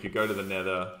problem. We could go to the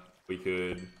nether. We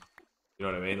could, you know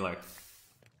what I mean? Like,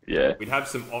 yeah. We'd have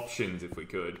some options if we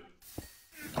could.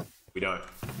 We don't.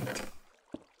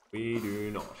 We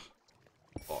do not.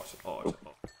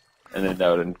 And then that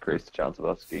would increase the chance of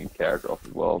us getting carrot off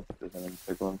as well. If there's anything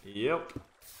particular. Yep.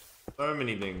 So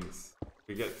many things.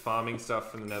 We get farming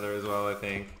stuff from the nether as well, I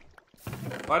think.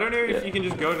 I don't know if you can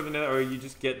just go to the nether or you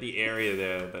just get the area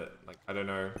there that, like, I don't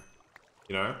know.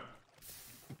 You know?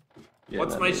 Yeah,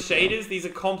 what's my shaders? These are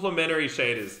complementary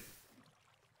shaders.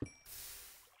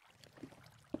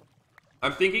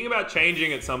 I'm thinking about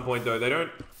changing at some point though. They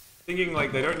don't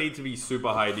need to be super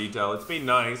high detail. It's been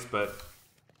nice, but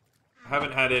I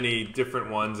haven't had any different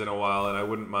ones in a while and I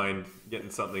wouldn't mind getting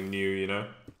something new, you know?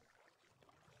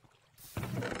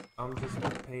 I'm just a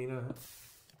painter.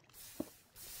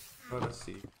 Let's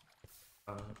see.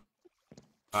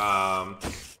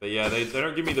 But yeah, they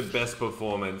don't give me the best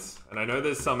performance. And I know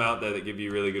there's some out there that give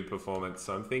you really good performance.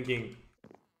 So I'm thinking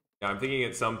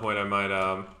at some point I might,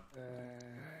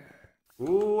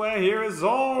 ooh, I hear a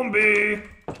zombie!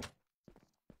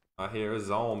 I hear a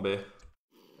zombie.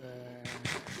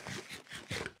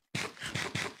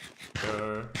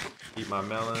 Eat my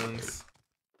melons.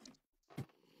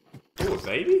 Ooh, a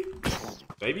baby?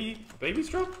 Baby's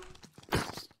drop?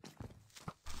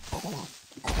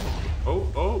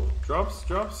 Oh,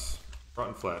 drops.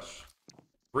 Rotten flesh.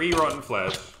 3 rotten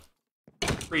flesh.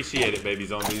 Appreciate it, baby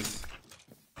zombies.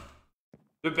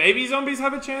 Do baby zombies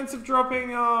have a chance of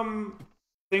dropping,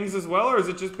 things as well, or is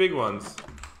it just big ones?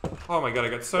 Oh my god, I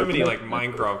got so many, like,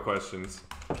 Minecraft questions.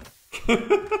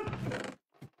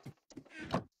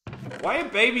 Why are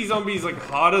baby zombies, like,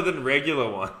 harder than regular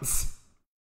ones?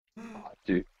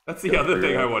 Dude, that's the other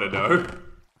thing I want to know.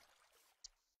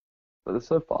 But they're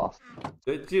so fast.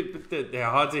 They're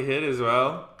hard to hit as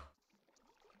well.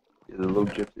 Yeah, they're little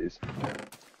gypsies.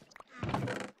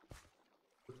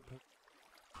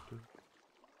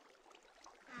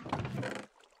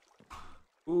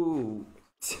 Ooh.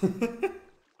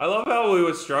 I love how we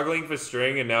were struggling for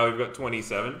string and now we've got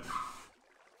 27.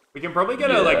 We can probably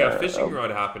get a fishing rod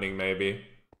happening, maybe.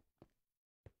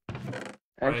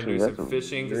 Actually, do some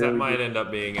fishing, because that might end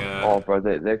up being a... Oh, bro,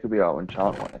 that could be our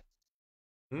enchant way.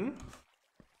 Hmm?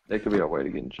 That could be our way to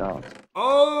get enchants.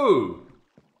 Oh!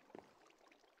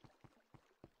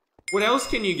 What else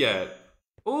can you get?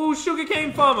 Oh,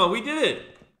 sugarcane farmer, we did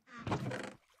it!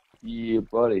 Yeah,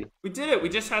 buddy. We did it. We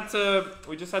just had to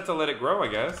let it grow, I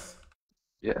guess.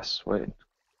 Yeah, sweet.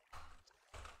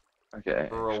 Okay,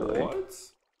 actually.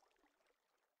 Rewards?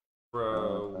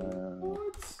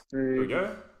 Rewards? There we Three.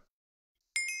 go.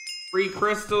 Free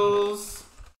crystals.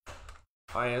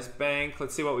 IS Bank.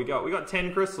 Let's see what we got. We got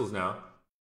 10 crystals now.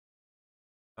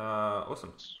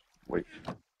 Awesome. Wait.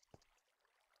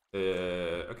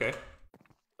 Okay.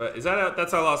 But is that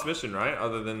that's our last mission, right?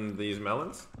 Other than these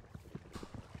melons?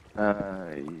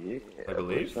 Yeah. I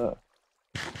believe. So.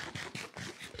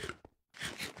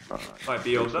 Might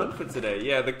be all done for today.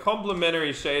 Yeah, the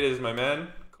complimentary shaders, my man.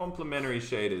 Complimentary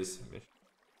shaders.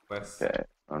 Quest. Okay,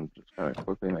 I'm just gonna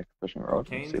quickly make a fishing rod.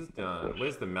 Canes is done.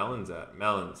 Where's the melons at?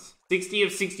 Melons. 60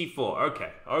 of 64.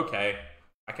 Okay. Okay.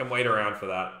 I can wait around for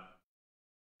that.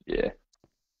 Yeah.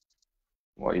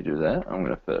 While you do that, I'm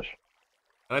gonna fish.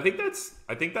 And I think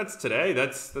that's today.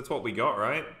 That's what we got,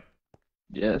 right?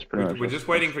 Yeah, it's pretty much. We're just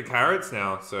waiting for carrots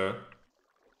now, so.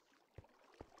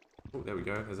 Oh, there we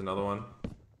go. There's another one.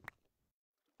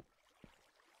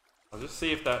 I'll just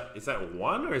see if is that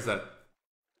 1 or is that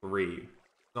 3?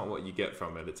 It's not what you get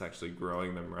from it. It's actually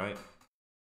growing them, right?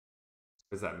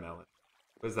 Where's that melon?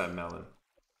 Where's that melon?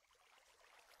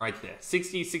 Right there.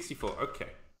 60, 64. Okay.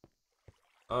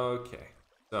 Okay.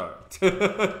 So.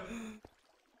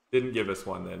 Didn't give us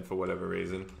one then for whatever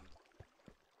reason.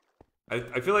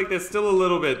 I feel like there's still a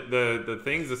little bit, the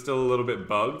things are still a little bit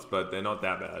bugged, but they're not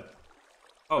that bad.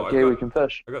 Oh, okay, we can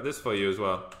fish. I got this for you as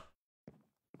well.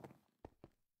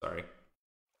 Sorry.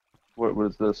 What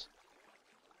is this?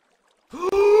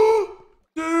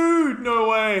 Dude, no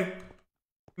way.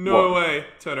 No way.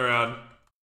 Turn around.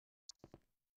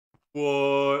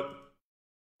 What?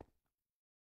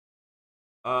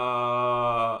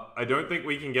 I don't think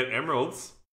we can get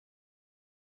emeralds.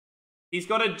 He's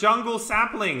got a jungle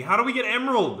sapling. How do we get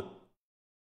emerald?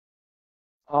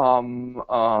 Can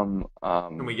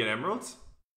we get emeralds?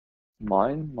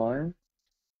 Mine.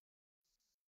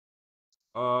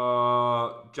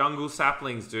 Jungle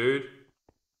saplings, dude.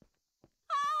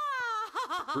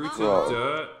 Roots of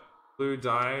dirt, blue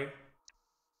dye.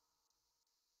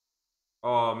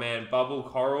 Oh man, bubble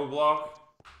coral block.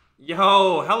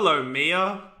 Yo, hello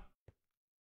Mia.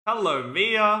 Hello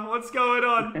Mia. What's going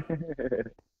on?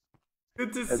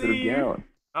 Good to see you.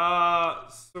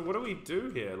 So what do we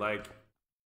do here? Like,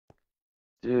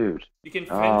 dude, you can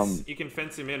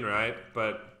fence him in, right?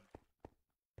 But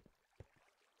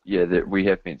yeah, we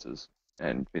have fences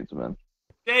and fence them in.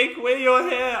 Jake, where your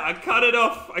hair? I cut it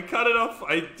off.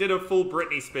 I did a full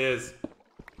Britney Spears.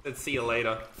 Let's see you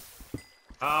later.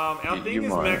 Our thing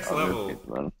is max level.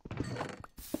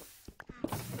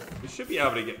 We should be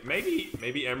able to get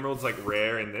maybe emeralds like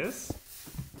rare in this.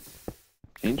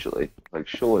 Potentially, like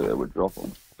surely they would drop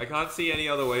them. I can't see any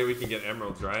other way we can get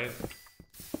emeralds, right?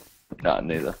 Nah,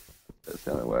 neither. That's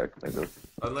the only way I can think of.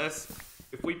 Unless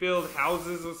if we build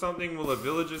houses or something, will a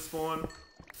villager spawn?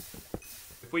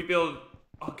 If we build,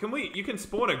 you can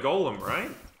spawn a golem,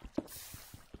 right?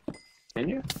 Can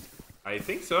you? I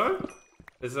think so.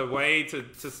 There's a way to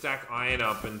stack iron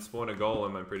up and spawn a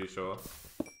golem, I'm pretty sure.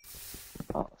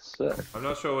 Oh, sick. I'm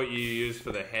not sure what you use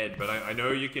for the head, but I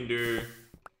know you can do...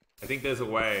 I think there's a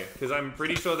way. Because I'm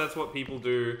pretty sure that's what people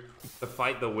do to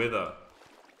fight the Wither.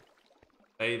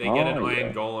 They get an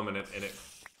iron golem and it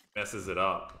messes it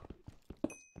up.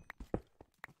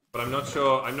 But I'm not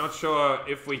sure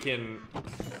if we can...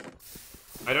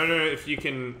 I don't know if you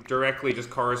can directly just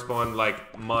correspond,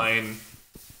 like, mine...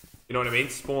 You know what I mean?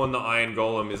 Spawn the iron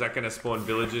golem. Is that going to spawn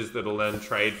villagers that'll then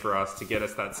trade for us to get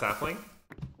us that sapling?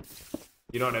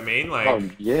 You know what I mean? Like, oh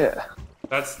yeah.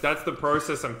 That's the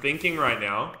process I'm thinking right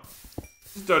now.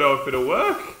 Just don't know if it'll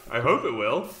work. I hope it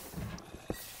will.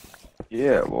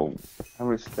 Yeah, well, how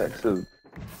many stacks of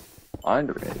iron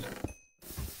do we need?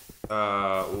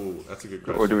 Ooh, that's a good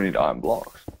question. Or do we need iron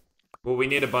blocks? Well, we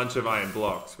need a bunch of iron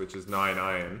blocks, which is 9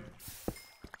 iron.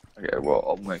 Okay, well,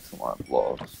 I'll make some iron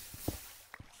blocks.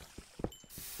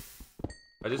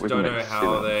 I just don't know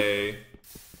how they...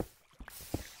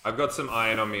 I've got some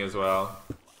iron on me as well.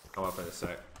 Come up in a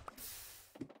sec.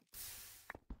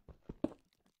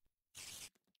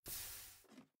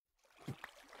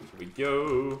 Here we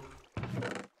go.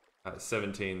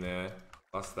 17 there.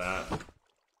 Plus that.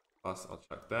 Plus, I'll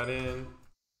chuck that in.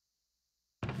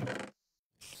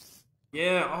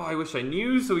 Yeah, oh, I wish I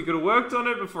knew so we could have worked on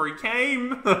it before he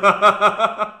came.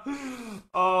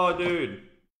 Oh, dude.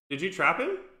 Did you trap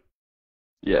him?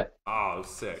 Yeah. Oh,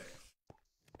 sick.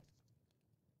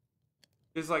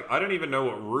 It's like, I don't even know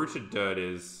what rooted dirt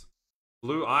is.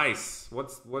 Blue ice. What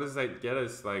does that get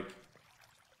us? Like,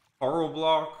 coral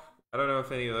block? I don't know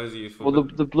if any of those are useful. Well,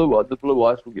 the blue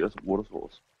ice will get us a water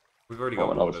source. We've already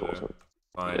got another water source.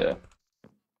 Fine. Yeah.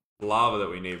 Lava that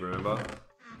we need, remember?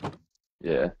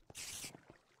 Yeah.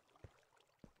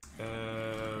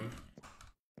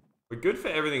 We're good for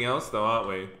everything else, though, aren't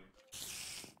we? I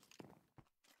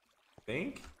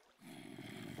think.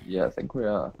 Yeah, I think we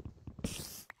are.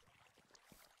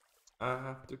 I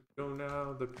have to go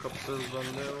now. The couples on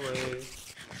their way.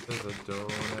 'Cause I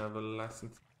don't have a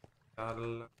license. Got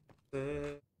a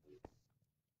license.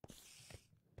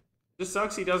 Just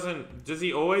sucks he doesn't. Does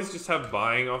he always just have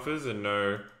buying offers and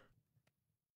no?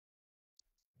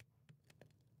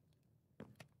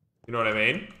 You know what I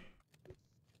mean?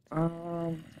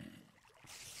 Um,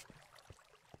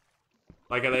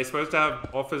 Like, are they supposed to have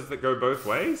offers that go both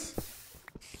ways?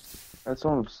 that's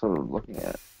what I'm sort of looking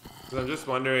at. Because I'm just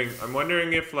wondering. I'm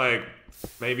wondering if like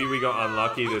maybe we got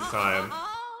unlucky this time.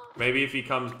 Maybe if he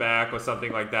comes back or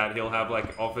something like that, he'll have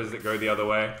like offers that go the other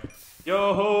way.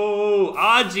 Yo ho,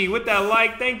 Argy with that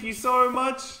like. Thank you so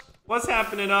much. What's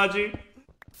happening, Argy?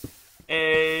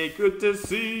 Hey, good to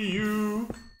see you.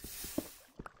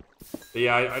 But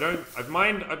yeah, I'd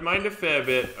mind a fair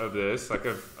bit of this. Like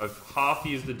I've half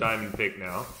used the diamond pick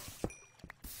now,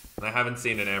 and I haven't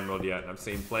seen an emerald yet. And I've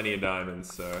seen plenty of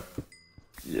diamonds, so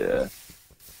Yeah.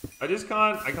 I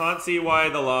can't see why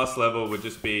the last level would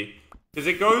just be, because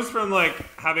it goes from like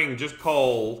having just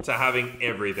coal to having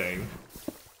everything,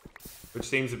 which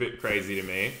seems a bit crazy to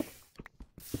me.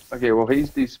 Okay, well he's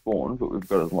despawned, but we've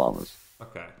got his llamas.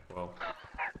 Okay, well,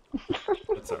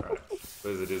 that's alright.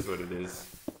 Because it is what it is.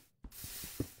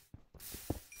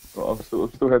 Well, I'm still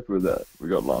happy with that. We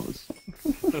got llamas.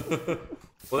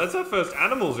 Well, that's our first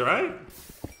animals, right?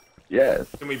 Yeah.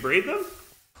 Can we breed them?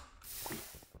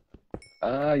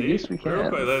 Yes we Real can.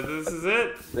 quick, this is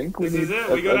it. I think This is it.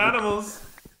 We got animals.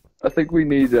 I think we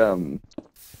need carrots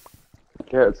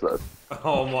though.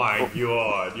 Oh my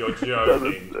god, you're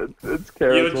joking. It's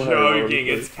carrots. You're joking.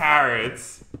 It's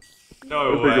carrots.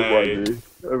 No I think it way. might be.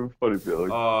 I have a funny feeling.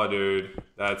 Oh, dude,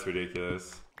 that's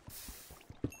ridiculous.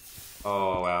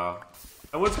 Oh wow.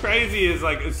 And what's crazy is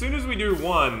like as soon as we do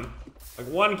one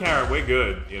carrot, we're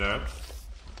good. You know.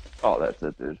 Oh, that's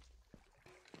it, dude.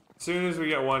 As soon as we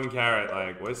get one carrot,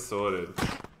 like we're sorted.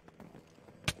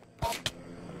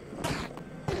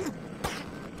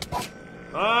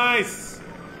 Nice.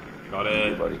 Got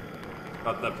it. Buddy.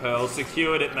 Got the pearl.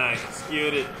 Secured it, mate.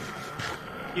 Secured it.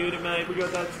 Secured it, mate. We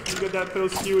got that pearl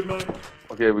secured, mate.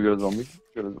 Okay, we got a zombie.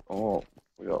 Oh,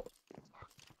 we got.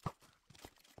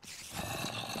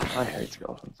 I hate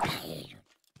skeletons.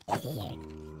 What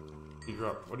did you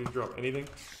drop? What did you drop? Anything?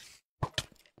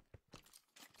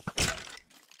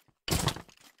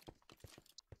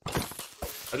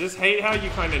 I just hate how you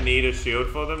kind of need a shield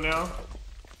for them now.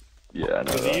 Yeah, I know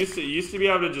Because that. you used to be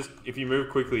able to just, if you move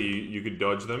quickly, you could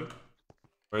dodge them.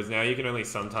 Whereas now you can only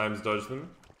sometimes dodge them.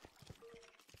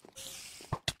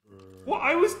 What?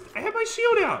 I had my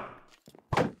shield out!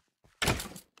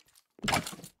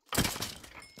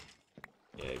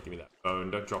 Yeah, give me that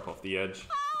bone. Don't drop off the edge.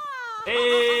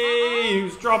 Hey!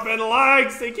 Who's dropping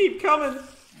likes? They keep coming!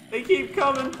 They keep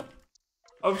coming!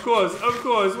 Of course,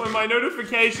 when my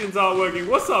notifications aren't working.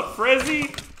 What's up,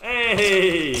 Frezzy?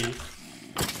 Hey!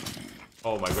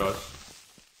 Oh my gosh.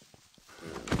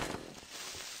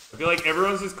 I feel like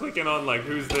everyone's just clicking on like,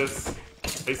 who's this?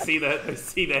 They see the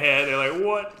hair, they're like,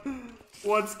 what?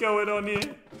 What's going on here?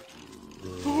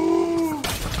 Ooh.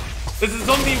 There's a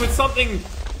zombie with something!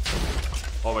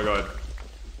 Oh my god.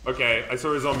 Okay, I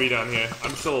saw a zombie down here.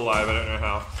 I'm still alive, I don't know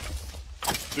how.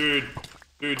 Dude.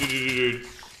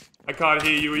 I can't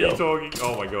hear you when you're talking.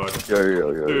 Oh my god.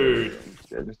 Yo. Dude.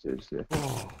 Yeah.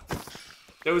 Oh.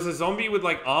 There was a zombie with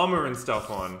like armor and stuff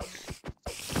on.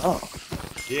 Oh.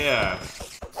 Yeah.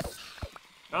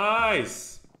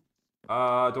 Nice.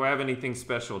 Do I have anything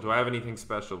special?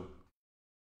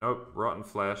 Nope. Rotten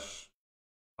flesh.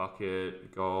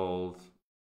 Bucket. Gold.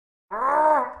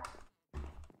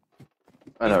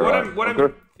 I know, What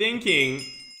I'm thinking.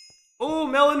 Oh,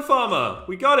 melon farmer.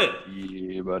 We got it.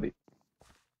 Yeah, buddy.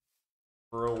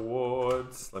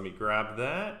 Rewards. Let me grab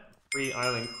that. Free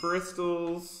island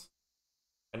crystals.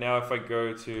 And now if I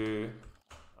go to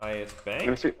IS Bank.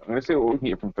 I'm gonna see what we can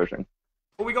get from fishing.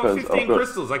 Oh, we got 15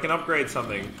 crystals. I can upgrade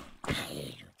something.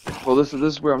 Well, this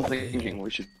is where I'm thinking we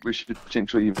should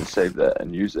potentially even save that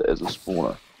and use it as a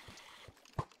spawner.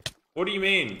 What do you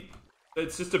mean?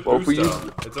 It's just a Well, if we booster.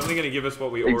 use- It's only going to give us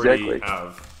what we already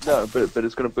have. No, but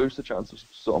it's gonna boost the chance of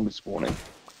zombie spawning,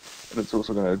 and it's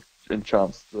also gonna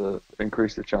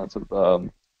increase the chance of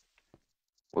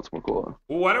whatchamacallit.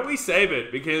 Well, why don't we save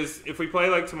it? Because if we play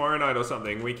like tomorrow night or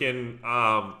something, we can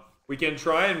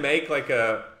try and make like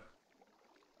an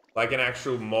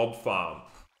actual mob farm.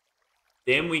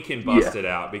 Then we can bust it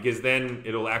out because then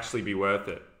it'll actually be worth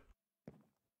it.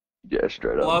 Yeah,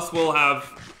 straight up. Plus, we'll have,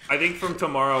 I think from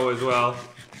tomorrow as well,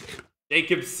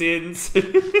 Jacob Sins.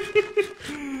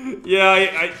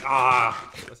 Yeah, I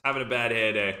was having a bad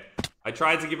hair day. I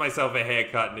tried to give myself a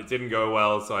haircut and it didn't go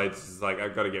well, so I just like,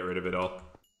 I've got to get rid of it all.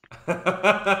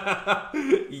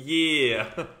 Yeah.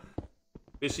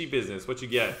 Fishy business. What you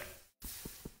get?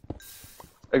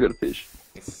 I got a fish.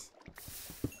 Nice.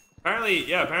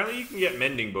 Apparently you can get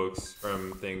mending books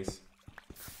from things.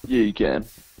 Yeah, you can.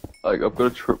 Like I've got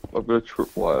a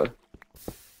tripwire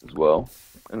as well,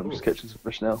 and I'm just catching some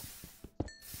fish now.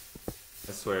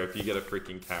 I swear, if you get a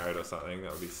freaking carrot or something,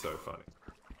 that would be so funny.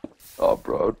 Oh,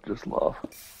 bro, I'd just laugh.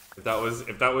 If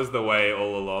that was the way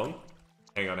all along.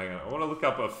 Hang on. I want to look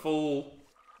up a full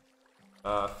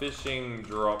fishing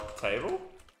drop table.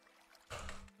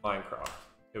 Minecraft.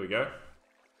 Here we go.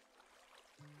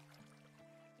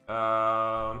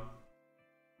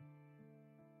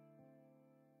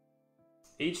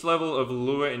 Each level of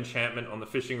lure enchantment on the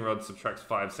fishing rod subtracts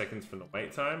 5 seconds from the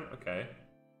wait time. Okay.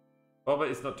 Bobber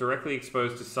is not directly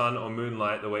exposed to sun or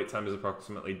moonlight. The wait time is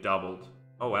approximately doubled.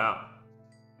 Oh, wow.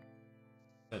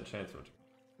 Chance.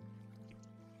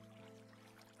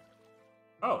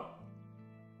 Oh.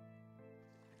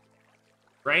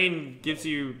 Rain gives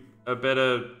you a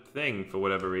better thing for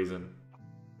whatever reason.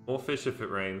 More fish if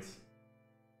it rains.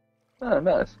 Oh,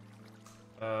 nice.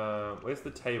 Where's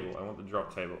the table? I want the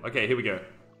drop table. Okay, here we go.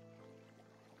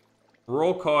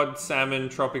 Raw cod, salmon,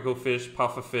 tropical fish,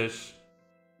 puffer fish,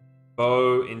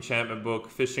 bow, enchantment book,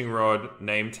 fishing rod,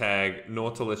 name tag,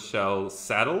 nautilus shell,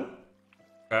 saddle.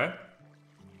 Okay.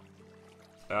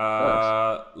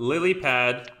 Nice. Lily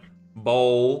pad,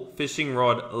 bowl, fishing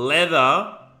rod,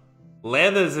 leather.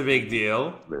 Leather's a big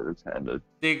deal. Leather's handed.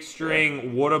 Stick,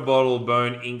 string, water bottle,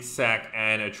 bone, ink sac,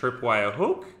 and a tripwire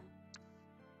hook.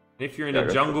 And if you're in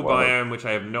a jungle biome, which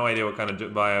I have no idea what kind of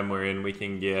biome we're in, we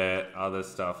can get other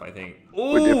stuff, I think.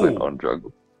 Ooh! We're definitely not in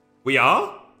jungle. We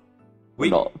are? We're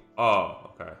not.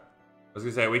 Oh, okay. I was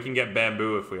gonna say, we can get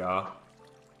bamboo if we are.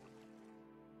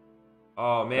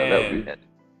 Oh, man. No, that would be it.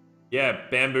 Yeah,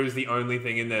 bamboo's the only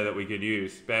thing in there that we could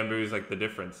use. Bamboo's like the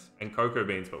difference. And cocoa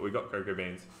beans, but we got cocoa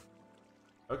beans.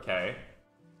 Okay.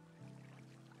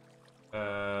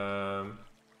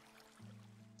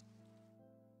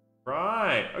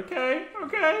 Right. Okay.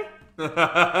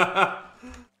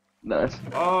 Nice.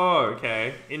 Oh,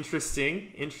 okay.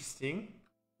 Interesting.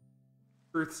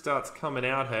 Truth starts coming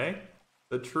out, hey?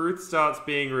 The truth starts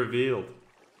being revealed.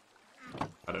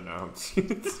 I don't know.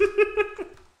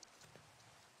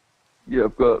 Yeah,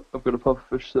 I've got a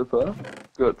pufferfish so far.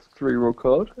 Got 3 raw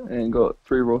cod and got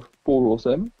 4 raw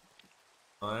salmon.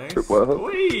 Nice. Tripwire hook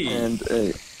Oi! and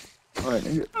a iron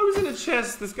ingot. I was in a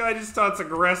chest. This guy just starts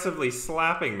aggressively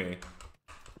slapping me.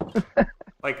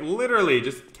 Like, literally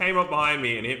just came up behind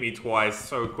me and hit me twice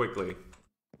so quickly.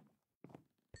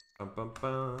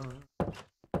 Because,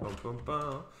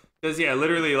 yeah,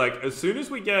 literally, like, as soon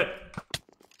as we get...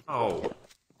 Oh.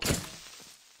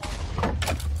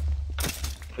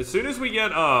 As soon as we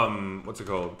get, what's it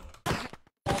called?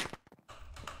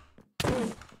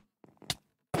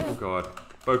 Oh, God.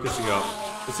 Focusing up.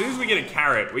 As soon as we get a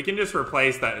carrot, we can just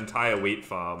replace that entire wheat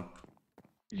farm.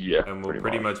 Yeah, And we'll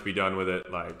pretty much be done with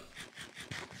it, like,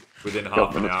 within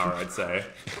half an hour, I'd say.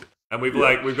 And we've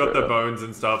got the bones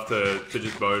and stuff to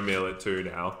just bone meal it too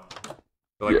now.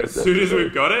 So, like, as soon as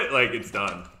we've got it, like, it's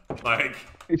done. Like,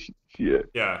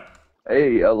 yeah.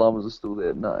 Hey, our llamas are still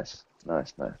there. Nice. I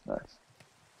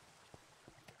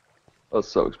was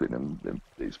so expecting them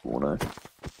to despawn,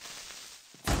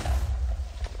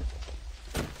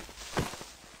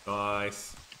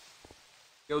 Nice.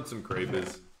 Killed some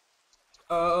creepers.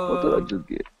 What did I just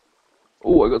get?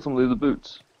 Oh, I got some leather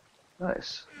boots.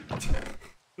 Nice.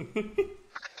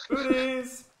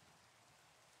 Booties!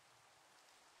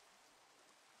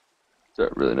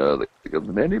 Don't really know the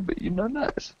many, but you know,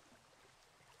 nice.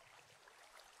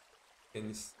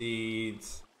 And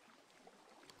seeds.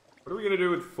 What are we gonna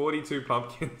do with 42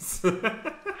 pumpkins? Bro,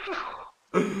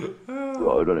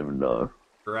 I don't even know.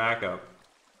 Rack up.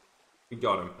 We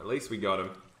got him. At least we got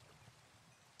him.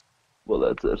 Well,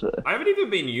 that's it. I haven't even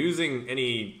been using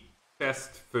any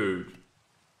best food.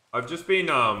 I've just been,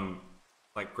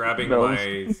 like, grabbing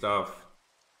my stuff.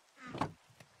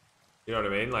 You know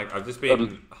what I mean? Like, I've just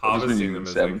been harvesting them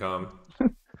as they come.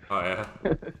 Oh, yeah.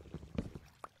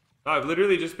 No, I've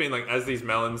literally just been, like, as these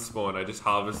melons spawn, I just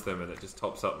harvest them and it just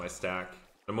tops up my stack.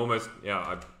 I'm almost, yeah,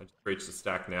 I just reached the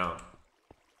stack now.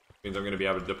 Means I'm going to be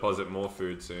able to deposit more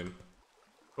food soon.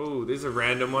 Oh, these are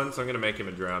random ones, so I'm going to make him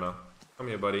a drowner. Come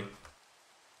here, buddy.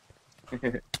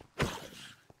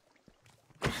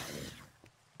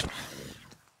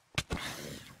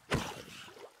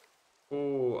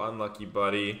 Oh, unlucky,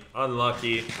 buddy.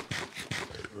 Unlucky.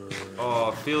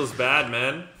 Oh, feels bad,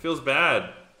 man. Feels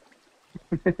bad.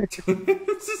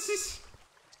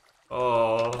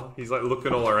 Oh, he's like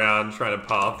looking all around, trying to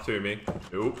path to me.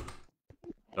 Nope.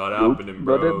 Not happening,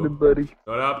 bro. Not happening, buddy.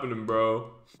 Not happening,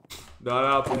 bro.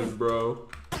 Not happening, bro.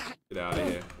 Get out of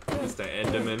here. Mr.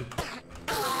 Enderman.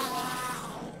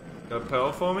 Got a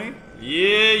pearl for me?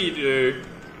 Yeah, you do.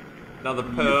 Another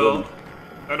pearl.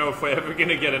 I don't know if we're ever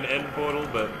gonna get an end portal,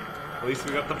 but at least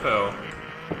we got the pearl.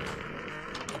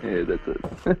 Yeah, that's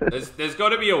it. There's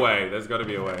gotta be a way. There's gotta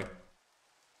be a way.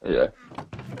 Yeah.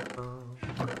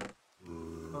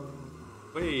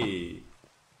 Wait.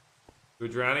 We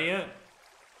drowning yet?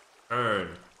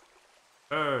 Turn.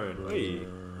 Turn. Wait.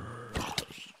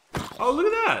 Oh, look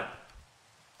at that.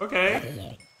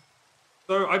 Okay.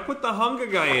 So I put the hunger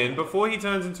guy in. Before he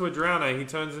turns into a drowner, he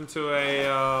turns into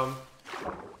a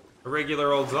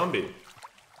regular old zombie.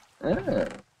 Ah.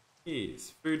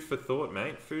 Yes. Food for thought,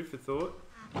 mate. Food for thought.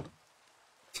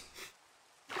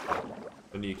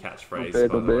 A new catchphrase,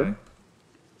 by the way.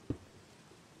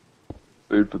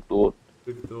 Food for thought.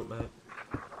 Food for thought, mate.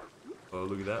 Oh,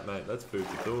 look at that, mate. That's food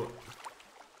for thought.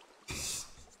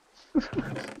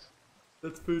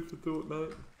 That's food for thought,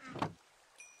 mate.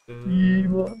 Yeah,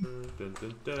 man.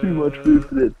 Too much food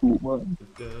for that thought,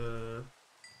 man.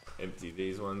 Empty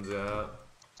these ones out.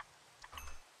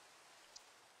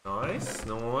 Nice,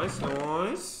 nice,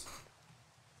 nice.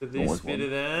 So this Nice bit one. of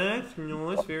that.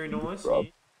 Nice, very nice. Rob.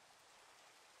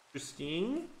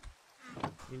 Interesting.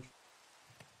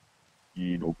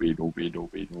 Yeah, no bad, no bad, no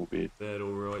bad, no bad. That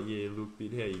alright, yeah, look,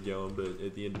 bit how you going, but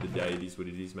at the end of the day, it is what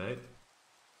it is, mate.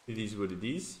 It is what it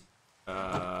is.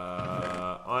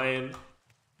 Iron.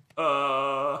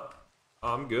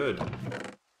 I'm good.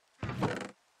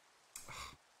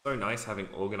 So nice having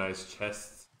organized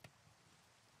chests.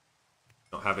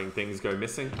 Not having things go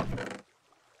missing.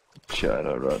 Shut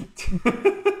up, Rod.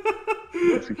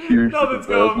 It's a huge Nothing's difference. I was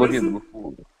going looking missing.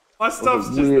 before. My stuff's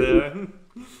just there.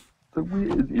 So where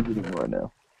is everything right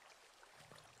now?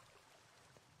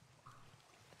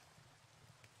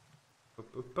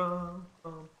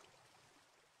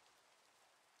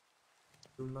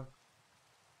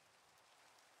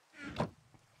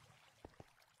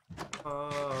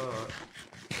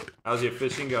 How's your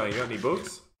fishing going? You got any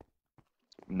books?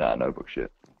 Nah, no book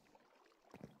shit.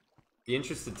 Be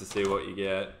interested to see what you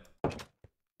get.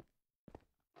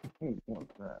 Ooh,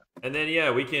 what's that? And then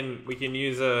yeah, we can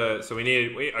use a. So we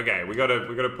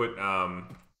gotta put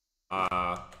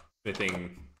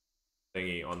smithing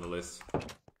thingy on the list.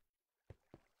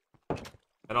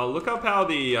 And I'll look up how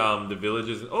the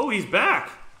villagers. Oh, he's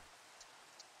back.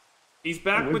 He's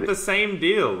back with the same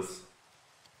deals.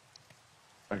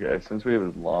 Okay, since we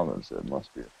have llamas, it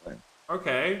must be a thing.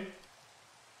 Okay.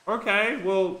 Okay,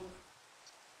 well,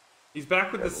 he's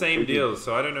back with the same deals,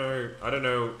 so I don't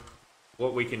know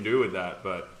what we can do with that,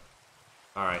 but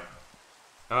all right.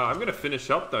 I'm gonna finish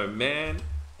up though, man.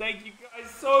 Thank you guys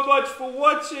so much for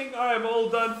watching. I am all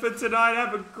done for tonight.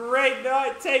 Have a great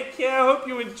night. Take care. Hope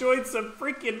you enjoyed some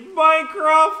freaking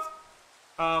Minecraft.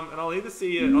 And I'll either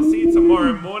see you. I'll see you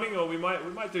tomorrow morning, or we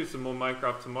might do some more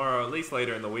Minecraft tomorrow, at least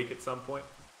later in the week at some point.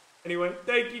 Anyway,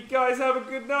 thank you guys. Have a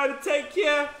good night and take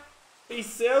care.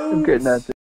 Peace out. Good night.